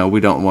we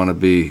don't want to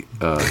be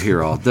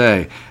here all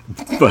day,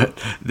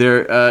 but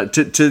there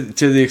to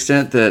the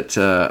extent that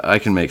I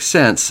can make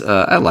sense,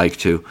 I like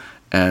to,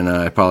 and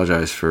I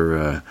apologize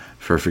for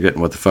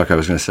forgetting what the fuck I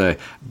was going to say.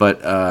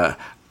 But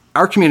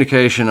our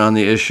communication on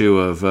the issue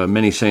of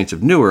Many Saints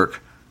of Newark,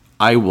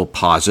 I will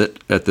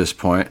posit at this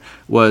point,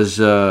 was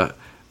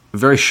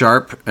very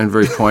sharp and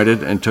very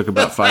pointed and took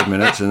about 5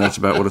 minutes, and that's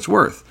about what it's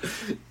worth.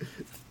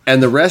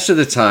 And the rest of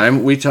the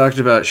time, we talked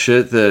about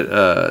shit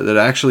that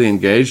actually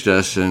engaged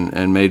us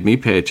and made me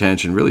pay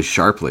attention really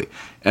sharply.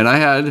 And I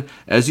had,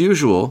 as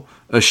usual,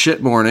 a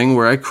shit morning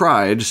where I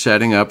cried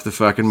setting up the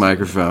fucking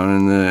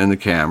microphone and the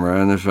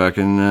camera and the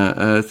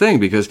fucking thing,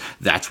 because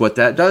that's what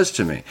that does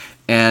to me.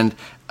 And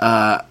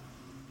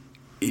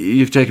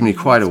you've taken me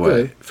quite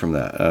away from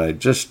that.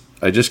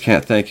 I just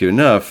can't thank you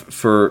enough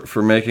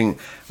for making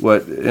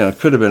what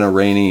could have been a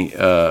rainy,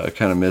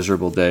 kind of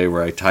miserable day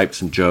where I typed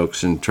some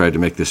jokes and tried to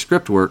make this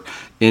script work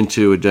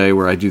into a day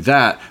where I do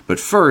that. But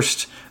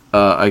first,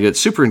 I get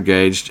super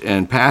engaged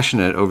and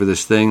passionate over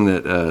this thing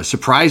that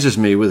surprises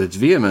me with its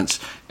vehemence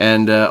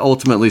and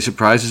ultimately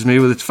surprises me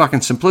with its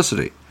fucking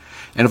simplicity.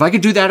 And if I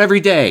could do that every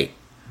day,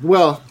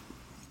 well.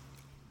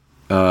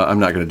 I'm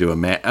not going to do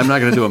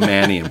a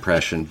Manny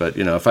impression, but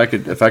if I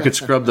could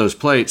scrub those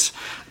plates,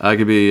 I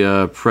could be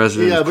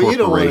president of corporations. Yeah, but you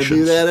don't want to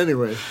do that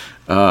anyway.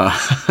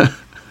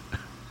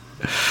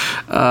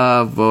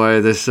 Oh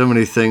boy, there's so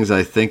many things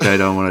I think I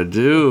don't want to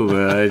do,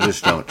 but I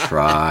just don't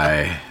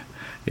try.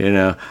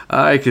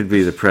 I could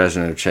be the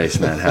president of Chase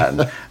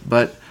Manhattan,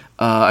 but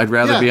I'd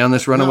rather be on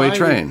this runaway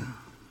train.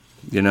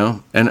 And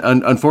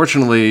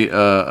unfortunately,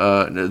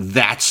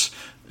 that's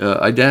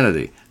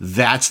identity.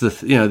 That's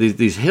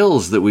these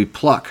hills that we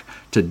pluck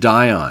to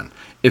die on.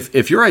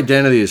 If your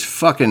identity is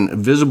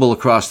fucking visible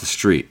across the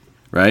street,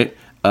 right?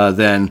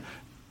 Then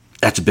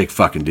that's a big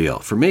fucking deal.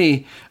 For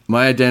me,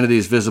 my identity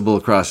is visible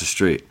across the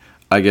street.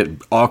 I get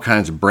all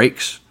kinds of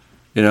breaks.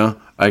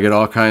 I get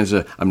all kinds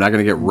of. I'm not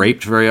going to get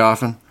raped very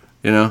often.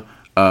 I'm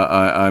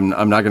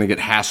not going to get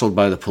hassled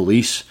by the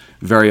police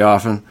very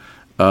often.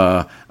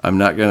 I'm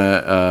not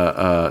going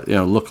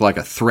to look like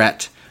a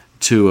threat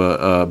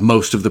to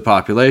most of the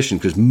population,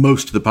 because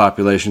most of the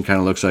population kind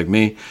of looks like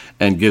me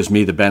and gives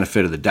me the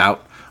benefit of the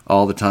doubt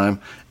all the time.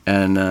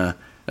 And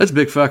that's a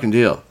big fucking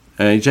deal.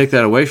 And you take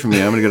that away from me,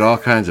 I'm going to get all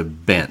kinds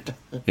of bent.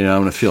 I'm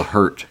going to feel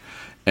hurt.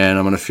 And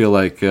I'm going to feel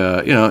like,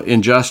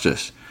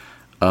 injustice.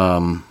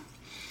 And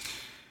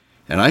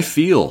I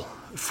feel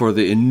for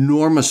the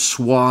enormous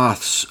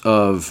swaths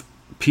of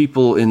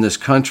people in this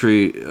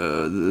country,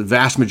 the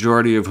vast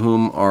majority of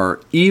whom are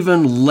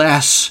even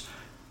less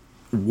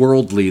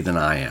worldly than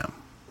I am,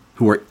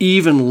 who are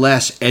even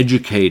less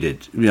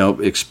educated,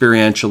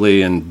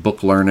 experientially and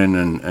book learning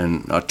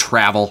and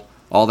travel,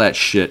 all that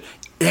shit.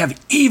 They have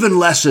even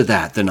less of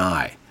that than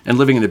I. And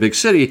living in a big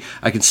city,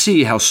 I can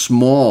see how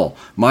small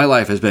my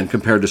life has been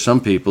compared to some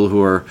people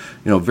who are,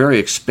 very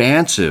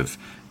expansive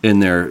in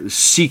their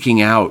seeking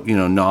out,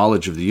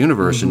 knowledge of the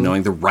universe and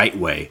knowing the right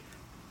way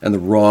and the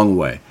wrong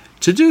way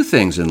to do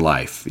things in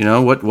life,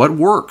 what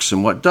works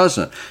and what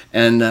doesn't.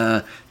 And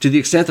to the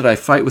extent that I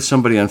fight with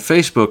somebody on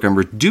Facebook, I'm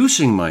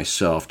reducing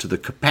myself to the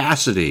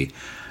capacity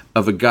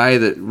of a guy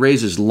that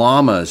raises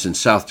llamas in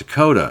South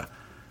Dakota,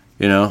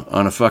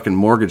 on a fucking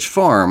mortgage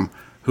farm,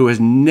 who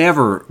has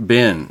never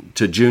been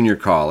to junior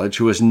college,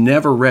 who has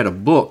never read a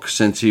book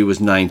since he was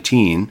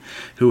 19,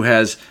 who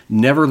has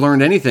never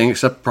learned anything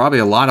except probably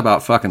a lot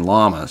about fucking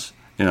llamas,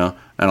 and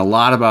a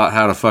lot about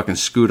how to fucking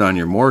scoot on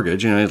your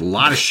mortgage, a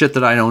lot of shit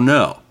that I don't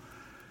know.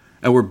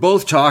 and we're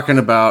both talking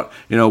about,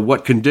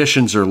 what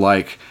conditions are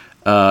like,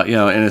 in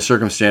a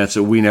circumstance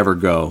that we never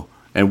go,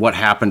 and what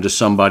happened to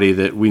somebody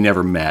that we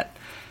never met.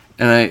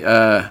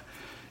 And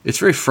it's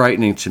very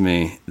frightening to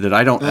me that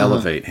I don't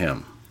elevate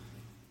him.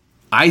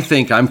 I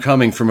think I'm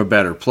coming from a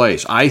better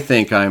place. I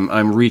think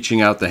I'm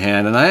reaching out the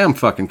hand, and I am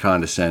fucking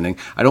condescending.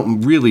 I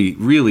don't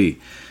really,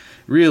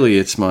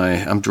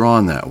 I'm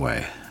drawn that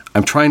way.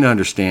 I'm trying to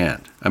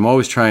understand. I'm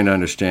always trying to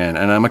understand,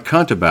 and I'm a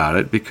cunt about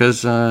it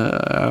because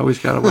I always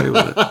got away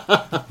with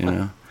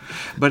it,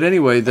 But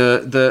anyway,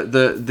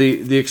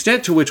 the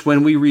extent to which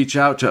when we reach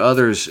out to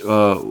others,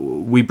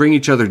 we bring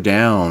each other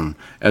down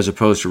as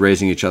opposed to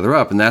raising each other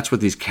up, and that's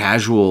what these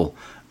casual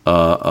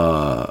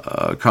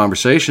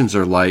conversations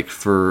are like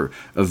for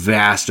a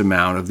vast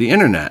amount of the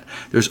internet.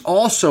 There's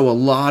also a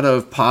lot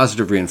of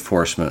positive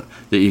reinforcement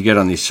that you get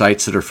on these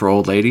sites that are for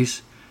old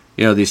ladies.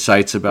 These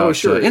sites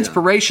about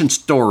inspiration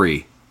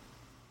story.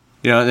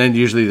 And then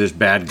usually there's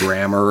bad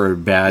grammar or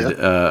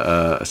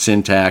bad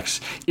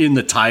syntax in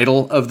the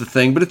title of the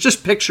thing, but it's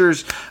just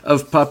pictures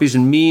of puppies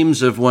and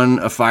memes of when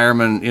a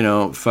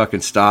fireman,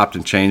 fucking stopped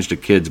and changed a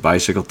kid's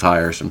bicycle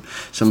tire, some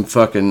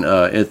fucking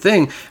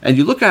thing, and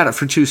you look at it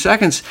for 2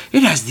 seconds,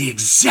 it has the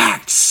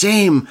exact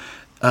same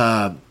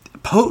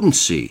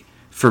potency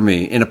for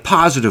me in a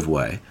positive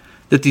way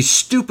that these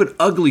stupid,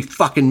 ugly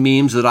fucking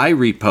memes that I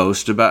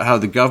repost about how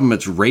the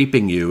government's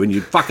raping you and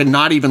you're fucking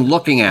not even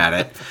looking at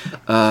it.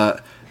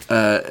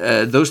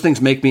 Those things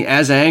make me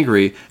as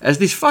angry as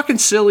these fucking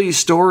silly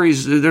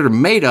stories that are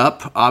made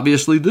up.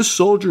 Obviously, this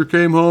soldier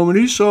came home and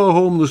he saw a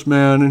homeless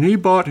man and he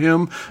bought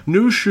him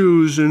new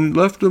shoes and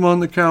left them on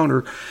the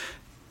counter.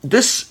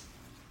 This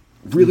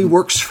really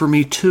works for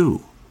me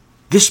too.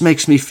 This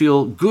makes me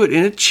feel good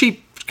in a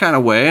cheap kind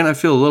of way, and I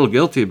feel a little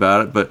guilty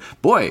about it, but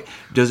boy,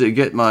 does it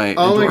get my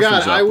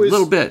endorphins up a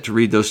little bit to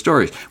read those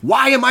stories.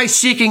 Why am I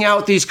seeking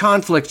out these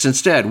conflicts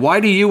instead?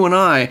 Why do you and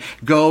I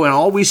go and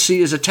all we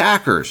see is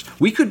attackers?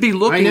 We could be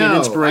looking at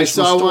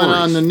inspirational stories. I saw one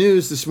on the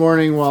news this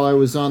morning while I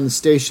was on the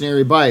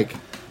stationary bike,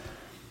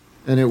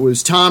 and it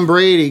was Tom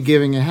Brady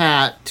giving a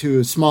hat to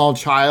a small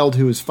child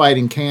who was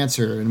fighting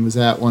cancer and was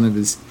at one of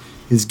his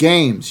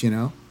games,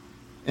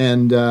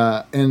 and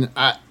the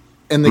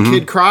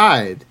kid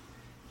cried.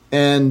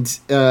 And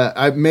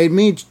it made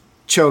me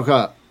choke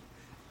up.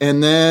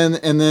 And then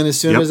as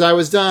soon as I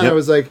was done, I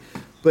was like,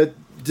 but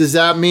does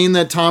that mean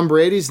that Tom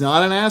Brady's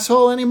not an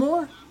asshole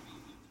anymore?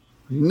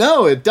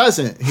 No, it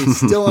doesn't. He's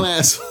still an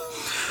asshole.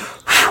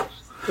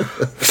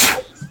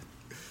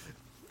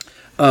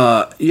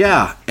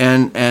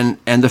 And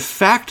the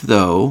fact,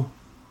 though,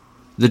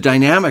 the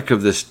dynamic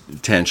of this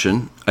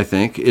tension, I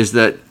think, is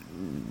that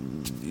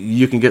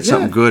you can get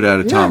something good out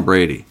of Tom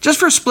Brady. Just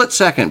for a split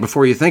second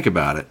before you think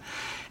about it.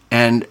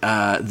 And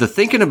the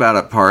thinking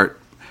about it part,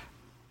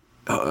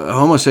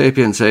 Homo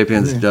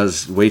sapiens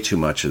does way too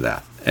much of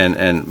that.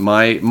 And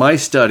my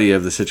study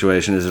of the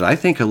situation is that I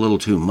think a little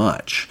too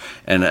much.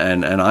 And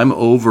I'm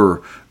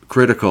over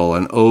critical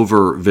and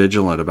over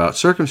vigilant about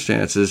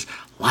circumstances,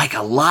 like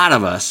a lot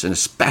of us, and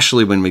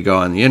especially when we go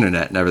on the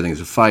internet and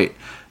everything's a fight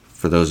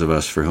for those of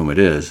us for whom it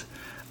is.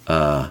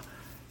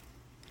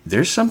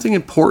 There's something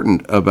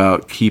important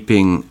about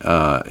keeping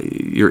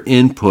your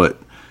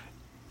input.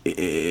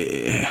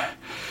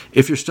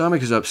 If your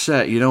stomach is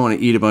upset, you don't want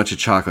to eat a bunch of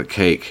chocolate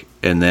cake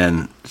and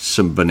then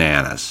some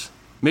bananas.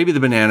 Maybe the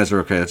bananas are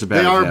okay. That's a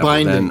bad example. They are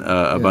binding. Then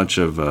a bunch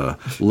of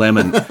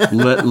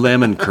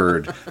lemon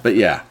curd. But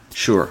yeah,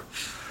 sure.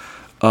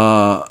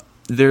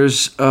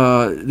 There's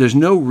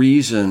no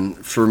reason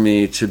for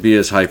me to be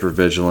as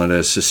hypervigilant,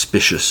 as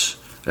suspicious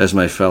as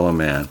my fellow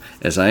man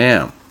as I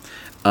am.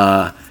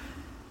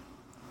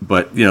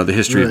 But, the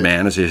history of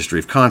man is a history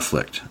of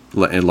conflict,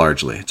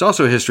 largely. It's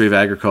also a history of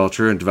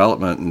agriculture and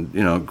development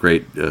and,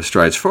 great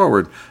strides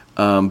forward.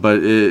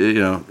 But,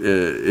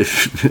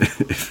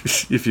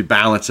 if you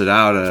balance it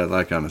out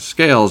like on the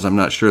scales, I'm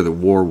not sure that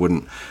war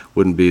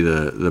wouldn't be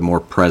the more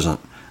present,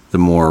 the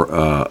more,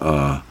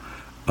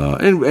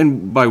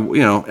 and by,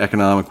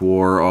 economic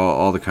war,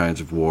 all the kinds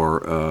of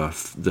war,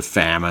 the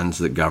famines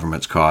that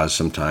governments cause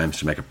sometimes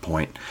to make a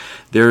point.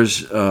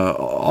 There's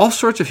all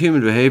sorts of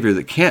human behavior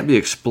that can't be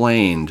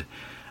explained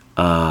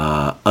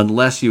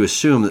unless you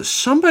assume that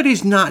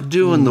somebody's not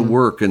doing the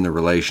work in the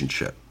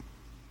relationship.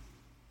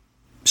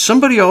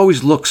 Somebody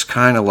always looks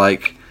kind of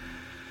like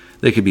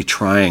they could be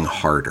trying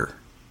harder.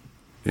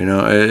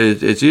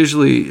 It's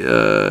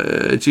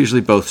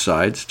usually both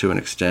sides to an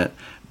extent,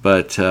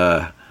 but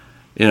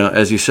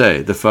as you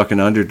say, the fucking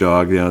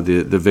underdog,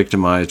 the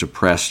victimized,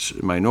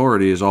 oppressed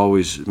minority is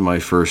always my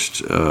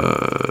first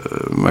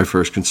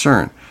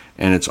concern.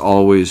 And it's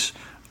always,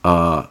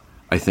 I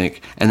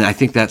think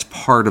that's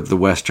part of the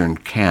Western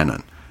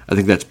canon. I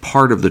think that's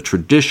part of the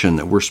tradition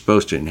that we're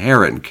supposed to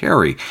inherit and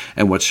carry.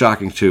 And what's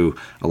shocking to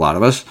a lot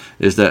of us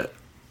is that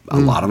a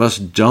lot of us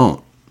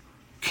don't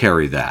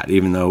carry that,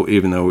 even though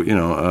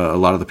a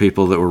lot of the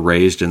people that were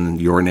raised in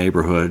your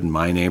neighborhood and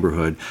my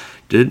neighborhood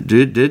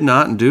did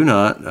not and do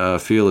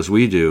not feel as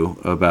we do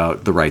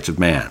about the rights of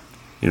man.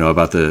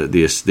 about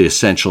the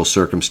essential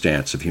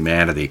circumstance of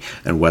humanity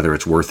and whether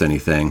it's worth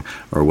anything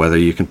or whether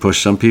you can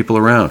push some people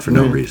around for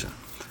no reason.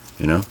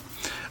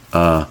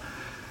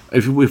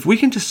 If we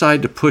can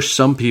decide to push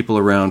some people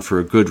around for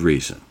a good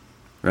reason,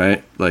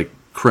 right? Like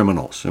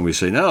criminals, and we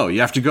say, no, you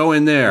have to go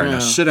in there, now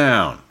sit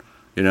down,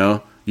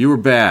 you were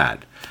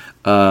bad.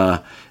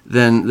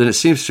 Then it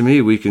seems to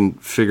me we can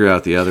figure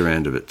out the other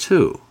end of it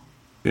too,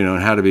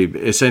 and how to be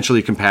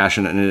essentially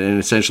compassionate and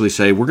essentially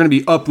say, we're going to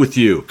be up with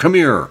you. Come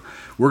here.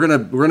 We're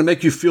gonna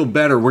make you feel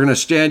better. We're gonna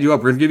stand you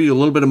up. We're gonna give you a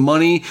little bit of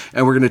money,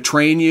 and we're gonna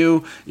train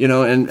you.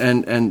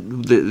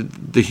 And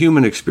the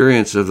human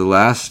experience of the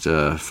last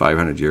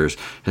 500 years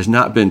has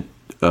not been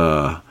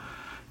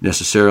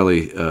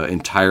necessarily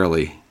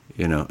entirely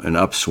an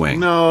upswing.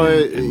 No,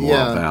 in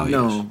moral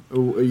values.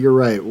 No, you're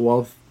right.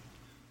 Well,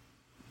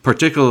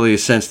 particularly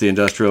since the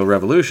Industrial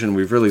Revolution,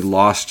 we've really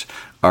lost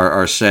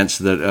our sense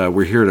that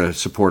we're here to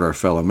support our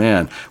fellow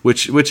man,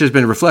 which has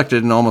been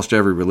reflected in almost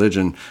every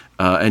religion,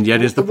 and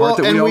yet is the part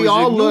that we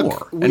always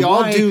ignore. We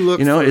all do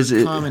look for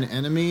a common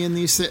enemy in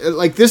these things.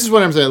 Like, this is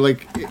what I'm saying.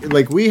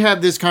 Like we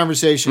have this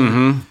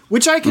conversation,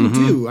 which I can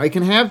do. I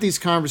can have these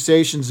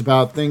conversations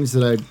about things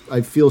that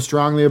I feel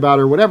strongly about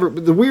or whatever.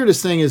 But the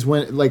weirdest thing is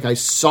when, like, I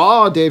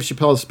saw Dave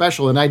Chappelle's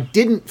special and I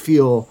didn't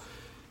feel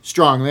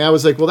strongly. I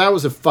was like, well, that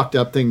was a fucked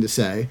up thing to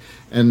say,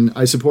 and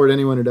I support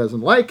anyone who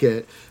doesn't like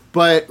it.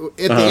 But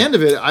at the end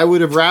of it, I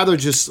would have rather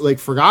just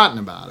forgotten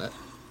about it.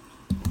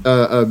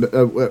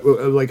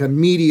 Like a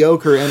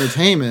mediocre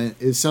entertainment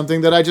is something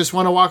that I just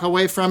want to walk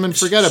away from and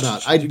forget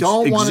about. I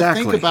don't want to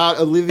think about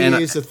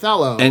Olivier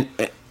Othello.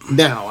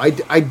 No, I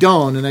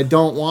don't, and I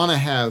don't want to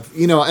have,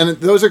 and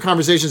those are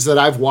conversations that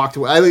I've walked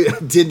away. I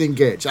didn't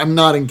engage. I'm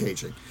not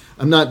engaging.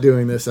 I'm not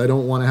doing this. I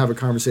don't want to have a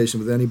conversation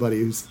with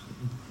anybody who's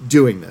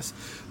doing this.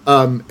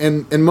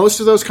 And most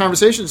of those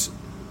conversations.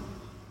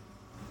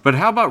 But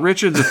how about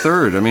Richard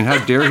III? I mean,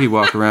 how dare he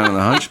walk around on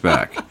a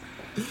hunchback?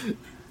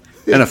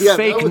 And a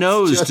fake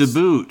nose to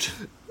boot.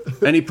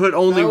 And he put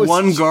only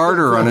one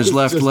garter on his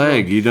left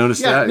leg. You notice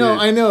that? No,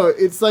 I know.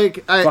 It's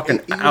like...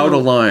 fucking out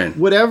of line.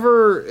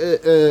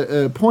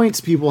 Whatever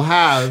points people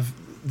have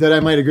that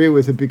I might agree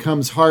with, it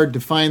becomes hard to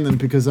find them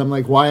because I'm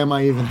like, why am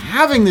I even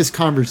having this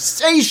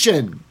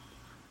conversation?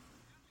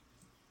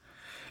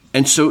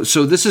 And so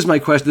this is my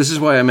question. This is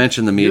why I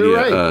mentioned the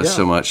media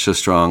so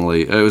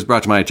strongly. It was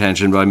brought to my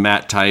attention by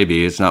Matt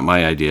Taibbi. It's not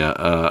my idea,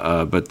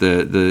 but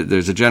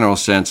there's a general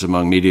sense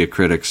among media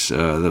critics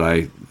that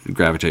I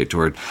gravitate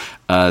toward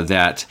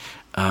that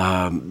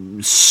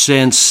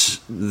since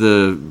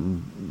the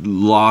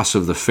loss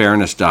of the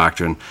fairness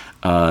doctrine,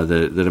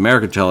 that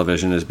American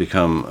television has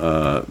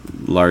become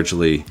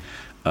largely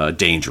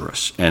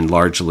dangerous and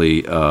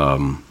largely.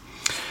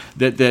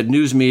 That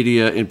news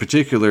media in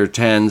particular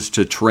tends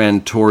to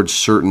trend towards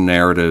certain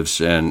narratives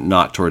and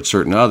not towards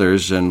certain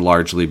others, and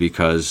largely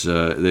because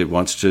it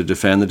wants to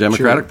defend the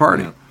Democratic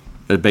Party,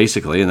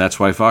 basically, and that's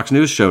why Fox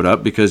News showed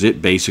up, because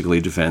it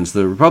basically defends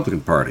the Republican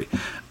Party,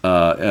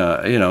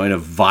 in a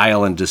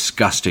vile and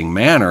disgusting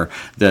manner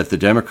that the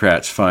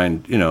Democrats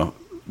find,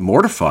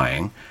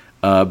 mortifying.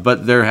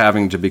 But they're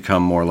having to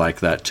become more like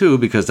that too,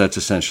 because that's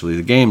essentially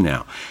the game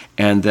now,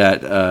 and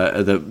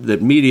that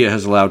media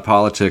has allowed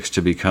politics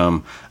to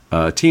become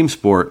team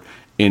sport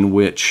in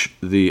which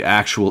the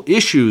actual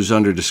issues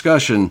under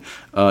discussion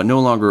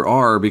no longer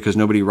are, because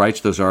nobody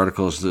writes those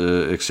articles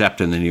except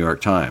in the New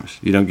York Times.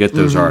 You don't get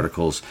those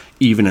articles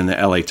even in the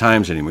LA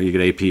Times anymore. You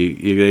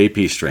get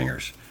AP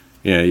stringers.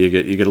 You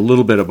get a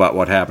little bit about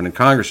what happened in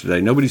Congress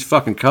today. Nobody's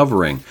fucking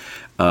covering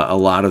a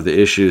lot of the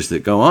issues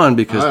that go on,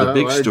 because the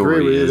big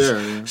story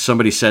is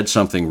somebody said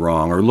something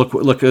wrong, or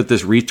look at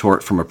this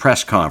retort from a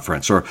press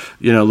conference, or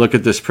look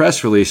at this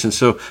press release. And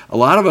so a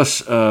lot of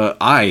us,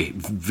 I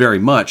very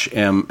much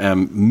am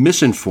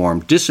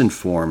misinformed,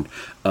 disinformed,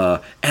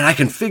 and I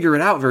can figure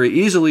it out very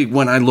easily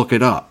when I look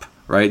it up.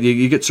 Right?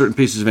 You get certain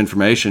pieces of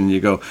information and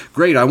you go,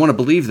 great, I want to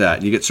believe that.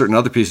 And you get certain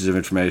other pieces of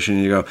information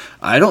and you go,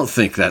 I don't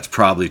think that's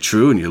probably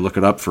true. And you look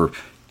it up for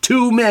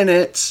 2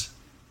 minutes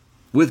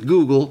with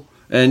Google,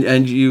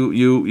 and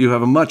you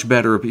have a much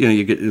better,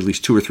 you get at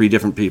least 2 or 3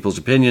 different people's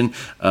opinion.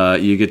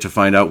 You get to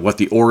find out what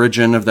the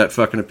origin of that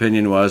fucking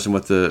opinion was and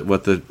what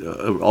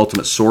the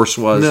ultimate source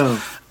was. No.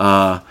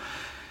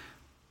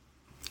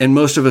 And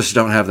most of us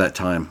don't have that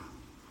time.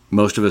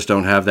 Most of us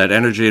don't have that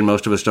energy, and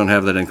most of us don't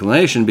have that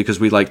inclination, because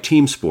we like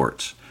team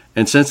sports.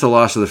 And since the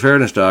loss of the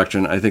fairness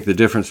doctrine, I think the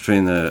difference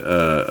between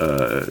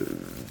an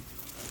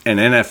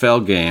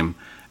NFL game,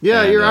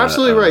 you're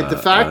absolutely right. The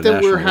fact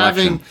that we're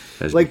having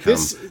like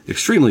this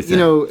extremely thin,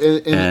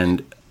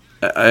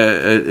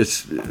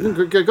 it's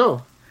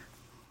go.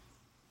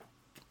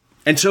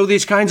 And so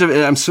these kinds of,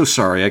 I'm so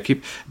sorry,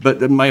 but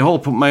the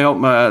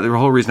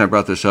whole reason I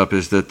brought this up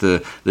is that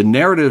the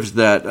narratives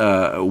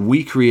that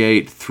we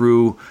create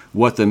through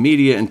what the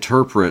media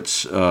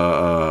interprets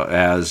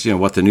as,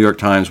 what the New York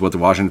Times, what the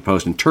Washington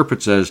Post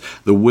interprets as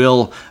the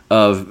will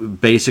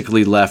of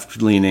basically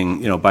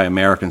left-leaning, by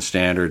American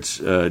standards,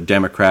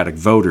 Democratic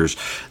voters,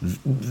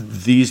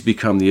 these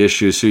become the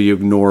issues. So you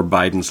ignore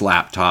Biden's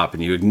laptop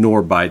and you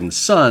ignore Biden's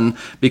son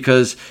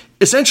because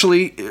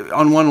essentially,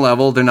 on one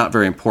level, they're not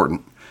very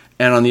important.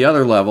 And on the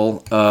other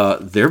level,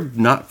 they're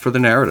not for the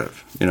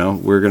narrative.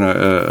 We're going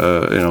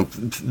to,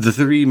 the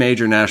three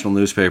major national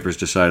newspapers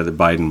decided that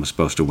Biden was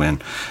supposed to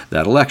win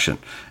that election.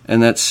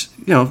 And that's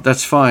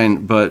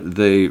fine, but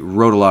they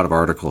wrote a lot of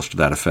articles to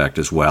that effect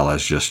as well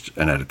as just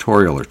an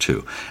editorial or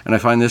two. And I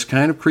find this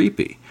kind of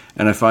creepy.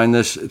 And I find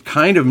this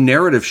kind of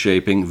narrative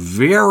shaping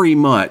very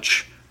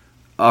much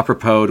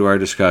apropos to our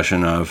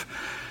discussion of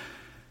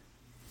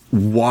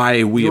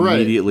why we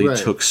immediately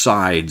took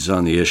sides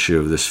on the issue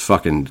of this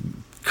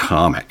fucking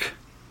comic,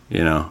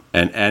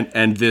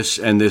 and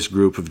this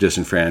group of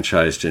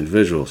disenfranchised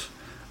individuals.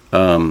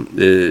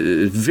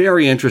 It's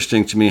very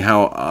interesting to me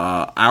how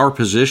our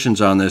positions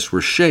on this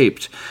were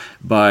shaped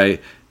by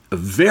a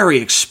very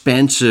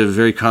expensive,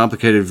 very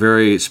complicated,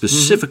 very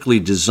specifically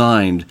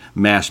designed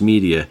mass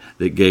media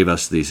that gave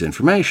us these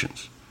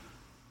informations.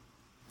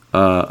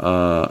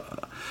 It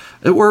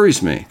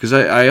worries me because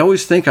I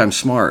always think I'm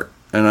smart,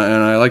 and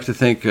I like to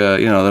think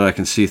that I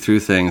can see through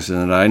things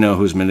and that I know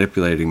who's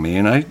manipulating me,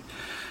 and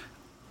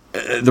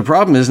the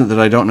problem isn't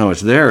that I don't know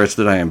it's there, it's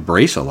that I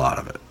embrace a lot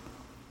of it.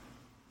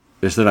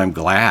 It's that I'm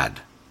glad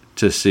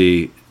to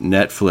see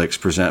Netflix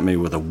present me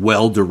with a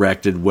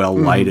well-directed,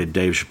 well-lighted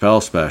Dave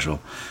Chappelle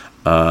special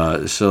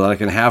so that I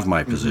can have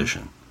my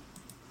position,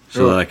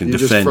 so that I can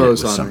defend it with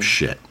some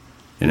shit.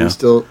 It's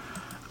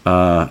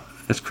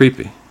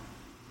creepy.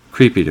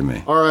 Creepy to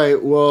me. All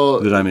right, well,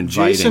 that I'm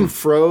inviting Jason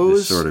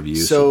froze, this sort of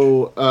usage.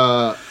 So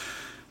I'm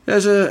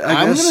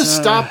going to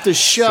stop the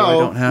show. So I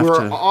don't have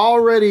We're to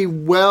already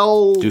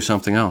do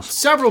something else.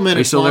 Several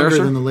minutes longer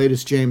there, than the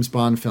latest James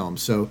Bond film.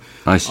 So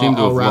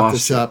I'll wrap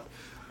this up.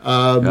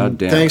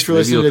 Thanks for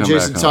listening to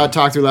Jason Todd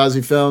talk through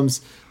lousy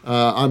films.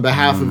 On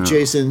behalf of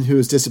Jason, who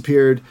has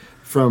disappeared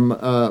from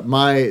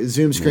my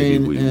Zoom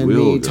screen, and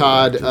me,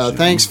 Todd,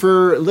 thanks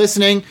for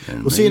listening.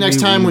 We'll see you next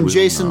time when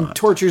Jason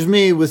tortures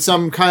me with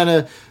some kind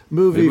of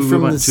movie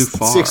from the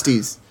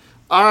 60s.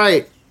 All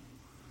right.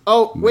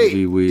 Oh, wait.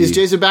 Is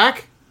Jason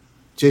back?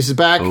 Jason's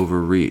back.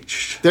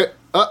 Overreached. There.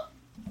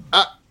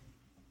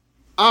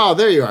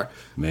 There you are.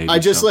 Maybe I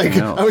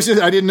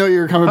didn't know you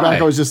were coming back.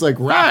 I was just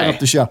wrapping up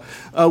the show,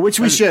 which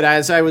we should.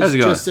 As I was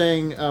just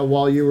saying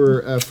while you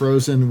were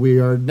frozen, we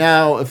are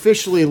now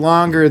officially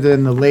longer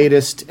than the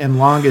latest and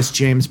longest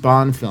James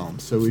Bond film.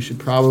 So we should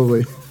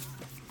probably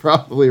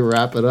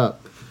wrap it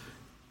up.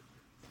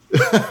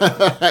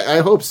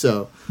 I hope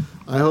so.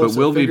 But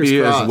will we be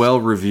as well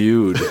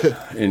reviewed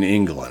in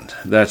England?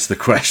 That's the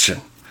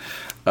question.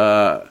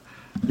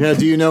 Yeah,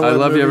 do you know? I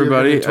love you,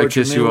 everybody. I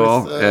kiss you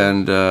all,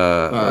 and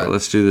right.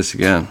 Let's do this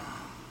again.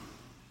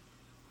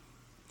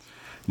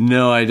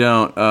 No, I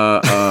don't.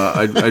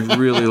 I'd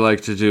really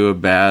like to do a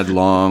bad,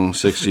 long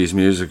 60s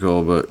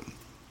musical, but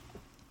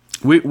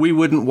we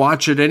wouldn't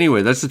watch it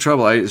anyway. That's the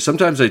trouble.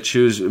 Sometimes I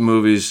choose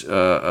movies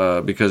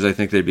because I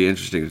think they'd be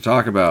interesting to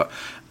talk about.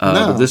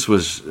 But this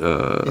was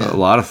a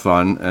lot of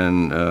fun,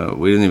 and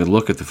we didn't even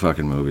look at the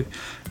fucking movie,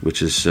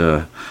 which is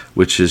so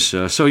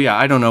yeah.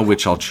 I don't know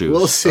which I'll choose.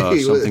 We'll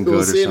see. Something good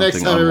or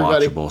something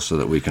unwatchable, so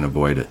that we can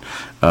avoid it.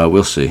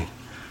 We'll see.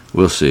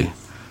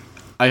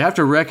 I have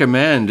to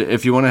recommend,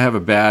 if you want to have a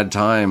bad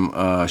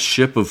time,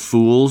 Ship of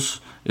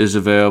Fools is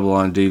available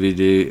on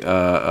DVD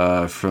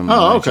from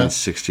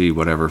 1960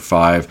 whatever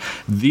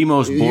 5. The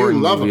most boring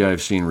movie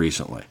I've seen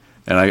recently.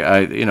 And I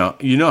you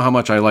know how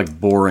much I like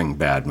boring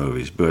bad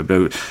movies, but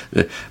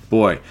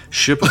boy,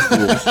 Ship of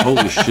Fools,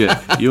 holy shit!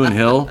 You and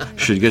Hill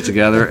should get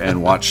together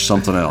and watch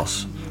something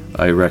else.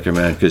 I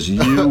recommend, because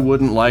you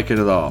wouldn't like it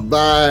at all.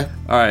 Bye.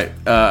 All right,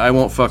 I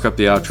won't fuck up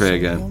the outro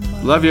again.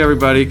 Love you,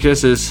 everybody.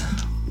 Kisses.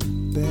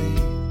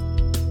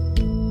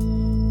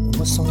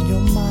 What's on your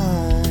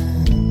mind?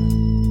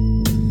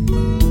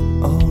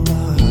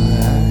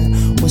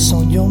 Alright, what's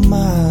on your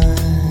mind?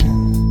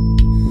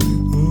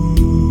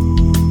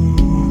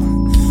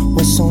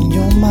 What's on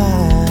your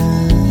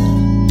mind?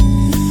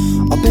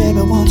 Oh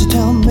baby, won't you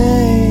tell me?